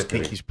 I'm else. I just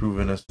think kidding. he's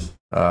proven us.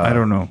 I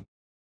don't know.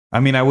 I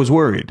mean, I was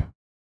worried,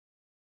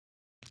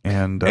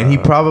 and And he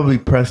probably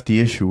pressed the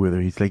issue with her.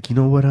 He's like, you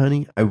know what,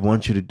 honey? I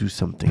want you to do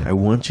something. I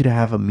want you to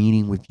have a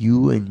meeting with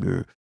you and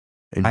your.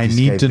 And I this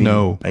need guy to Vinny.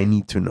 know. I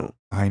need to know.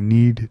 I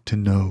need to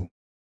know.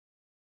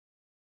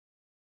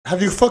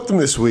 Have you fucked him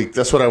this week?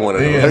 That's what I want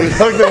to know. Yeah. Have you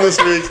fucked him this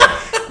week?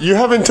 You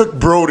haven't took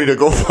Brody to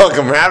go fuck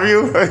him, have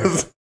you?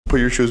 Put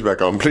your shoes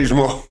back on, please,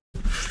 Mo.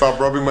 Stop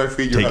rubbing my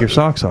feet. Take your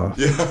socks off.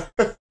 Yeah.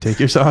 Take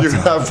your socks You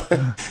off.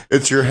 have,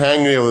 it's your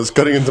hangnail that's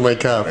cutting into my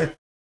calf.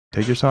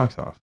 Take your socks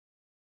off.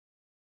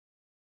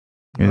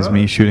 It's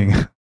me shooting.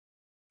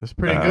 That's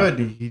pretty good.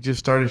 He just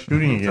started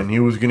shooting again. He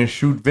was gonna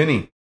shoot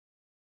Vinny.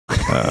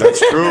 That's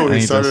true. I He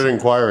need started to-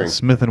 inquiring.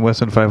 Smith and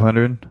Wesson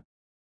 500.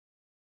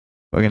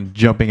 Fucking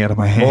jumping out of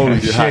my Holy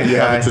hand. You, shit, you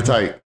have it guy. too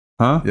tight.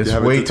 Huh? It's You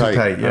have it way too too tight.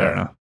 tight. I don't Yeah.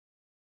 know.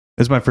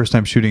 This is my first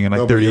time shooting in like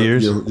No, but 30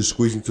 years. You're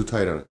squeezing too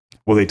tight on it.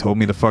 Well, they told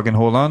me to fucking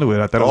hold on to it.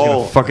 I thought it was Oh,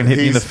 going to fucking hit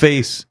me in the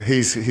he's-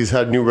 face. He's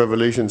had new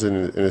revelations in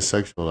his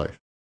sexual life.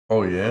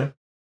 Oh yeah.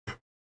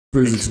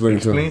 Please explain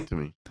to Explain to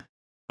me.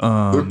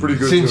 They're pretty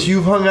good. Since too.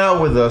 you've hung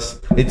out with us,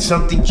 it's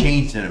something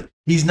changed in him.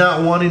 He's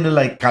not wanting to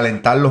like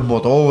calentar los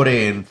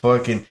motores and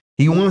fucking.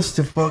 He wants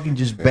to fucking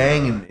just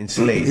bang and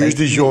slay. Here's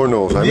Like,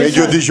 DiGiorno's. I this made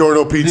you a has-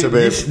 DiGiorno pizza,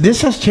 babe.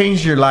 This has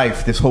changed your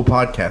life. This whole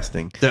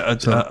podcasting.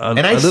 And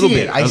I see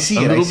it. I see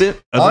it. A little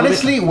bit.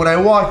 Honestly, when I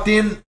walked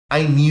in,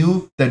 I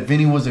knew that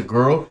Vinny was a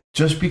girl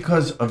just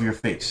because of your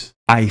face.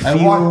 I I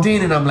feel. walked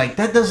in and I'm like,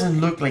 that doesn't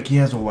look like he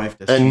has a wife.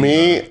 That's And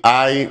cheating on me,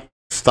 I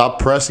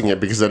stopped pressing it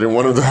because I didn't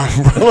want him to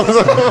have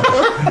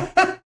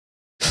problems.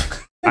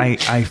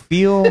 I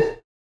feel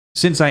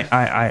since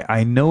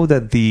I know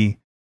that the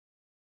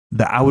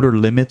outer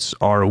limits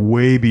are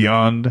way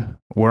beyond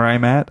where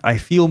I'm at. I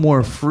feel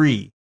more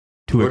free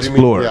to What do you mean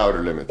explore the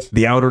outer limits?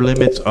 the outer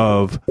limits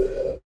of.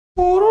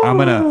 I'm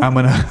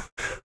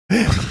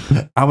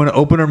gonna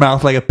open her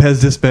mouth like a Pez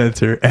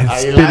dispenser and I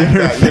spit like in her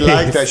that. face. You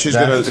like that? She's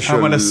gonna. she'll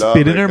I'm gonna love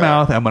spit in it, her guy.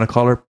 mouth. I'm gonna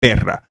call her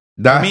perra.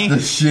 That's me- the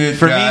shit,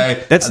 For guy.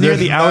 me, that's near There's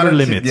the not outer a-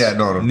 limits. Yeah,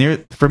 no.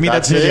 Near for me,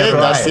 that's, That's near it? the outer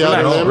That's the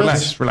outer limits. limits?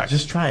 Relax, relax.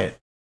 Just try it.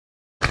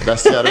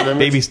 That's the outer limits.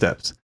 Baby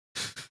steps.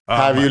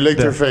 Have you licked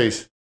that- her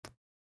face?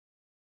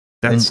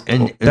 That's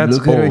and that's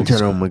look at her and old. tell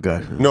her, oh my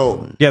god.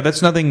 No. Yeah,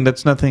 that's nothing.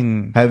 That's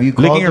nothing. Have you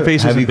Licking called her her?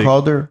 face Have isn't you big.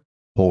 called her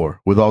whore?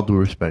 With all due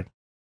respect.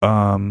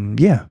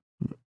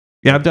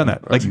 Yeah, I've done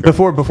that. That's Like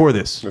good. before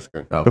this. That's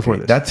good. Okay, Before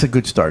this. that's a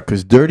good start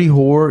because dirty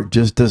whore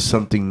just does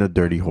something to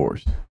dirty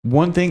whores.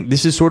 One thing.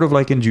 This is sort of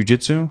like in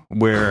jujitsu,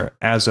 where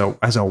as a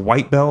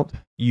white belt,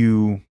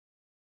 you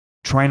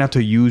try not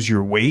to use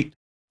your weight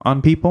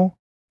on people.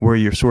 Where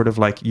you're sort of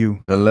like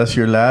you. Unless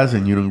you're Laz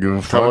and you don't give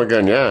a Come fuck.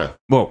 again, yeah.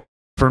 Well,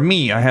 for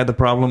me, I had the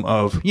problem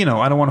of I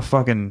don't want to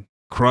fucking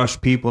crush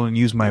people and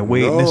use my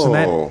weight and this and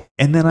that. No.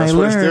 And then That's I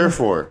what it's there learned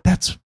for.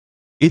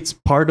 it's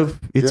part of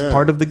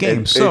the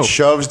game. It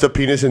shoves the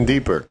penis in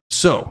deeper.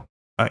 So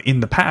in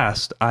the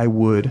past, I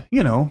would,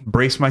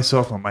 brace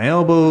myself on my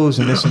elbows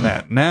and this and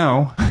that.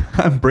 Now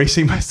I'm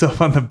bracing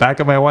myself on the back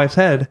of my wife's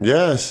head,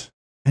 Yes.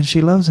 and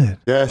she loves it.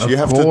 Yes, Of you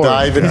have to course,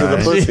 dive into the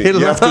guys. pussy. She You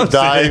have to loves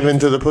dive it.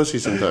 into the pussy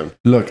sometimes.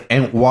 Look,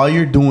 and while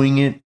you're doing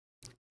it,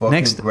 fucking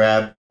Next-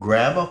 grab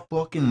a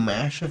fucking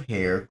mash of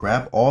hair,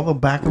 grab all the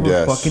back of her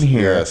Yes. fucking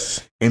hair,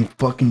 Yes. and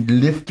fucking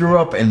lift her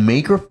up and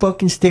make her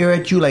fucking stare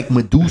at you like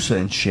Medusa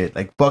and shit.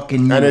 Like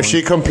fucking. And if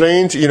she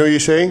complains, you know what you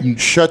say? You-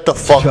 Shut the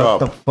fuck shut up.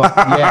 the fuck,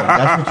 yeah,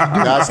 that's what you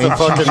do. That's the And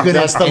she's fucking. gonna-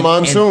 That's the and-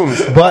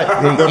 monsoons. But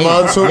The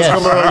monsoons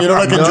come around. You know,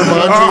 like in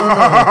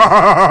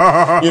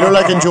Jumanji. You know,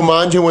 like in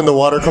Jumanji, when the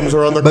water comes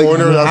around the But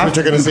corner, you that's have what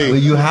you're gonna to- see.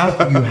 You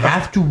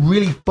have to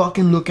really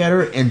fucking look at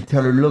her and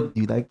tell her, look,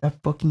 do you like that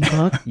fucking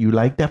cock? You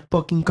like that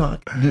fucking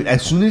cock? Dude,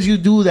 as soon as you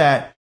do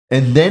that,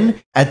 and then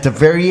at the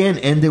very end,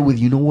 end it with,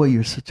 you know what,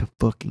 you're such a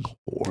fucking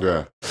whore.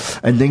 Yeah.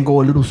 And then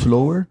go a little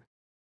slower.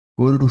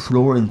 Go a little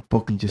slower and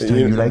fucking just tell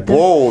her, you like that?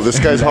 Whoa, this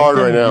guy's You like hard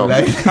that? right now. You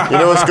like- You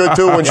know what's good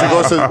too?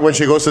 When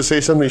she goes to say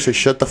something, you say,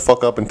 "Shut the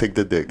fuck up and take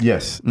the dick."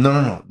 Yes.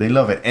 No. They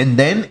love it. And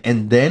then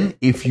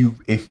if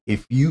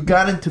you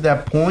got into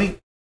that point,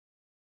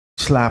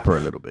 slap her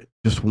a little bit.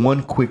 Just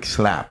one quick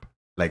slap.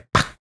 Like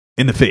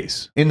In the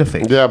face. in the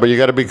face. Yeah, but you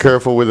got to be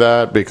careful with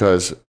that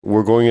because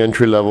we're going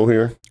entry level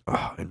here.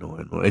 Oh, I know.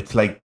 It's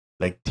like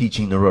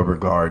teaching the rubber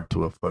guard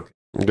to a fucking.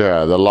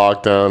 Yeah, the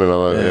lockdown and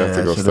all that. You have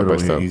to go it's a step by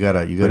little- step. You gotta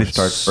But it's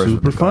start first with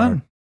super the guard.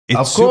 fun. It's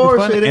Of super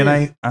course fun. it And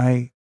is.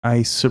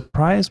 I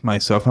surprised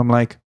myself. I'm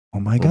like, oh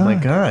my Oh my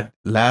God. god,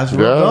 Laz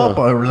rubbed Yeah. up.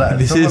 Or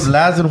This some is- of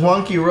Laz and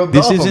Juanqui rubbed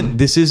This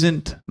up.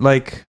 isn't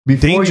like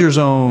Before danger you-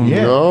 zone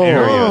Yeah. No,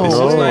 area. This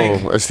no, is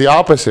like it's the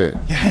opposite.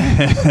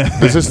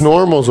 This is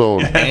normal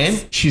zone.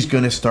 and she's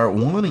gonna start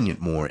wanting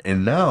it more.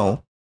 And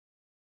now,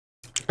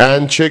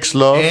 And chicks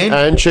love.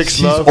 And chicks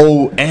she's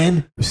love.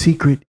 and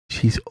secret,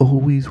 she's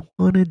always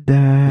wanted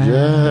that.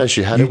 Yeah,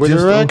 she had You it with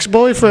just her don't-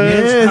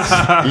 ex-boyfriend.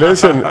 Yes.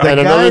 Listen, and guy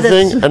another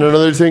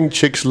that's- thing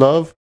chicks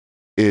love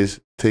is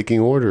taking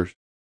orders.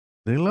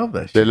 They love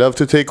that. They Shit. love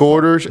to take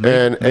orders,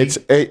 and it's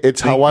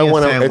how make I me a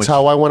want to. sandwich. It's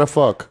how I want to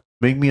fuck.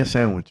 Make me a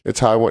sandwich. It's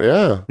how I want.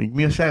 Yeah, Make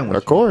me a sandwich.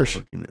 Of course.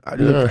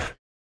 yeah.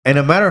 And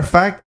a matter of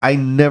fact, I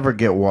never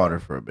get water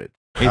for a bit.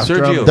 Hey, After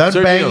Sergio, I'm done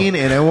Sergio, banging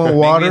and I want make me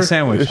water, a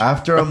sandwich.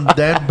 after I'm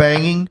done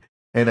banging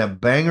and I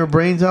bang her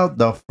brains out,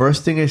 the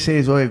first thing I say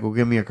is, "Oh, go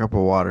get me a cup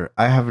of water."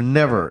 I have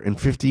never, in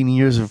 15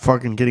 years of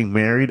fucking getting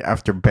married,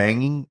 after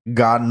banging,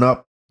 gotten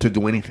up to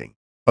do anything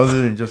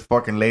other than just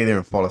fucking lay there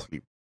and fall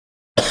asleep.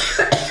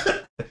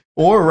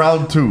 Or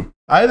round two,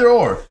 either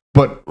or.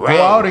 But go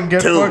out and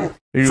get fucking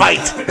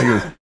Fight. He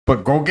goes,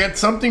 but go get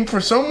something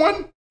for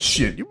someone.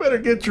 Shit, you better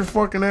get your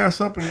fucking ass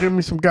up and give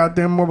me some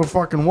goddamn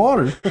motherfucking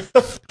water.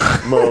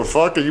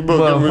 Motherfucker, you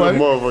better give me the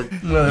motherfucker.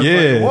 Motherfucking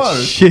Yeah,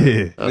 water.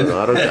 shit. I don't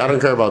know. I don't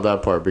care about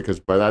that part because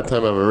by that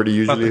time I've already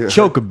usually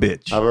Choke a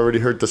bitch. I've already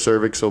hurt the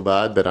cervix so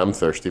bad that I'm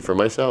thirsty for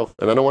myself,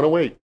 and I don't want to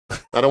wait.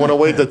 I don't want to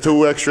wait the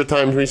 2 extra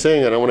times me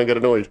saying it. I want to get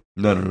annoyed,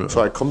 No.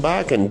 so I come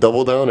back and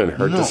double down and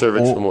hurt the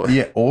cervix or, some more.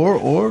 Yeah,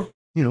 or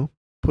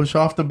push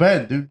off the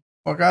bed, dude.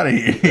 Fuck out of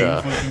here.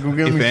 Yeah. Fucking go get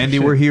me If some Andy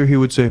shit. were here, he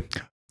would say,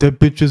 "That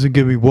bitch doesn't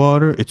give me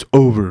water. It's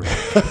over."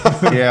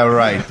 Yeah,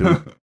 right,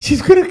 dude.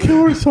 She's gonna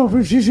kill herself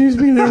if she sees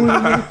me there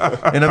with me.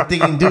 And I'm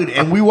thinking, dude,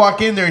 and we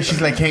walk in there and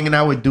she's like hanging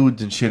out with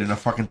dudes and shit in a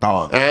fucking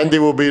thong. Andy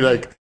will be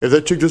like, if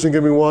that chick doesn't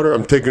give me water,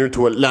 I'm taking her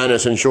to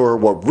Atlantis and show her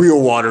what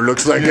real water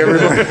looks like.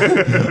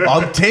 Everybody.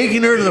 I'm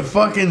taking her to the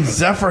fucking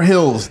Zephyr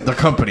Hills, the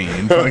company.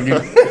 And fucking,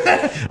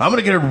 I'm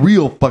gonna get her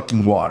real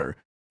fucking water.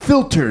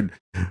 Filtered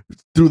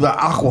through the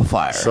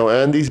aquifer. So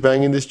Andy's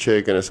banging this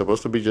chick, and it's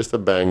supposed to be just a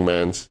bang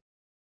man's.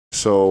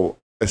 So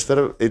instead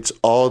of it's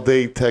all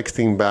day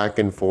texting back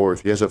and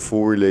forth, he has a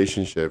full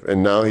relationship,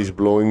 and now he's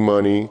blowing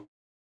money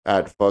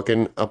at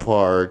fucking a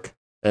park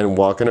and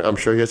walking. I'm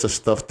sure he has a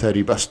stuffed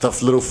teddy, a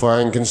stuffed little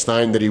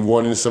Frankenstein that he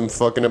won in some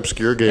fucking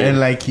obscure game. And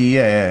like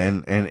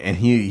and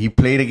he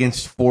played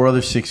against 4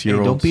 other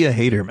 6-year-olds. Don't be a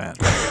hater, man.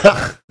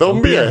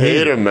 Don't be a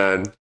hater,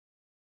 man.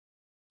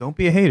 Don't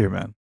be a hater,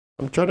 man.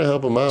 I'm trying to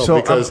help him out So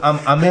because I'm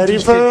heading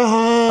interested. for a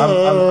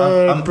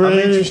I'm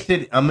heartbreak.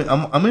 interested.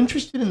 I'm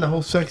interested in the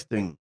whole sex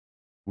thing.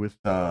 With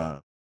I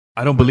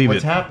don't believe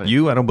What's it. happened?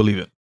 I don't believe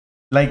it.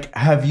 like,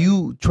 have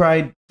you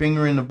tried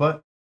finger in the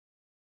butt?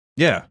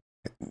 Yeah.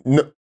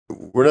 No,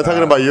 we're not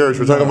talking about yours.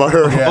 We're talking about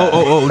her. Yeah.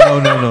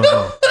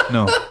 Oh,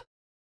 no.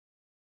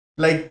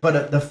 Like,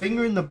 but the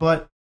finger in the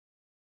butt,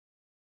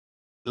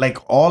 like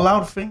all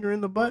out finger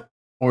in the butt,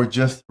 or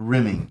just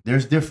rimming?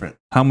 There's different.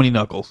 How many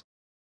knuckles?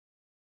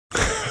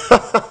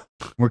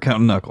 We're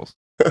counting knuckles.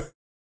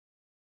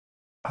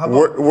 How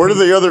about, Where do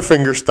the other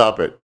fingers stop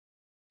it?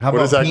 how what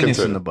about is that penis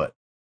considered? in the butt?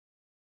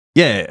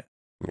 Yeah.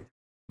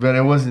 But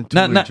it wasn't too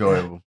Not-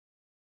 enjoyable.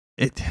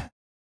 It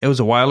was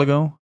a while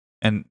ago,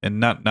 and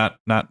not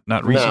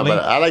recently. Nah, but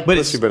I like But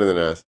pussy it's- better than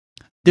ass.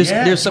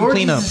 There's some George is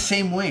cleanup. the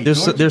same way.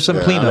 There's George some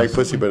Yeah, cleanup. I like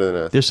pussy better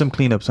than ass. There's some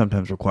cleanup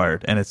sometimes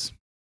required, and it's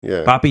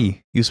Yeah.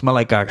 Papi, you smell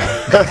like caca.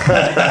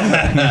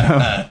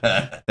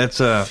 That's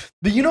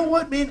But you know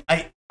what, man?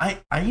 I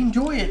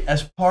enjoy it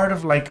as part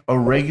of like a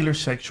regular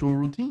sexual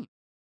routine.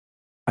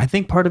 I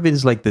think part of it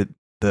is like the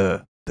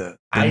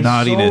I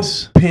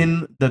naughtiness. so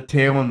pin the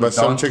tail on the But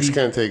some donkey. chicks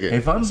can't take it.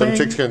 If I'm Some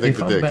banging, chicks can't take if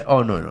the I'm dick.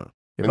 oh no.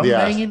 If In I'm the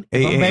ass. banging,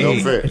 Hey, if I'm hey, banging,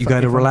 No fit. if you I-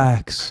 gotta if I'm-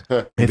 relax. You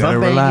If gotta I'm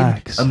banging,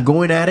 relax. I'm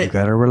going at You it.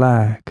 gotta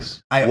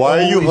relax. I Why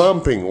are you always-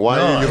 humping? Why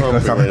No, are you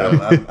because humping right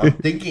now? I'm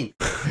thinking,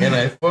 and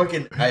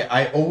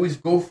I always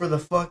go for the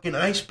fucking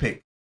ice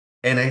pick,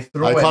 and I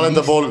throw. I call at it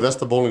the least- bowling. That's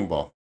the bowling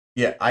ball.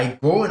 Yeah, I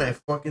go and I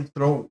fucking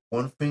throw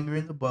one finger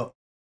in the butt,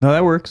 No,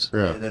 that works.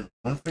 Yeah. and then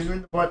one finger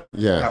in the butt.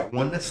 Yeah. Got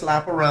one to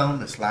slap around,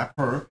 to slap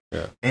her,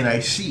 Yeah. and I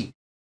see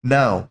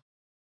now.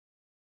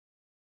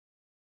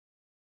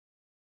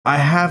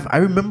 I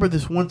remember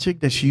this one chick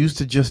that she used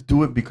to just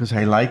do it because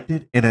I liked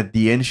it, and at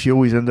the end she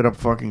always ended up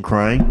fucking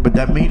crying. But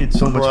that made it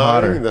so much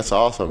hotter. Crying? That's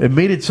awesome. It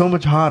made it so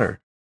much hotter.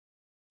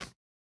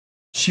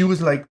 She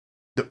was like,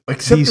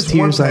 except These this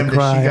one tears I time that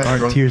cry she got aren't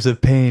drunk. tears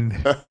of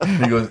pain.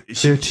 She goes,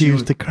 They're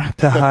tears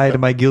to hide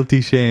my guilty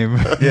shame.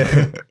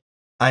 Yeah.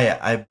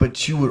 But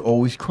she would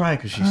always cry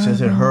because she says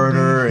it hurt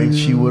her, and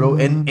she would,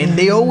 and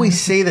they always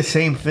say the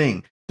same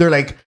thing. They're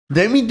like,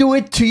 "Let me do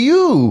it to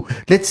you.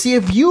 Let's see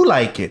if you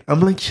like it." I'm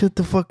like, "Shut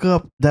the fuck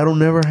up. That'll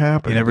never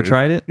happen." You never dude."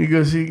 tried it? He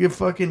goes, "You get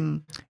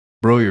fucking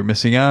Bro, you're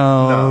missing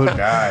out.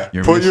 guy."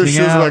 You're Put your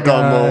missing shoes out, back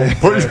on, Mo. guy.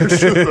 Put your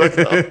shoes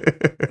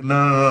back on.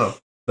 No.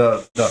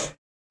 The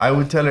I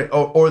would tell her,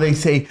 or they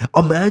say,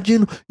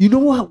 "Imagine, you know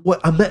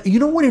what? You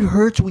know what it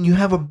hurts when you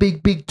have a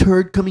big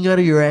turd coming out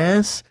of your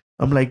ass."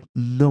 I'm like,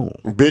 "No."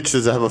 Bitch,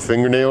 does it have a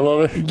fingernail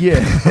on it? Yeah.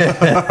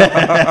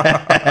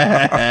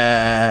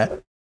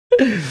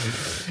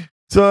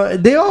 So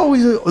they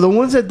always, the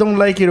ones that don't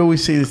like it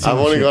always say the same I've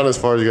only shit. gone as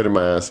far as getting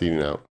my ass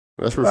eaten out.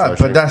 That's Ah,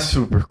 refreshing. but that's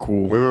super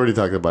cool. We've already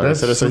talked about it. I That's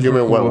said it's a super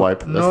human wet cool. wipe.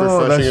 That's No,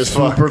 refreshing that's as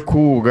fuck. super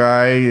cool,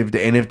 guy. If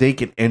they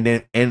can,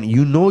 and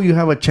you know you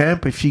have a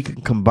champ if she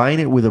can combine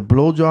it with a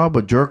blowjob,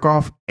 a jerk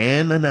off,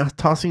 and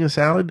tossing a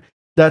salad.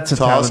 That's a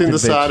Tossing the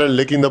talented bitch. salad,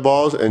 licking the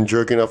balls, and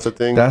jerking off the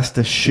thing. That's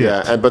the shit.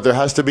 Yeah, but there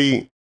has to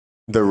be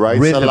the right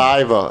Rhythm.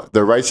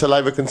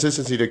 saliva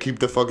consistency to keep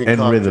the fucking And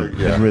cock rhythm, jerk.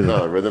 Yeah, and rhythm.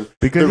 no, rhythm.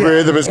 Because, the yeah.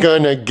 rhythm is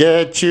gonna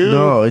get you.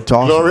 No, it's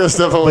awesome. Gloria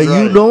Estefan was But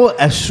you right. know,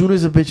 as soon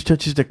as a bitch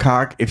touches the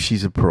cock, if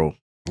she's a pro,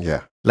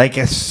 Yeah, like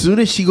as soon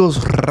as she goes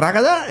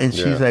ragada, and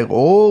she's Yeah. like,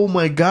 "Oh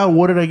my god,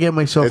 what did I get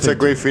myself?" it's a into?"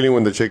 great feeling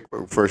when the chick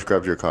first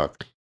grabs your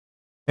cock.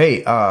 Hey,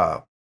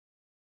 Because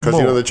Mo.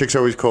 you know the chick's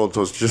always cold,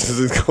 so it's just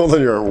as cold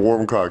on your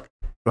warm cock.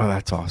 oh,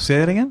 that's awesome. Say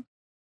that again?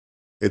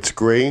 It's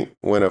great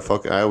when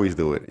I always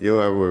do it. You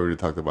know, I've already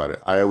talked about it.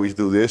 I always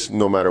do this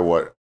no matter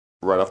what,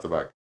 right off the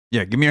back.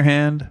 Yeah, give me your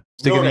hand.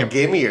 Stick it in your...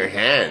 give me your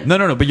hand.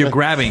 No, but you're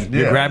grabbing.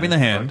 You're Yeah. grabbing the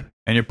hand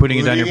and you're putting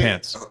it down your Putting it-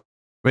 pants.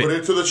 Wait. Put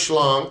it to the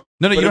schlong.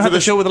 No, put you it don't have to to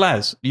the show with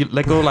Laz. You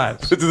let go of Laz.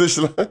 Put it to the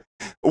schlong.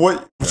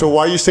 What? So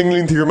why are you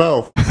signaling to your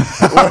mouth?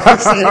 Why are you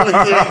signaling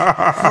to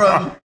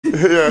your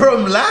yeah.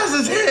 From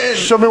Laz's hand.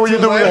 Show me what you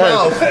to do with my your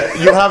mouth. hand.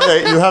 You have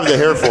the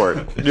hair for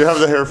it. You have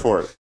the hair for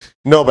it.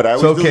 No, but I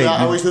always It's do okay.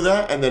 that. I always do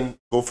that, and then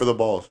go for the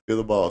balls. Feel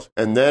the balls,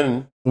 and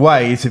then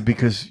Why is it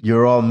because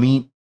you're all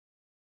meat?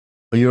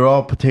 Or you're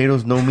all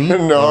potatoes, no meat? no,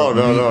 Or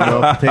no, meat, no,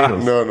 no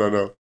potatoes.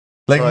 no.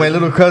 Like So my I-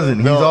 little cousin,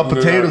 he's all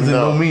potatoes and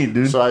no. no meat,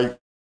 dude. So I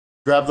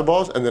grab the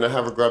balls, and then I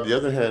have her grab the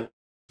other hand,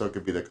 so it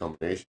could be the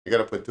combination. You got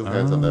to put two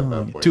hands on that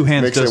bad boy. Two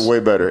hands makes does- it way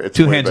better. It's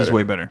Two way hands is better.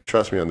 way better.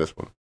 Trust me on this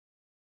one.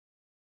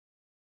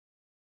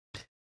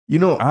 You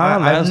know,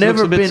 Laz I've looks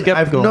never a bit been.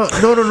 skeptical. No.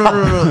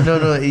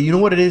 You know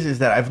what it is? Is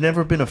that I've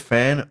never been a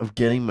fan of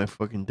getting my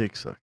fucking dick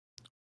sucked.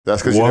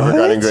 That's because you never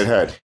got in What? good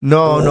head.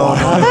 No. Bro,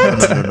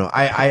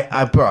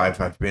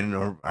 I've been.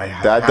 Or I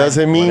have That had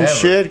doesn't mean whatever.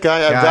 shit,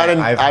 guy. I've Guy, gotten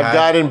I've I've had-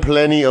 gotten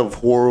plenty of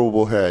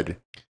horrible head.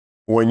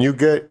 When you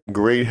get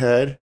great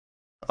head,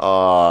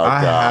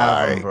 I guy,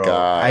 haven't, bro.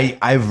 guy.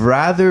 I'd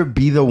rather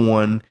be the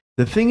one.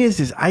 The thing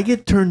is I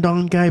get turned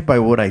on, guy, by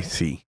what I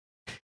see.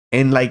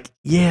 And like,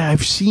 yeah,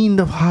 I've seen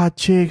the hot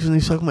chicks and they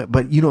suck my,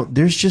 but you know,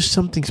 there's just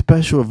something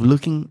special of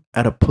looking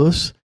at a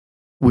puss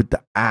with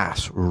the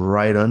ass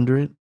right under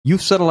it.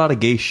 You've said a lot of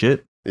gay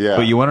shit, Yeah.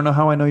 but you want to know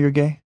how I know you're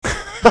gay?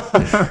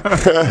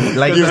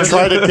 Like- You've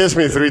tried to kiss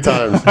me 3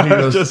 times. He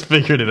goes, Just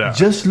figured it out.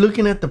 just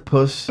looking at the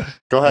puss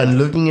Go and ahead.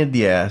 looking at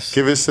the ass.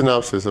 Give us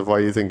synopsis of why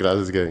you think Glass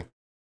is gay.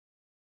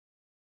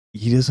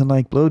 He doesn't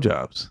like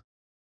blowjobs.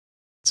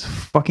 It's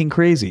fucking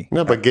crazy.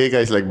 No, but gay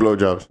guys like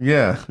blowjobs.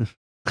 Yeah.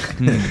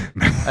 Hmm.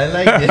 I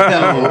like it.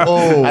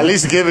 Oh, At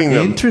least giving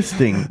them.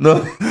 interesting.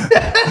 No.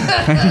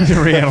 I need to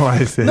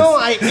reanalyze this. No,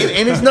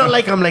 and it's not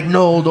like I'm like,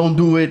 no, don't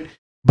do it.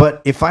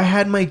 But if I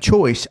had my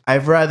choice,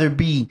 I'd rather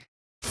be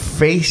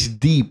face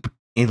deep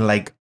in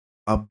like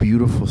a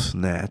beautiful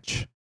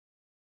snatch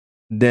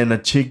than a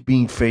chick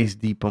being face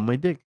deep on my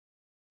dick.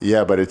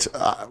 Yeah, but it's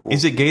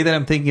Is it gay that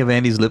I'm thinking of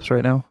Andy's lips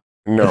right now?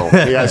 no.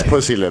 He has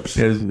pussy lips.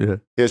 He Yeah.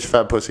 has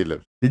fat pussy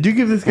lips. Did you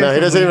give this guy? No, he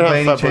some doesn't even weed have by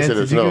any fat pussy chance?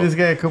 lips, Did you no. give this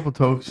guy a couple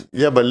tokes?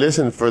 Yeah, but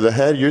listen, for the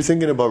head, you're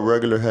thinking about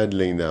regular head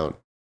laying down.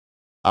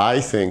 I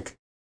think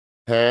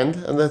hand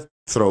and the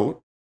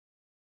throat,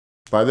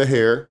 by the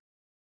hair.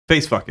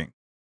 Face fucking.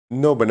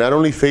 No, but not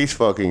only face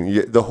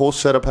fucking. The whole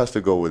setup has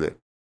to go with it.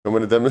 I'm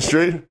going to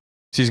demonstrate.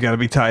 She's got to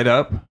be tied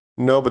up.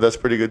 No, but that's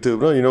pretty good too.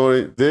 No, you know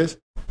what? This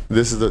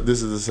is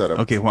the setup.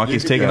 Okay,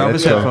 Wonky's You taking can- off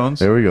his Let's go. headphones.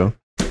 There we go.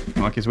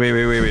 Wonky's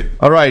wait.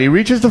 All right, he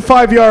reaches the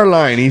 5-yard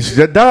line. He's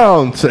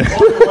down.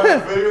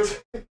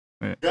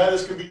 Yeah,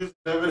 this could be used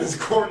as evidence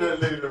court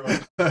later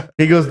on.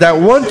 He goes, that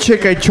one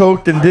chick I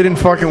choked and didn't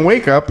fucking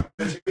wake up.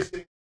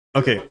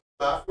 Okay,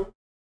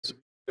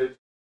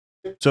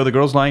 so the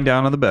girl's lying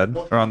down on the bed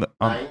or on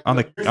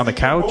the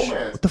couch.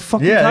 What the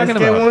fuck are you Yeah, talking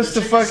this guy about? wants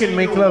to fucking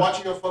make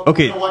love.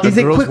 Okay, He's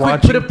the like, girl's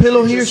quick, put a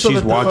pillow here so she's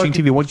that the watching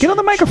fucking- TV. Well, get on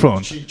the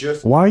microphone.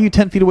 Why are you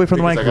 10 feet away from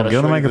the Because I microphone? gotta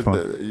Get on the show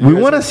you microphone.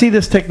 We want to see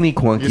this technique,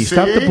 Wonky. You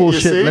Stop the see?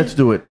 bullshit. You see? Let's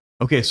do it.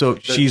 Okay, so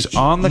she's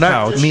on the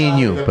Not couch. me and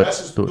you, The but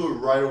best is do to it. do it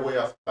right away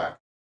off the back.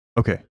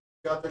 Okay.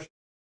 Got there.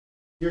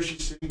 Here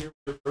she's sitting here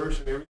with her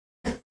purse and everything.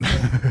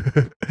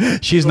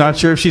 She's not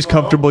sure if she's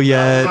comfortable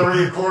yet.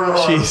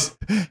 She's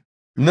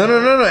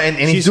No. And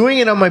he's She's- doing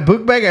it on my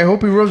book bag. I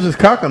hope he rubs his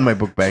cock on my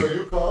book bag. So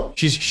you come.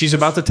 she's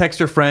about to text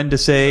her friend to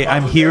say,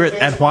 "I'm here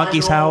at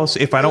Wonky's house.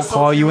 If I don't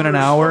call you in an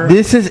hour."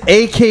 This is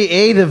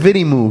AKA the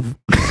Viddy move.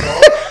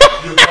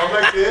 You come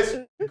like this.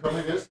 You come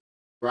like this.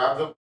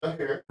 Grab the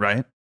hair.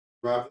 Right.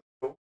 Grab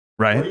the. What do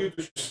Right. you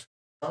do? Just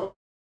come,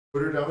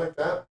 put her down like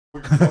that.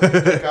 Put your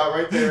fucking dick out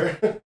right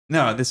there.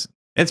 No,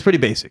 it's pretty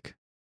basic.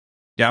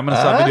 Yeah, I'm gonna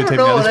stop I videotaping don't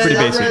now. know, That's pretty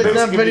that's basic. not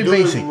Basically, very you do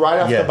it basic. Right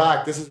off Yeah. the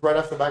back. This is right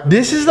off the back.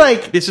 This is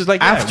like This is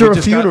like after we a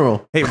just got-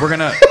 funeral. hey, we're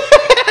gonna.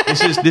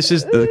 This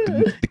is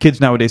the kids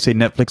nowadays say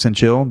Netflix and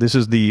chill. This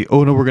is the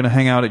we're gonna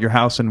hang out at your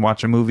house and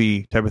watch a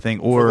movie type of thing.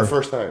 for the Or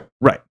first time.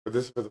 right. But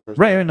this is for the first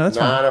Right, time. no, that's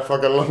fine. Not a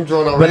fucking long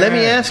drawn out. But let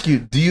me ask you: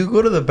 do you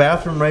go to the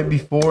bathroom right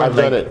before? I've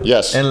done it.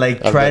 Yes. And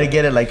like I've try done to it.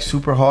 get it like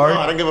super No, hard.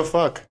 I don't give a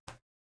fuck.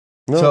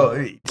 No. So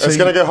it's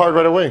gonna get hard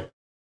right away.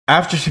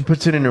 after she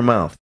puts it in her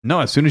mouth.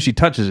 No, as soon as she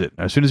touches it,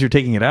 as soon as you're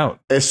taking it out.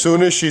 As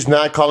soon as she's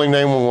not calling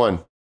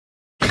 911.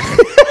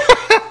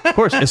 Of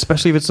course,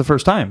 especially if it's the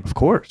first time. Of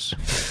course.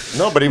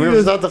 No, but even if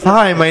it's not the first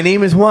Hi, my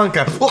name is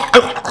Wonka.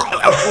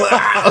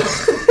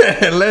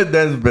 Let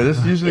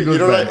this usually you goes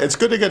know, back. it's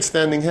good to get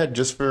standing head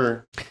just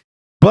for.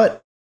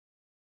 But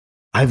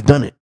I've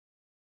done it,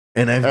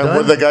 and I've And done.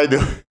 what did the guy do?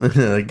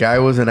 The guy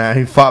was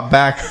he fought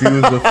back. He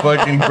was a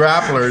fucking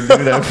grappler,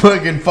 dude. I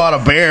fucking fought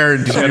a bear.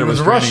 He had a was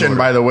restraining Russian, order.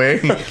 by the way.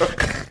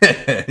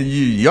 You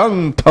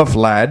young tough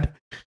lad.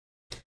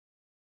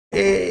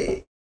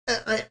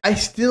 I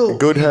still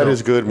Good you head know,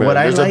 is good, man. What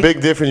There's I like, a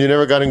big difference. You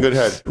never got in good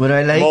head. What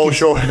I like Mo, is,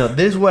 show- no,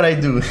 this is what I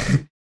do.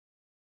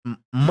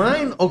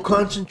 Mine will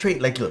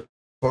concentrate, like, look,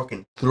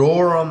 fucking throw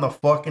her on the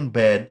fucking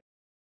bed,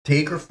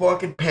 take her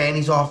fucking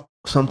panties off,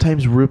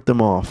 sometimes rip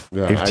them off.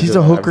 Yeah, if I she's did-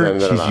 a I've hooker, done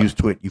that a she's lot. used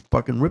to it. You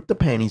fucking rip the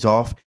panties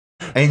off,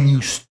 and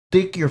you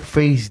stick your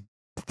face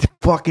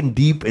fucking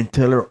deep and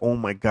tell her, oh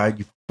my God,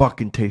 you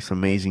fucking taste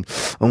amazing.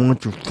 I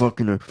want your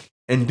fucking...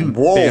 And dude,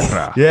 Whoa.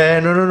 yeah,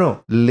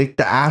 no. Lick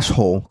the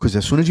asshole. Because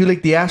as soon as you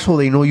lick the asshole,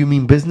 they know you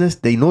mean business.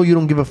 They know you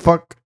don't give a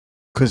fuck.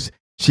 Because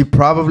she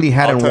probably I'll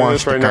hadn't tell you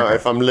washed this right the now. caca.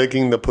 If I'm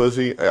licking the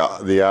pussy,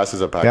 the ass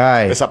is a package.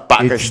 Guy, it's a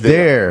package it's deal.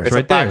 there. It's It's a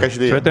right there. package It's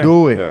deal. right there.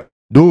 Do it. Yeah.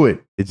 Do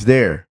it. It's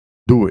there.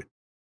 Do it.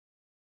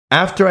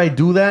 After I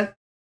do that,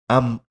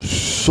 I'm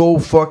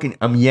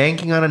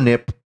yanking on a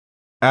nip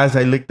as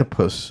I lick the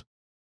puss.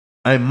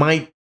 I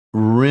might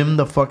rim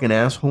the fucking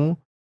asshole,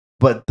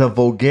 but the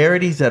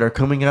vulgarities that are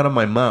coming out of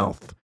my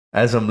mouth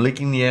as I'm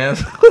licking the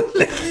asshole,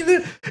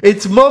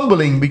 it's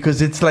mumbling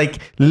because it's like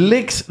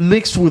licks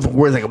mixed with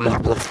words like It's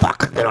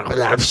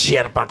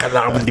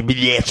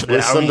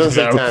something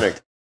satanic.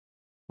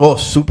 oh,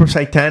 super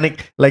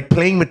satanic, like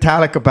playing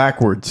Metallica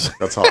backwards.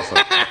 That's awesome.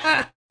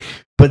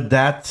 But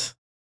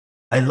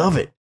I love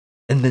it.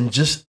 And then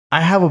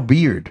I have a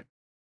beard.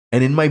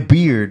 And in my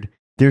beard,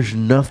 there's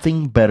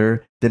nothing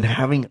better than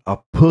having a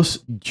puss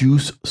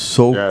juice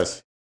soaked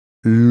Yes.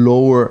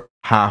 lower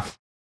half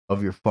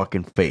of your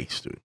fucking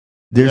face, dude.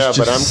 There's Yeah, just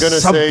but I'm gonna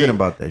something say,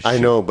 about that shit. I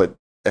know, but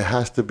it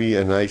has to be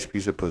a nice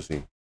piece of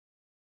pussy.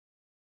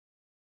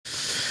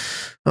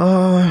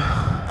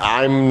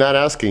 I'm not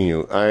asking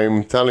you.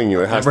 I'm telling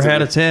you. It has Never to had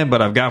be. a 10,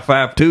 but I've got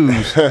 5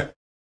 twos. I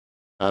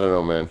don't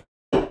know, man.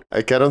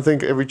 I don't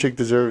think every chick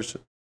deserves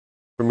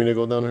for me to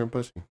go down her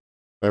pussy.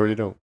 I really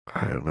don't.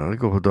 I don't know. I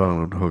go down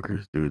on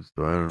hookers, dude.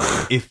 So I don't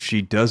know. If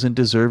she doesn't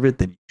deserve it,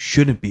 then you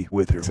shouldn't be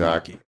with her.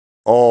 Exactly. Wonky.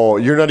 Oh,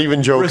 you're not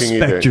even joking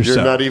Respect either. yourself.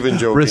 You're not even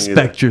joking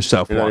Respect either.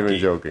 yourself, You're not Wonky. even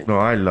joking. No,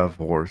 I love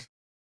whores.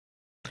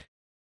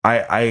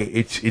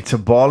 It's a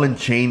ball and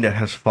chain that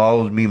has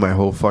followed me my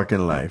whole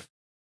fucking life.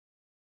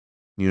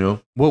 You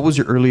know? What was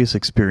your earliest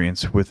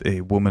experience with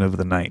a woman of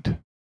the night?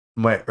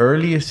 My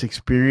earliest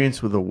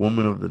experience with a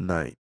woman of the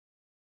night.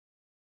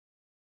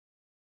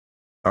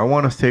 I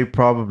want to say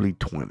probably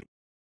 20.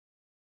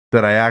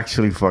 That I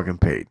actually fucking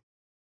paid.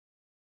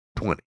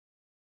 20.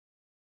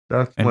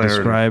 That's And my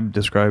early-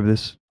 describe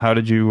this. How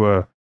did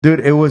you?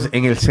 Dude, it was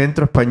en el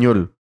Centro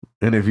Español.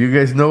 And if you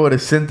guys know what a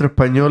Centro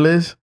Español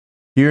is,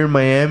 here in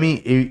Miami,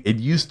 it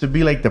used to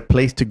be like the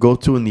place to go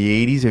to in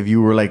the 80s. If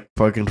you were like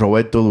fucking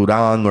Roberto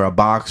Duran or a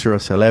boxer, a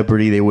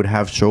celebrity, they would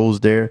have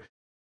shows there.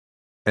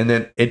 And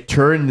then it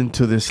turned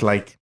into this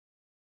like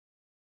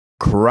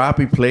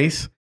crappy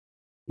place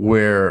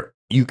where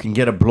you can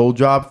get a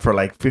blowjob for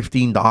like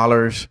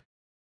 $15,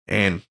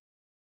 and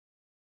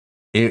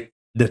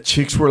the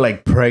chicks were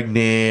like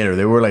pregnant or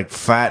they were like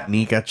fat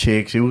Nika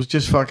chicks. It was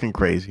just fucking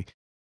crazy.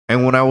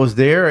 And when I was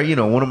there, you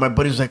know, one of my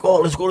buddies was like, "Oh,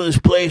 let's go to this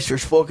place.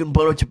 There's fucking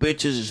bunch of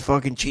bitches. It's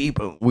fucking cheap."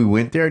 And we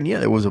went there, and yeah,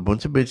 there was a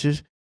bunch of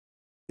bitches.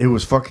 It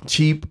was fucking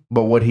cheap.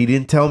 But what he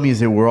didn't tell me is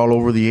they were all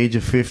over the age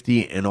of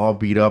 50 and all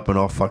beat up and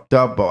all fucked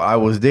up. But I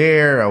was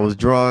there. I was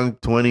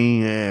drunk.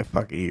 20,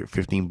 fuck it, here,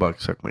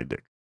 $15, suck my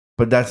dick.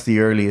 But that's the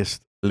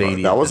earliest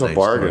lady. That was a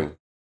bargain.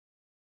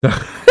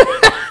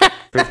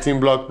 15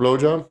 block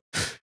blowjob?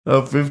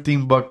 A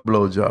 $15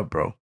 blowjob,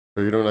 bro.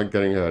 So you don't like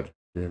getting head?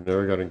 You've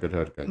never gotten good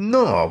head, guy.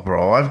 No,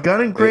 bro. I've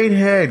gotten great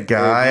head,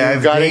 guy.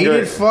 I've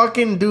dated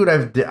fucking dude.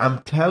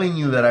 I'm telling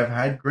you that I've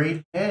had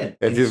great head.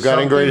 If you've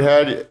gotten great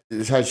head,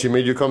 has she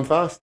made you come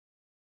fast?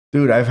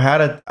 Dude, I've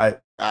had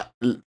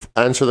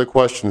Answer the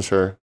question,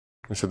 sir.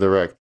 It's a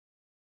direct.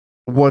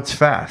 What's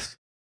fast?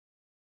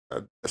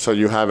 So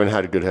you haven't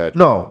had good head?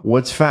 No,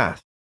 what's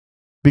fast?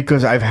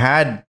 Because I've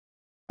had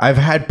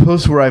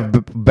puss where I've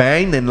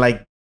banged and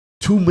like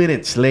 2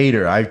 minutes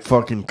later I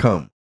fucking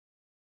come.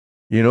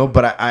 You know,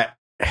 but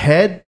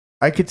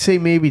I could say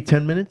maybe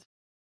 10 minutes.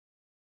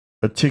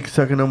 A chick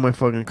sucking on my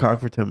fucking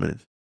cock for 10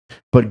 minutes.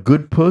 But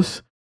good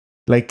puss,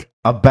 like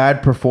a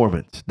bad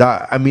performance.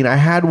 I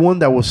had one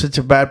that was such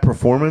a bad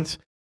performance.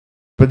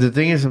 But the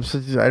thing is,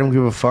 I don't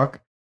give a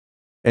fuck.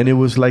 And it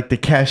was like the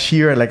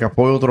cashier at like a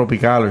Pollo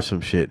Tropical or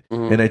some shit.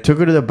 Mm-hmm. And I took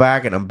her to the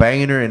back and I'm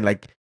banging her and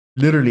like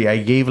literally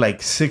I gave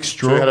like 6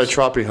 strokes. So you had a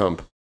troppy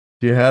hump.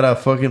 She had a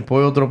fucking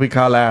Pollo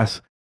Tropical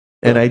ass.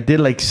 And I did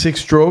like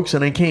 6 strokes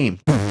and I came.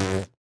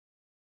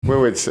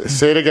 Wait,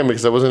 say it again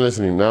because I wasn't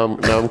listening. Now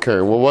I'm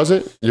caring. What was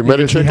it? You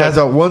met a chick. He has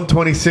a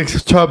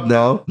 126 chub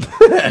now.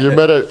 You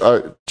met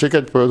a chick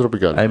at Pollo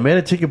Tropical. I met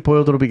a chick at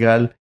Pollo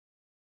Tropical.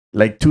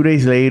 Like 2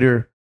 days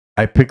later,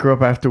 I pick her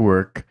up after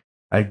work.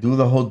 I do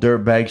the whole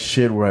dirtbag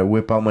shit where I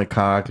whip out my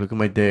cock, look at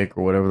my dick,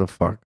 or whatever the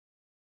fuck.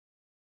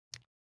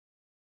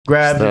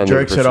 Grabs and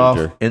jerks it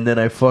off, and then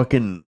I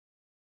fucking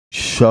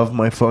shove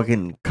my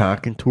fucking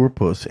cock into her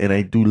puss, and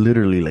I do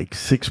literally like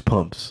 6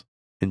 pumps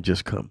and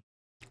just come.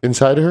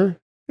 Inside of her?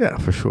 Yeah,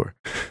 for sure.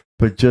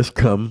 But just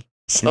come.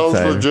 Sounds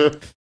legit.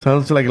 Her.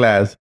 Sounds like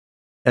Laz.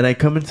 And I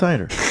come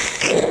inside her.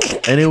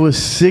 And it was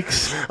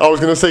 6. I was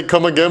going to say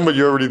come again, but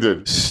you already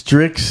did.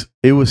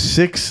 It was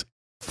 6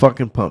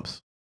 fucking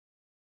pumps.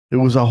 It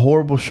was a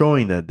horrible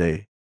showing that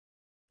day.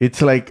 It's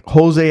like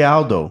Jose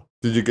Aldo.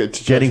 Did you get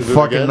to getting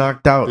fucking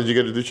knocked out? Did you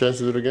get a chance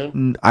to do it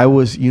again? I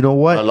was, you know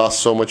what? I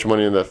lost so much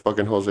money in that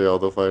fucking Jose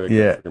Aldo fight.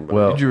 Yeah,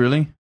 well. Did you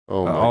really?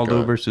 Oh my Aldo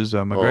God. versus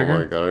McGregor? Oh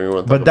my God. I don't even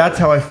want to but that's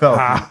how I felt.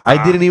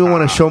 I didn't even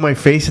want to show my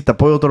face at the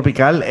Pollo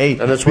Tropical. Hey,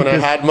 and that's when I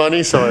had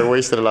money, so I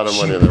wasted a lot of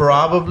money.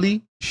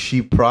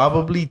 She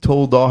probably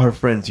told all her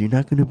friends, "You're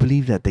not going to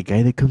believe that the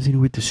guy that comes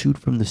in with the suit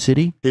from the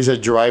city, he's a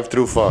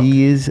drive-through fuck.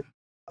 He is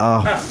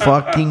a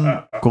fucking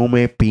come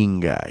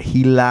pinga.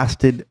 He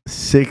lasted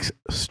 6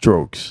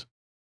 strokes.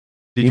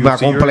 Did you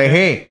see her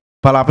again?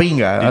 Pa la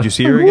pinga. Did you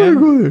see her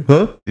again?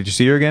 Huh? Did you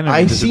see her again?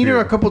 I seen her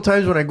a couple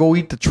times when I go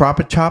eat the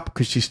Tropic Chop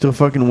because she still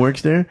fucking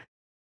works there.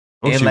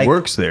 Oh, and she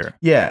works there.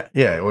 Yeah.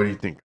 What do you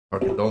think?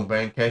 Fucking don't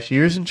bang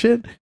cashiers and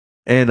shit.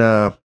 And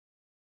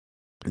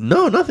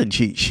no, nothing.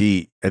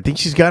 She I think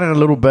she's gotten a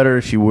little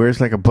better. She wears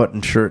like a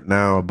button shirt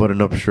now, a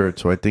button-up shirt.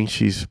 So I think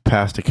she's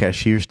past the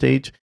cashier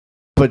stage.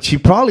 But she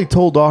probably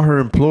told all her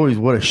employees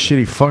what a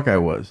shitty fuck I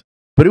was.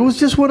 But it was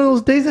just one of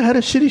those days I had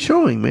a shitty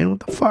showing, man.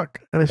 What the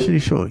fuck? I had a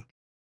shitty showing.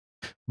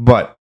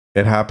 But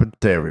it happened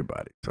to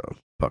everybody. So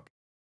fuck.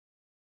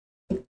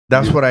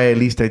 That's what at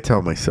least I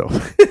tell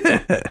myself.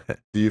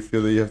 Do you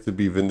feel that you have to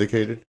be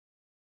vindicated?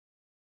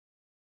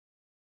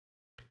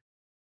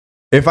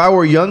 If I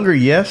were younger,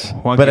 yes.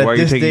 Wonky, but why are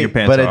you taking your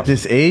pants off? at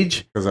this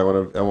age, because I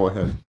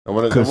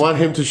want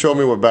him to show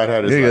me what bad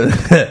hat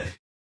is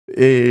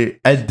like.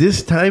 At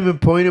this time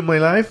and point in my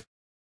life,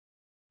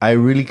 I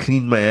really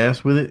cleaned my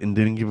ass with it and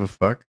didn't give a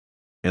fuck.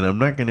 And I'm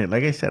not gonna,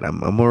 like I said,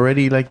 I'm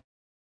already like,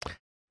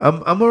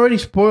 I'm already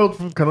spoiled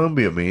from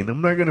Colombia, man.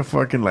 I'm not gonna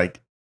fucking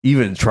like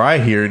even try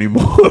here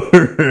anymore.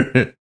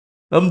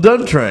 I'm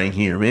done trying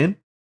here, man.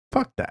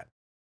 Fuck that.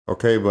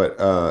 Okay,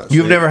 but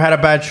you've never had a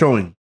bad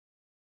showing.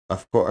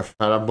 Of course,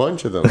 I've had a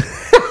bunch of them.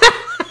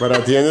 But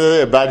at the end of the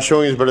day, a bad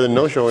showing is better than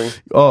no showing.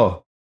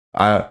 Oh,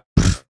 I'm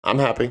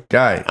happy.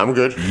 Guy, I'm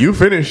good. You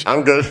finished.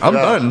 I'm good. I'm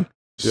done.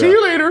 See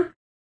you later.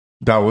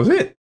 That was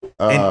it.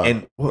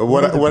 And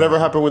whatever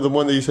happened with the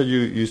one that you said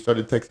you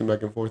started texting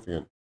back and forth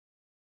again?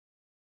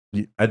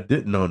 I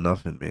didn't know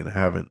nothing, man. I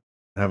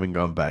haven't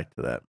gone back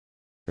to that.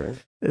 Okay.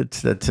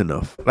 That's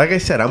enough. Like I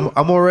said,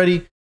 I'm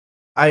already.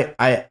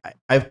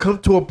 I've come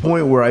to a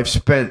point where I've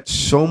spent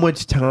so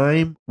much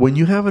time. When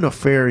you have an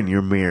affair and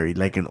you're married,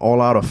 like an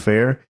all-out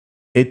affair,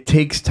 it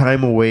takes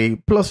time away.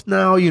 Plus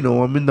now,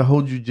 I'm in the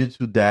whole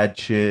jujitsu dad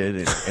shit,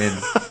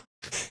 and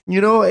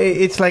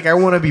it's like I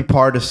want to be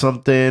part of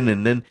something,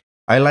 and then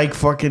I like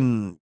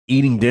fucking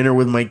eating dinner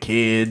with my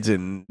kids,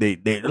 and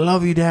they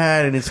love you,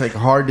 dad, and it's like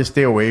hard to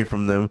stay away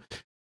from them.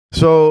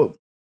 So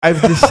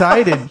I've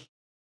decided.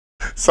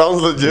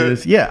 Sounds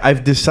legit.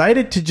 I've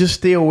decided to just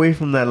stay away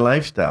from that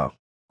lifestyle.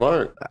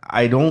 Smart.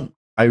 I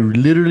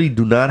literally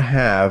do not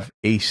have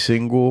a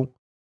single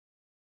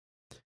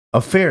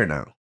affair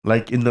now.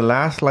 Like in the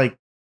last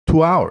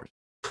 2 hours.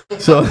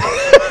 So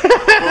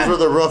those were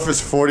the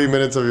roughest 40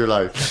 minutes of your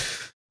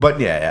life.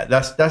 But yeah,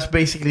 that's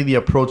basically the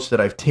approach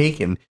that I've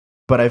taken.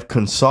 But I've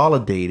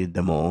consolidated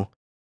them all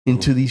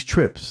into these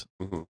trips.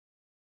 Mm-hmm.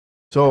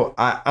 So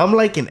I'm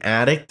like an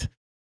addict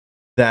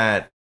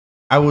that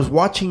I was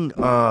watching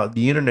the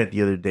internet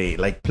the other day,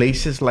 like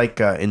places like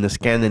in the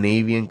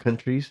Scandinavian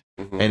countries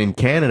and in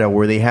Canada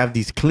where they have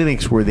these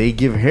clinics where they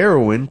give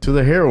heroin to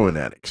the heroin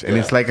addicts. And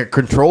it's like a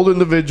controlled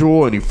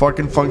individual and he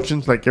fucking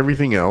functions like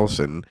everything else.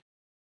 And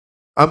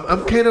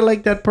I'm kind of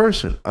like that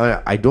person.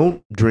 I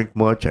don't drink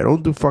much. I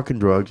don't do fucking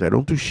drugs. I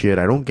don't do shit.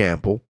 I don't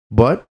gamble.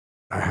 But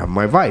I have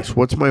my vice.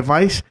 What's my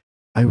vice?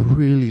 I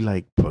really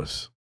like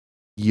puss.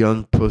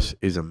 Young puss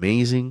is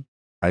amazing.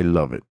 I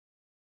love it.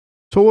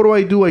 So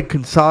what do? I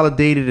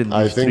consolidate it in these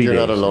 3 days. I think you're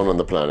not alone on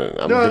the planet.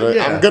 I'm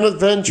yeah. gonna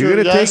venture.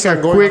 You're gonna take a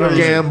quick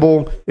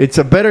gamble. It's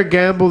a better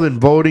gamble than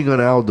voting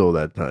on Aldo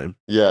that time.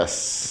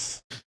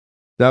 Yes.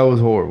 That was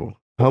horrible.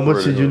 How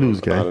much did you lose,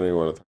 guy? I don't even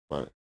want to talk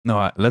about it.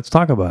 No, let's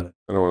talk about it.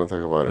 I don't want to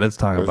talk about it. Let's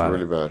talk about it. It was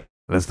really bad.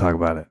 Let's talk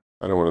about it.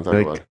 I don't want to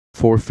talk about it.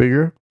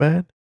 4-figure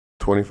bad?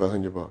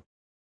 $2,500.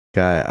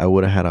 Guy, I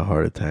would have had a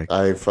heart attack.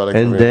 I felt like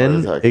and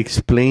then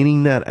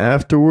explaining that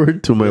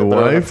afterward to my wife.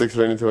 I don't have to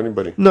explain it to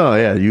anybody. No,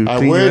 yeah, you.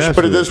 I wish,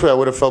 put it this way, I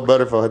would have felt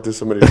better if I had to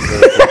somebody.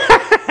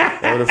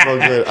 I would have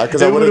felt good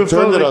because I would have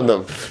turned it on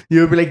them.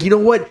 You would be like, you know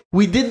what?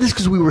 We did this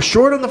because we were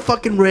short on the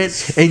fucking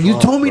rent, and you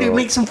told me to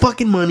make some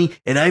fucking money,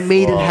 and I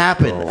made it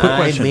happen.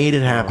 I made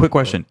it happen. Quick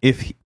question: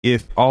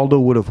 If Aldo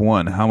would have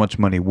won, how much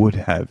money would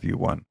have you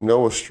won?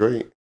 No,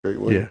 straight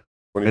win. Yeah.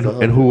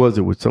 And who was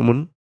it? With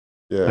someone?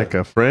 Yeah. Like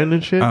a friend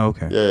and shit? Oh,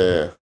 okay.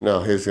 Yeah.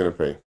 No, he's going to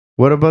pay.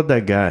 What about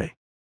that guy?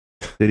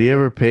 Did he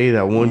ever pay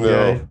that one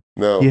guy?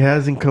 No. He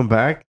hasn't come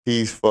back?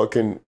 He's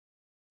fucking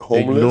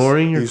homeless.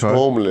 Ignoring your He's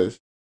homeless.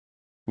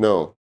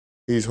 No,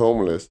 he's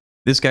homeless.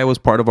 This guy was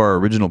part of our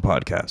original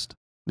podcast.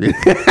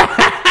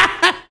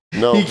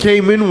 No. He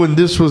came in when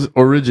this was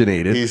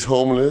originated. He's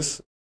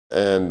homeless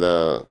and,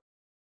 I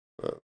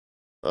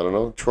don't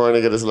know, trying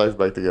to get his life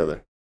back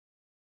together.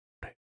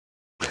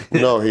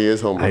 No, he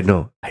is homeless. I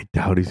know. I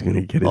doubt he's going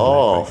to get his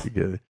life back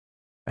together.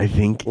 I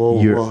think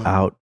you're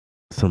out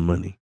some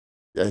money.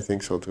 Yeah, I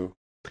think so too.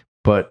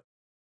 But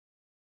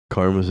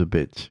karma's a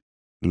bitch.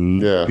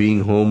 Yeah.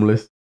 Being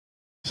homeless.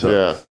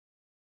 Yeah.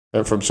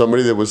 And from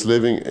somebody that was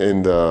living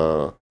in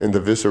the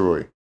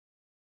Viceroy.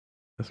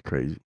 That's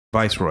crazy.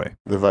 Viceroy.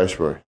 The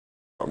Viceroy.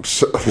 I'm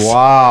so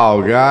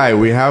wow, guy.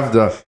 We have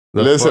the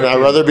listen, I'd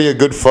rather be a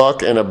good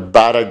fuck and a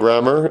bad at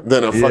grammar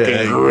than a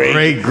fucking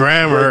great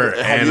grammar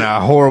and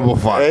a horrible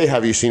fuck. Hey,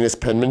 have you seen his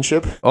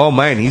penmanship? Oh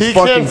man, he's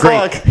fucking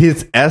great.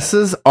 His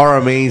S's are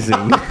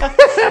amazing.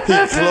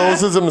 He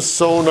closes them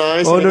so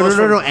nice. Oh,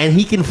 no. And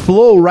he can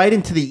flow right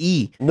into the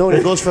E. No, and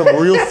he goes from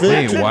real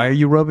thick. Hey, why are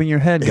you rubbing your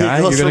head, guy?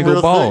 You're going to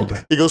go bald.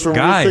 Thick. He goes from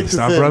guy, real thick to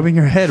stop thin. rubbing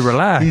your head.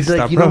 Relax. He's like,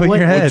 stop you know rubbing what?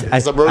 your head.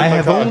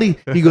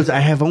 He goes, I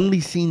have only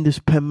seen this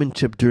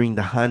penmanship during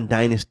the Han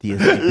Dynasty.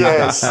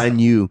 Yes. On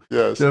you.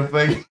 Yes.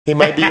 He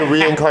might be a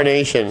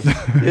reincarnation.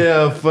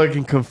 Yeah,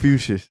 fucking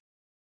Confucius.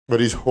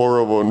 But he's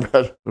horrible in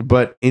bed.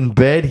 But in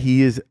bed,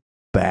 he is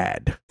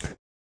bad.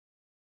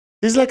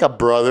 He's like a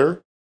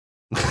brother.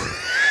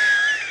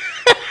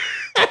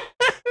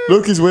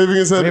 Look, he's waving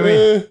his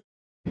head.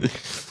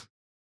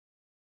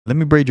 Let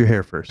me braid your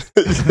hair first.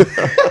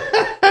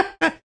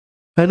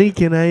 Honey,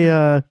 can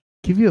I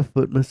give you a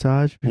foot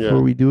massage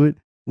before we do it?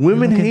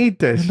 Women hate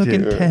that shit. Look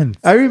intense.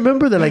 I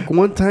remember that like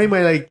one time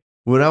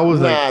when I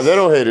was they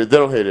don't hate it. They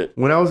don't hate it.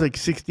 When I was like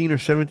 16 or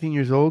 17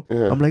 years old,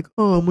 I'm like,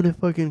 oh, I'm gonna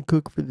fucking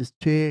cook for this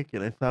chick,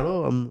 and I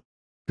thought,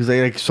 because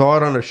I like saw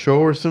it on a show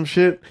or some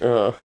shit,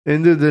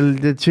 and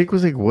the chick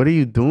was like, what are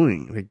you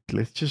doing? Like,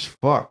 let's just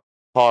fuck.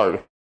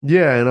 Hard.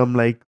 Yeah, and I'm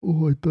like,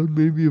 oh, I thought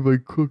maybe if I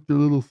cooked a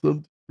little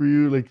something for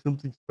you, like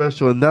something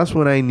special, and that's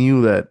when I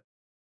knew that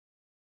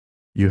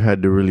you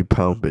had to really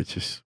pound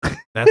bitches.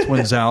 That's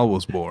when Zal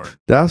was born.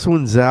 That's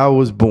when Zal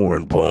was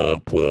born.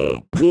 Boom,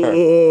 boom,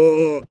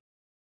 boom.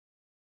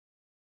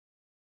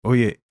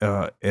 Oye,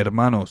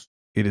 hermanos,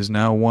 it is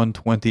now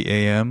 1:20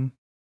 a.m.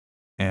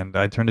 and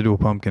I turned into a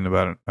pumpkin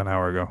about an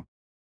hour ago.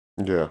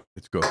 Yeah,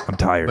 let's go. I'm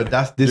tired.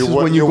 But this is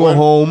when you go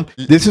home.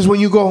 This is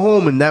when you go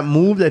home, and that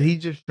move that he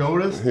just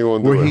showed us. He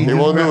won't do it. He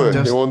won't do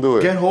it. He won't do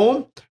it. Get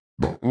home.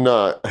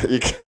 Nah,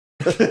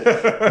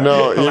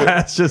 no,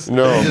 that's just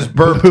just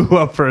burp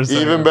up for a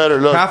second. Even better.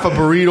 Look, half a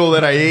burrito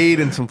that I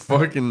ate and some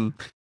fucking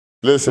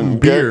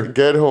beer.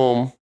 Get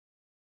home.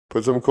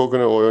 Put some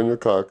coconut oil on your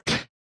cock.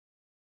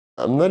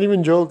 I'm not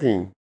even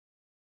joking.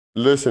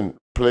 Listen,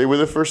 play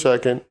with it for a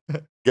second.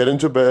 get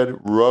into bed,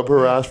 rub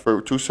her ass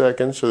for 2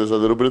 seconds. So there's a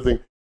little bit of thing.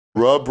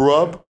 Rub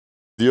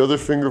the other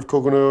finger of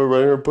coconut oil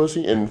right in her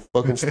pussy and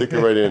fucking stick it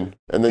right in.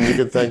 And then you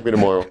can thank me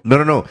tomorrow.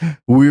 No.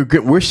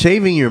 We're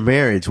saving your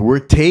marriage. We're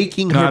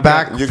taking her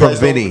back You from guys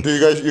Vinny.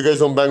 you guys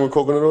don't bang with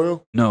coconut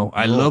oil? No,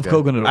 I love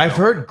coconut oil. I've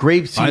heard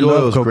grapeseed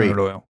oil is great.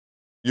 oil.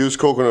 Use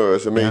coconut oil.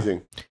 It's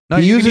amazing. No,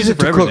 He you can uses use it it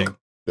for to everything. cook.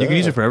 You can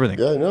use it for everything.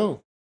 Yeah, I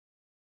know.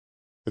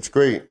 It's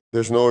great.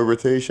 There's no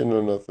irritation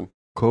or nothing.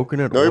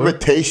 Coconut No oil.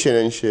 irritation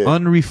and shit.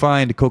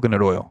 Unrefined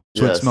coconut oil.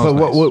 So Yes. it smells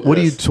But nice. what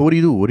do you? Yes. So what do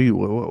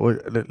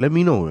you do? Let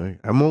me know.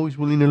 I'm always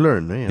willing to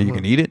learn. Man. You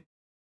can eat it.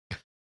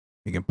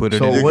 You can put it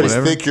So in You what can is-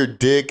 whatever. stick your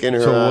dick in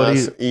her So what do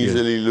ass, you-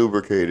 easily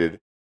lubricated.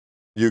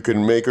 You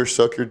can make her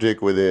suck your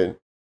dick with it.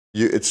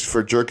 It's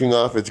for jerking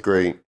off. It's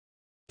great.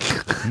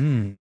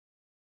 Mm.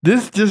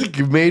 This just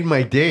made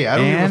my day. I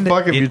don't And give a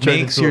fuck if you're it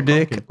trying makes to your throw a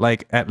dick pumpkin.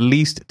 like at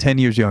least 10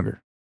 years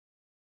younger.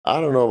 I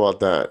don't know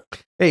about that.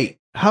 Hey,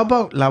 how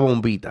about la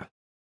bombita?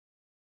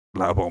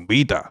 La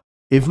bombita.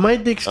 If my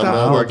dick I'm stopped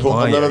not, working,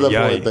 I'm not at that Ay,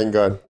 ay, point, ay. thank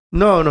God.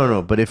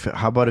 no. But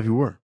how about if you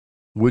were?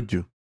 Would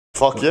you?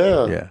 Fuck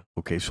yeah. Yeah.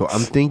 Okay. So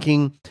I'm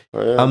thinking.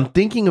 Oh, yeah. I'm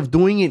thinking of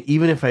doing it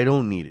even if I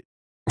don't need it.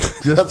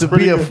 Just That's to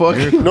pretty be a good.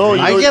 fucking. No,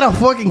 you I know- get a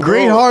fucking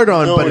great no, hard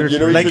on, no, but you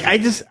know you like should-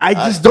 I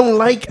just don't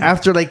like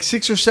after like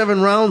 6 or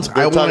 7 rounds.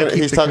 I want to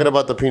keep. He's talking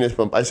about the penis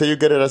pump. I say you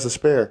get it as a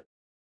spare.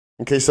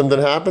 In case something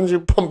happens, you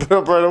pump it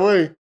up right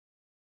away.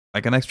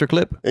 Like an extra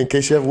clip. In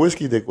case you have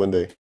whiskey dick one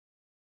day.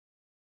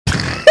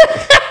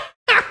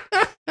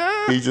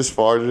 He just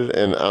farted,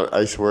 and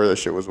I swear that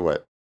shit was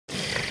wet.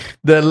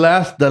 the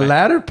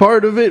latter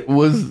part of it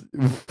was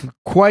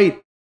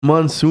quite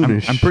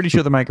monsoonish. I'm pretty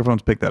sure the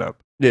microphones picked that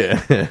up.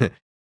 Yeah.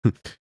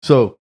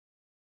 So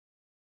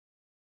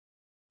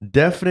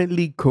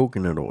definitely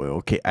coconut oil.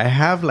 Okay, I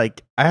have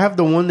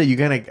the one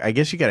that I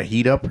guess you gotta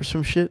heat up or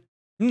some shit.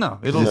 No,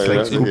 it'll Yeah, it'll,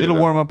 yeah, yeah. it'll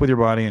warm up with your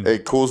body. And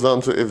It cools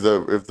down to if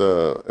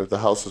the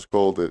house is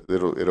cold,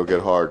 it'll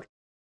get hard.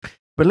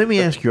 But let me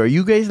ask you: are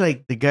you guys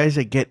like the guys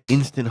that get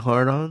instant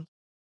hard-on?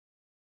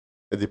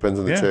 It depends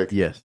on the Yeah. chick.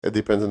 Yes. It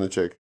depends on the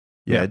chick.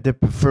 Yeah.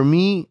 For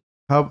me,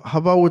 how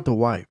about with the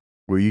wife?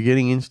 Were you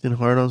getting instant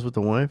hard-ons with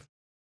the wife?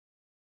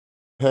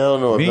 Hell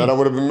no. Me? If not, I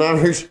would have been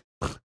married.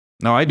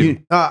 no, I do.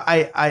 You,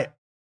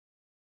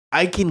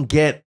 I can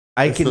get.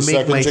 I It's can the make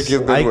second my. chick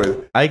you've been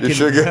with. I You can.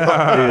 should get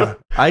hard.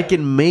 I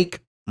can make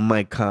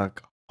my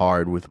cock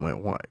hard with my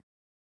wife.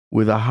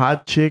 With a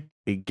hot chick,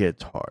 it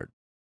gets hard.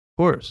 Of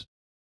course.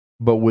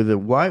 But with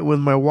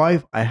my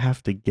wife, I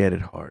have to get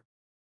it hard.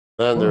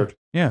 Standard.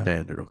 Yeah.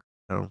 Standard. Okay.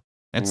 No.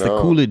 That's No.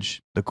 the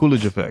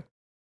Coolidge effect.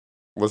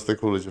 What's the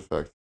Coolidge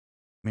effect?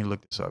 Let me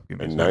look this up. Give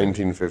me a In second.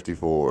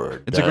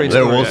 1954. It's a great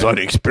There story. was an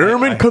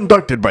experiment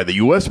conducted by the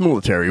U.S.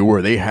 military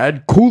where they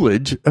had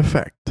Coolidge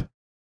effect.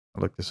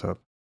 I'll look this up.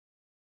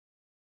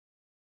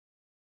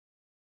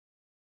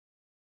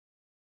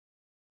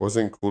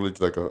 Wasn't Coolidge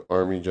like an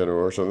army general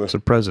or something? It's a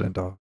president,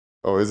 dog.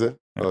 Oh, is it?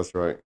 Yeah. Oh, that's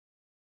right.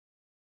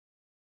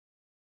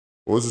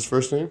 What was his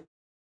first name?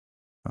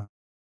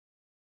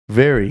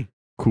 Very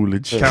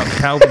Coolidge.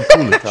 Calvin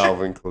Coolidge.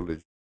 Calvin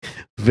Coolidge.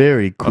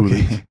 Very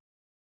Coolidge. Okay.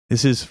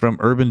 This is from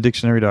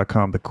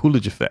UrbanDictionary.com. The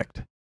Coolidge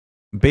effect.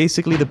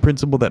 Basically, the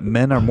principle that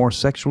men are more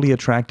sexually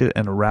attracted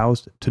and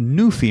aroused to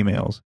new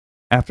females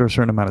after a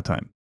certain amount of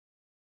time.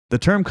 The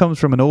term comes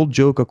from an old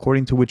joke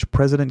according to which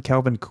President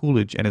Calvin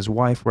Coolidge and his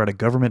wife were at a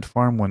government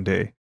farm one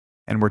day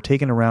and were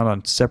taken around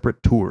on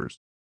separate tours.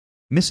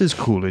 Mrs.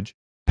 Coolidge,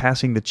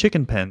 passing the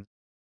chicken pen,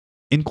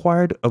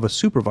 inquired of a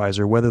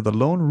supervisor whether the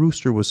lone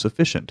rooster was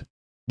sufficient,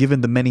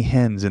 given the many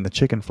hens in the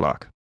chicken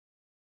flock.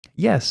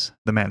 Yes,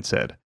 the man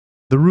said.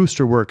 The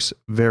rooster works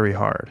very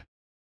hard.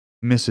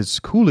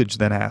 Mrs. Coolidge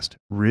then asked,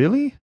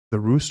 Really? The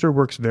rooster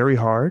works very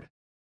hard?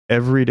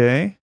 Every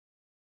day?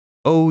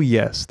 Oh,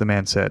 yes, the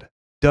man said.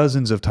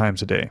 Dozens of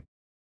times a day.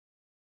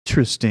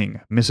 Interesting,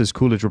 Mrs.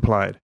 Coolidge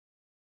replied.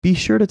 Be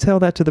sure to tell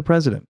that to the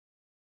president.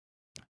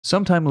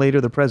 Sometime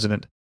later, the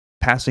president,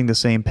 passing the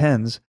same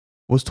pens,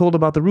 was told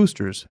about the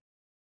roosters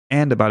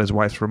and about his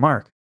wife's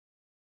remark.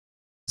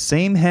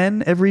 Same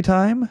hen every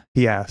time?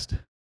 He asked.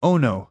 Oh,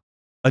 no.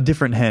 A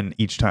different hen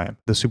each time,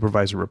 the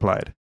supervisor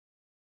replied.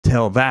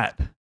 Tell that,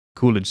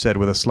 Coolidge said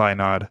with a sly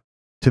nod,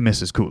 to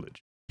Mrs.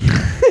 Coolidge.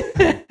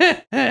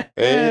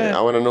 Hey, I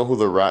want to know who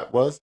the rat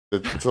was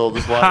that told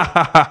his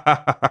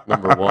wife.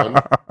 Number one.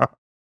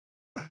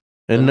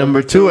 And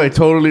number two, I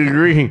totally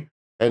agree.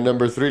 And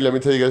number three, let me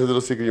tell you guys a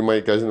little secret you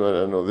might guys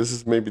not know. This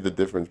is maybe the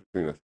difference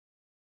between us.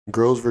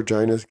 Girls'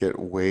 vaginas get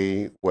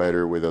way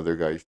wetter with other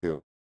guys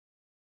too.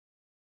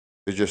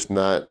 They're just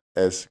not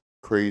as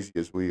crazy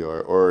as we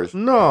are, or as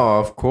No,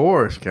 of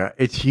course, guy.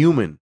 It's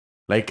human.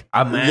 Like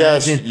imagine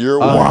yes, you're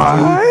what?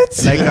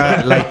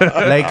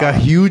 Like a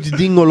huge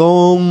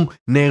dingolong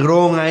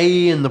negrón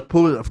ahí in the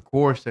pool. Of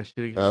course, that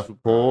shit is Of super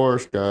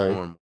course, guy.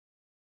 normal.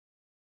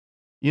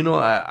 You know,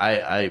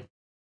 I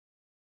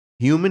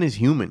human is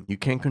human. You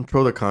can't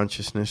control the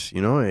consciousness.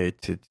 You know,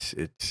 it's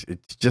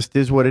just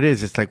is what it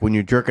is. It's like when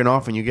you're jerking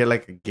off and you get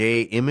like a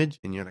gay image,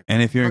 and you're like,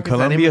 And if you're in "Fuck is that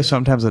Colombia, image?"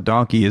 sometimes a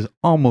donkey is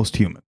almost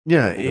human.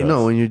 Yeah, you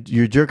know, when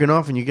you're jerking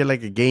off and you get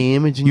like a gay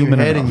image in Human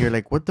your head, enough. and you're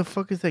like, what the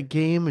fuck is that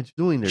gay image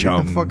doing there?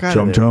 Get the fuck out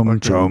chum, of there. Fucking-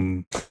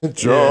 chum.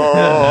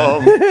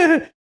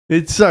 Jump.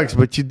 It sucks,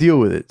 but you deal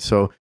with it.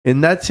 So in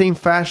that same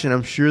fashion,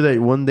 I'm sure that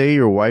one day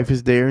your wife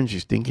is there and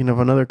she's thinking of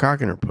another cock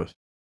in her puss.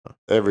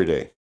 Every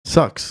day.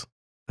 Sucks.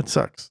 That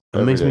sucks. It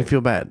Every makes me day. feel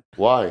bad.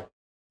 Why?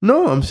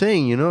 No, I'm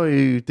saying, you know,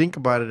 you think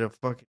about it, a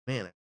fucking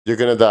man. You're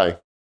gonna die.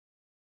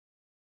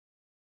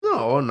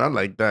 No, not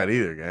like that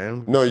either,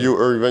 guy. No, you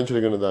are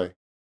eventually gonna die.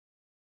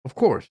 Of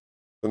course.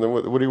 And then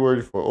what are you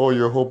worried for? Oh,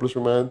 you're a hopeless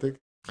romantic?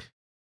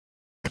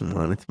 Come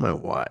on, it's my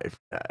wife.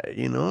 Guy.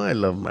 You know, I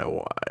love my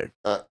wife.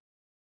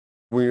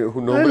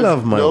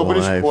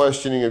 Nobody's wife.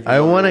 questioning if you I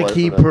love want your to wife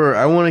keep or not. her.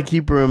 I want to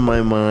keep her in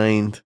my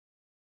mind,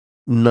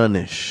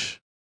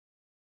 nunnish,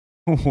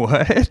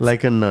 What?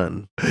 like a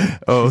nun.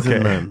 Oh, She's a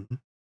okay. nun.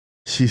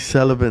 She's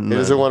celibate. He Nun.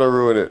 doesn't want to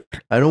ruin it.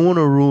 I don't want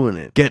to ruin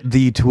it. Get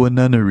thee to a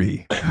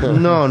nunnery.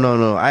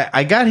 No.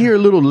 I got here a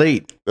little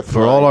late The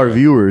for all flying our nun.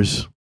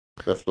 viewers.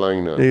 The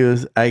flying nun.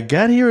 Because I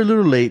got here a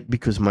little late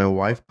because my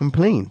wife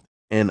complained.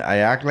 And I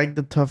act like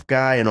the tough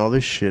guy and all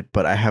this shit,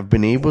 but I have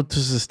been able to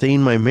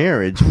sustain my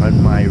marriage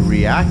on my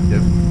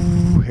reactive.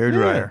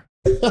 Hairdryer.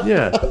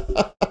 Yeah.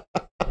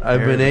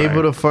 I've been Very able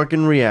right. to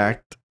fucking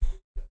react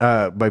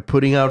by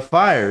putting out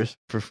fires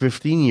for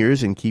 15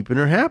 years and keeping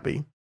her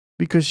happy.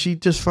 Because she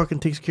just fucking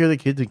takes care of the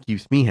kids and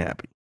keeps me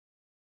happy.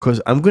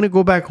 Because I'm going to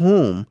go back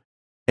home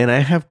and I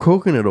have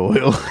coconut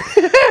oil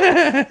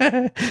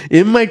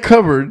in my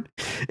cupboard.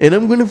 And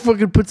I'm going to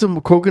fucking put some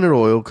coconut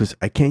oil because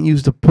I can't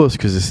use the puss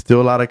because it's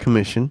still out of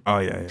commission. Oh,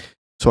 yeah.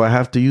 So I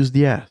have to use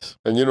the ass.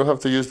 And you don't have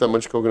to use that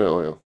much coconut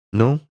oil.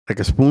 No? Like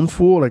a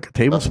spoonful, like a A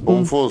tablespoon.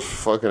 spoonful is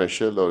fucking a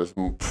shitload.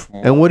 It's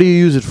And what do you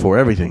use it for?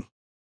 Everything.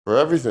 for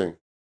everything.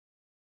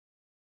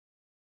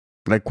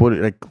 Like what?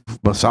 Like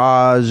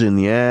massage in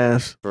the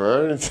ass.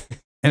 For anything.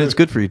 And it's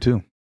good for you,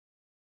 too.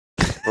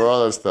 For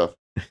all that stuff.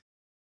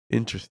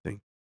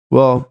 Interesting.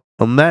 Well,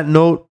 on that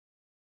note,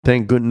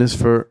 thank goodness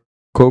for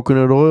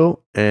coconut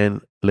oil.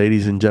 And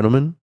ladies and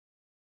gentlemen,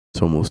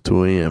 it's almost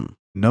 2 a.m.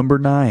 Number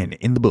 9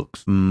 in the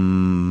books.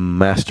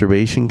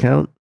 Masturbation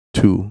count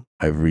 2.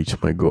 I've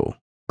reached my goal.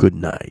 Good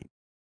night.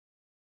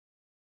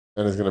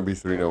 And it's going to be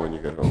 3 now when you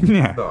get home.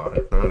 Yeah. No,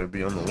 it's not going to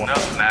be on the wall. No,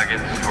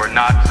 maggots, you are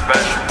not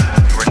special.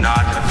 You are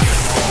not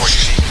unusual or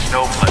unique.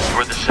 No, you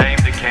are the same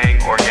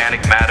decaying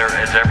organic matter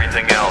as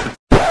everything else.